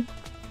easy,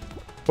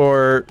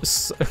 or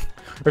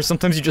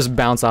sometimes you just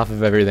bounce off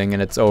of everything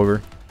and it's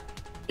over.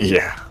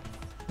 Yeah.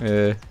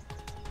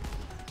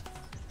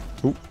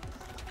 Ooh.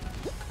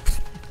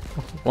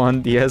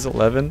 1 Diaz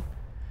 11.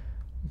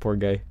 Poor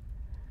guy.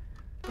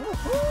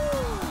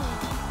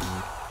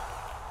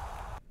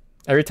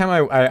 Every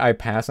time I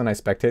pass and I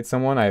spectate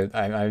someone,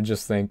 I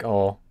just think,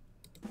 oh,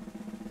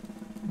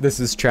 this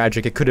is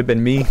tragic. It could have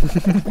been me.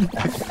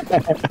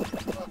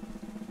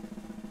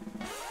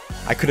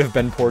 I could have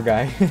been poor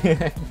guy.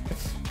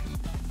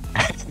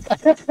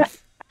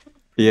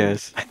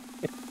 Yes.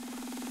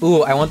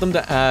 Ooh, I want them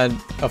to add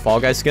a Fall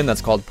Guy skin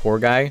that's called Poor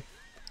Guy,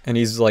 and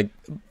he's like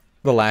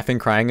the laughing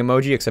crying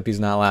emoji, except he's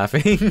not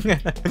laughing.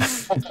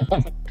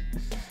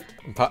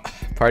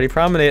 Party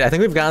Promenade. I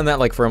think we've gotten that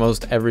like for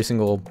almost every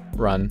single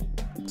run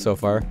so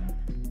far.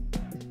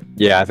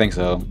 Yeah, I think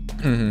so.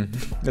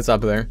 Mm-hmm. It's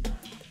up there.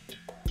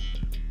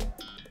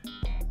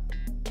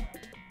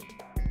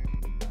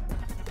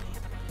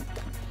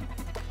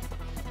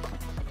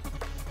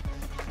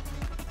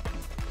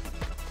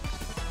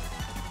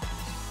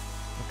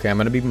 Okay, I'm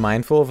gonna be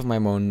mindful of my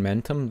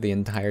momentum the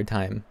entire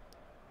time.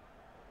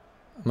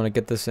 I'm gonna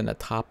get this in a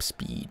top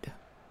speed,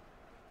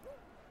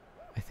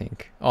 I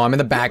think. Oh, I'm in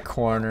the back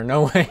corner.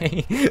 No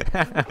way. You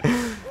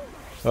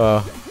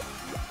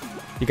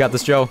got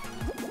this, Joe.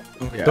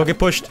 Oh, yeah. Don't get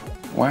pushed.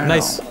 Wow.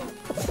 Nice.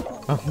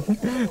 Oh,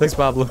 thanks,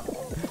 Pablo,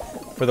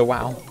 for the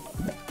wow.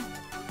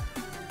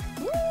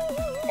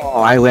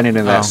 Oh, I landed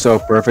in that so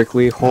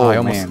perfectly. Oh,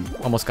 I man.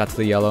 almost got to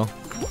the yellow.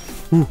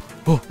 Ooh,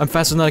 oh, I'm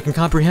faster than I can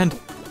comprehend.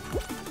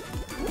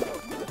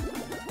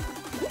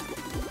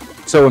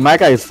 So when my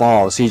guy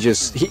falls, he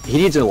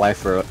needs a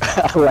life alert,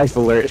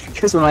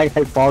 because when my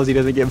guy falls, he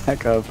doesn't get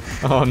back up.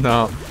 Oh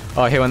no.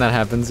 Oh, I hate when that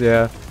happens.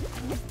 Yeah.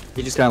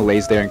 He just kind of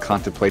lays there and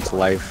contemplates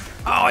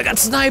life. Oh, I got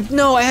sniped.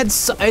 No, I had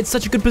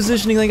such a good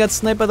positioning. And I got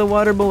sniped by the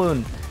water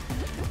balloon.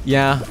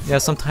 Yeah.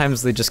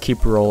 Sometimes they just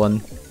keep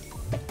rolling,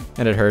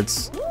 and it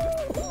hurts.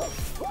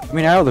 I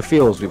mean, out of the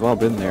feels, we've all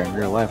been there in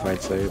real life,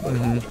 I'd say,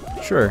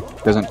 but Sure.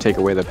 doesn't take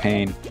away the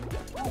pain.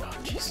 Oh,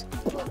 jeez.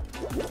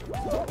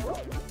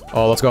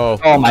 Oh, let's go.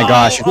 Oh my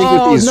gosh! I think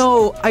with these...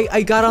 no!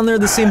 I got on there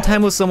at the same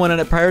time with someone and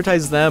it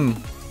prioritized them.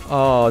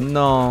 Oh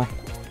no.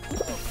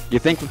 You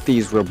think with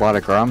these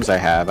robotic arms I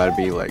have, I'd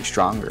be like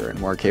stronger and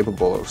more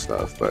capable of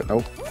stuff, but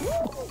nope.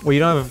 Well,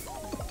 you don't have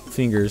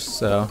fingers,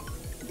 so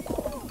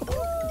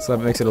that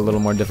makes it a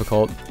little more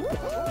difficult.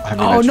 I mean,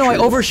 Oh that's no! I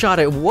true. overshot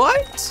it.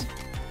 What?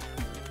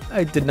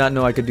 I did not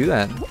know I could do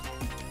that.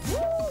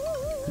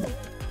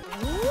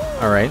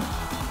 All right.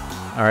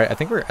 I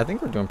think we're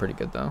doing pretty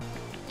good though.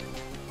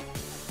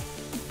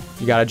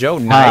 You got it, Joe.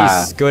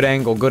 Nice. Good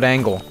angle. Good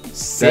angle.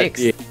 6.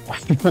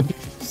 That,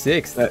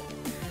 6. that,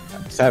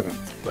 7th,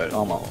 but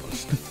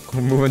almost.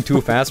 We're moving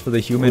too fast for the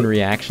human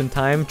reaction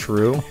time.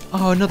 True.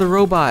 Oh, another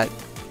robot.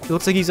 It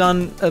looks like he's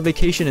on a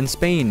vacation in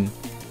Spain.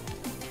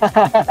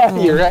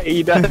 You're right,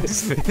 he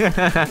does.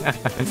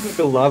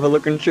 The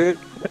lava-looking shit.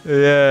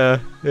 Yeah.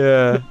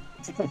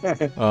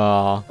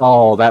 Aw.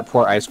 Oh, that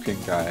poor ice cream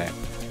guy.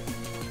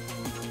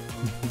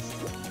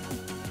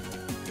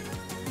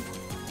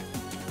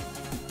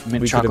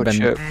 Mint We could have chocolate been-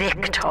 chip.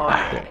 Victor.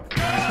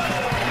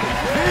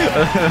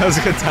 That was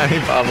a good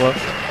timing, Pablo.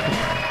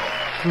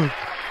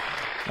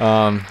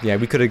 Yeah,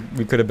 we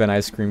could have been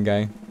ice cream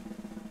guy.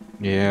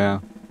 Yeah.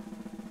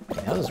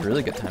 That was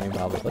really good timing,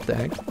 Pablo. What the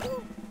heck?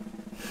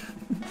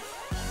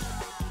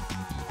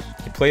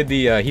 He played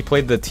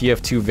the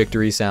TF2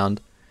 victory sound,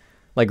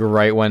 like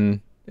right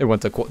when it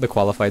went to the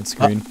qualified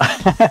screen.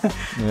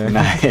 Yeah.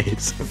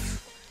 Nice.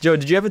 Joe,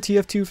 did you have a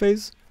TF2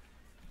 phase?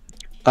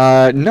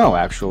 No,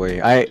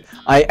 actually. I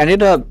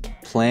ended up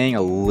playing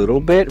a little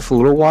bit for a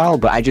little while,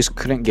 but I just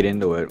couldn't get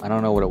into it. I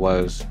don't know what it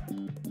was.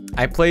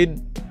 I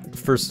played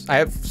I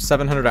have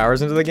 700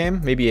 hours into the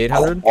game, maybe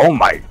 800. Oh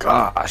my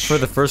gosh. For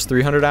the first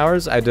 300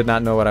 hours, I did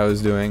not know what I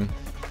was doing.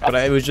 But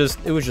it was just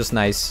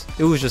nice.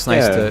 It was just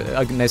nice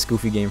a nice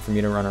goofy game for me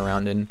to run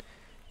around in.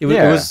 It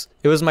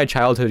was my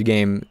childhood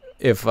game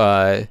if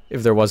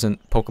there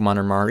wasn't Pokemon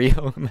or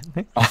Mario.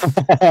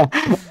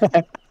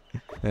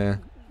 Yeah.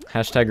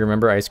 Hashtag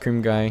remember ice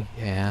cream guy.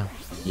 Yeah.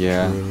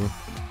 Yeah. True.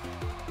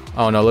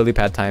 Oh no, lily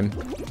pad time.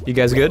 You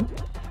guys good?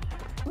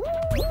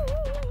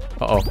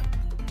 Uh-oh.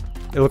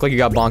 It looked like you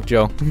got bonked,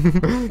 Joe.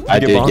 I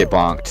did get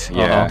bonked.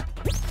 Yeah.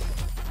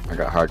 I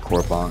got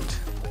hardcore bonked.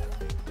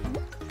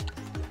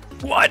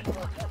 What?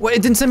 What?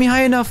 It didn't send me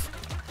high enough.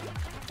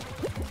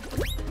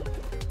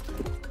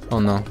 Oh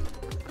no.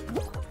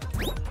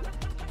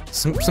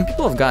 Some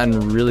people have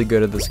gotten really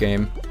good at this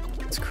game.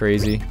 It's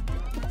crazy.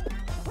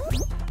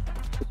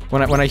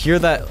 When I hear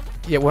that,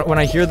 yeah, when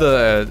I hear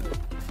the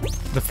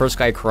first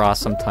guy cross,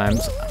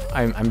 sometimes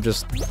I'm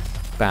just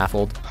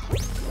baffled.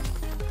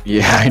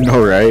 Yeah, I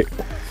know, right?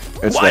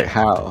 It's What? like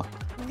how?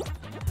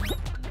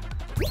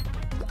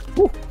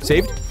 Woo,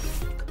 saved.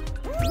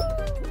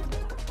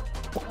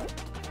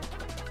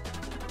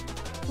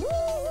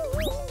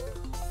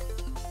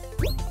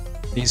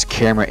 These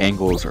camera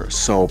angles are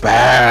so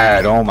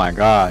bad. Oh my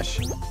gosh.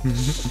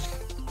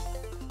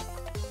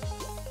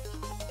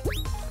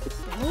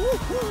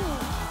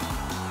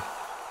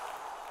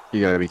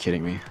 You gotta be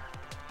kidding me.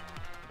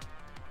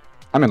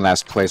 I'm in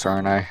last place,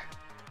 aren't I?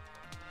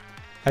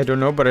 I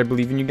don't know, but I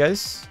believe in you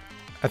guys.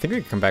 I think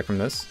we can come back from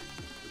this.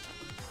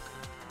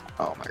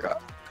 Oh my god.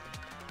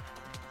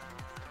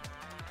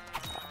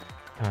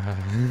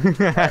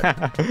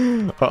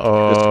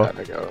 Uh-oh. Just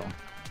gotta go.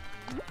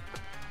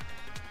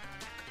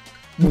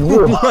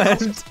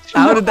 What?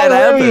 How did that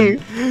happen?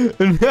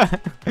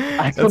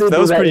 that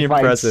was pretty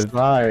impressive.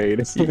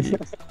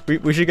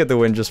 We should get the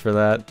win just for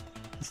that.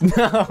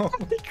 No.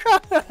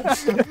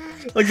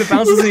 Like the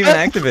bounce doesn't even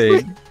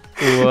activate.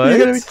 What? You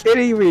gotta be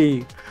kidding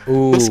me.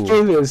 Ooh. This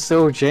game is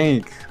so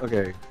jank.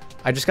 Okay.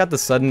 I just got the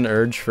sudden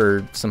urge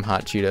for some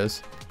hot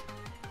Cheetos.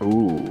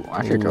 Ooh,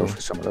 I could go for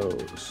some of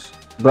those.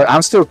 But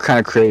I'm still kind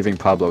of craving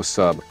Pablo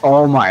sub.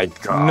 Oh my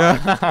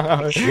god.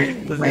 No.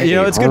 You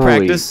know, it's good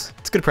practice.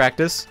 It's good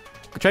practice.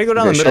 Try to go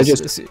down the middle.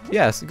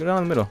 Yes, go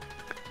down the middle.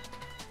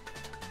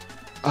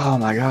 Oh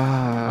my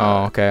god.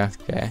 Oh, okay,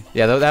 okay.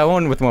 Yeah, that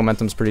one with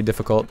momentum's pretty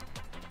difficult.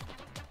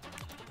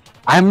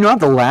 I'm not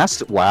the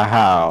last.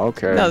 Wow.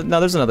 Okay. No,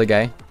 there's another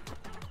guy.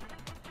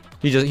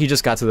 He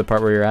just got to the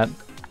part where you're at.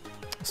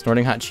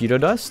 Snorting hot Cheeto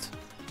dust?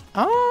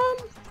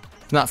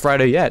 It's not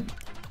Friday yet,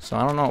 so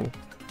I don't know.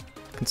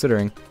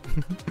 Considering.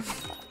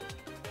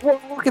 Well,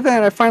 look at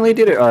that! I finally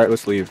did it. All right,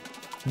 let's leave.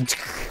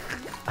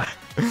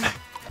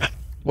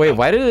 Wait,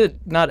 why did it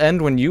not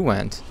end when you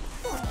went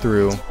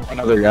through?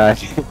 Another guy.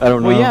 I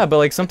don't know. Well, yeah, but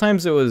like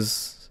sometimes it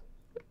was,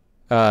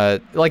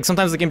 like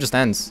sometimes the game just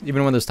ends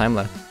even when there's time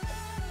left.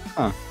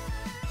 Huh.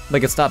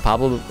 Like it stopped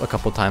Pablo a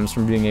couple times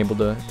from being able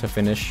to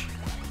finish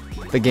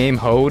the game.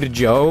 Hoed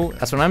Joe.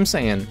 That's what I'm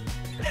saying.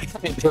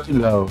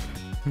 No.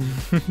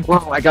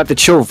 Wow, I got the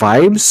chill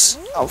vibes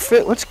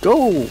outfit. Let's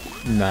go.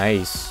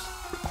 Nice.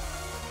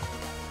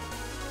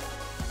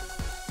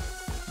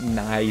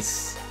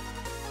 Nice.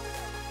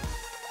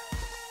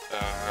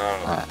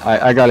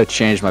 I gotta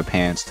change my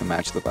pants to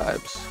match the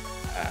vibes.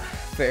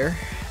 Fair.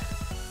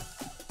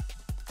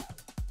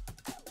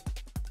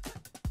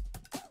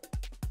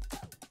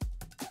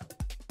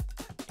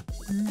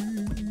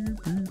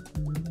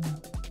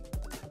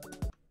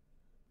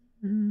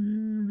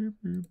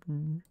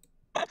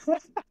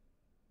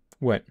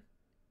 What?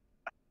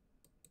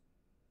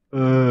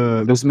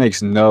 This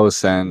makes no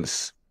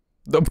sense.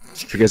 The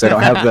Because I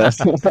don't have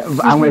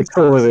the. I'm gonna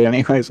go with it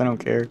anyways. I don't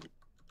care.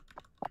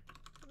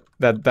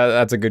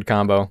 That's a good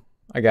combo,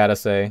 I gotta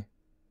say.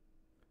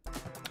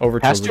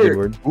 Overkill's a good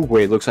word. Ooh,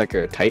 wait, looks like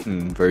a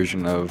Titan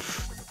version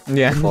of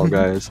Yeah. Fall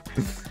Guys.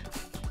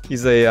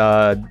 He's a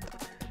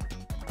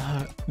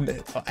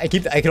I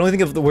can only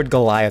think of the word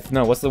Goliath.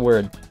 No, what's the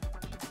word?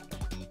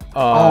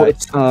 Oh,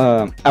 it's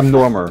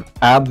abnormal.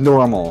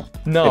 Abnormal.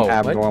 No, An what?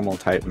 abnormal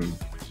Titan.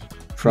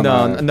 From,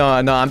 No,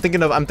 I'm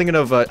thinking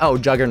of oh,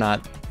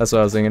 Juggernaut. That's what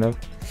I was thinking of.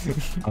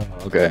 Oh,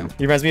 okay.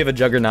 He reminds me of a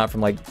Juggernaut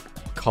from like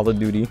Call of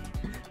Duty.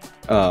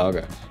 Oh,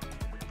 okay.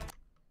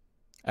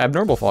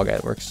 Abnormal Fall Guy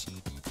works.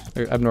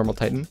 Or Abnormal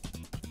Titan.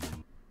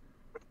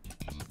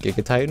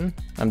 Giga Titan?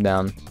 I'm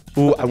down.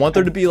 Ooh, I want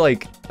there to be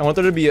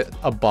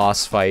a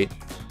boss fight.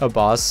 A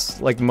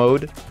boss like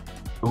mode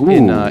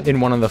in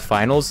one of the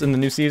finals in the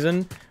new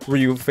season where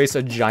you face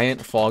a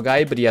giant Fall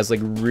Guy, but he has like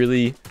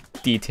really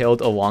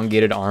detailed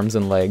elongated arms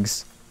and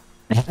legs.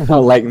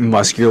 Like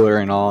muscular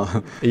and all.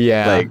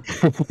 Yeah. Like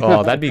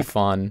Oh, that'd be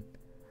fun.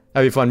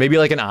 That'd be fun. Maybe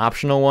like an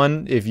optional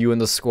one if you and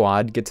the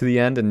squad get to the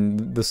end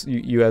and this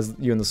you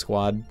and the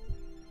squad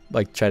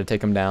like try to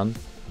take him down.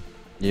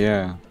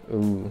 Yeah.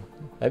 Ooh,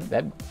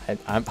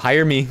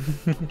 hire me,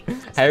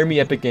 hire me,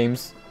 Epic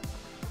Games.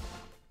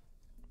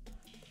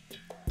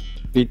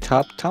 Tippy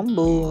top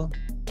tumble.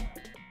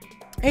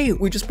 Hey,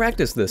 we just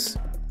practiced this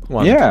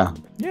one. Yeah.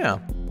 Yeah.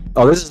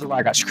 Oh, this is the one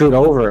I got screwed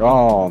over.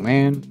 Oh,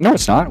 man. No,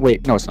 it's not.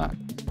 Wait, no, it's not.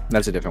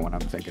 That's a different one I'm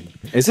thinking.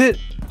 Is it?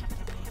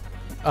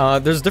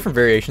 There's different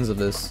variations of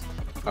this.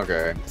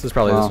 Okay. This is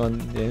probably this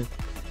one. Yeah.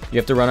 You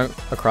have to run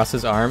across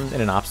his arm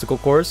in an obstacle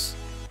course.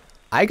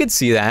 I could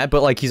see that,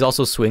 but like he's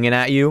also swinging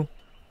at you.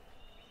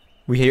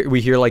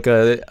 We hear like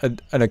an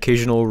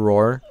occasional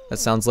roar that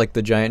sounds like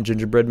the giant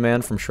gingerbread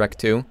man from Shrek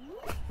 2.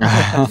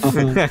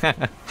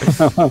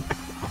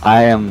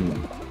 I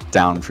am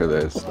down for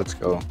this. Let's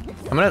go.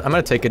 I'm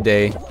gonna take a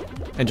day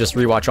and just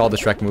rewatch all the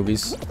Shrek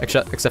movies,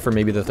 except for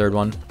maybe the third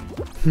one.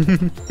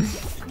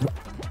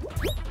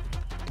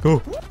 Oh.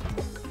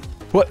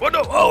 What? What?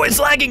 No. Oh, it's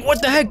lagging.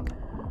 What the heck?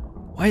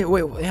 Wait.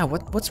 Yeah.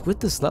 What's with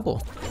this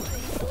level?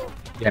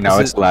 Yeah, no,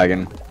 it's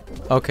lagging.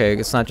 Okay,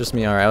 it's not just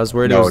me. Alright, I was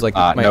worried No, it was like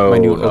my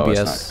new OBS.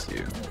 It's not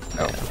you.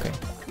 No. Yeah, okay.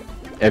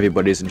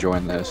 Everybody's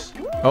enjoying this.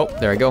 Oh,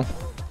 there I go.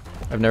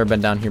 I've never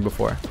been down here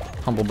before.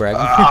 Humble brag.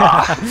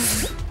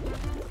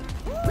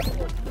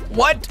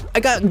 What? I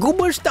got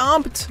goober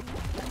stomped.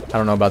 I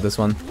don't know about this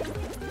one.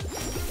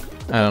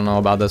 I don't know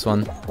about this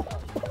one.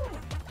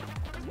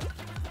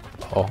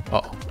 Oh,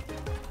 uh-oh.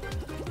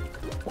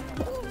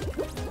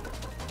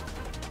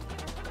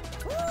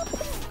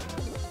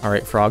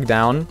 Alright, frog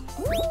down.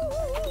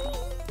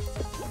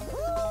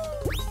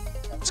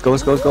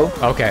 Let's go.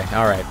 Okay,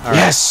 alright.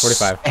 Yes!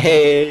 45.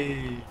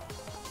 Hey!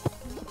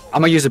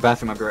 I'm gonna use the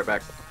bathroom, I'll be right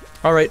back.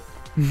 Alright.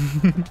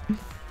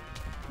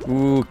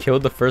 Ooh,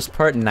 killed the first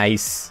part.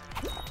 Nice.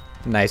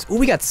 Nice. Ooh,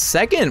 we got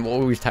second.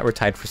 Well, we're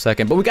tied for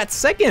second, but we got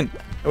second.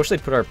 I wish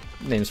they'd put our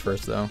names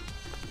first, though.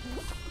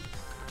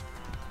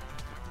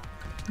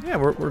 Yeah,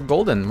 we're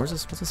golden.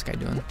 What's this guy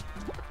doing?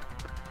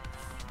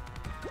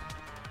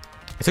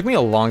 It took me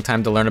a long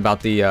time to learn about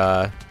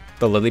the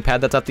lily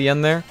pad that's at the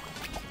end there,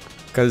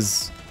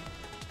 because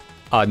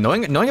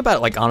knowing about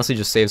it, like, honestly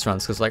just saves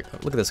runs. Because, like,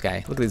 look at this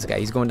guy. Look at this guy.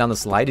 He's going down the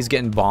slide. He's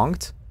getting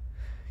bonked.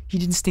 He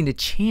didn't stand a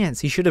chance.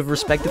 He should have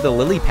respected the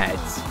lily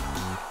pads.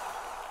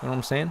 You know what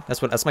I'm saying?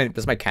 That's my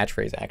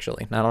catchphrase,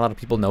 actually. Not a lot of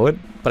people know it,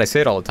 but I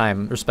say it all the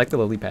time. Respect the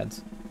lily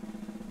pads.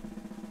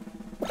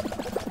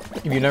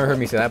 If you've never heard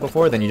me say that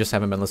before, then you just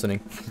haven't been listening.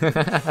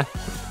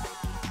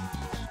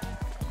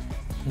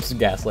 Just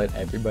gaslight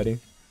everybody.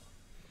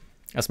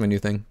 That's my new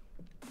thing.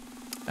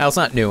 Oh, it's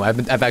not new.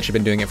 I've actually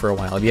been doing it for a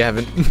while. If you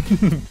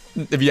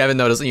haven't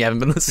noticed, then you haven't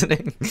been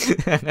listening.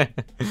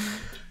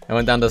 I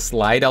went down the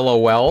slide.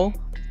 LOL.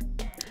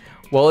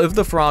 Well, if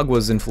the frog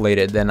was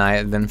inflated,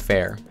 then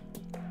fair.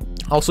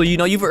 Also, you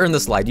know, you've earned the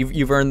slide.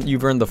 You've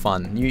earned the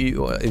fun.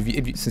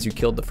 Since you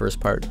killed the first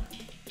part.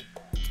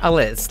 I'll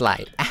let it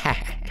slide.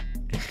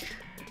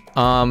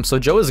 So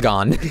Joe is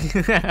gone.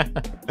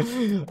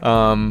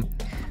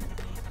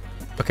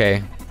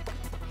 Okay.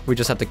 We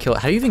just have to kill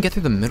it. How do you even get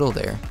through the middle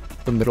there?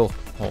 The middle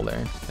hole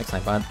there. Thanks,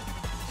 Nightbot.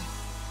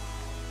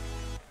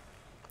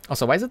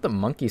 Also, why is it the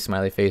monkey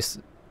smiley face?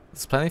 The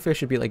smiley face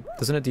should be like,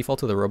 doesn't it default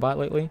to the robot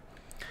lately?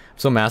 I'm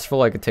so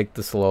masterful I could take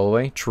the slow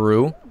away.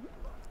 True.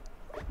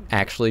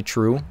 Actually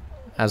true.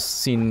 As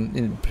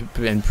seen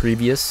in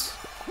previous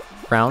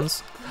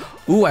rounds.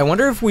 Ooh, I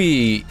wonder if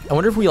we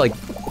like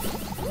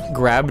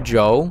grab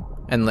Joe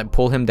and like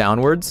pull him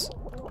downwards.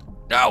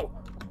 No.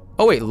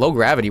 Oh wait, low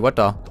gravity. What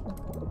the?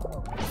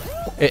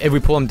 If we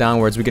pull him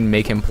downwards, we can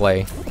make him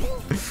play.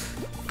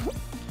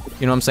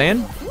 You know what I'm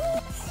saying?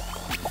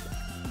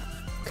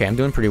 Okay, I'm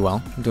doing pretty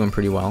well.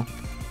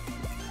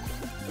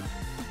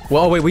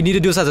 Well, wait, we need to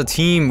do this as a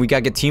team. We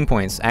gotta get team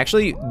points.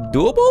 Actually,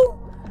 doable?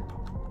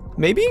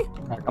 Maybe?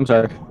 I'm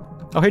sorry.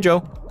 Oh, hey,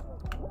 Joe.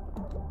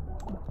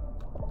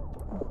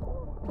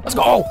 Let's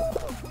go!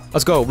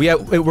 Let's go.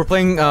 We're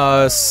playing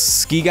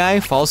Ski Guy,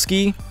 Fall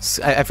Ski.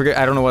 I forget,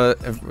 I don't know what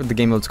the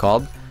game mode's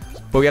called.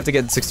 But we have to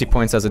get 60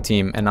 points as a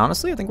team. And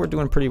honestly, I think we're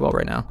doing pretty well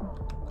right now.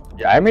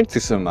 Yeah, I made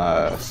through some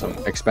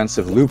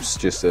expensive loops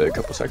just a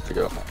couple seconds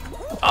ago.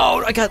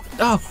 Oh,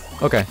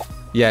 okay.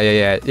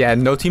 Yeah.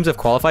 No teams have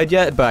qualified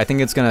yet, but I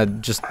think it's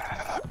gonna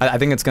I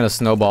think it's gonna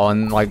snowball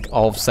and like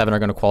all 7 are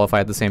gonna qualify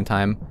at the same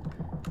time.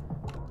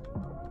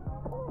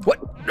 What?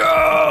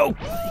 No!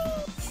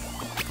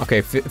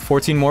 Okay,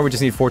 14 more. We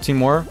just need 14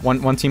 more.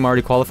 One team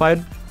already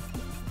qualified.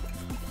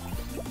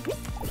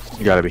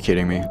 You gotta be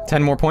kidding me.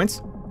 10 more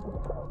points.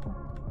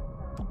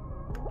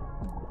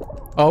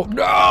 Oh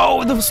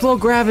no! The slow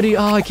gravity.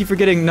 Oh, I keep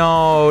forgetting.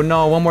 No.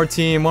 One more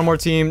team.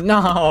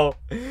 No.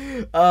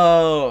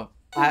 Oh.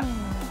 I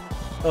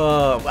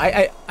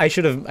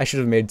should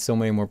have made so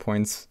many more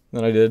points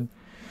than I did.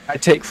 I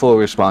take full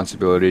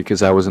responsibility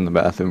because I was in the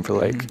bathroom for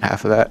like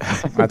half of that.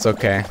 That's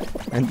okay.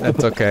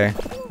 That's okay.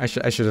 I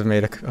should have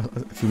made a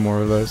few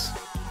more of those.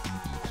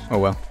 Oh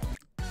well.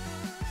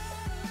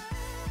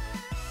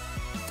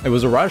 It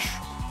was a rush.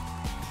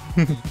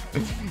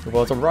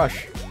 Well, it's a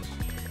rush.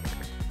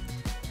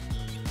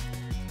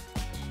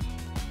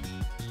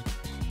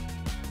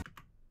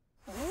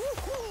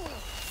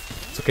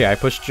 It's okay. I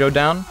pushed Joe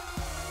down.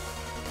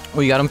 Oh,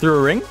 you got him through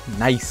a ring?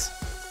 Nice.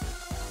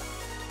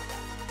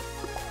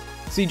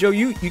 See, Joe,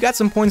 you got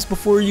some points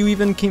before you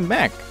even came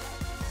back.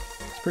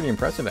 It's pretty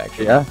impressive,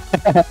 actually. Yeah.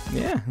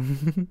 Yeah.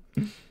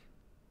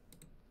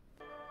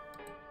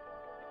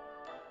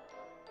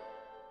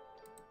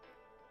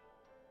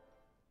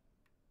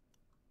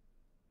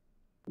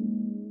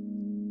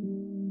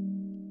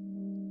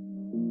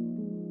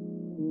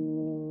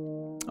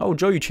 Oh,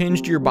 Joe, you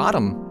changed your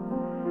bottom.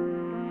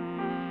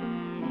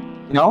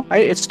 No,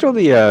 it's still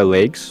the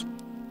legs.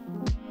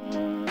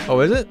 Oh,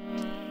 is it?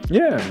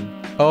 Yeah.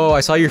 Oh,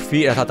 I saw your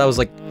feet. I thought that was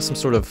like some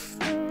sort of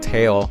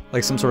tail,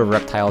 like some sort of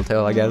reptile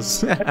tail, I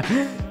guess.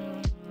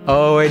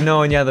 Oh wait,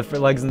 no, and yeah, the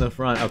legs in the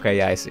front. Okay,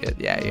 yeah, I see it.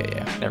 Yeah.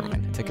 Never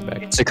mind. I take it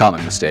back. It's a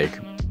common mistake.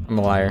 I'm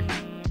a liar.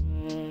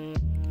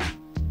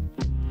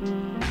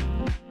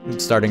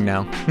 It's starting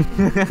now.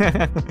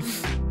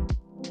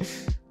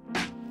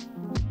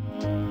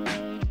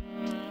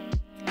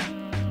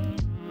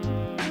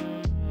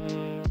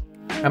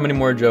 How many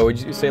more, Joe? Would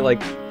you say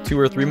like 2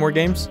 or 3 more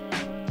games?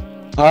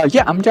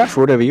 Yeah, I'm down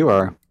for whatever you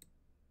are.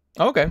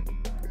 Oh, okay.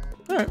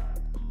 Alright.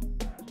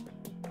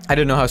 I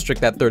didn't know how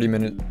strict that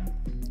 30-minute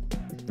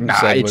Nah,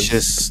 set it's was.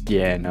 just,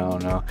 yeah,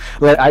 no.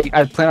 But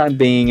I plan on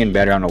being in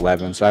bed around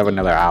 11, so I have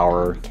another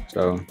hour,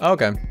 so Oh,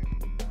 okay.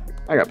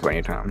 I got plenty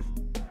of time.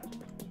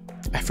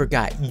 I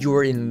forgot,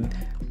 you're in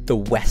the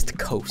West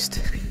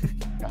Coast.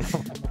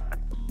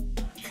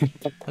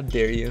 How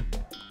dare you?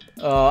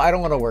 Oh, I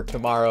don't want to work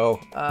tomorrow.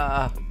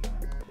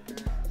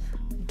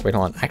 Wait,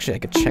 hold on. Actually, I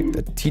could check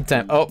the tea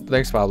time. Oh,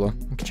 thanks, Pablo.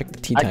 I can check the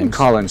tea I times. can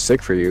call in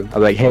sick for you.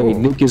 I'm like, hey, Oh.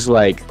 Nick is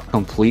like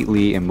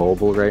completely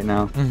immobile right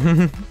now.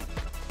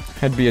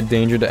 I'd be a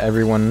danger to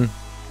everyone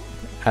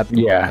at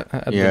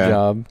the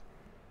job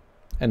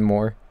and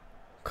more.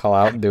 Call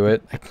out, do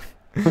it.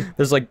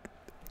 There's like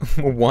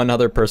one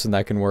other person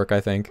that can work,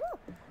 I think.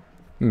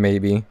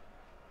 Maybe.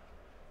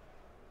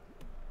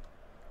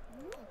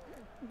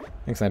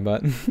 Thanks,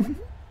 Nightbot.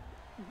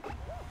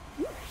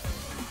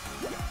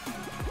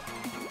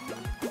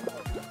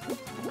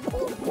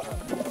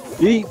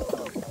 Yeet.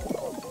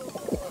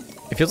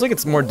 It feels like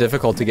it's more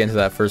difficult to get into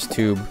that first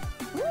tube.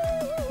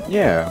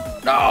 Yeah.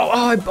 Oh,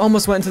 I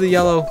almost went into the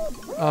yellow.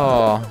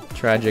 Oh,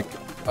 tragic.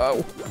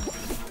 Oh.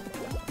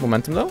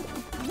 Momentum, though?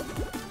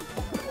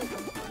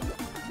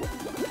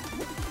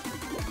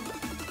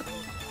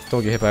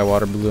 Don't get hit by a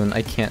water balloon.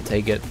 I can't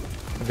take it.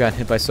 I've gotten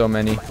hit by so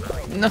many.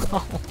 No.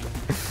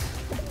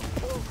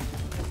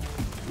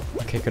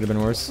 Okay, could have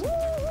been worse.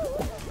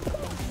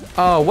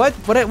 Oh, what?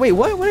 Wait,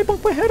 what? What did I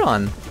bump my head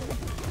on?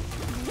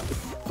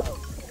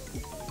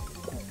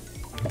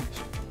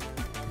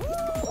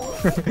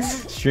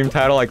 Stream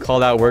title, I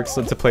called out works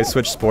to play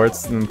Switch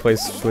Sports and then play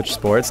Switch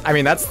Sports. I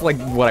mean, that's like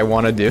what I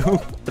want to do.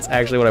 That's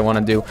actually what I want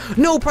to do.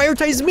 No,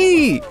 prioritize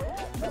me!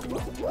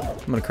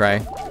 I'm gonna cry.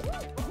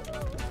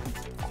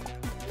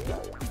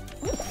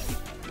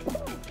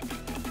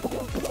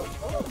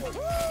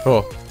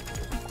 Oh.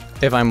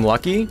 If I'm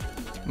lucky,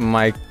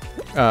 my,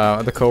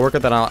 the coworker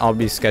that I'll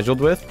be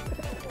scheduled with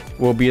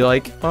will be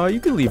like, oh, you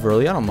can leave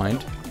early, I don't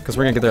mind. Because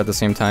we're gonna get there at the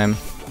same time.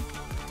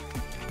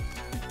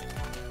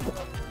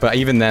 But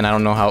even then, I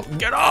don't know how.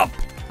 Get up!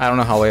 I don't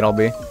know how late I'll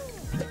be.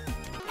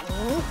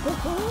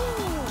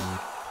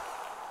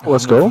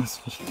 Let's go.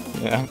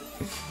 Yeah.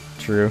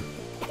 True.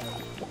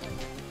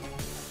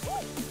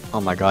 Oh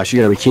my gosh, you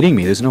gotta be kidding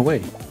me. There's no way.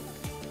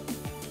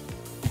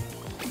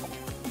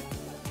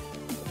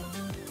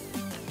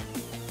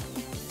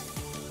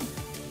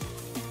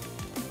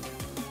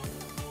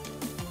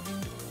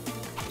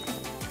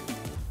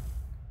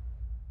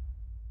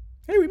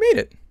 Hey, we made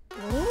it.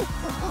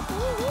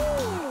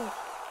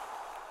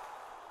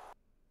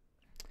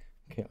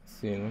 Okay,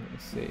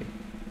 let's see.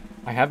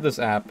 I have this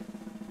app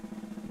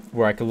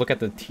where I could look at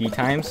the tea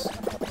times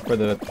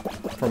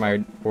for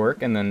my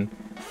work and then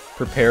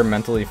prepare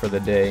mentally for the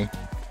day.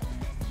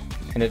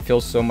 And it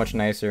feels so much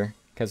nicer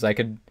because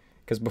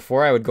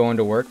before I would go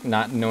into work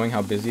not knowing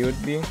how busy it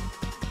would be.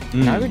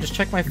 Now I would just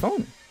check my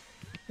phone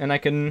and I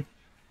can.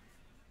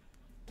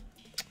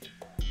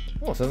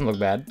 Oh, this doesn't look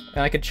bad.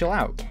 And I could chill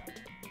out.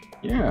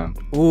 Yeah.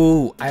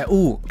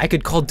 I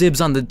could call dibs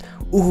on the.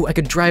 I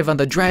could drive on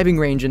the driving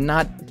range and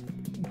not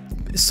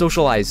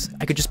socialize.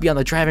 I could just be on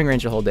the driving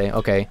range the whole day.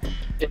 Okay.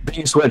 But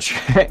you switch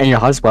and your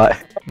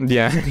hotspot.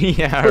 Yeah.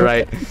 Yeah.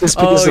 Right.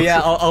 Oh yeah.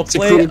 I'll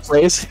play.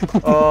 Place.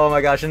 Oh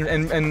my gosh,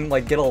 and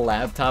like get a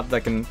laptop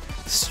that can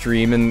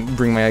stream and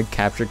bring my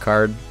capture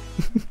card.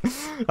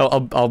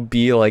 I'll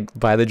be like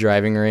by the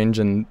driving range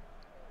and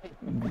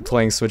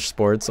playing Switch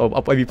Sports.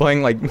 I'll be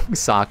playing like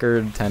soccer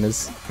and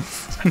tennis.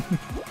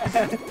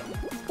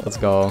 Let's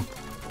go.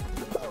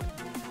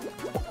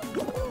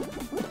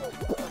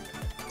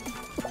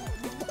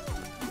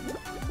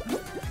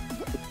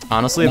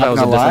 Honestly, if I was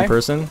a different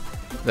person,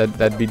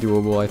 that'd be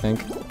doable, I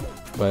think.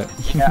 But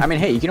yeah, I mean,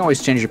 hey, you can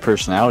always change your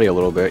personality a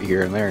little bit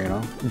here and there, you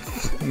know.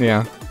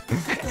 Yeah.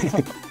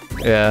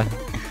 Yeah.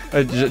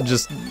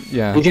 Just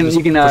yeah. You can just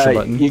push a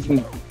button.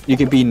 you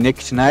can be Nick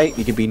tonight.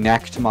 You can be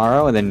Knack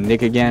tomorrow, and then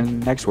Nick again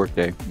next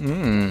workday.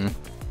 And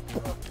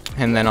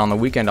then on the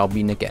weekend, I'll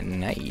be Nick at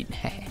night.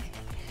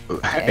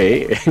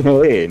 Hey,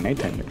 hey,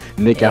 nighttime.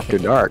 Nick after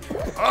dark.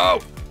 Oh!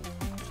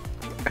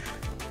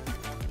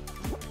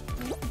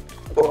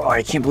 Oh,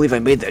 I can't believe I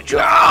made that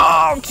joke.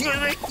 Oh! Excuse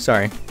me!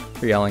 Sorry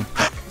for yelling.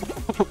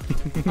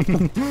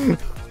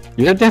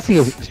 Your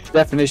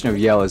definition of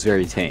yell is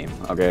very tame.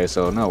 Okay,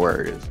 so no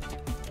worries.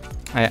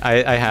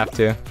 I have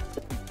to.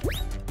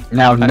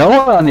 Now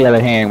Noah, on the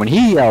other hand, when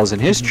he yells in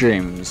his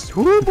streams,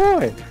 whoo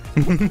boy.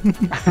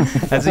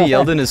 Has he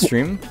yelled in his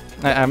stream?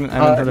 I haven't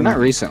heard him.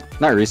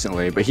 Not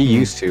recently, but he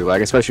used to,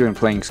 like, especially when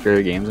playing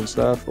scary games and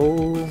stuff.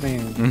 Oh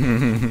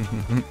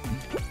man.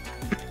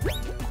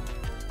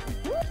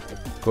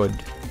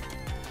 Good.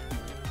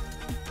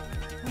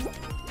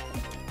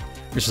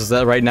 It's just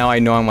that right now I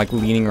know I'm like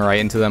leaning right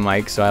into the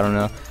mic, so I don't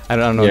know. I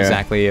don't know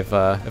exactly if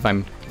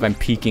I'm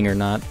peaking or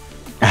not.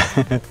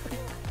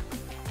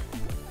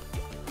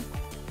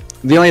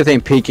 The only thing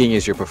peaking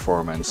is your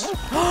performance.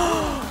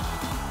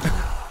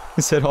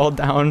 Is it all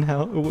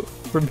downhill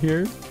from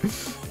here?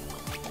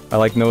 I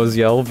like Noah's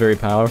yell, very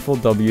powerful.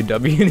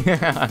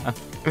 WW.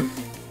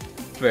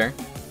 Fair.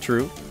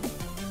 True.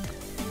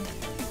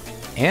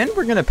 And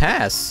we're gonna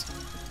pass.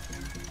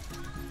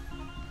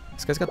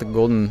 This guy's got the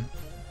golden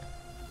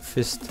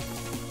fist.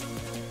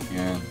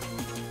 Yeah.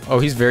 Oh,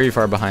 he's very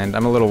far behind.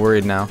 I'm a little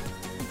worried now.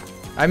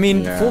 I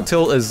mean, Yeah. full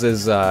tilt is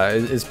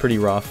pretty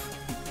rough.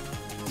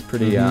 It's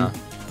pretty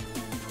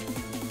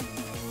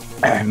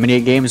Many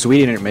games we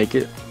didn't make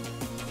it.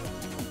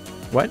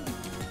 What?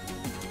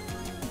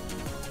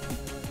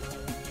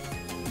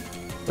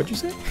 What'd you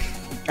say?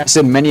 I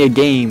said many a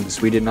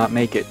games we did not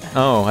make it.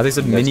 Oh, I think you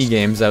said That's- mini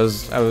games. I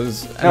was No,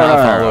 not no,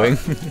 no, following.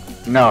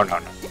 No, no,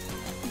 no.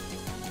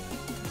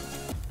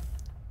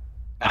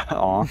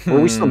 Aw.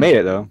 Well, we still made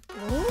it though.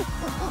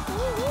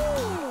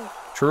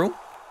 True.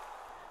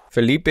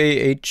 Felipe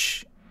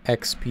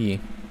HXP.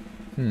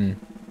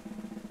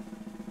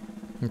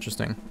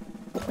 Interesting.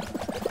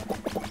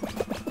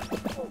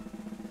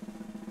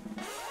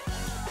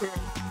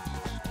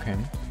 Okay.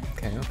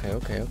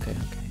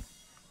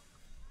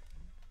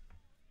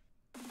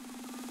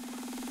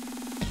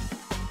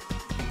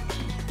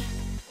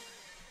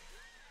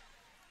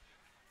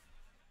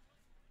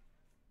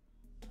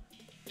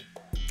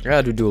 I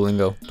gotta do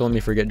Duolingo. Don't let me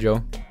forget,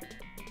 Joe.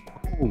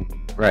 Ooh.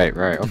 Right,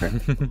 okay.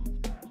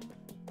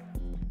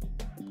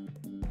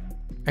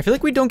 I feel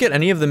like we don't get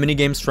any of the mini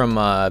games from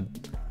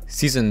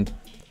season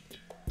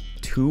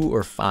 2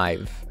 or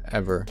 5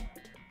 ever.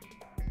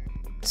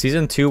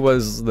 Season 2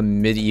 was the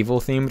medieval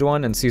themed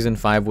one, and season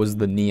 5 was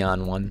the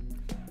neon one.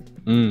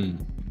 I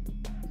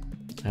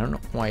don't know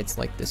why it's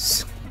like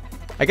this.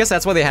 I guess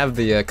that's why they have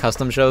the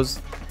custom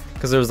shows,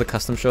 because there was the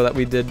custom show that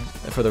we did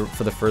for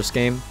the first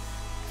game,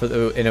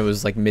 and it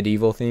was like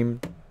medieval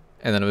themed,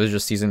 and then it was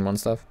just season 1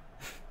 stuff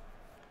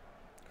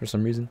for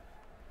some reason.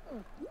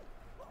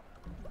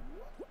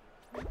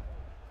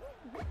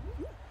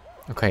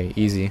 Okay,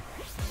 easy.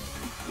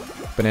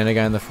 Banana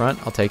guy in the front,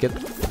 I'll take it.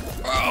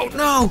 Oh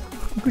no!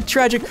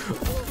 Tragic!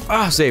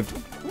 Ah, saved.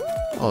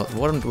 Oh,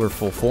 what? We're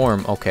full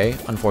form. Okay,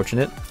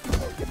 unfortunate.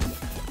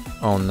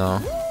 Oh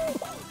no.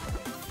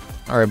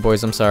 Alright,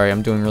 boys, I'm sorry.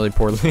 I'm doing really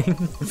poorly.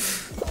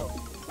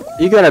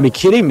 You gotta be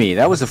kidding me.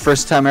 That was the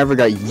first time I ever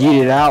got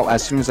yeeted out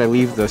as soon as I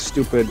leave the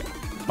stupid...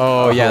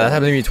 Oh, yeah, that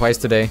happened to me twice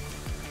today.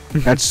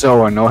 That's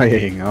so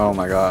annoying. Oh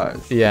my god.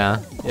 Yeah,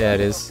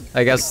 it is.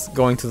 I guess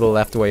going to the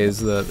left way is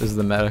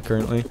the meta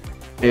currently.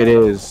 It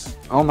is.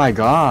 Oh my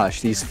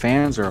gosh, these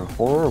fans are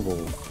horrible.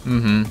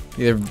 Mm-hmm.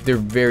 They're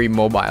very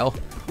mobile.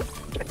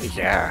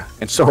 Yeah.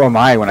 And so am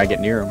I when I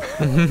get near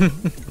them.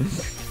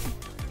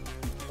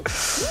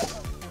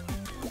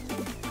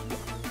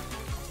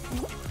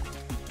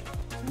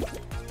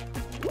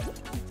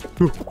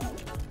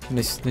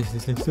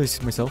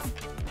 Nice myself.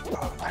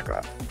 Oh my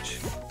god.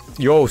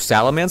 Yo,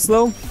 Salamence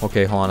though?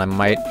 Okay, hold on.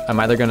 I'm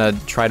either gonna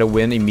try to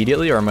win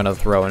immediately or I'm gonna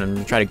throw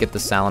and try to get the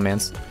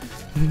Salamence.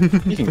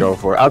 You can go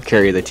for it. I'll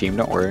carry the team,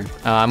 don't worry.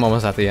 I'm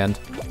almost at the end.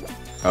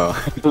 Oh,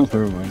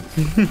 never mind.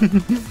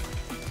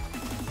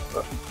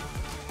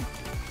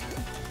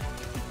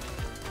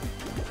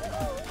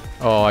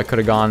 Oh, I could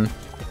have gone.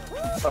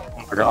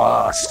 Oh my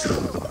gosh.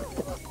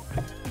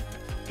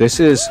 This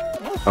is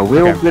a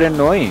little bit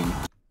annoying.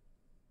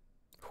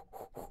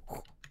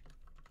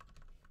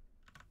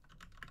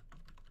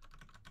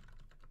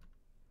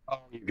 Oh,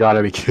 you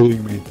gotta be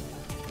kidding me.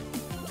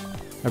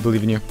 I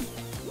believe in you.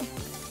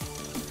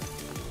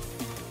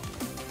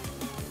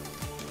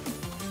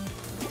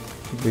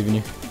 I believe in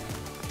you.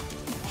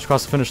 Just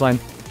cross the finish line.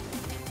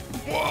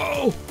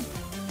 Whoa!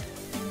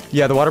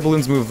 Yeah, the water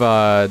balloons move,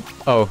 oh,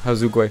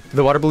 Hazugwe.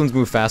 The water balloons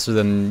move faster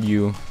than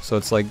you, so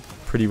it's, like,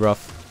 pretty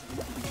rough.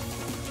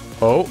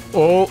 Oh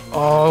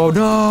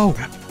no!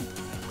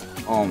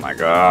 Oh my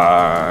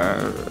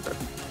god.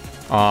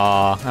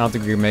 Aw, I don't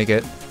think we can make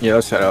it. Yeah,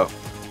 let's head out.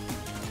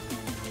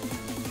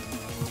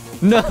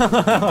 No!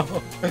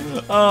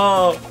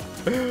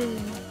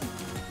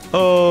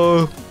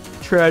 Oh,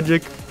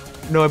 tragic.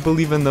 No, I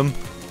believe in them.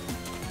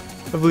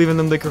 I believe in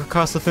them. They can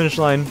cross the finish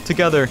line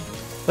together,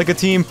 like a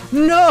team.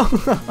 No!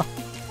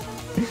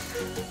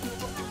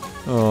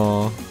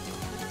 Oh.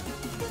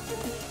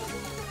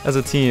 As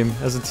a team,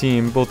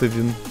 both of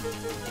you.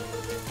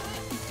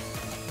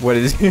 What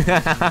is it?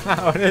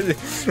 What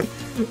is it?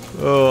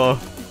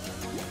 Oh.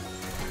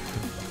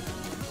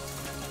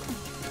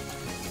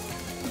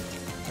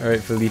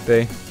 Alright,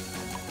 Felipe.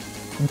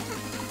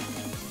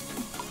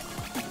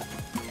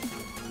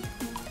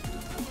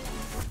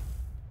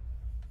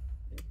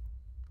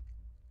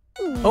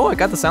 Oh, I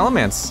got the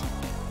Salamence.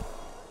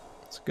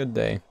 It's a good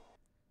day.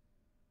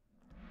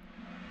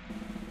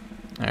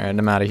 Alright,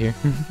 I'm out of here.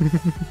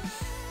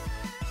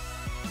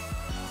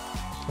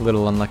 A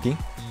little unlucky.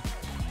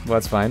 Well,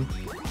 that's fine.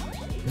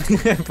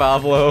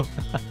 Pablo.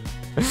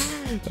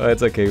 Oh,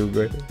 it's okay,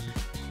 Uber.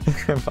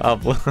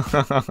 Pablo.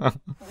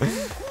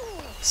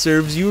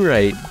 Serves you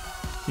right.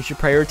 You should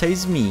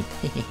prioritize me.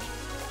 I'm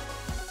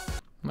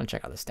gonna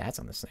check out the stats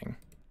on this thing.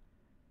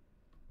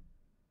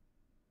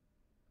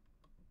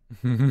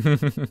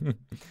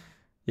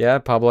 Yeah,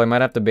 Pablo, I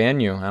might have to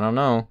ban you. I don't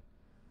know.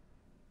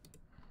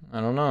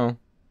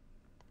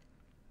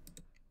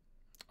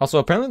 Also,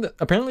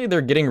 apparently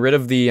they're getting rid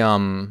of the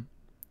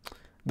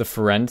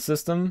friend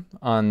system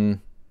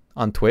on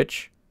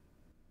Twitch.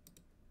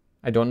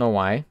 I don't know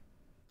why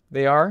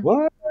they are.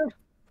 What?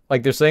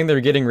 Like, they're saying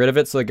they're getting rid of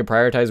it so they could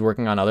prioritize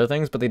working on other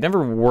things, but they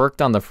never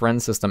worked on the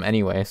friend system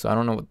anyway, so I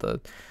don't know what the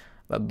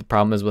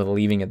problem is with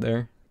leaving it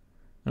there.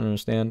 I don't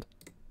understand.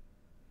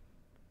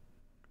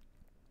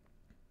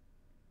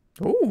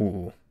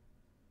 Ooh.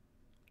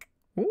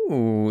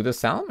 Ooh, the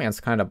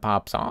Salamence kind of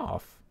pops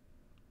off.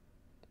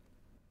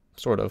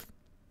 Sort of.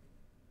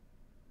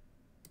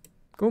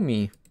 Go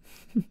me.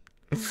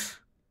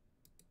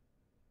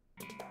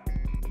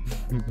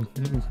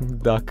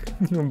 Duck.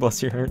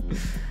 Bless your heart.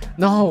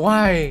 No,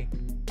 why?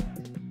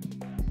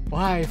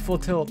 Why? Full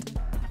tilt.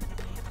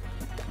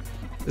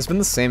 It's been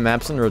the same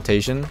maps in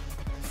rotation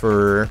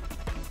for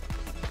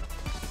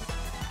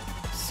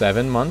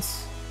 7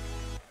 months?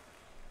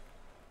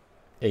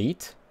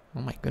 8?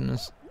 Oh my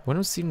goodness. When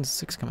was season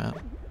 6 come out?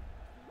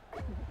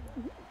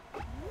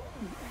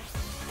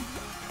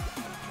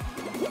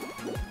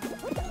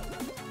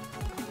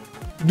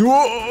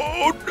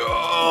 No!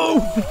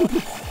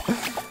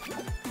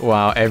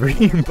 Wow,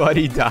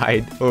 everybody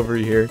died over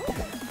here.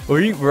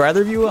 Were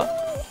either of you? Oh,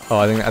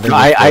 I think.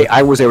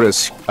 I was able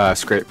to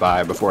scrape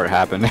by before it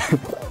happened.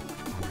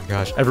 Oh my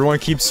gosh! Everyone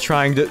keeps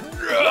trying to.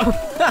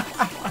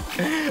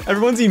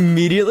 Everyone's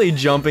immediately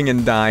jumping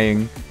and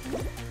dying.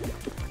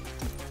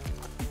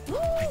 Oh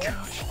my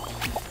gosh!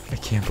 I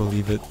can't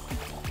believe it.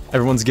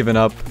 Everyone's given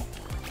up.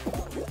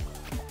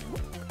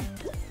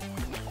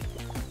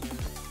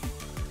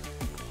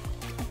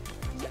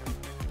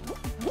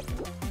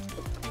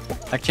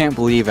 I can't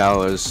believe I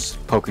was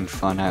poking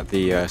fun at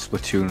the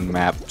Splatoon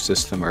map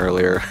system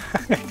earlier.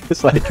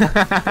 It's like,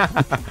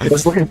 it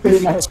was looking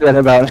pretty nice right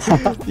about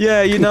it.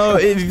 Yeah, you know,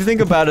 if you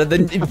think about it,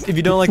 then if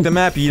you don't like the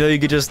map, you know, you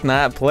could just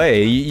not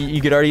play. You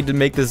could already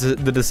make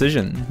the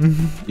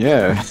decision.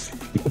 Yeah.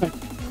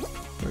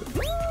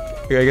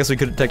 I guess we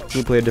could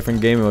technically play a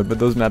different game mode, but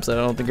those maps I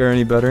don't think are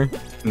any better.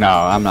 No,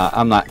 I'm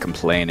not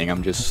complaining.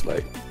 I'm just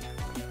like.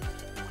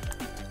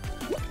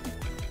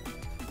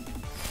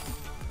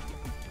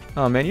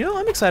 Oh man, you know,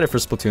 I'm excited for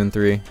Splatoon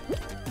 3.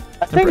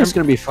 I think it's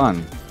gonna be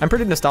fun. I'm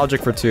pretty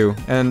nostalgic for 2,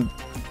 and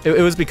it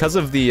was because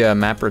of the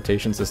map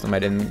rotation system I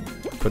didn't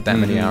put that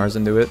many hours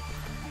into it.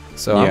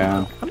 So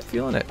yeah. I'm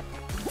feeling it.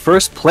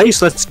 First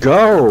place, let's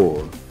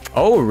go!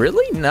 Oh,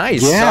 really?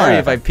 Nice. Yeah. Sorry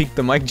if I peeked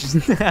the mic just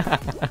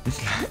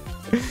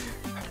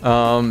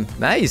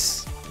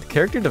nice.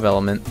 Character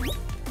development.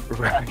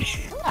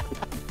 Right.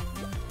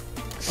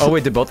 Oh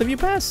wait, did both of you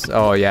pass?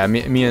 Oh yeah,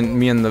 me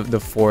and the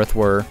fourth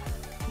were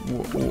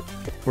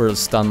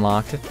stun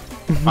locked at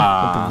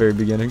the very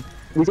beginning.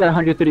 We got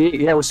 138.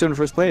 Yeah, we're still in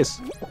first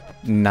place.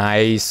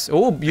 Nice.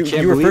 Oh,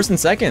 you were first and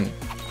second.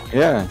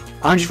 Yeah.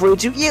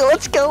 142. Yeah,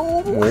 let's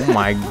go. Oh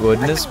my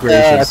goodness I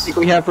gracious. think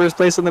we have first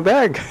place in the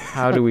bag.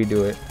 How do we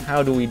do it?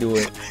 How do we do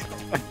it?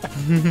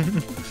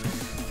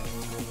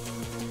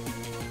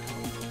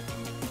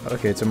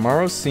 Okay,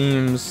 tomorrow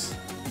seems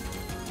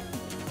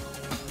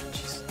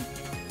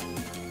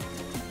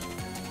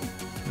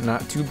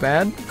not too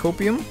bad.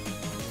 Copium.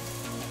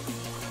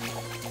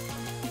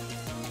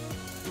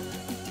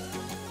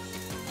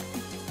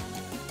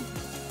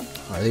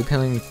 Are they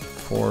playing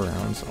 4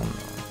 rounds? Oh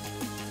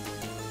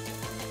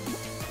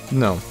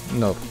no.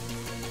 No,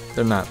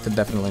 they're not. They're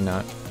definitely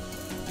not.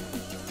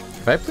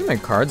 If I play my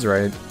cards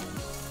right,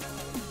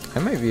 I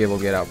might be able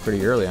to get out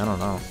pretty early. I don't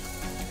know.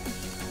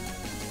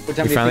 We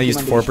finally used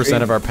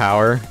 4% of our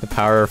power. The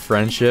power of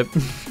friendship.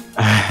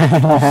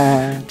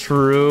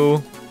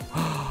 True.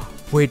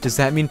 Wait, does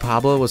that mean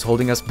Pablo was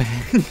holding us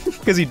back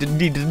because he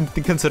didn't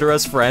consider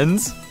us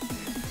friends?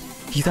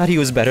 He thought he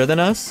was better than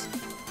us?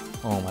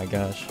 Oh my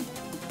gosh.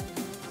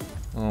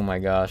 Oh my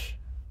gosh.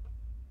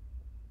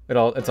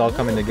 It's all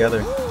coming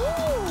together.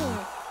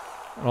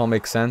 It all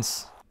makes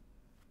sense.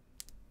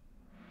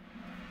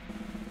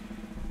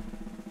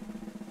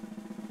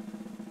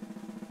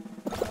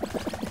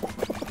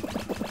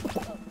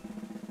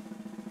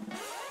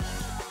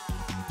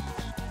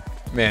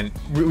 Man,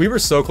 we were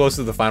so close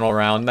to the final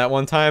round that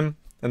one time.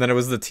 And then it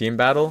was the team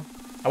battle.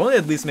 I want to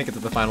at least make it to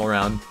the final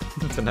round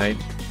tonight.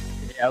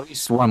 Yeah, at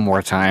least one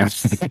more time.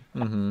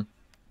 Mm-hmm.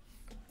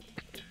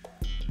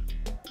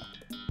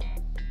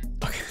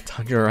 Okay,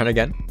 time to run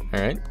again.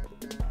 Alright.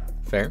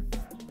 Fair.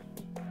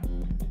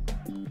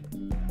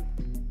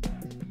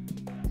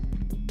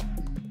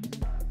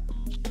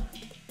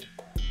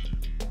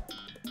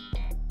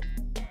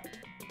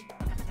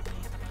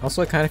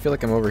 Also, I kind of feel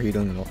like I'm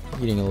overheating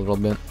a little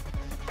bit.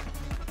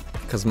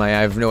 Because I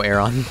have no air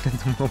on at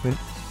the moment.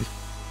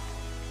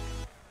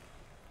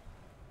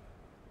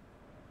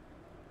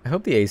 I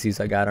hope the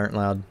ACs I got aren't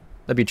loud.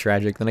 That'd be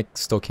tragic, then I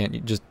still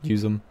can't just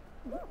use them.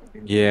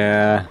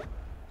 Yeah.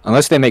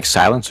 Unless they make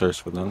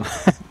silencers with them.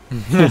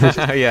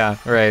 Yeah,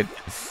 right.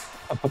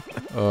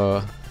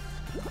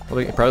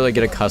 Probably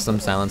get a custom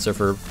silencer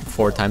for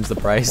 4 times the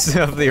price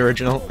of the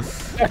original.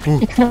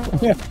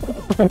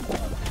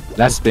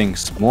 That's being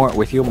smart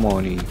with your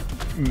money.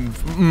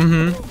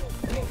 Mm-hmm.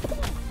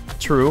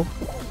 True.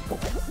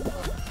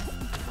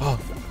 Oh,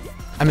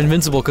 I'm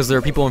invincible because there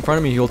are people in front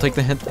of me who will take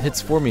the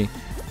hits for me.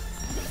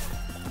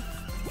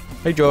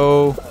 Hey,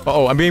 Joe.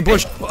 Uh-oh, I'm being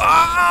pushed.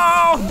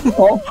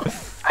 Oh!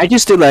 I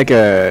just did like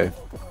a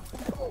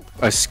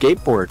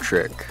skateboard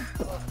trick.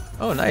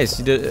 Oh, nice.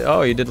 You did.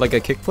 Oh, you did like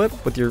a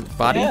kickflip with your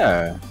body.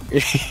 Yeah.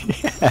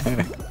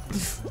 Yeah.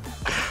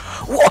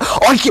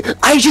 Whoa,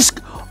 I just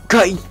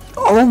got.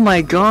 Oh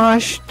my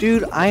gosh,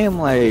 dude! I am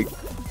like,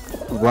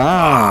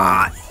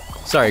 wow.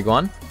 Sorry, go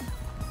on.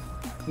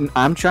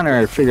 I'm trying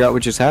to figure out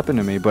what just happened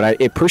to me, but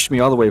it pushed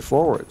me all the way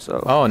forward.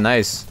 So. Oh,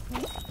 nice.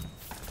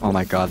 Oh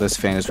my god, this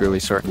fan is really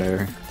starting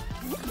to.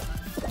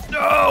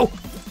 No.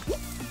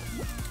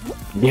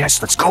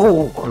 Yes, let's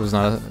go. It was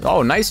not a...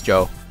 Oh, nice,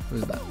 Joe. It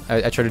was not...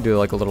 I tried to do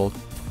like a little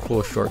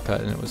cool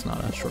shortcut, and it was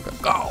not a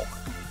shortcut. Go!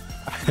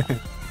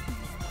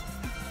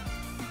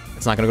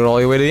 It's not gonna go all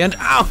the way to the end.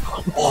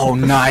 Ow! Oh,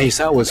 nice.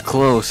 That was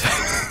close.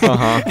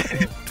 Uh-huh.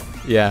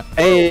 Yeah.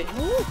 Hey.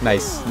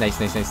 Nice. Nice,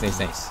 nice, nice, nice,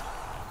 nice.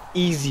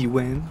 Easy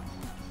win.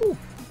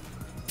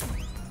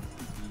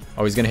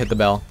 Oh, he's gonna hit the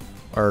bell.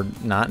 Or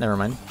not, never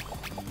mind.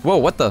 Whoa,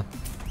 what the?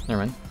 Never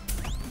mind.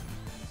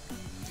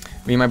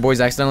 Me and my boys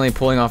accidentally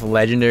pulling off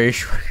legendary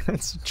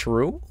shortcuts.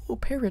 True? Oh,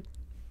 Parrot.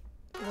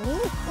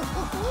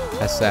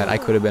 That's sad. I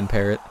could have been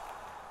Parrot.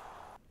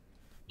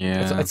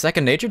 Yeah. It's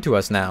second nature to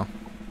us now.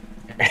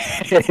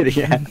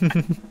 Yeah.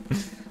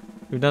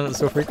 We've done it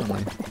so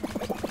frequently.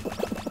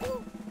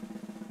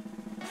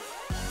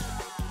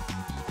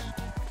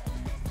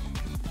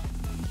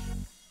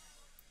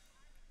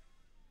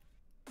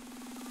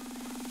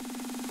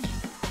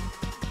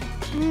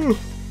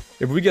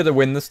 If we get a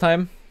win this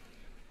time,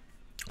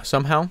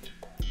 somehow.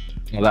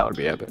 Well, that would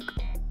be epic.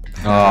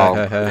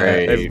 Oh,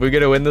 great. If we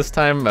get a win this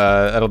time,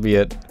 that'll be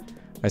it.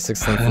 My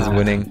 16th is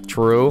winning.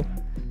 True.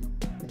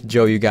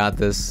 Joe, you got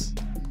this.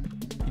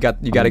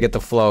 You got to get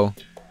the flow.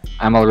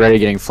 I'm already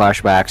getting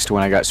flashbacks to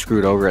when I got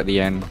screwed over at the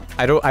end.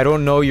 I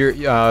don't know your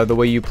the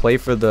way you play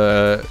for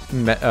the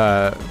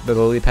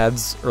lily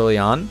pads early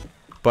on,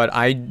 but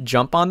I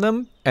jump on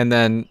them and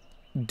then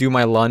do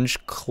my lunge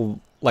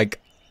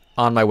like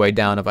on my way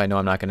down if I know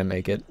I'm not gonna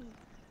make it.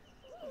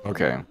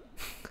 Okay.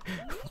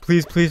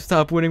 Please, please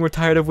stop winning. We're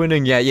tired of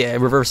winning. Yeah, yeah.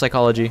 Reverse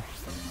psychology.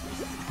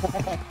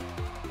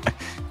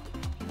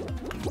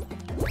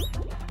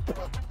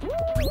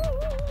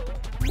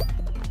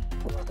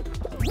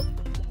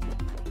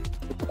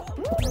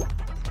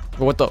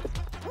 What the?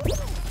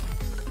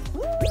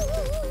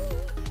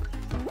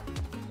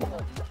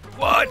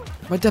 What?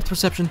 My depth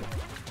perception.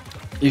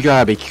 You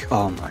gotta be.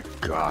 Oh my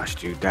gosh,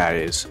 dude, that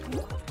is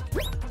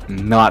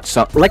not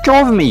some. Let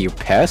go of me, you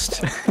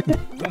pest.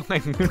 Oh my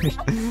goodness.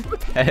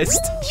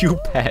 Pest? You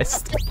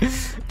pest.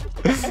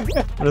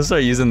 I'm gonna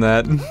start using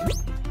that.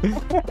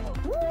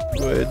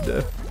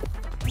 Good.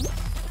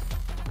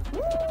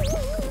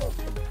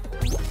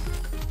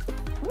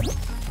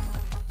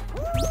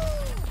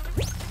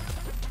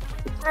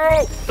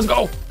 Let's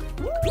go!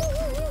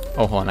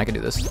 Oh, hold on, I can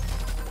do this.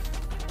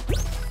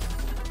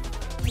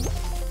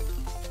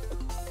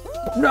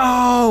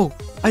 No!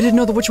 I didn't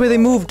know which way they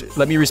moved.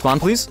 Let me respawn,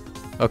 please.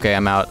 Okay,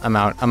 I'm out.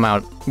 I'm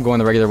going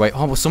the regular way.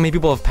 Oh, so many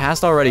people have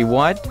passed already.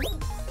 What?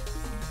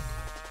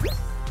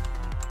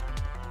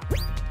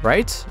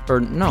 Right?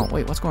 Or no,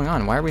 wait, what's going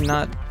on? Why are we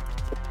not...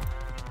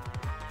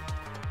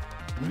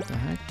 What the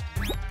heck?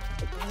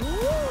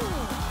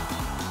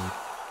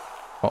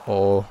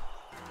 Uh-oh.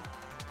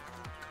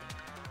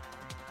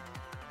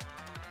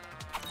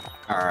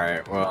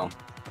 Alright, well.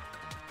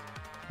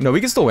 No, we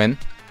can still win.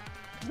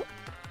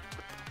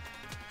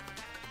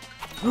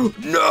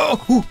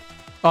 No!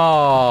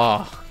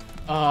 Oh.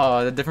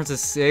 Oh, the difference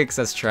is 6.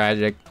 That's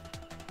tragic.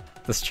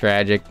 That's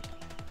tragic.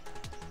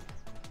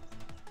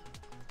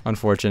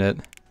 Unfortunate.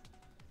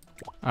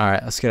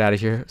 Alright, let's get out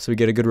of here so we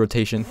get a good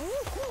rotation.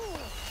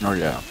 Oh,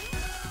 yeah.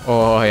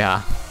 Oh,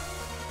 yeah.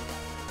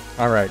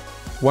 Alright.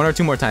 1 or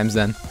 2 more times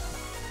then.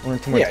 1 or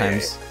 2 more Yeah,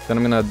 times. Then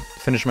I'm gonna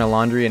finish my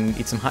laundry and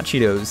eat some hot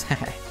Cheetos.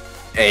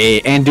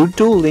 Hey, and do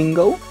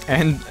Duolingo.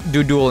 And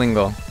do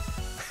Duolingo.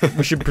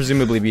 We should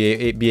presumably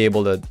be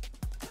able to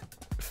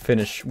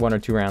finish 1 or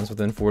 2 rounds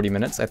within 40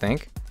 minutes, I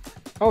think.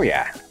 Oh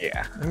yeah,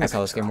 yeah. I think that's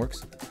how this game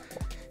works.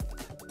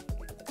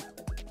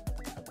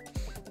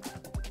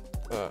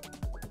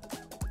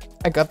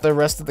 I got the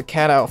rest of the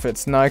cat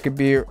outfits. Now I could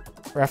be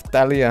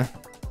Raphtalia.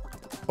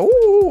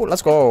 Oh,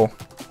 let's go.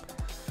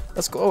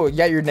 Let's go.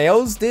 Yeah, your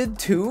nails did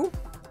too?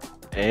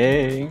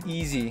 Hey.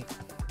 Easy.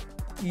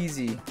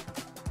 Easy.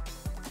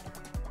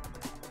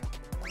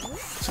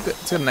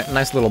 It's a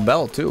nice little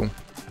bell too.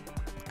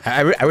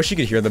 I wish you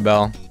could hear the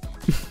bell.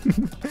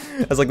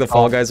 As like the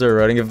Fall Guys are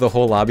running, if the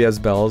whole lobby has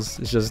bells,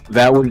 it's just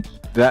that you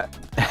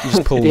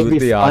just pollute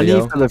the audio.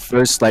 Funny for the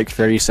first like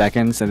 30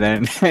 seconds, and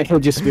then it'll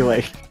just be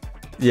like,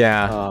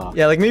 yeah,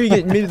 yeah. Like maybe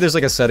there's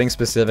like a setting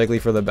specifically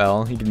for the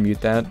bell. You can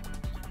mute that.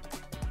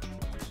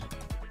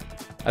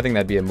 I think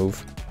that'd be a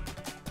move.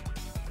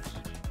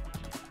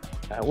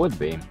 That would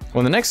be.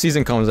 When the next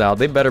season comes out,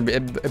 it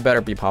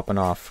better be popping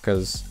off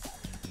because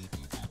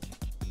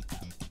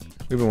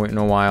we've been waiting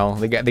a while.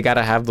 They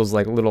gotta have those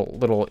like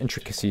little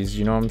intricacies.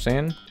 You know what I'm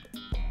saying?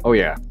 Oh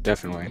yeah,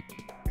 definitely.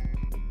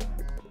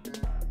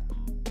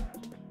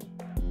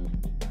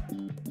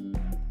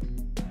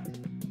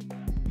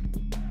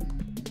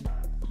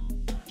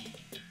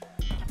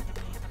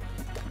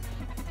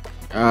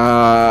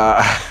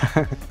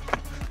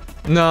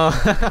 No.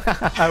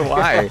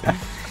 Why?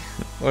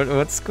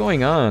 What's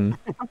going on?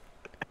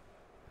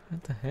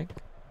 What the heck?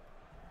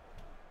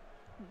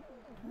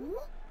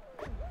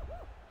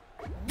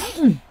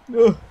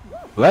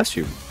 Bless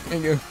you.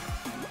 Thank you.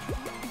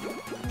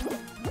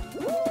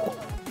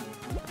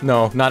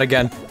 No, not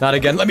again. Not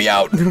again. Let me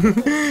out.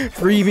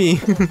 Free me.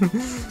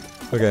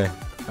 Okay.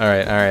 All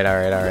right.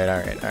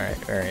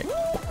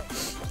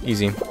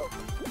 Easy.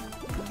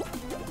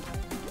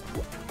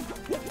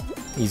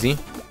 Easy.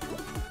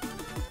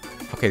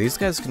 Okay, these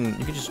guys you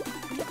can just...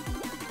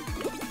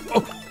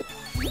 Oh!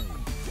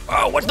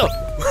 Oh, what the?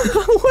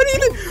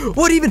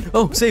 What even?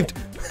 Oh, saved!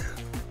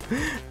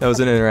 That was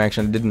an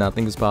interaction I did not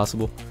think was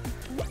possible.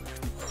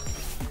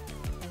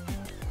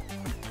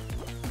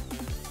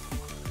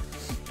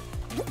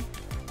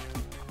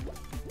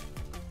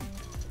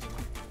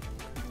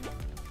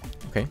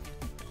 Okay.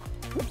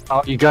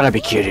 Oh, you gotta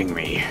be kidding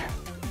me.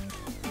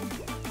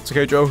 It's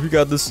okay, Joe. You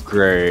got this.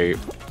 Great.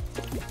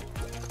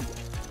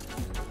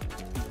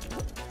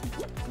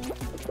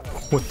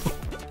 What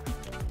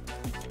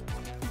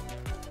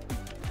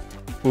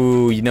the?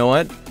 Ooh, you know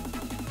what?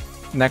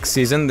 Next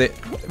season,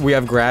 we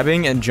have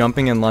grabbing and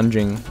jumping and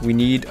lunging. We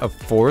need a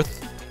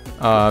 4th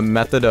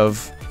method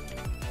of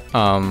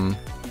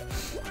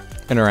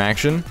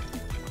interaction.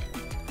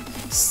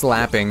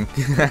 Slapping.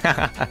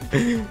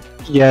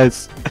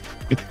 Yes.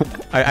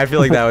 I feel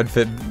like that would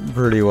fit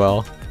pretty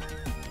well.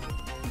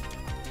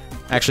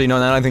 Actually, no,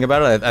 now that I think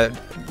about it,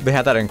 they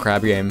had that in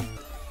Crab Game.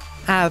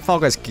 Ah,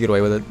 Fall Guys could get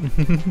away with it.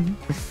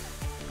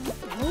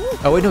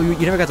 Oh wait, no, you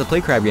never got to play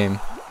Crab Game.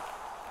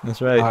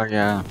 That's right. Oh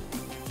yeah.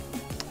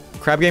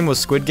 Crab Game was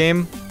Squid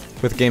Game,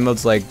 with game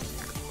modes like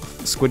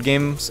Squid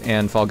Games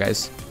and Fall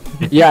Guys.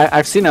 Yeah,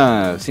 I've seen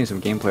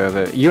some gameplay of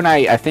it. You and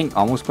I think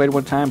almost played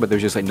one time, but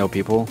there's just like no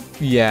people.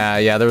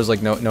 Yeah, there was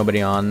like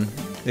nobody on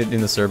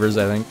in the servers,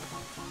 I think.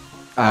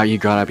 You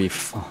gotta be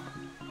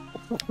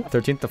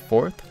 13th to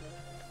 4th?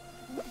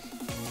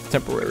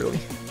 Temporarily.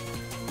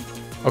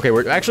 Okay,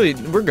 we're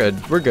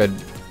good. We're good.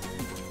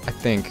 I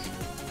think.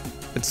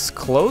 It's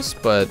close,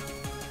 but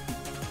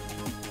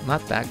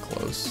not that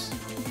close.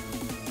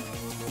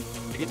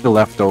 the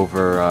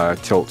leftover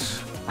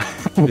tilts.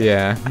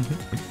 Yeah.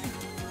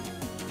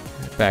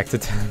 Back to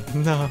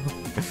 10. No.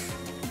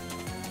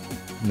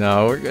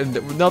 No, we're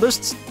good. No,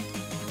 there's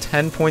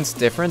 10 points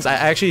difference. I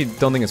actually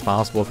don't think it's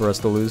possible for us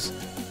to lose.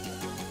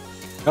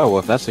 Oh, well,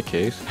 if that's the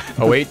case.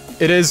 Oh, wait.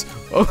 It is.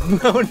 Oh,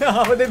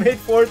 no. They made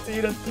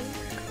 14 and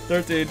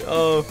 13.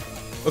 Oh.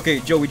 Okay,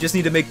 Joe, we just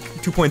need to make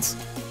 2 points.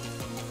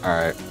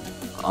 Alright.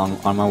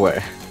 On my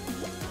way.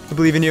 I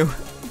believe in you.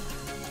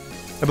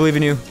 I believe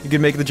in you. You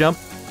can make the jump.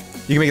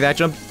 You can make that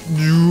jump.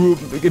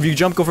 If you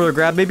jump, go for the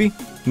grab, maybe.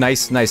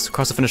 Nice, nice.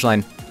 Cross the finish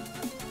line.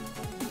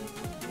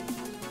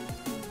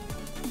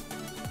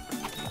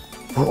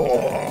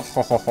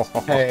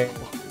 Hey.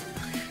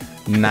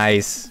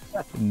 Nice.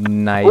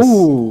 Nice.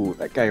 Ooh,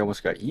 that guy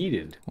almost got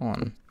yeeted. Hold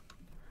on.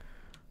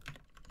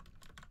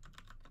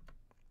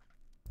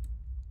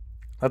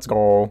 Let's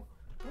go.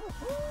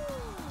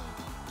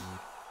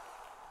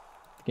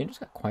 The game just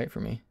got quiet for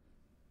me.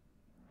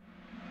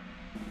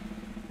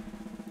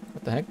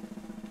 What the heck?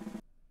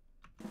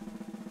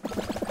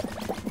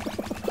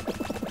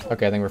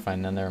 Okay, I think we're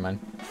fine now. Never mind.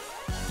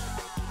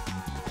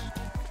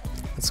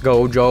 Let's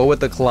go, Joe, with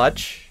the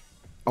clutch.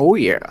 Oh,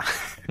 yeah.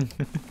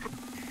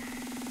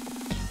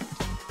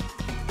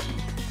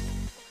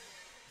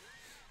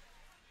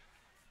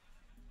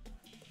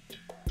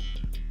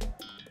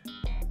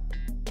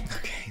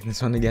 Okay,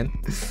 this one again.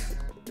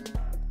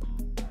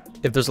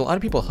 If there's a lot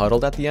of people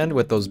huddled at the end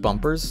with those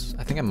bumpers,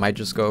 I think I might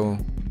just go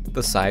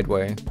the side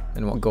way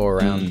and won't go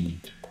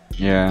around.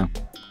 Yeah.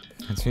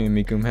 That's me and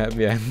Mikum have,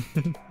 yeah.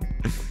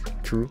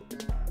 True.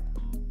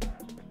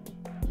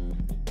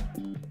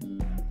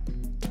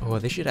 Oh,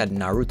 they should add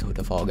Naruto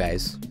to Fall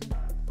Guys.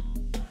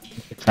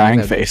 Crying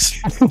That-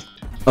 face.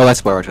 Oh,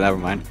 that's Boruto. Never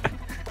mind.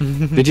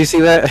 Did you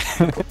see that?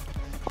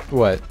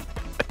 What?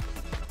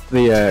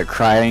 The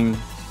crying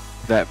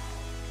that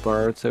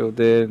Boruto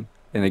did,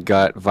 and it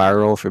got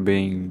viral for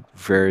being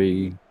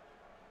very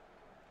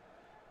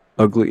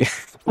ugly.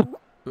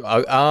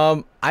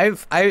 I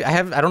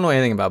don't know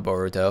anything about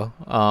Boruto.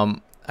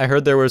 I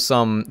heard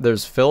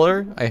there's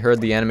filler. I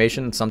heard the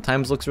animation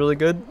sometimes looks really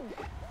good.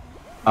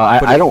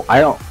 I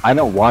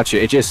don't watch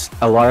it. It just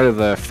a lot of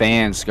the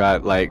fans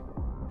got like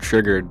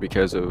triggered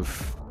because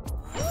of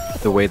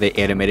the way they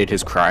animated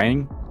his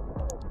crying.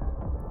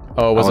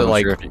 Oh, was it wasn't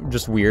like sure if you-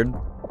 just weird?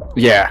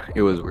 Yeah,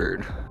 it was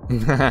weird.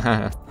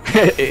 I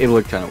It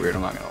looked kind of weird.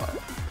 I'm not gonna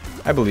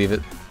lie. believe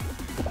it.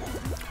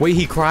 Wait,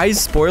 he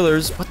cries?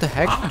 Spoilers? What the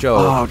heck, Joe?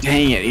 Oh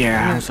dang it!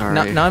 Yeah, I'm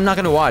sorry. No, I'm not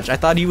gonna watch. I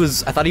thought he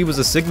was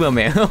a Sigma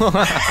man. Oh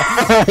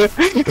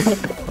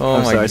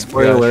I'm my sorry,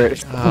 spoiler alert.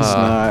 It's god.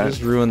 not.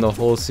 Just ruined the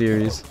whole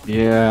series.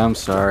 Yeah, I'm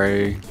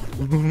sorry.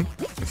 Okay.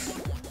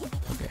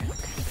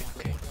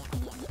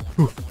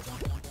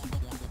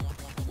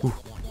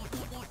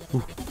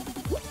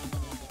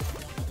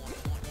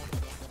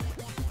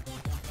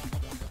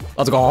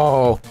 Let's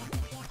go.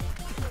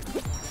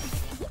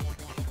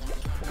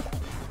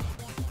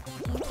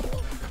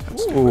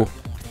 Ooh.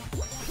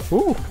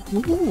 Ooh.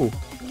 Ooh.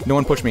 No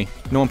one push me.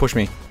 No one push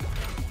me.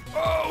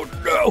 Oh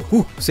no.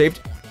 Ooh.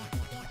 Saved.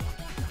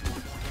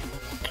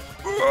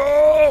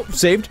 Oh,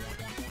 saved.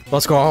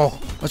 Let's go.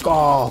 Let's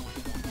go.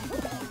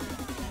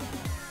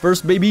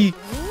 First, baby.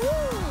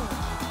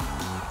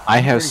 I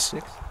have.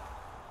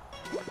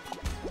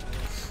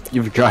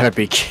 You've got to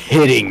be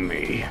kidding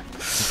me.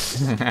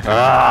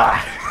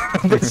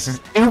 The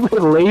stupid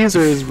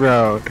lasers,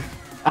 bro.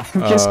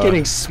 I'm just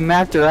getting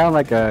smacked around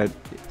like a.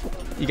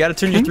 You gotta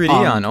turn your Ping 3D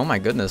pong. on. Oh my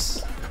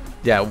goodness.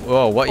 Yeah.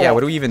 Whoa. What? Yeah.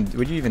 What do you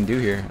even do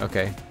here?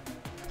 Okay.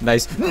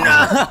 Nice.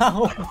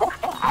 No.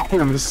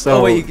 I'm so.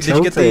 Oh wait. Did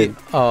you get the? tilted.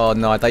 Oh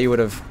no. I thought you would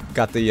have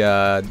got the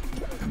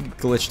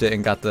glitched it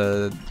and got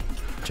the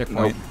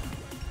checkpoint.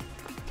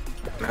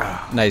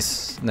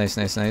 Nice. Nice.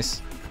 Nice.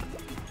 Nice.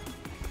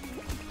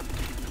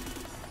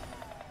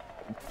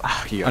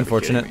 Ah, you gotta be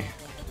Unfortunate. kidding me.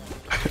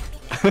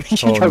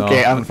 Oh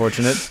Okay, no.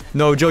 Unfortunate.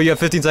 No, Joe. You have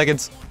 15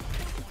 seconds.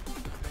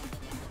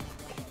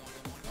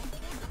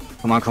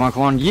 Come on, come on,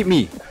 come on, yeet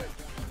me!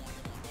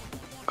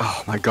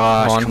 Oh my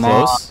gosh, Come on.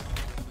 come Close.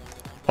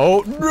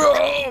 Oh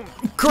no!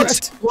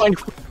 Correct.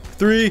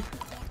 3,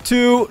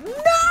 2.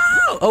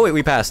 No! Oh wait,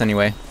 we passed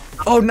anyway.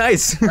 Oh,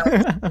 nice.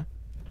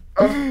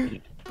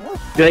 I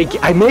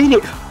made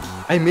it!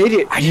 I made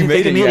it! I You didn't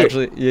made think it. I You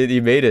actually.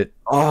 You made it.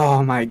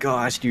 Oh my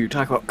gosh, dude,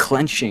 talk about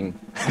clenching.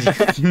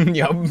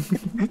 Yup.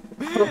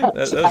 That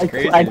was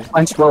crazy. I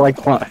clenched while I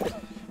clutched.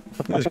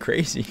 That was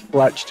crazy.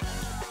 Clutched.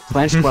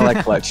 Clenched while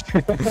I clutched.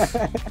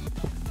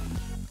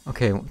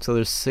 Okay, so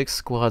there's 6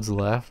 squads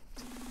left.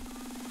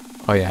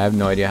 Oh yeah, I have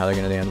no idea how they're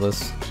gonna handle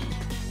this.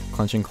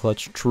 Clenching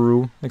clutch,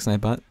 true. Thanks,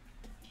 Nightbot.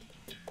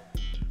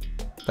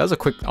 That was a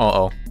quick.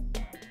 Uh-oh.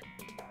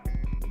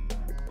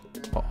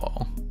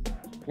 Uh-oh.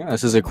 Yeah,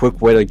 this is a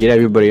quick way to get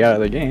everybody out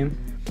of the game.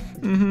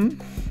 Mm-hmm.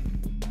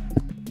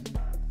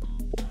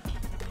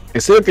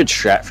 Is there a good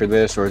strat for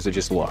this, or is it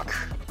just luck?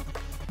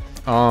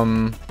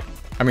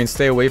 I mean,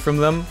 stay away from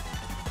them.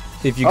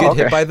 If you get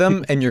hit okay. by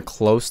them and you're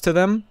close to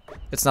them,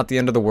 it's not the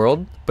end of the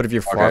world. But if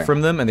you're far Okay.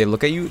 from them and they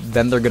look at you,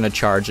 then they're gonna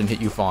charge and hit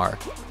you far.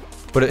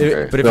 But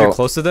Okay, but if so- you're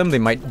close to them, they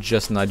might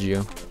just nudge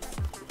you.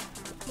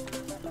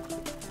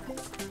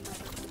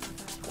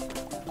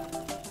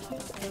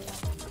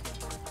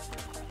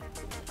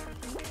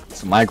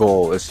 So my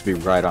goal is to be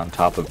right on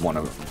top of one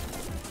of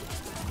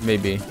them.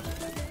 Maybe.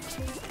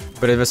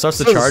 But if it starts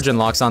to This is- charge and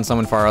locks on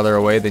someone farther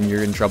away, then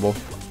you're in trouble.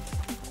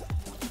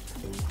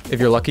 If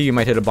you're lucky, you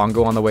might hit a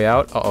bongo on the way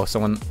out. Uh-oh,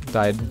 someone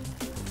died.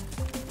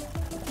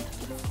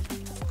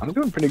 I'm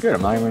doing pretty good,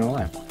 I'm not even gonna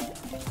lie.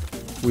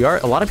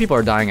 A lot of people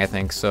are dying, I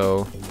think,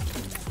 so...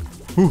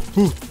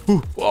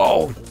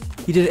 Whoa!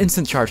 He did an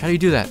instant charge. How do you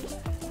do that?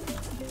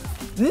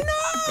 No!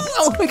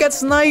 Oh, we got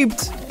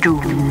sniped! Do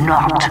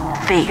not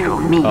fail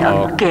me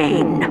Uh-oh.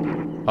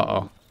 again.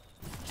 Uh-oh.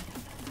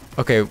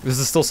 Okay, this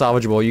is still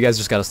salvageable. You guys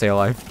just gotta stay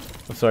alive.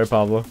 I'm sorry,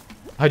 Pablo.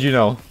 How'd you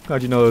know?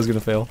 How'd you know it was gonna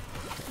fail?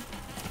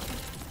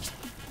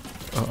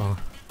 Uh-oh.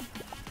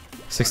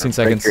 16 Break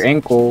seconds. your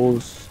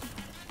ankles.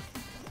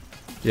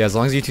 Yeah, as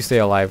long as you two stay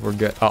alive, we're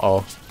good.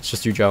 Uh-oh. It's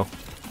just you, Joe.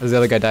 The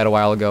other guy died a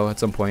while ago at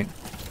some point.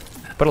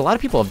 But a lot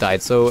of people have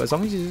died, so as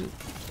long as you...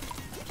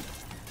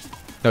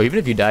 No, even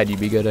if you died, you'd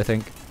be good, I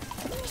think.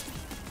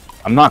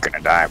 I'm not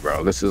gonna die,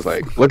 bro. This is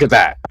like, look at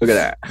that. Look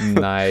at that.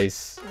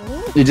 Nice.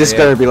 You just Yeah.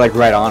 gotta be like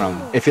right on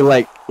them. If you're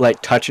like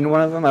touching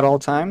one of them at all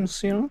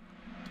times, you know,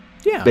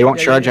 Yeah. they won't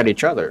charge at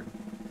each other.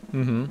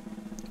 Mm-hmm.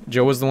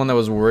 Joe was the one that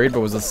was worried, but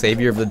was the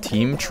savior of the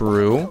team.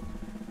 True.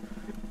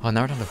 Oh,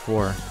 now we're down to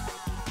 4.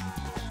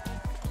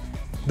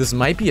 This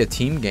might be a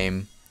team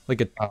game. Like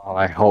a Oh,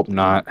 I hope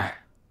not.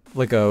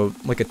 like a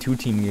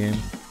 2-team game.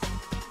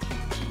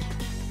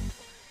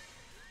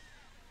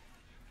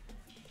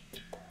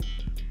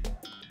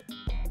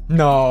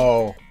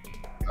 No.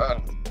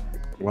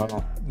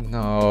 Well,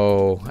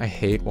 No, I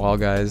hate wall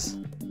guys.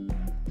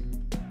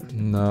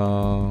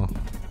 No.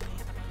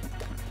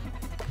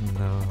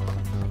 No,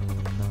 no,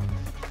 no.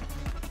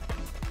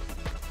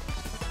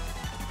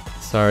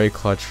 Sorry,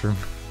 Clutch Room.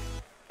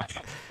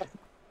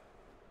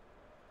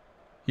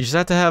 You just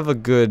have to have a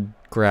good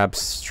grab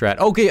strat.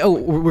 Okay, oh,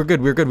 we're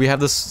good, we're good. We have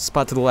this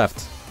spot to the left.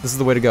 This is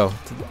the way to go.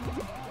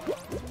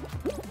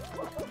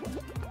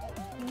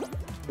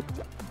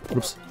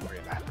 Oops.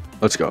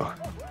 let's go.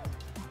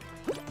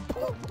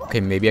 Okay,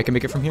 maybe I can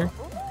make it from here.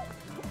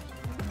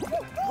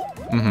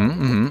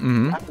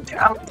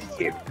 How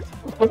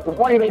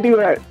why did I do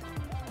that?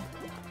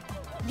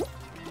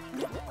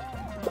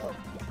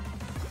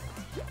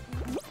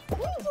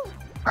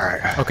 All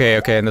right. Okay,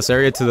 okay, and this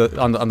area to the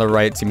on the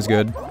right seems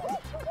good.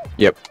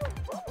 Yep.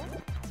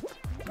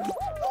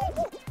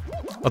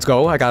 Let's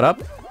go. I got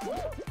up.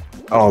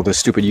 Oh, the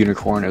stupid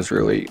unicorn is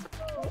really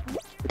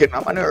getting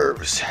on my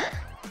nerves.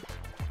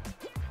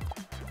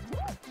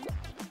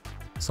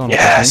 Someone will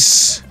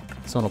Yes. push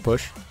me. Someone will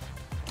push.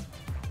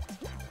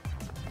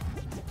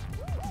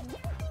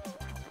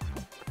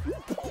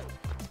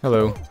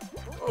 Hello.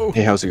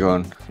 Hey, how's it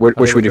going? What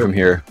should we do from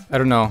here? I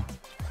don't know.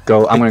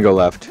 Go. I'm gonna go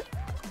left.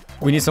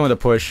 We need someone to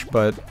push,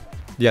 but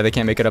yeah, they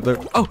can't make it up there.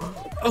 Oh,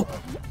 oh,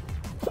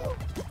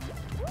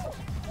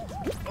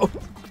 oh!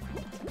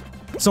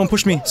 Someone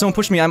push me. Someone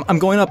push me. I'm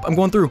going up. I'm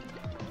going through.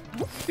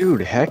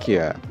 Dude, heck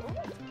yeah.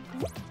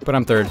 But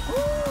I'm third.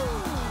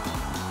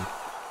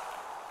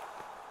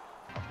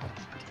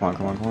 Come on,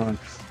 come on, come on.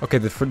 Okay,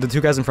 the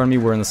two guys in front of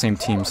me were in the same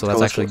team, so that's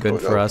Let's actually go,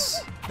 good go, for go.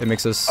 us. It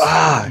makes us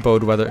Ah.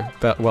 bode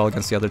well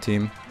against the other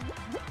team.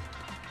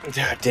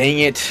 Dang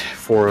it.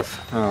 Fourth.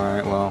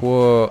 Alright, well.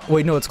 Whoa!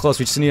 Wait, no, it's close.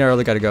 We just need our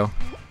other guy to go.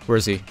 Where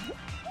is he?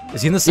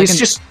 Is he in the second? He's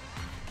just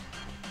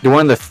the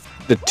one, the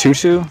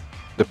tutu,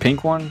 the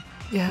pink one,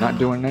 yeah. not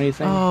doing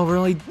anything. Oh, we're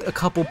only a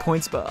couple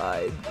points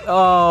behind.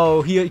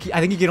 Oh, he I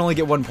think he can only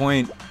get 1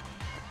 point.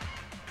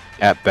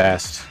 At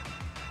best.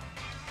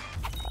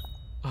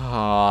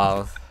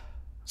 Oh,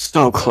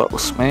 So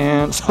close,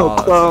 man. So oh,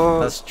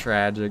 close. That's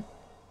tragic.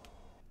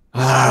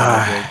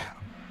 Ah.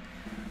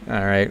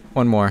 All right,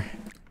 one more.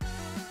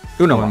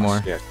 Uno One mas.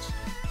 more. Yes.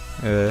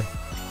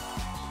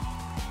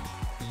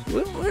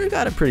 We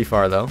got it pretty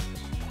far though.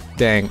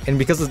 Dang, and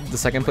because the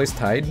second place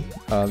tied,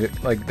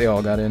 they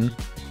all got in.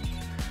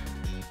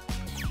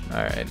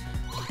 All right.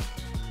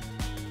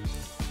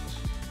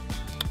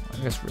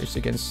 I guess race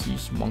against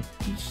these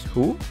monkeys.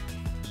 Who?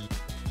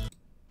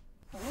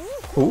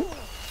 Who?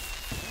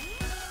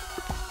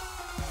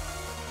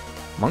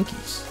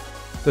 Monkeys.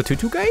 The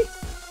tutu guy?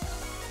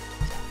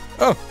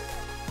 Oh.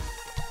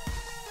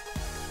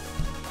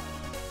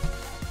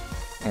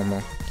 Oh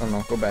no. Oh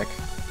no. Go back.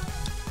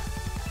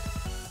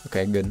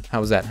 Okay, good. How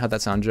was that? How'd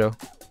that sound, Joe?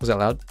 Was that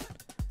loud?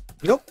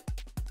 Nope.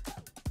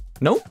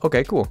 No?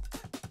 Okay, cool.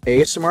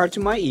 ASMR to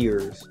my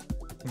ears.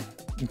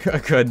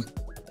 Good.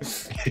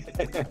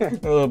 A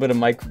little bit of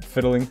mic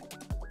fiddling.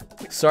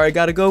 Sorry,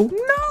 gotta go.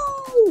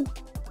 No!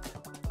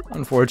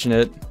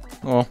 Unfortunate.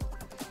 Well,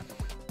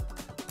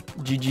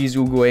 GG's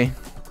Uguay.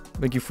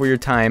 Thank you for your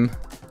time.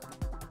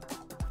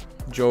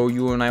 Joe,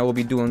 you and I will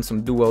be doing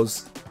some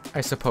duos,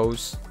 I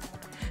suppose.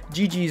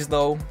 GG's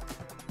though.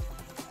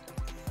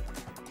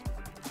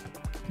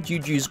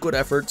 GG's, good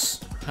efforts.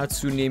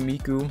 Hatsune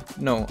Miku.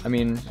 No, I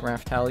mean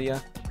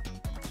Raftalia.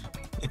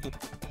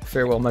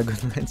 Farewell, my good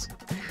friends.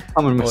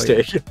 I'm a Oh, yeah.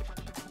 mistake.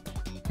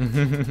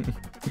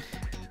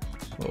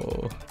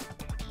 Oh.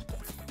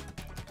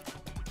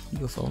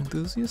 UFO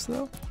enthusiast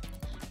though?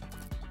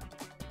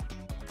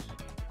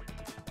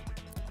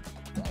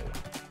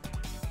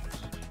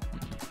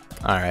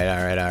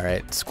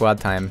 Alright. Squad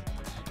time.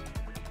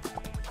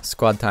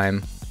 Squad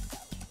time.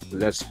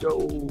 Let's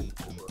go.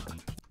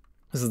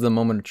 This is the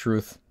moment of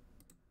truth.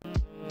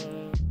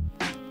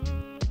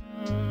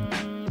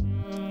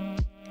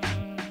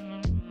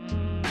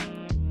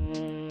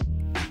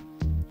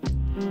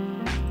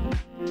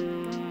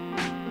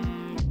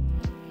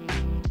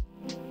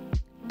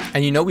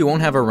 And you know we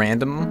won't have a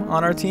random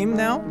on our team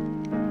now?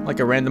 Like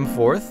a random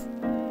fourth?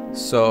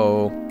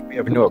 So... We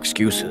have no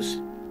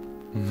excuses.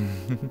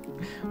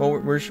 Well,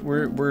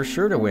 we're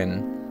sure to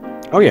win.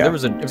 Oh yeah.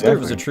 If there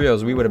was a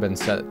trios, we would have been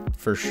set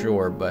for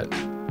sure, but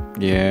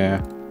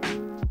Yeah.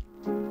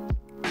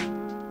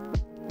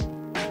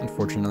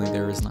 unfortunately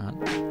there is not.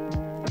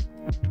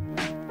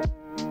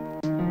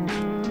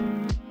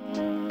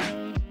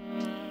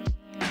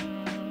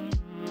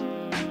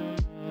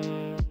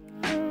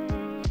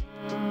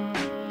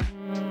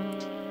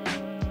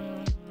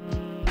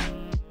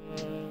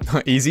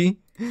 Easy?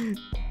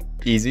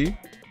 Easy?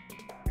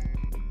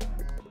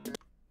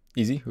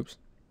 Easy? Oops.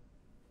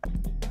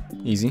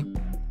 Easy.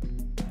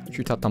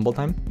 True top tumble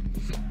time.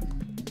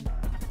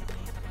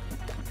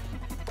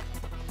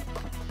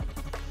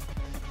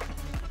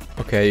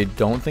 Okay,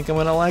 don't think I'm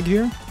gonna lag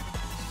here.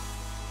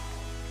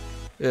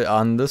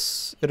 On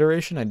this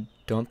iteration, I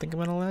don't think I'm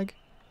gonna lag.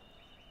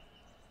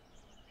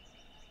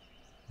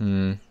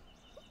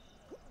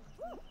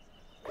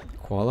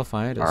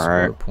 Qualified as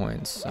Alright. score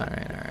points.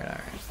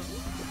 Alright.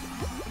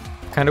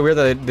 Kind of weird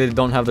that they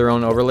don't have their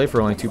own overlay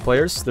for only 2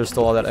 players. There's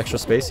still all that extra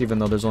space, even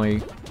though there's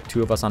only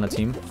 2 of us on a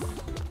team.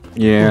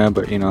 Yeah,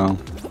 but you know.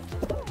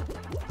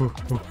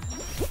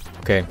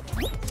 Okay.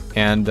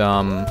 And,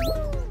 I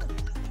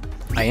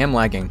am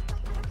lagging.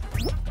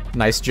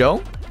 Nice,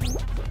 Joe.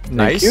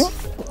 Nice. You.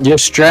 Your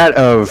strat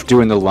of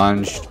doing the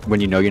lunge when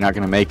you know you're not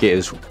gonna make it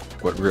is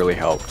what really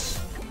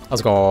helps.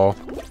 Let's go.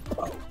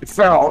 It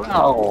fell.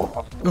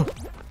 No.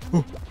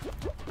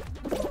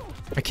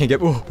 I can't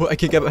get. I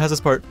can't get past this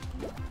part.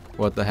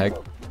 What the heck?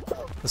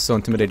 That's so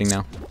intimidating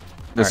now.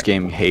 This Alright.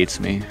 game hates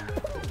me.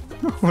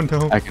 Oh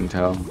no. I can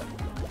tell.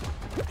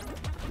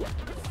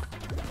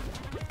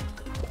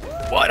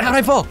 What? How'd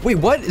I fall? Wait,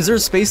 what? Is there a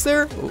space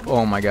there?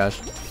 Oh my gosh.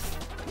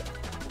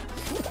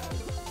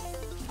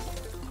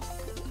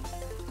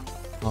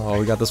 Oh,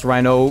 we got this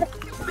rhino.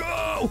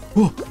 No!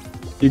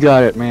 You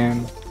got it,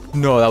 man.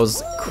 No, that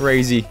was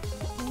crazy.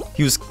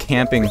 He was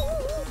camping.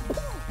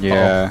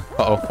 Yeah.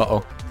 Uh-oh.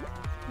 Uh-oh.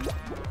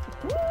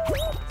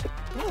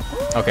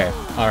 Okay.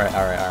 Alright,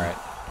 alright, alright.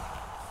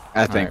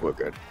 I think Alright. we're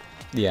good.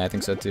 Yeah, I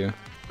think so too.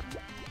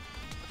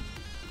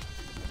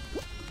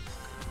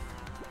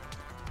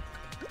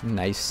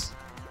 Nice.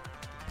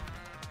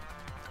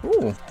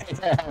 Ooh.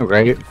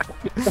 Right?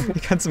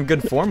 They got some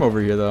good form over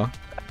here though.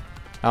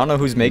 I don't know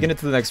who's making it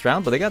to the next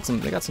round, but they got some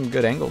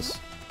good angles.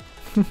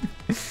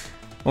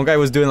 One guy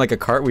was doing like a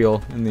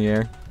cartwheel in the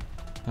air.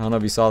 I don't know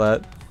if you saw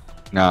that.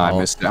 No, I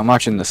missed it. I'm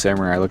watching the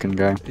samurai looking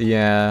guy.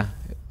 Yeah.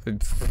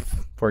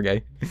 Poor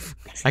guy.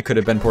 I could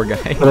have been poor guy.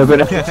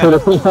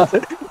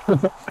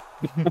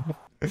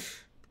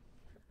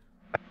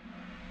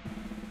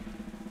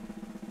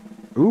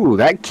 Ooh,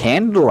 that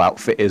candle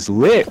outfit is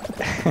lit.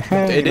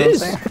 It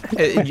is.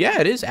 Yeah,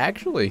 it is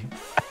actually.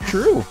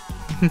 True.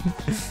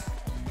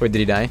 Wait, did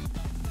he die?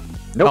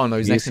 Nope, Oh no,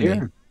 he's next to me.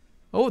 here.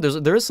 Oh,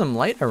 there is some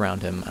light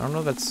around him. I don't know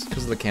if that's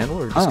because of the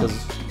candle or just Oh.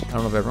 because I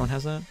don't know if everyone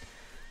has that.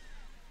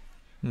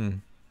 Hmm.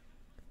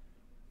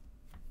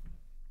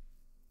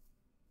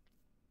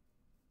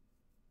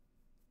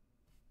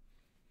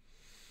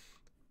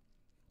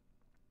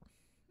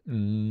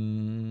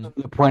 Mm.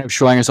 The point of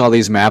showing us all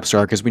these maps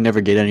are because we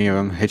never get any of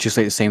them. It's just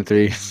like the same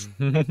 3.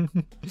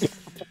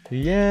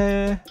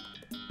 Yeah.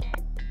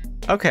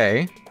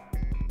 Okay.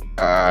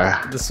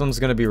 This one's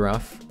gonna be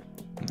rough.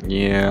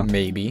 Yeah.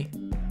 Maybe.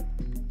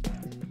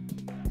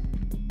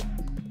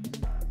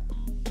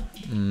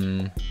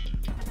 Hmm.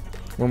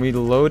 When we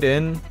load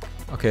in,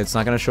 okay, it's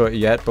not gonna show it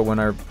yet, but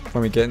when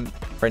we get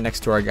right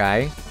next to our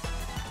guy,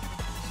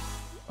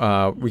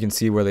 we can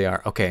see where they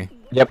are. Okay.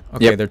 Yep.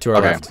 Okay, Yep. they're to our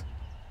Okay. left.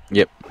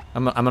 Yep.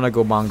 I'm gonna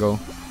go bongo.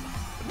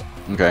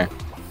 Okay.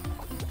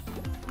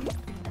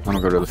 I'm gonna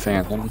go to the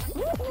fan then.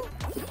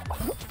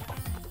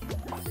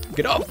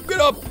 Get up! Get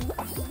up!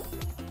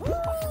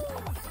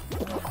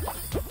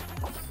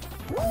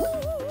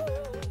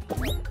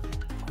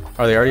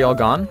 Are they already all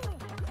gone?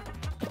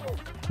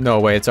 No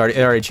way, it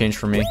already changed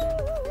for me.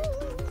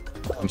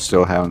 I'm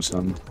still having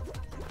some.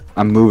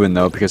 I'm moving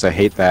though because I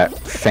hate that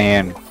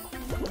fan.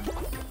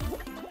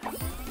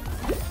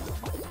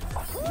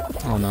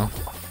 Oh no.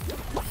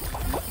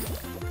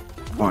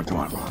 Come on, come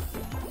on, come on.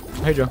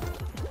 Hey Joe.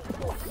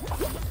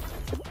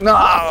 No!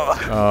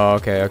 Oh,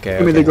 okay, okay.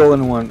 Give me the okay.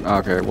 golden one.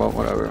 Okay, well,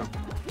 whatever.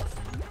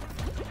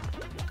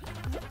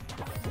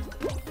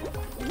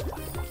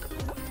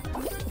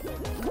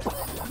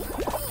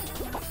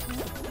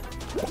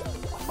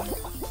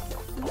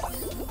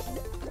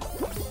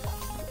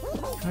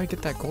 How do I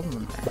get that golden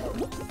one there?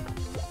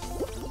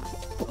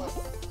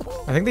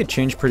 I think they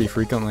change pretty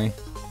frequently.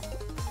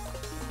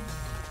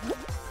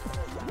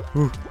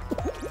 Ooh.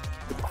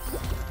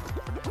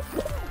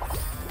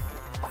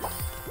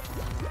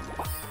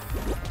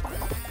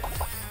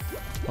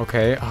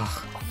 Okay,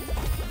 ugh.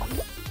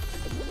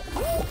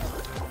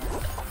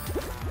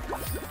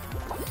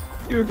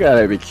 You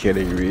gotta be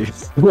kidding me.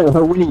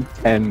 We need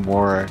 10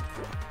 more.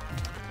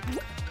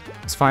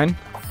 It's fine.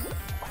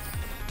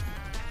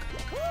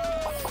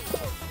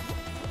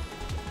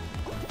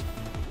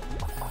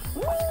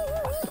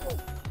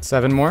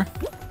 Seven more.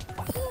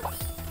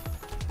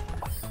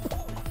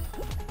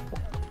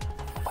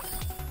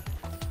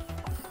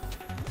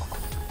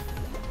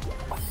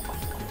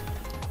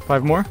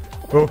 Five more.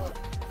 Oh.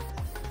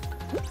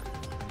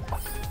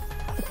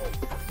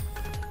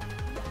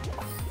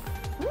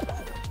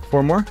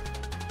 Four more.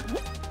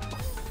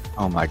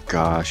 Oh my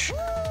gosh.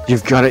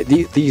 You've got it.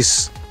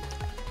 These.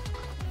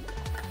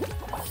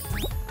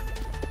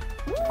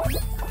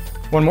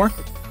 One more.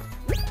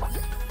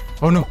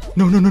 Oh no!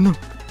 No! No! No! No!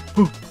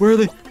 Oh, where are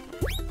they?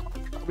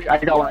 I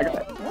got one. I got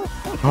it.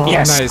 Oh,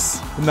 Yes.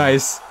 nice,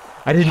 nice.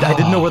 I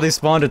didn't know where they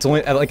spawned. It's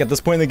only at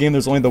this point in the game.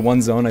 There's only the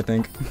one zone, I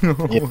think.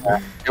 Yeah.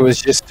 It was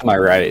just to my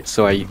right,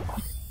 so I.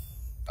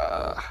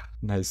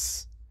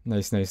 Nice,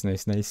 nice, nice,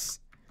 nice, nice.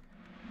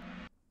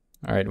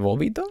 All right,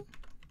 Volbeat though.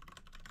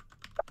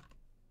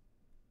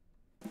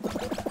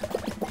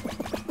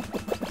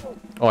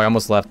 Oh, I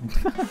almost left.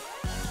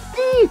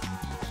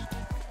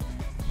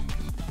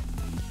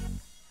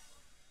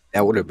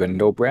 That would have been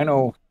no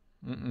bueno.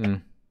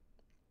 Mm-mm.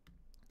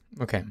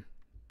 Okay.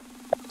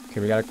 Okay,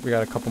 we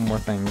got a couple more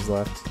things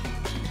left.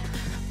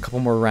 A couple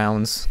more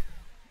rounds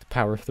to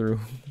power through.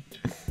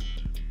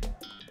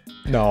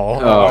 No.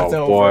 Oh, it's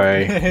over.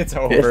 boy. It's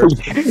over.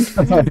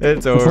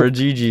 It's over.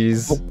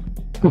 GG's.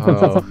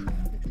 Oh.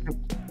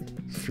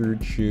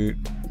 Fruit shoot.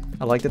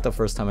 I liked it the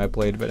first time I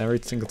played, but every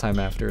single time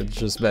after, it's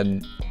just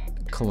been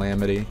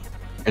calamity.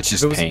 It's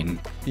just If it was- pain.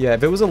 Yeah,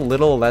 if it was a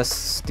little less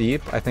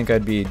steep, I think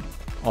I'd be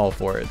all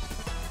for it.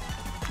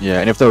 Yeah,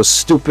 and if those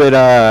stupid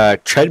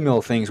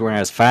treadmill things weren't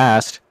as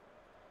fast,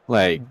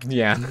 like,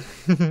 Yeah.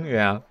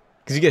 Yeah.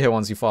 Because you get hit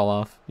once you fall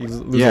off. You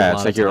lose a yeah, lot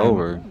it's of like you're time.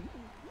 over.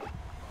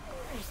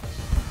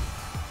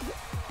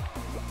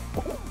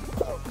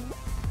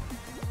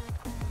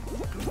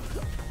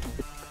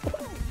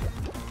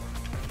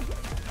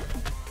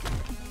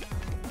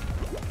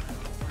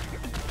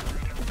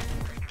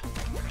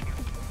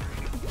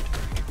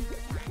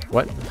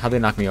 What? How'd they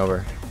knock me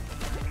over?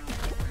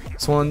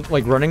 Someone,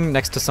 like, running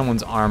next to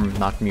someone's arm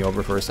knocked me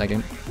over for a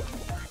second.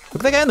 Look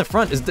at that guy in the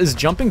front. Is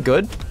jumping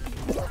good?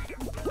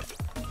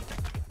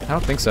 I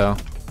don't think so.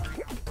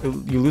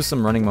 You lose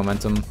some running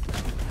momentum.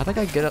 How'd that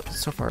guy get up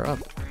so far up?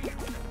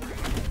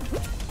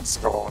 Let's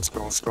go, let's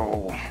go, let's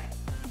go.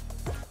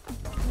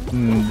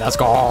 Let's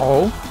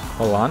go.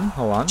 Hold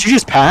on. Did you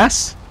just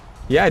pass?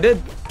 Yeah, I did.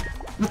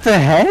 What the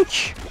heck?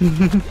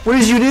 What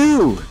did you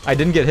do? I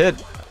didn't get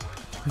hit.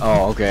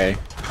 Oh, okay.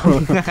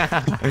 Good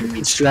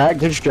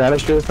strat. I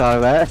should have thought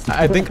of that.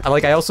 I think,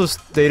 like, I also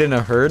stayed in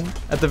a herd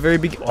at the very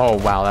beginning. Oh,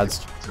 wow,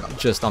 that's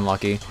just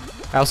unlucky.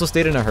 I also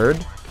stayed in a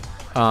herd,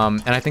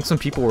 and I think some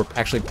people were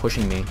actually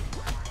pushing me.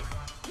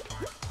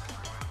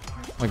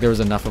 Like, there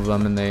was enough of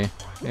them, and they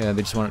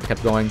just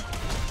kept going.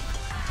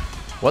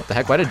 What the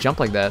heck? Why did it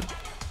jump like that?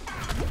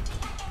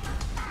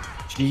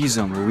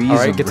 Jeez, I'm Louise. All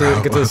right, get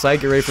to the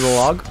site. Get ready for the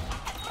log.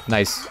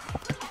 Nice.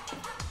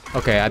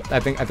 Okay, I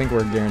think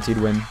we're guaranteed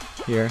win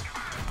here.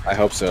 I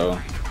hope so.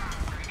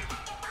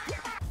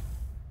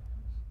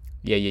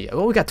 Yeah.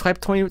 Oh, we got top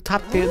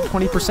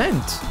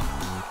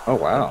 20%. Oh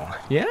wow.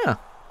 Yeah, I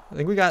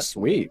think we got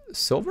Sweet.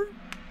 silver.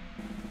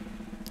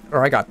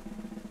 Or I got.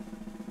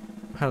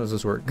 How does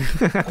this work?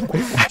 This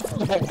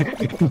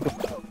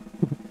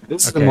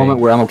is Okay. the moment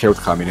where I'm okay with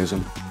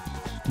communism.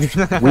 We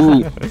got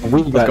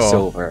go.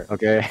 silver,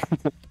 okay?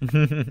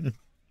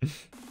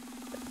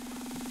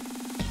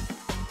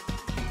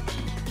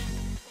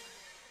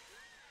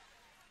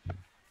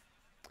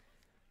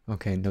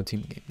 Okay, no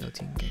team game.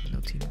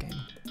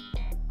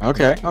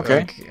 Okay.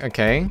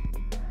 Okay.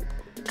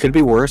 Could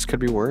be worse. Could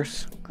be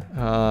worse.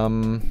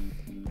 Um.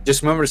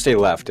 Just remember to stay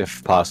left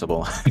if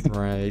possible.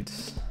 Right.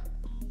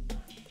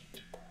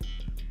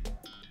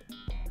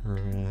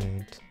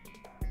 Right.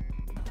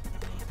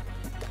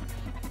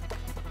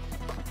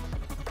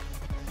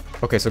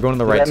 Okay, so going to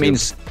the right that tube.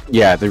 means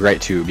yeah, the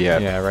right tube. Yeah.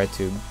 Yeah, right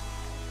tube.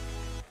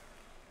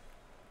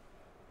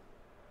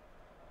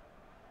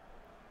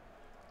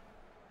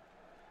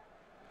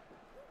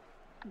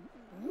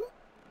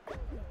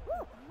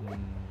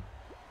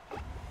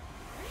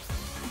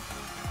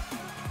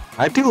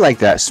 I do like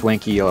that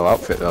swanky yellow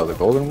outfit though, the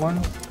golden one.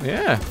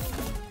 Yeah,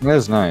 That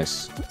is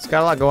nice. it's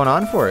got a lot going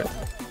on for it.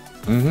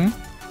 Mm-hmm.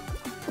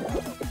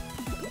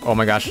 Oh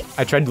my gosh,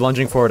 I tried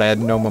lunging forward, I had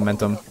no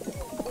momentum.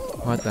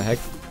 What the heck?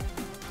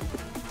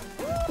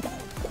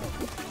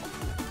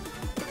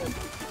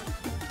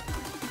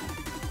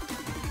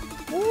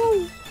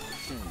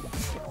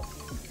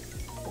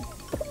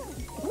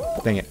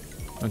 Dang it.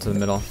 Went to the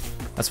middle.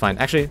 That's fine.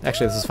 Actually,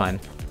 this is fine.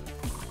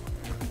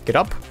 Get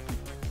up.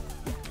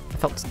 I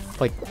felt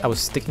like I was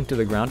sticking to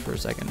the ground for a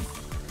second.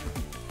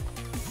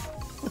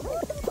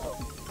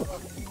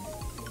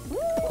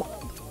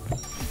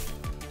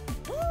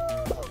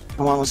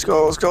 Come on, let's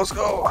go.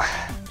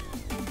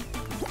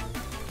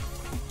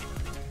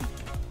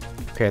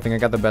 Okay, I think I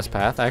got the best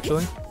path,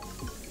 actually.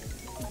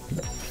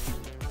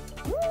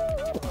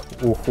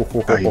 Oh,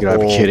 you gotta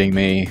be kidding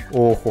me.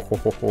 Oh, ho, ho,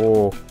 ho,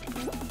 ho.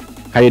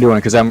 How you doing?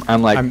 Because I'm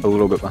like I'm- a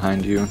little bit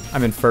behind you.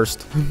 I'm in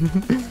first.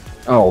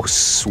 Oh,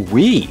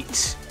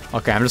 sweet.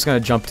 Okay, I'm just gonna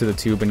jump to the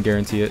tube and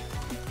guarantee it.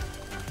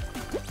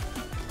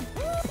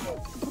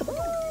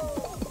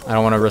 I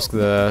don't want to risk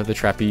the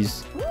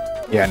trapeze.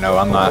 Yeah, no,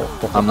 I'm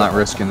not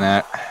risking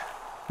that.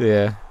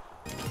 Yeah.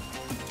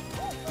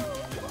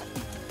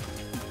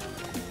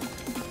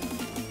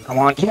 Come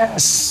on,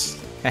 yes.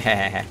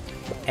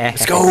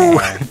 Let's go.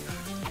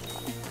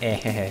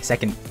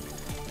 Second.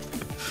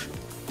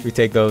 We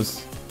take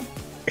those.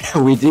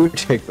 We do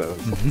take those.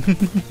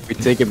 We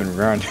take them and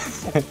run.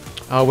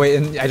 Oh wait,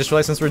 and I just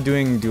realized since we're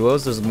doing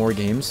duos, there's more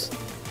games.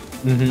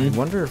 Mm-hmm. I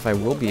wonder if I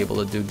will be able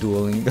to do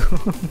Duolingo.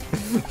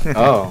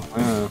 Oh,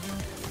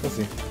 We'll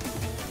see.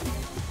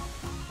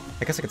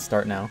 I guess I could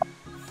start now.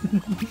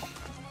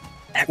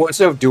 well,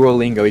 instead of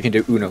Duolingo, you can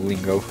do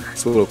Unolingo.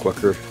 It's a little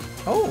quicker.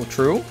 Oh,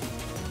 true.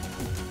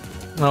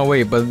 Oh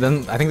wait, but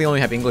then I think they only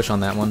have English on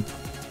that one.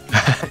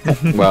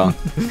 Well,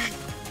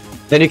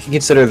 then you can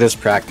consider this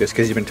practice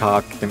because you've been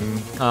talking.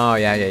 Oh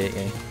yeah.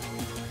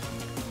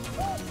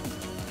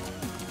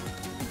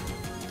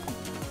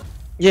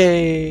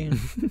 Yay!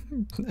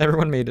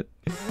 Everyone made it.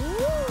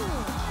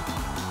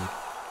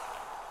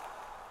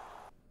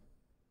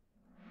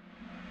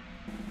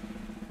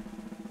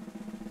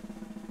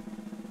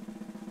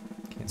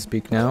 Can't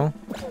speak now.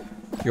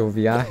 Yo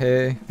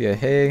viajé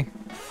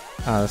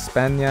a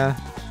España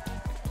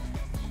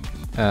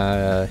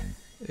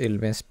el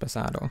mes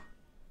pasado.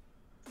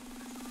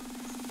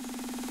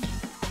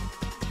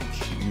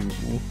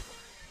 You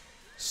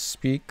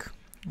speak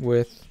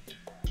with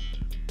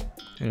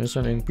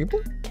innocent people?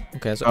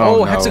 Okay, so Oh,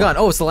 no. Hexagon.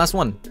 Oh, it's the last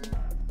one.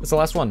 It's the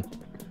last one.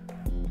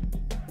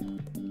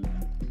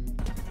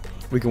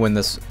 We can win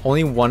this.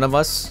 Only one of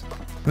us.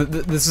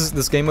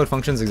 This game mode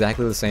functions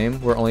exactly the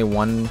same. Where only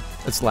one.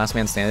 It's last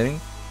man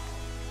standing.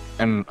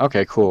 And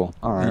okay, cool.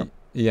 All right.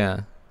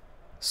 Yeah.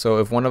 So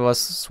if one of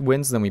us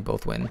wins, then we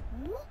both win.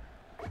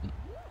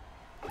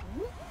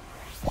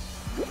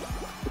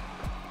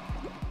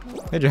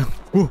 Hey, Joe.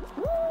 Ooh.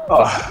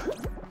 Oh.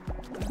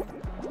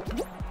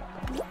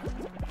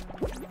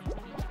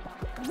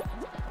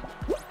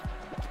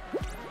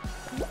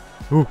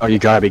 Oh, you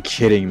gotta be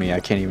kidding me! I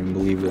can't even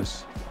believe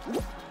this.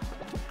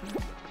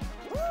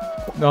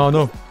 No,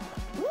 no.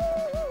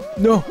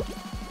 No.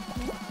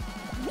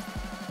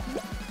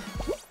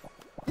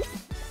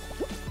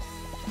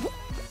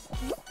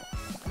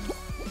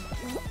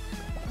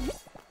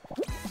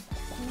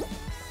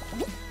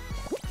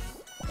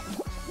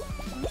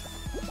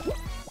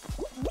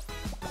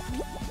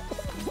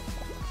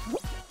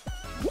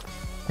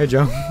 Hey,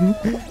 Joe.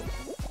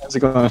 How's it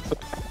going?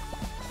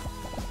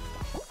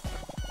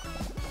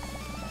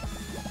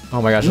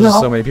 Oh my gosh, there's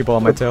so many people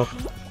on my tail.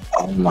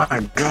 Oh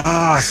my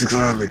gosh, you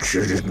gotta be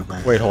kidding me.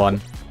 Wait, hold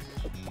on.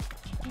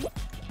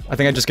 I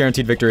think I just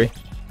guaranteed victory.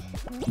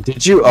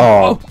 Did you?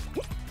 Oh.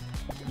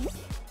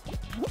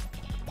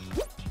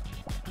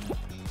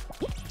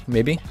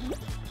 Maybe?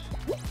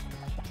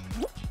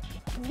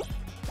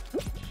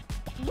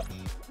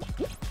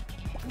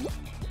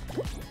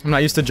 I'm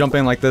not used to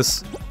jumping like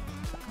this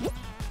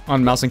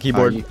on mouse and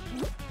keyboard.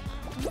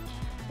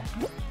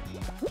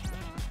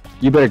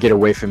 You better get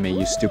away from me,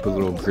 you stupid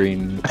little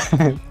green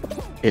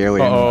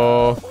alien.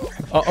 Uh-oh.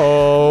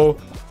 Uh-oh.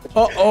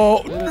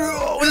 Uh-oh.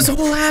 No, this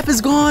whole app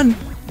is gone.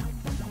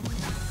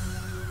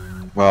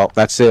 Well,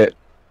 that's it.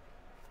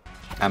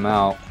 I'm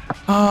out.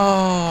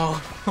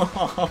 Oh.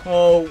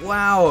 Oh,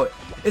 wow.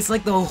 It's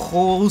like the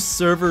whole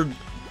server,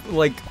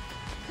 like,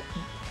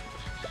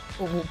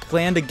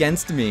 planned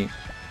against me.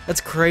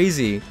 That's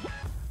crazy.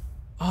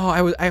 Oh,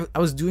 I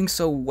was doing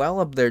so well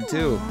up there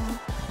too.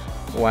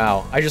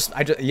 Wow. I just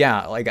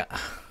yeah, like that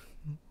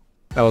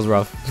was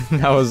rough.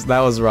 that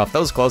was rough. That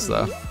was close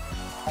though.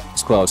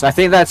 It's close. I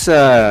think that's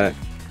a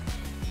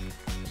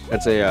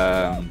It's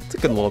a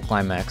good little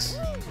climax.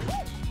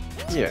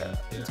 yeah.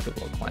 It's a good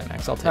little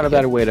climax. I'll take Not a it.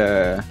 bad way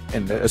to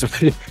end this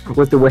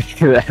with the way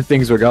that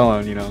things were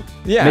going, you know.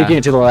 Yeah. Making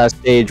it to the last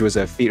stage was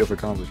a feat of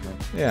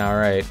accomplishment. Yeah, all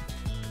right.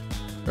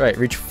 Right,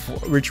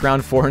 reach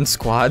round 4 in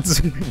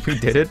squads. We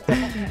did it.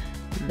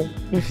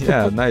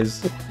 Yeah,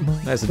 nice.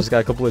 Nice. I just got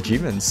a couple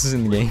achievements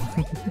in the game.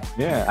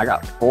 Yeah, I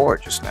got 4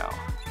 just now.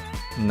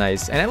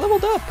 Nice. And I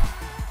leveled up.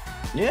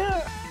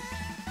 Yeah.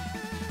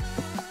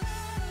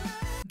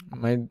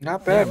 My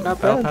Not bad, yeah,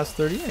 not battle bad. Pass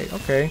 38.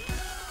 Okay.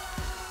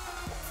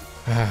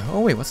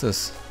 Oh wait, what's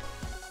this?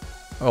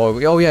 Oh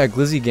yeah,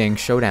 Glizzy Gang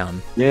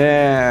Showdown.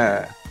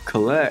 Yeah.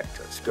 Collect.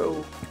 Let's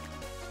go.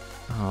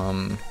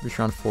 Reach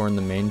round 4 in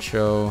the main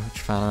show.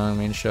 Reach final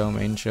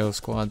main show,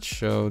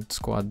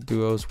 squad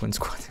duos, win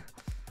squad.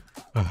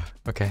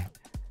 Okay.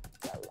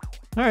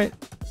 All right.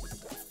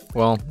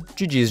 Well,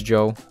 GG's,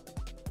 Joe.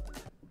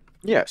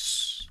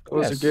 Yes. It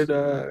was Yes.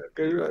 a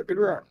good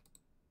run.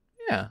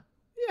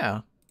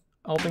 Yeah.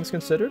 All things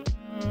considered,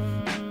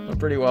 went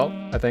pretty well,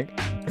 I think.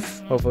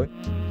 Hopefully.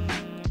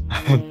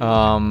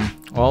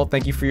 Well,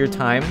 thank you for your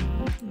time,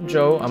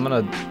 Joe. I'm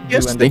gonna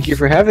Yes, thank you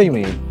for having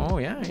me. Oh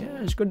yeah,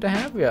 it's good to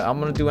have you. I'm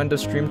gonna do end of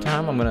stream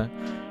time. I'm gonna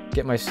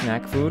get my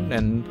snack food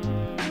and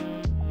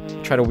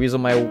try to weasel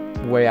my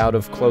way out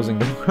of closing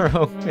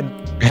tomorrow. And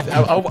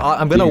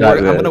I'm gonna You got work.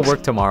 I'm gonna this.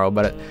 work tomorrow,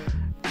 but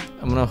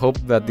I'm gonna hope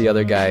that the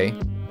other guy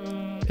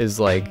is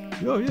like,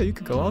 oh yeah, you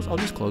could go. I'll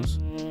just close.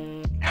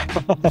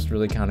 Just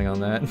really counting on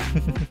that.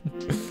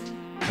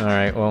 All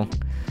right. Well,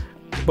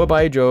 bye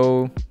bye,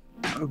 Joe.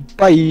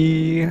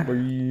 Bye.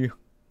 Bye.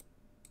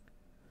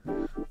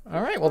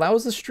 Alright, well that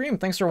was the stream.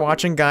 Thanks for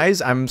watching,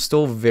 guys. I'm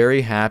still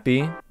very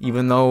happy.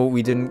 Even though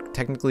we didn't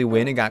technically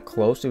win, it got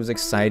close. It was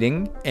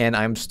exciting. And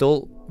I'm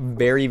still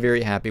very,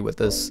 very happy with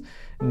this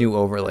new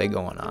overlay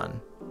going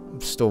on.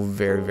 I'm still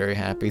very, very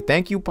happy.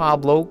 Thank you,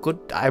 Pablo. Good.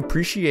 I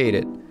appreciate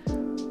it.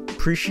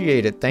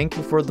 Appreciate it. Thank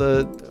you for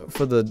the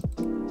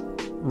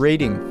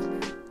rating.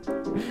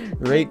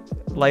 Rate,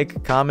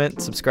 like,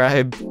 comment,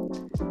 subscribe,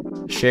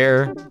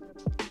 share,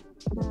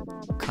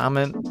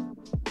 comment.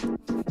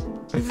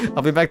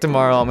 I'll be back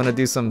tomorrow. I'm gonna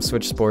do some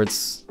Switch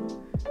Sports.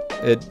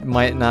 It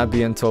might not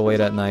be until late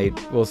at night.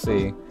 We'll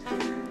see.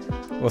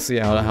 We'll see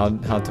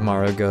how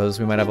tomorrow goes.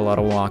 We might have a lot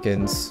of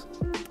walk-ins.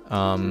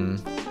 But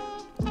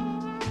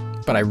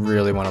I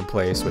really want to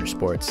play Switch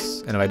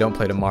Sports. And if I don't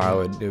play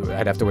tomorrow,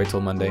 I'd have to wait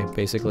till Monday,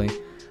 basically.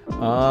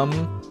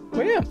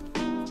 But yeah.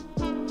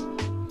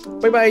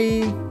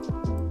 Bye-bye.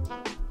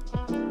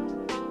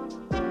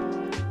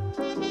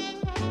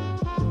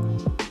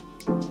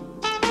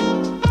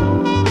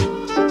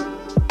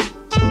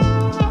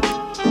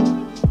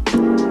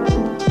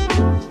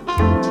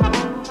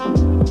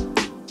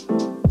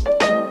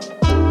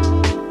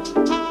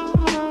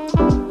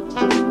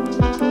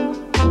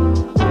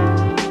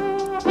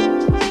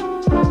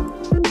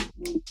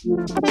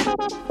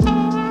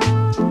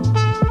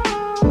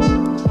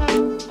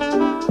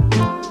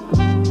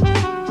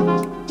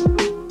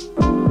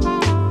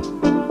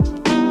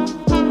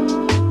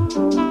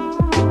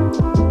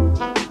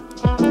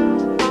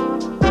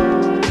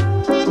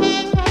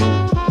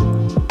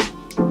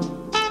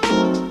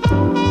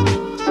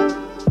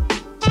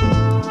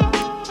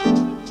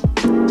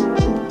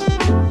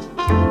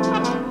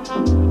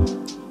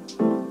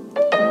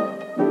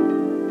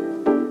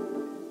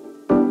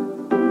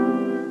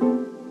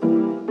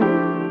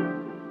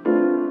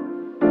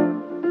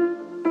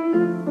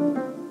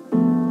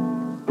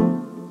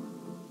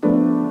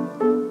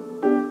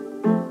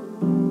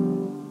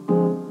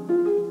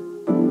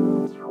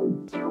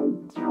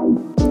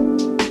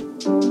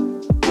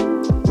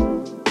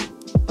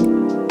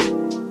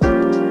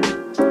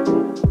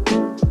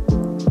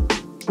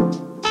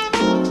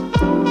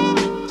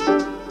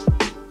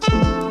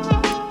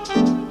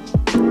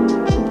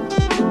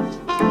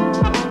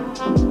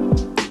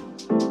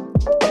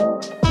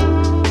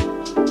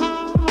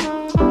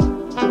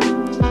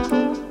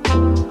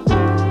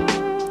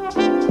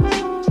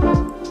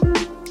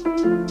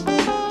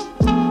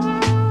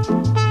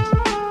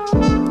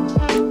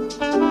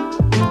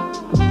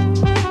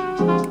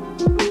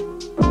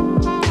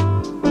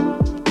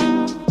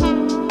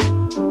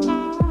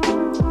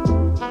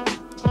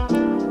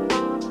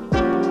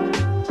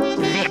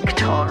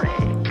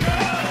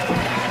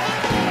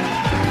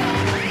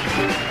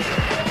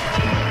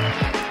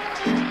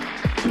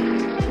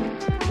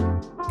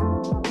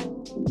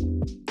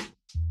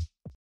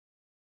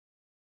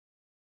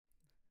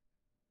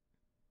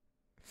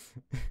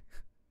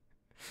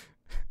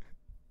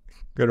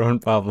 Good one,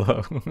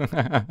 Pablo.